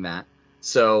saying that.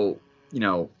 So,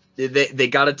 they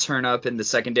got to turn up in the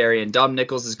secondary, and Dom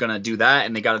Nichols is going to do that,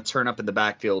 and they got to turn up in the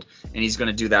backfield, and he's going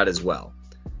to do that as well.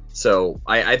 So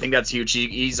I think that's huge.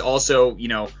 He's also,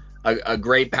 a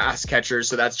great pass catcher,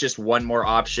 so that's just one more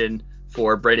option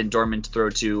for Braden Dorman to throw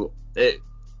to,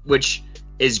 which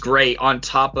is great, on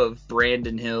top of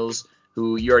Brandon Hills,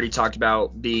 who you already talked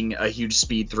about being a huge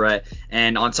speed threat,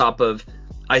 and on top of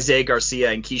Isaiah Garcia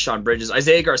and Keyshawn Bridges.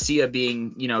 Isaiah Garcia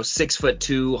being,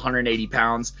 6'2", 180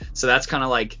 pounds, so that's kind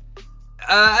of like,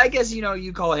 I guess,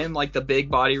 you call him like the big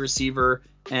body receiver,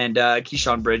 and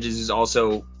Keyshawn Bridges is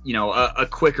also, a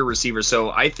quicker receiver.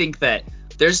 So I think that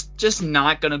there's just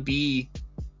not going to be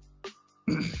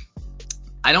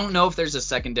I don't know if there's a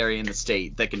secondary in the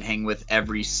state that can hang with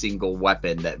every single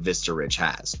weapon that Vista Ridge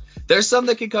has. There's some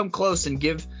that can come close and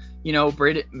give,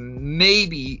 Braden,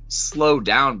 maybe slow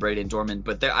down Braden Dorman,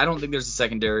 but I don't think there's a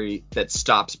secondary that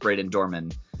stops Braden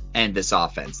Dorman and this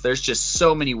offense. There's just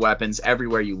so many weapons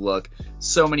everywhere you look,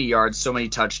 so many yards, so many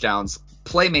touchdowns,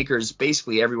 playmakers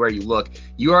basically everywhere you look.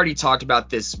 You already talked about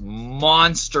this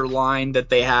monster line that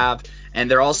they have, and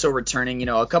they're also returning,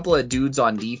 a couple of dudes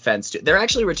on defense. They're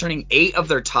actually returning 8 of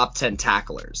their top 10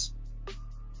 tacklers,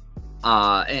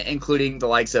 including the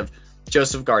likes of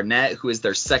Joseph Garnett, who is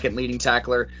their second leading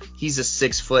tackler. He's a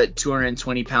 6',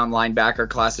 220-pound linebacker,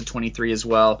 class of 23 as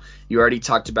well. You already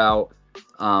talked about,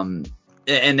 and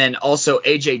then also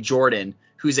AJ Jordan,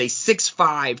 who's a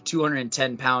 6'5",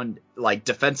 210-pound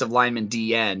defensive lineman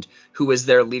D end, who was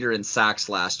their leader in sacks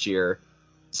last year.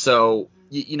 So,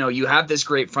 you have this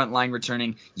great front line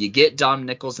returning. You get Dom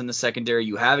Nichols in the secondary.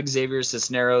 You have Xavier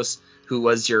Cisneros, who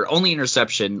was your only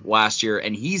interception last year,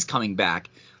 and he's coming back.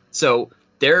 So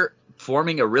they're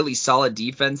forming a really solid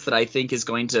defense that I think is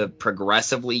going to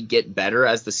progressively get better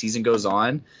as the season goes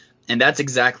on. And that's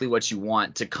exactly what you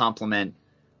want to complement.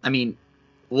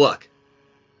 Look,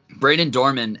 Braden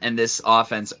Dorman and this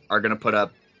offense are going to put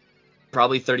up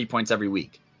probably 30 points every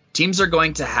week. Teams are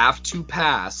going to have to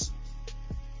pass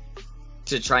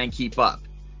to try and keep up.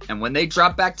 And when they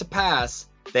drop back to pass,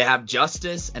 they have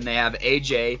Justice and they have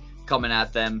AJ coming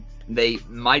at them. They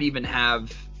might even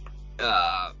have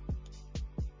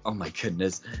oh my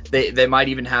goodness. They might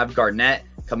even have Garnett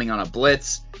coming on a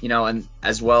blitz, and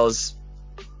as well as,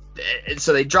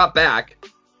 so they drop back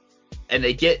and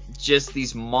they get just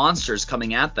these monsters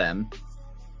coming at them.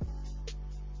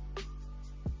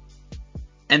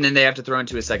 And then they have to throw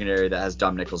into a secondary that has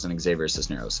Dom Nichols and Xavier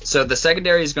Cisneros. So the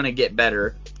secondary is going to get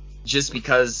better just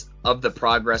because of the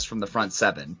progress from the front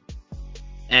seven.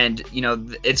 And,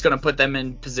 it's going to put them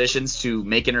in positions to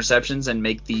make interceptions and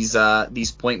make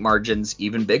these point margins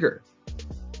even bigger.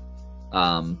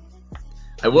 I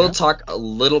will talk a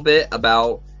little bit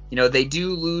about, they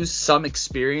do lose some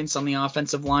experience on the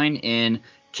offensive line in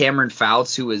Cameron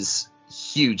Fouts, who is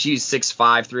huge. He's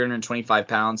 6'5", 325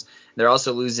 pounds. They're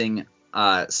also losing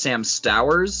Sam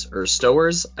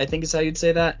Stowers, I think is how you'd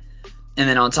say that. And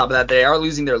then on top of that, they are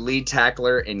losing their lead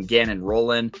tackler in Gannon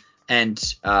Rowland. And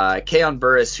Keon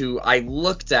Burris, who I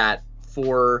looked at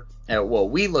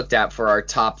we looked at for our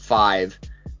top 5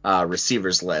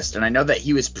 receivers list. And I know that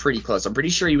he was pretty close. I'm pretty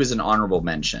sure he was an honorable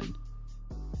mention.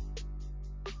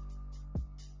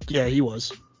 Yeah, he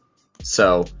was.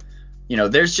 So,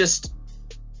 there's just...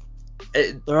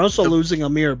 They're also losing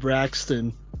Amir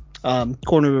Braxton,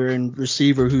 corner and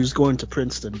receiver, who's going to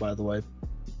Princeton, by the way.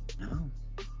 Oh.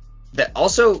 That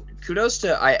also, kudos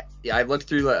to... I looked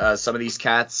through some of these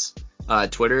cats'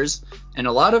 Twitters, and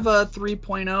a lot of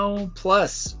 3.0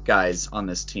 plus guys on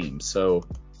this team. So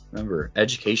remember,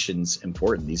 education's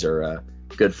important. These are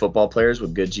good football players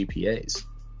with good GPAs.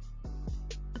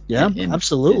 Yeah,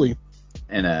 absolutely.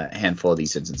 In a handful of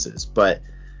these instances. But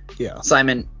yeah,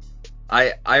 Simon,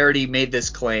 I already made this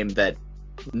claim that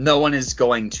no one is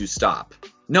going to stop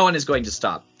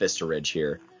Vista Ridge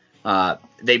here.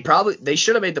 They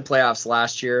should have made the playoffs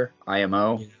last year,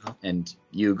 IMO, and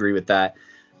you agree with that.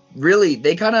 Really,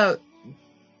 they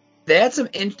had some.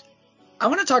 I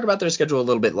want to talk about their schedule a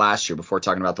little bit last year before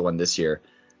talking about the one this year.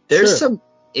 There's some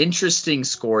interesting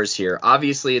scores here.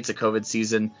 Obviously, it's a COVID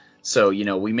season, so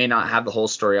we may not have the whole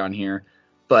story on here,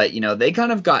 but they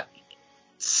kind of got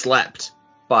slept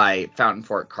by Fountain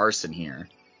Fort Carson here.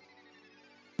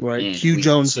 Right, Hugh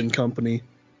Jones and company.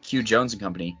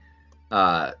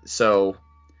 So,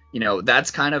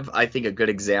 that's kind of, I think, a good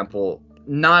example,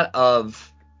 not of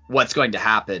what's going to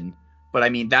happen, but I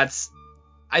mean,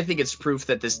 I think it's proof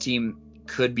that this team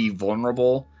could be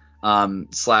vulnerable, /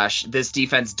 this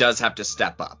defense does have to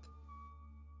step up.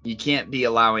 You can't be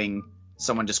allowing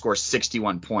someone to score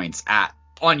 61 points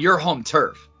on your home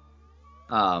turf.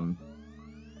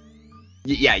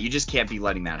 You just can't be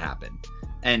letting that happen.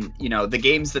 And, the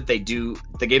games that they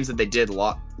did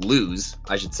lose,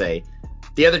 I should say,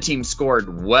 the other team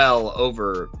scored well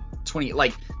over 20.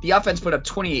 Like, the offense put up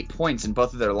 28 points in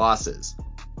both of their losses.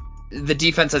 The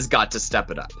defense has got to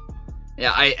step it up.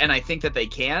 Yeah, I think that they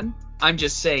can. I'm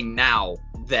just saying now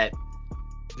that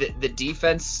the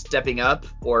defense stepping up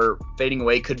or fading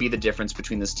away could be the difference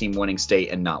between this team winning state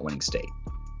and not winning state.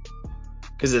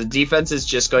 Because if the defense is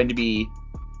just going to be,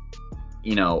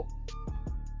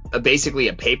 basically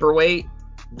a paperweight,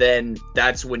 then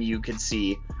that's when you could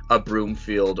see a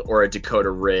Broomfield or a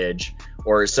Dakota Ridge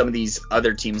or some of these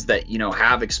other teams that,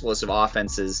 have explosive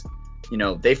offenses.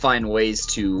 They find ways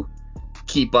to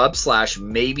keep up /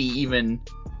 maybe even,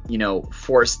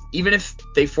 force, even if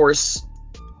they force,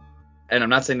 and I'm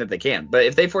not saying that they can, but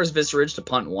if they force Vista Ridge to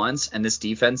punt once and this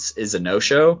defense is a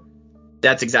no-show,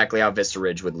 that's exactly how Vista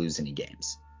Ridge would lose any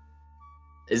games.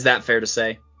 Is that fair to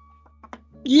say?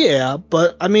 Yeah,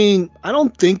 but I mean, I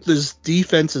don't think this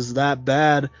defense is that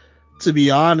bad, to be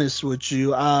honest with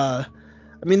you. I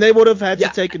mean, they would have had to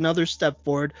take another step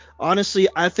forward. Honestly,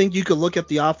 I think you could look at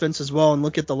the offense as well and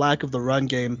look at the lack of the run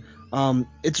game.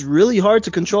 It's really hard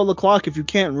to control the clock if you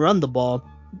can't run the ball.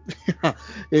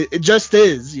 It just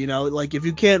is, like if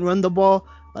you can't run the ball,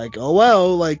 like, oh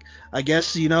well, like I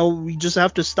guess, we just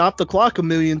have to stop the clock a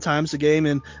million times a game,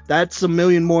 and that's a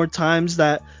million more times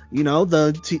that,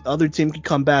 the other team could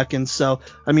come back. And so,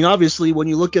 I mean, obviously, when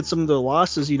you look at some of the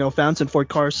losses, Fountain Fort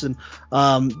Carson,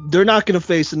 they're not going to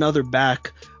face another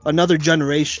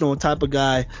generational type of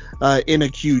guy in a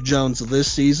Q Jones this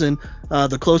season.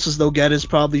 The closest they'll get is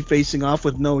probably facing off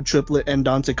with Noah Triplett and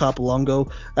Dante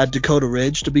Capolongo at Dakota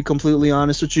Ridge, to be completely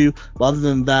honest with you. But other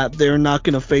than that, they're not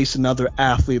going to face another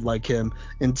athlete like him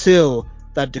until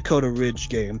that Dakota Ridge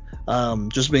game,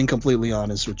 just being completely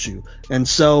honest with you. And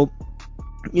so,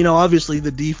 obviously the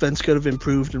defense could have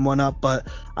improved and whatnot, but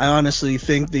I honestly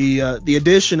think the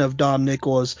addition of Dom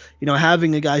Nichols,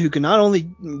 having a guy who can not only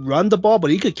run the ball, but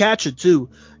he could catch it too,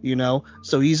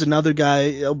 so he's another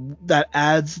guy that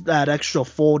adds that extra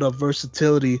fold of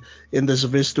versatility in this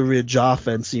Vista Ridge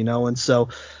offense, and so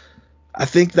I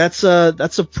think that's a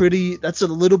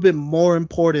little bit more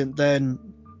important than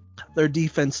their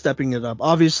defense stepping it up.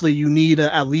 Obviously, you need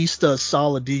at least a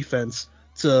solid defense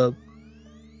to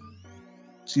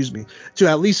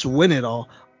at least win it all.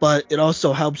 but it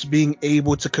also helps being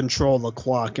able to control the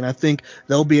clock. And I think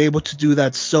they'll be able to do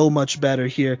that so much better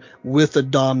here with a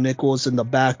Dom Nichols in the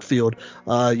backfield,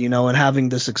 and having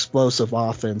this explosive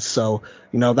offense. So,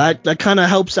 that kind of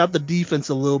helps out the defense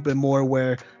a little bit more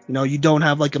where, you don't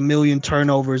have like a million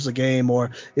turnovers a game,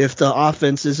 or if the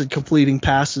offense isn't completing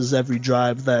passes every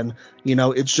drive, then,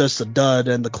 it's just a dud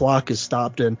and the clock is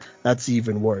stopped, and that's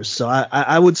even worse. So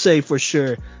I would say for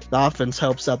sure the offense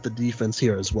helps out the defense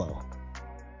here as well.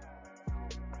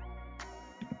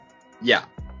 Yeah,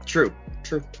 true.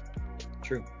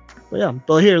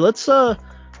 But here, let's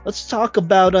talk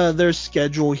about their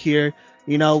schedule here.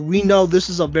 We know this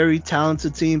is a very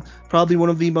talented team, probably one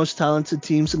of the most talented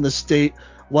teams in the state.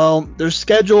 Well, their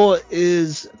schedule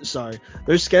is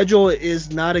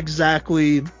not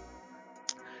exactly.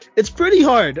 It's pretty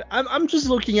hard. I'm just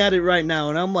looking at it right now,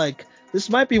 and I'm like, this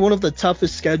might be one of the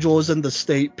toughest schedules in the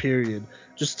state, period,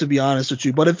 just to be honest with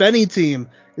you. But if any team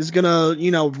is gonna,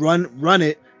 run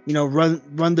it,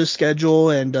 run the schedule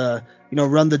and,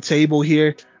 run the table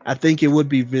here, I think it would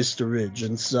be Vista Ridge.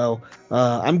 And so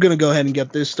I'm going to go ahead and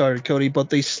get this started, Cody. But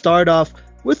they start off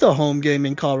with a home game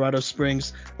in Colorado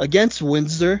Springs against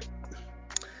Windsor,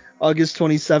 August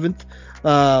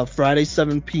 27th, Friday,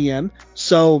 7 p.m.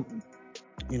 So,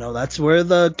 that's where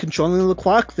the controlling the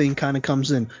clock thing kind of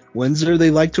comes in. Windsor,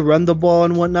 they like to run the ball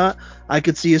and whatnot. I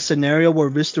could see a scenario where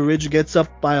Vista Ridge gets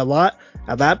up by a lot.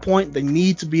 At that point, they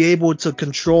need to be able to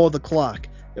control the clock.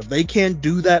 If they can't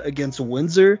do that against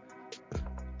Windsor,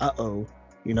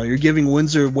 you're giving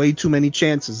Windsor way too many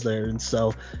chances there, and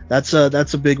so that's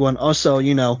a big one. Also,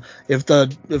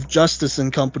 if Justice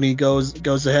and company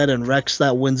goes ahead and wrecks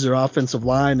that Windsor offensive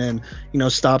line and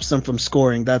stops them from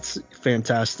scoring, that's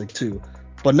fantastic too.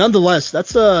 But nonetheless,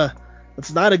 that's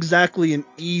not exactly an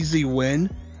easy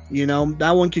win.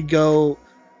 That one could go.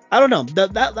 I don't know.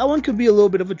 That one could be a little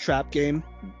bit of a trap game.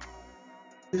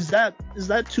 Is that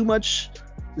too much?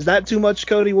 Is that too much,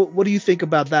 Cody? What do you think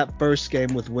about that first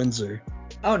game with Windsor?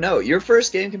 Oh no, your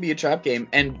first game can be a trap game.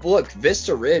 And look,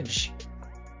 Vista Ridge,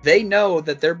 they know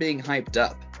that they're being hyped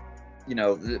up.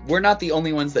 We're not the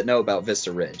only ones that know about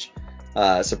Vista Ridge.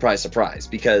 Surprise, surprise,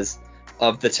 because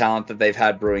of the talent that they've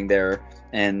had brewing there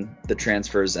and the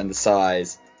transfers and the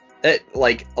size.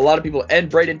 Like a lot of people, and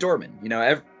Braden Dorman.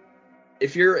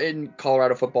 If you're in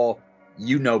Colorado football,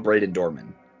 Braden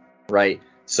Dorman, right?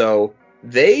 So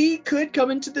they could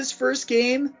come into this first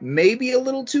game maybe a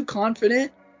little too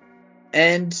confident,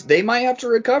 and they might have to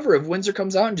recover if Windsor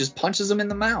comes out and just punches them in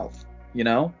the mouth.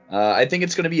 I think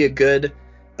it's going to be a good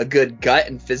gut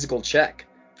and physical check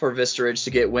for Vista Ridge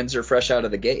to get Windsor fresh out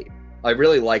of the gate. I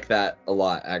really like that a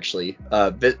lot, actually.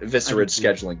 Vista Ridge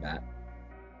scheduling that.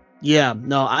 Yeah,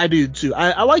 no, I do too.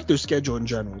 I like their schedule in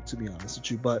general, to be honest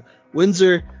with you. But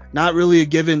Windsor, not really a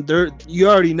given. You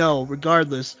already know,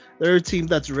 regardless, they're a team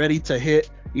that's ready to hit.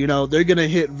 They're going to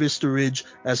hit Vista Ridge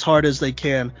as hard as they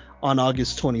can on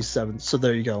August 27th. So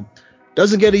there you go.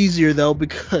 Doesn't get easier, though,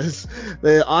 because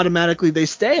they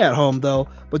stay at home, though.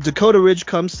 But Dakota Ridge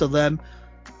comes to them.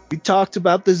 We talked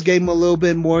about this game a little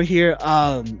bit more here.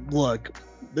 Look,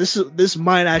 this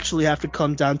might actually have to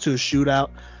come down to a shootout.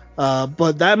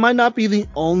 But that might not be the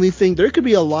only thing. There could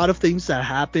be a lot of things that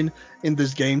happen in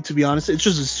this game, to be honest. It's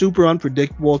just super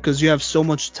unpredictable because you have so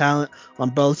much talent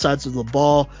on both sides of the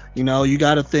ball. You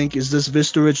got to think, is this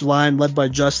Vista Ridge line led by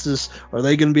Justice? Are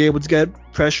they going to be able to get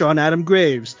pressure on Adam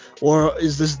Graves? Or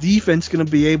is this defense going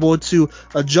to be able to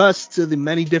adjust to the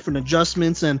many different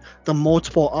adjustments and the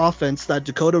multiple offense that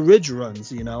Dakota Ridge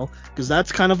runs, Because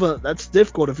that's that's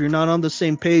difficult. If you're not on the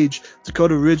same page,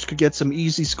 Dakota Ridge could get some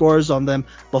easy scores on them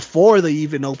before they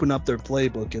even open up their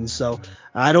playbook. And so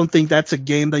I don't think that's a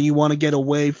game that you want to get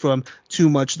away from too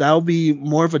much. That'll be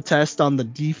more of a test on the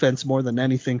defense more than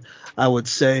anything, I would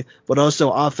say. But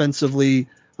also offensively,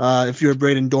 if you're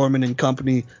Braden Dorman and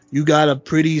company, you got a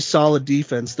pretty solid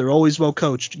defense. They're always well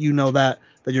coached. that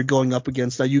you're going up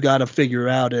against, that you got to figure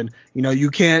out. And you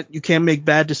can't make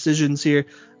bad decisions here.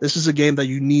 This is a game that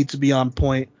you need to be on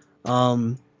point.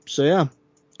 So yeah,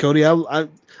 Cody,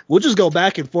 we'll just go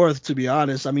back and forth, to be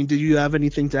honest. I mean, do you have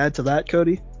anything to add to that,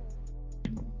 Cody?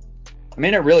 I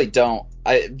mean, I really don't.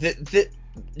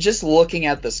 Just looking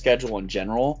at the schedule in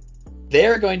general, they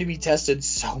are going to be tested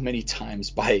so many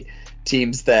times by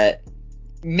teams that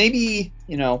maybe,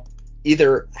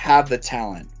 either have the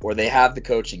talent or they have the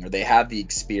coaching or they have the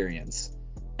experience.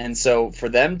 And so for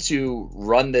them to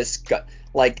run this,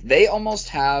 they almost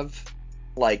have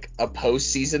like a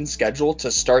postseason schedule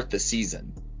to start the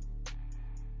season.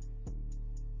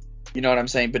 You know what I'm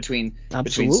saying? Between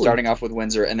starting off with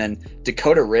Windsor and then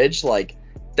Dakota Ridge,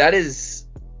 that is,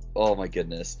 oh my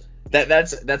goodness.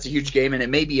 that's a huge game, and it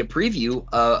may be a preview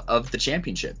of the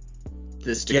championship,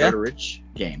 this Dakota Ridge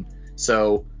game.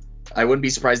 So I wouldn't be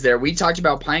surprised there. We talked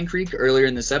about Pine Creek earlier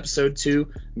in this episode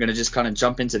too. I'm gonna just kind of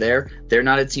jump into there. They're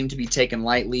not a team to be taken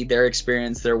lightly. They're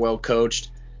experienced. They're well coached,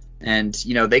 and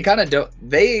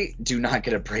they do not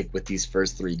get a break with these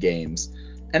first 3 games.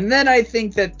 And then I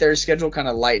think that their schedule kind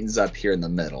of lightens up here in the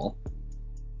middle.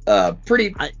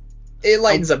 It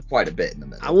lightens up quite a bit in the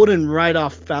middle. I wouldn't write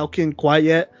off Falcon quite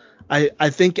yet. I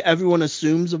think everyone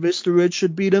assumes Vista Ridge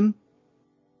should beat him.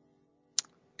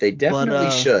 They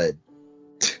definitely should.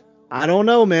 I don't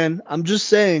know, man. I'm just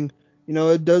saying,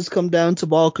 it does come down to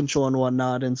ball control and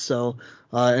whatnot, and so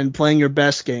and playing your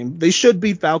best game. They should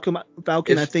beat Falcon.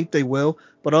 I think they will.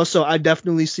 But also, I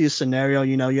definitely see a scenario.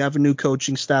 You have a new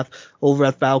coaching staff over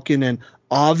at Falcon, and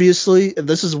obviously,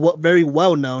 this is very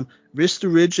well known. Vista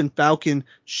Ridge and Falcon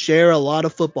share a lot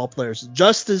of football players.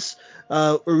 Justice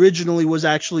originally was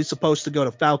actually supposed to go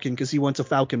to Falcon because he went to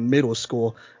Falcon Middle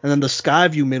School, and then the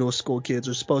Skyview Middle School kids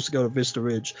are supposed to go to Vista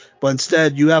Ridge. But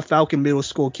instead, you have Falcon Middle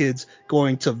School kids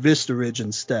going to Vista Ridge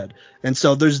instead. And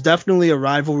so there's definitely a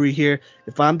rivalry here.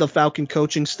 If I'm the Falcon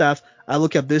coaching staff, I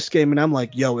look at this game and I'm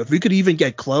like, yo, if we could even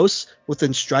get close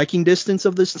within striking distance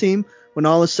of this team when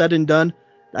all is said and done,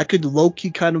 that could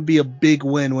low-key kind of be a big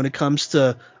win when it comes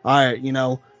to, all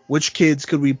right, which kids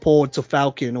could we pull to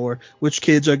Falcon or which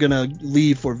kids are going to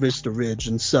leave for Vista Ridge.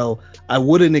 And so I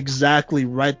wouldn't exactly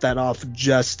write that off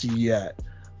just yet.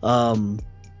 So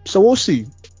we'll see,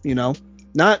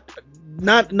 not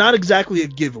exactly a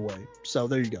giveaway. So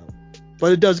there you go.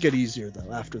 But it does get easier,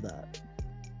 though, after that.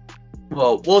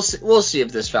 Well, we'll see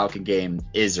if this Falcon game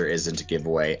is or isn't a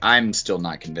giveaway. I'm still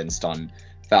not convinced on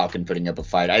Falcon putting up a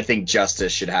fight. I think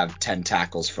Justice should have 10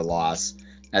 tackles for loss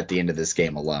at the end of this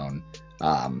game alone.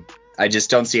 I just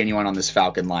don't see anyone on this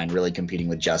Falcon line really competing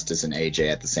with Justice and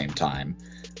AJ at the same time.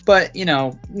 But,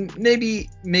 maybe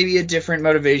a different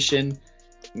motivation.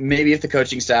 Maybe if the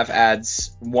coaching staff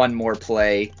adds one more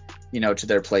play, to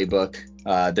their playbook,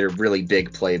 their really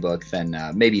big playbook, then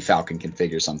maybe Falcon can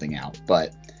figure something out.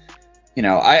 But,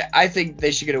 I think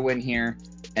they should get a win here,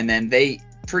 and then they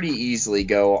pretty easily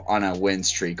go on a win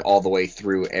streak all the way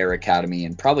through Air Academy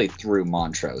and probably through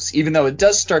Montrose, even though it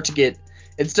does start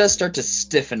to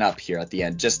stiffen up here at the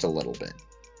end just a little bit.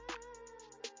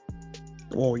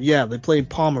 Well, yeah, they played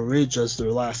Palmer Ridge as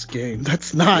their last game.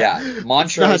 That's not. Yeah,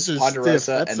 Montrose,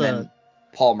 Ponderosa, and then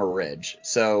Palmer Ridge.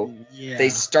 So They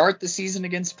start the season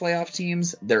against playoff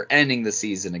teams. They're ending the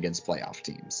season against playoff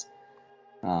teams.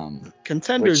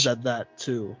 Contenders at that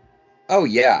too. Oh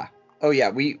yeah.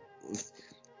 We,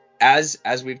 as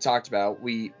we've talked about,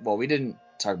 we didn't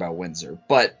talk about Windsor,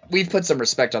 but we've put some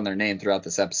respect on their name throughout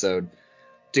this episode.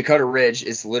 Dakota Ridge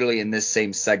is literally in this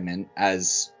same segment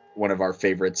as one of our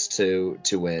favorites to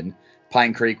win.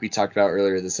 Pine Creek we talked about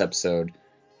earlier this episode.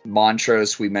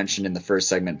 Montrose we mentioned in the first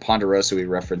segment. Ponderosa we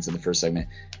referenced in the first segment.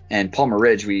 And Palmer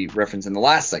Ridge we referenced in the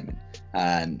last segment.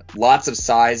 And lots of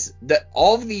size.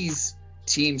 All of these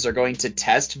teams are going to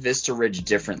test Vista Ridge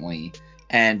differently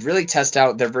and really test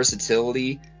out their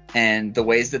versatility and the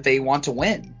ways that they want to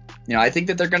win. I think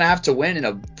that they're going to have to win in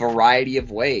a variety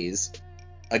of ways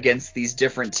against these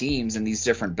different teams and these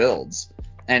different builds.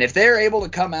 And if they're able to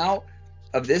come out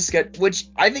of this, which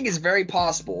I think is very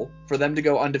possible for them to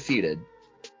go undefeated,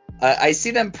 I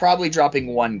see them probably dropping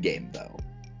one game, though.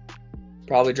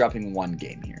 Probably dropping one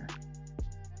game here.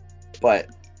 But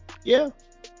yeah,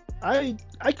 I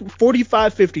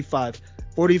 45-55.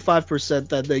 45%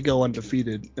 that they go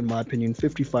undefeated, in my opinion.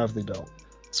 55 they don't.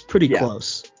 It's pretty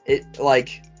close.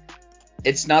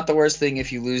 It's not the worst thing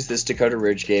if you lose this Dakota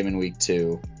Ridge game in week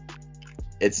 2.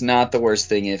 It's not the worst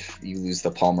thing if you lose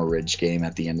the Palmer Ridge game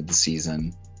at the end of the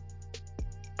season.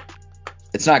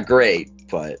 It's not great,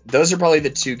 but those are probably the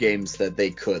 2 games that they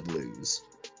could lose.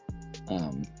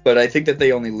 But I think that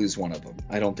they only lose one of them.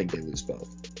 I don't think they lose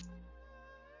both.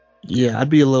 Yeah, I'd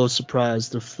be a little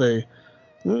surprised if they...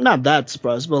 Not that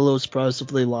surprised, but a little surprised if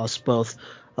they lost both.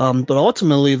 But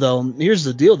ultimately, though, here's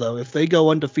the deal, though. If they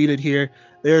go undefeated here,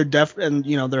 they're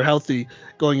they're healthy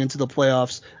going into the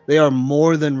playoffs. They are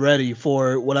more than ready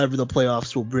for whatever the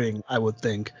playoffs will bring, I would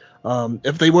think.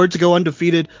 If they were to go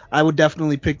undefeated, I would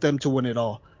definitely pick them to win it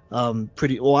all. I'm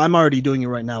already doing it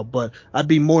right now, but I'd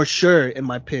be more sure in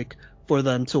my pick for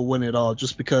them to win it all,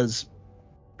 just because,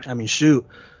 shoot,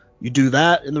 you do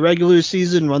that in the regular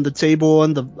season, run the table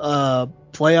in the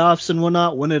playoffs and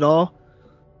whatnot, win it all.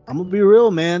 I'm gonna be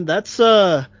real, man. That's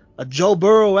a Joe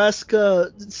Burrow-esque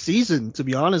season, to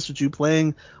be honest with you,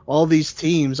 playing all these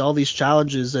teams, all these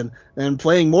challenges, and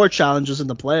playing more challenges in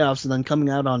the playoffs and then coming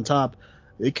out on top.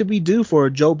 It could be due for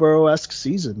a Joe Burrow-esque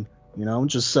season.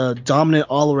 Just dominant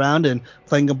all around and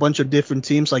playing a bunch of different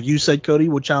teams. Like you said, Cody,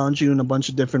 will challenge you in a bunch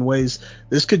of different ways.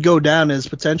 This could go down as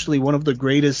potentially one of the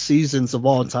greatest seasons of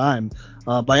all time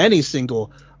by any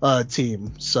single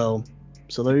team. So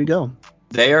there you go.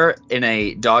 They are in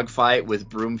a dogfight with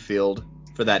Broomfield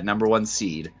for that number 1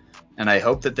 seed. And I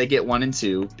hope that they get 1 and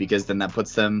 2 because then that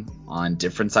puts them on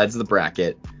different sides of the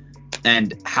bracket.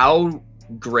 And how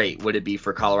great would it be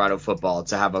for Colorado football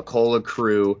to have a Cola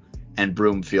Crew and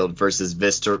Broomfield versus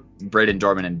Braden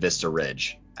Dorman and Vista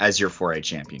Ridge as your 4A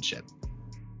championship?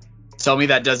 Tell me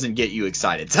that doesn't get you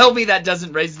excited. Tell me that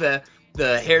doesn't raise the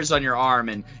hairs on your arm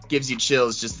and gives you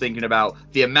chills just thinking about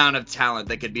the amount of talent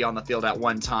that could be on the field at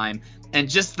one time and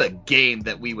just the game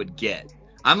that we would get.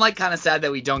 I'm kind of sad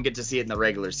that we don't get to see it in the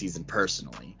regular season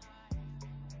personally.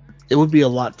 It would be a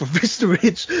lot for Vista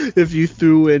Ridge if you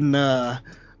threw in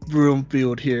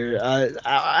Broomfield here.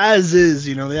 As is,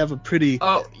 they have a pretty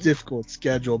difficult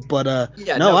schedule. But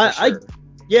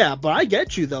but I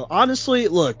get you though. Honestly,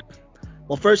 look.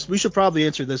 Well, first we should probably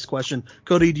answer this question.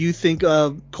 Cody, do you think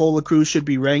Cola Cruz should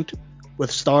be ranked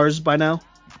with stars by now?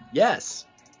 Yes.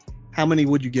 How many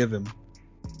would you give him?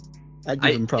 I'd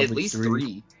give him probably at least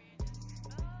 3.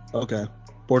 Okay.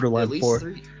 Borderline at least 4.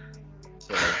 3.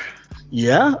 So.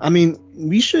 Yeah, I mean,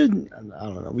 we should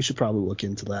probably look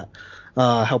into that,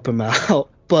 help him out.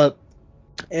 But,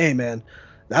 hey, man,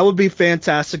 that would be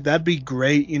fantastic. That'd be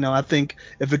great. I think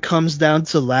if it comes down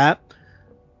to that,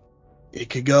 it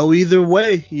could go either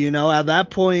way. At that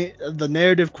point, the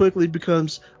narrative quickly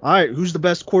becomes, all right, who's the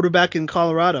best quarterback in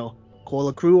Colorado?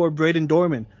 Cola Crew or Braden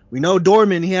Dorman? We know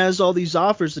Dorman, he has all these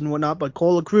offers and whatnot, but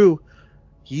Cola Crew,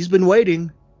 he's been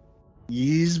waiting.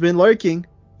 He's been lurking.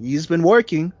 He's been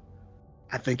working.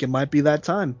 I think it might be that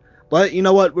time. But you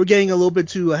know what? We're getting a little bit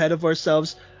too ahead of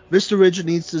ourselves. Vista Ridge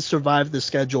needs to survive the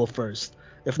schedule first,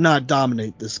 if not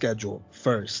dominate the schedule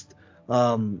first.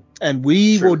 And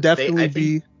we will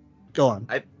definitely Go on.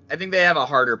 I think they have a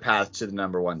harder path to the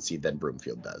number 1 seed than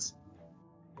Broomfield does.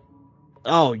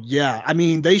 Oh, yeah. I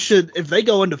mean, they should, if they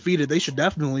go undefeated, they should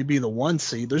definitely be the 1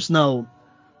 seed. There's no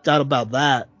doubt about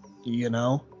that,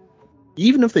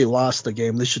 Even if they lost the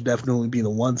game, they should definitely be the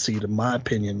 1 seed, in my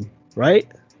opinion, right?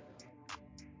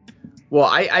 Well,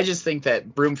 I just think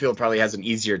that Broomfield probably has an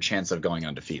easier chance of going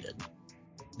undefeated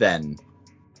than...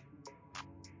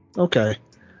 Okay.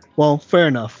 Well, fair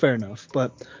enough.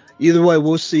 But either way,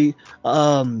 we'll see.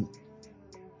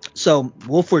 So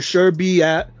we'll for sure be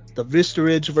at the Vista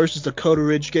Ridge versus Dakota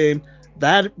Ridge game.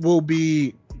 That will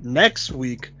be next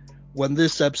week when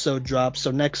this episode drops.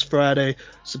 So next Friday,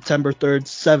 September 3rd,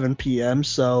 7 p.m.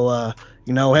 So,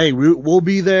 hey, we'll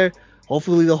be there.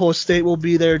 Hopefully the whole state will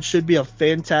be there. It should be a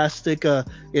fantastic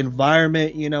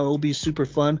environment. It'll be super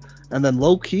fun. And then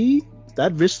low key,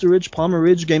 that Vista Ridge Palmer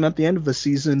Ridge game at the end of the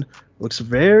season looks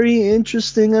very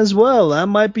interesting as well. That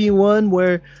might be one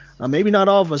where maybe not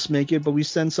all of us make it, but we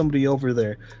send somebody over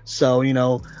there. So,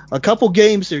 a couple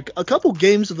games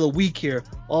of the week here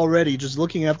already, just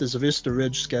looking at this Vista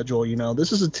Ridge schedule.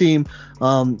 This is a team,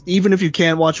 even if you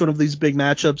can't watch one of these big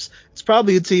matchups, it's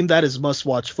probably a team that is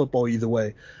must-watch football either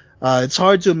way. It's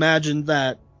hard to imagine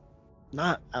that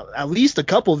not at least a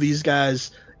couple of these guys,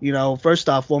 first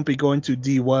off, won't be going to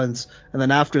D1s, and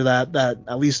then after that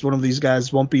at least one of these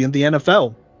guys won't be in the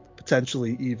NFL,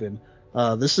 potentially even.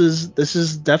 This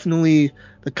is definitely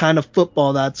the kind of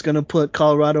football that's going to put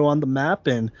Colorado on the map,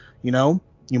 and,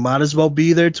 you might as well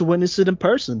be there to witness it in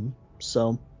person.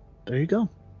 So there you go.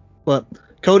 But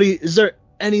Cody, is there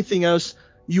anything else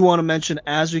you want to mention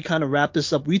as we kind of wrap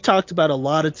this up? We talked about a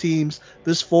lot of teams.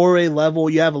 This 4A level,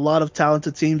 you have a lot of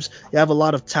talented teams. You have a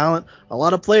lot of talent, a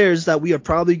lot of players that we are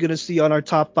probably going to see on our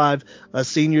top 5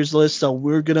 seniors list. So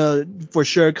we're going to for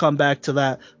sure come back to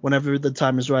that whenever the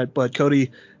time is right. But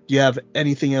Cody, do you have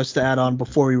anything else to add on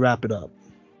before we wrap it up?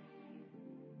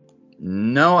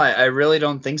 No, I really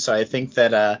don't think so. I think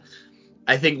that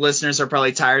I think listeners are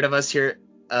probably tired of us here,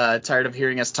 tired of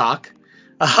hearing us talk.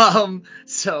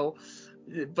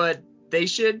 But they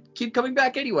should keep coming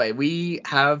back anyway. We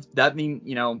have that mean,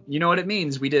 you know what it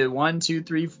means. We did 1, 2,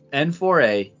 3, and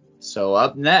 4A. So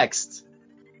up next,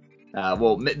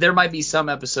 there might be some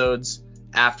episodes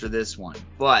after this one,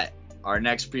 but our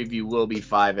next preview will be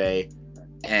 5A,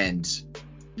 and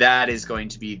that is going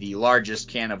to be the largest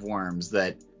can of worms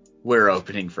that we're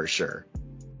opening for sure.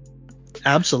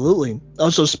 Absolutely.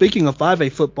 Also, speaking of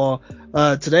 5A football,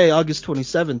 today, August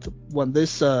 27th, when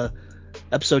this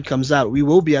episode comes out, we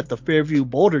will be at the Fairview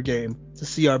Boulder game to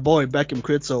see our boy Beckham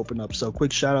Crits open up. So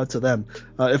quick shout out to them.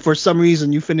 If for some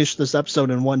reason you finish this episode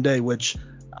in one day, which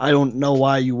I don't know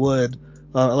why you would,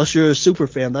 unless you're a super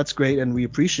fan, that's great and we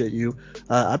appreciate you.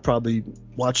 I'd probably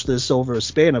watch this over a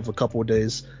span of a couple of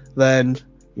days, then,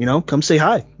 come say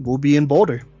hi. We'll be in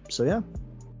Boulder. So, yeah.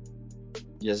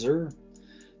 Yes, sir.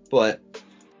 But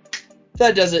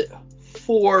that does it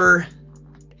for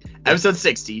episode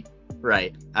 60.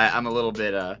 Right. I'm a little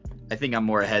bit, I think I'm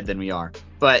more ahead than we are.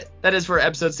 But that is for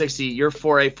episode 60, your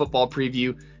 4A football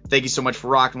preview. Thank you so much for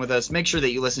rocking with us. Make sure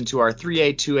that you listen to our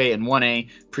 3A, 2A, and 1A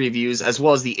previews, as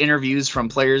well as the interviews from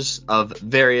players of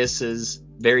various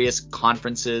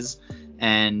conferences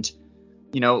and,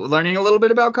 learning a little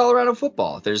bit about Colorado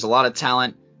football. There's a lot of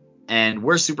talent, and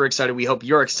we're super excited. We hope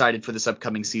you're excited for this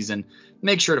upcoming season.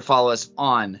 Make sure to follow us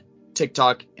on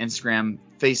TikTok, Instagram,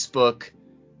 Facebook,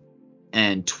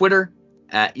 and Twitter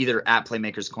either at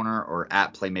Playmakers Corner or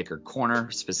at Playmaker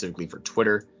Corner, specifically for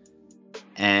Twitter.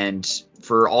 And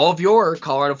for all of your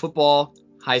Colorado football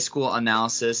high school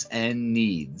analysis and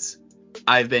needs,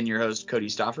 I've been your host, Cody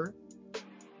Stoffer.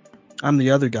 I'm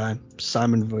the other guy,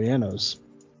 Simon Villanos.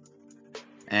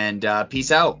 And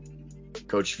peace out,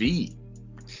 Coach V.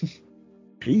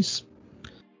 Peace.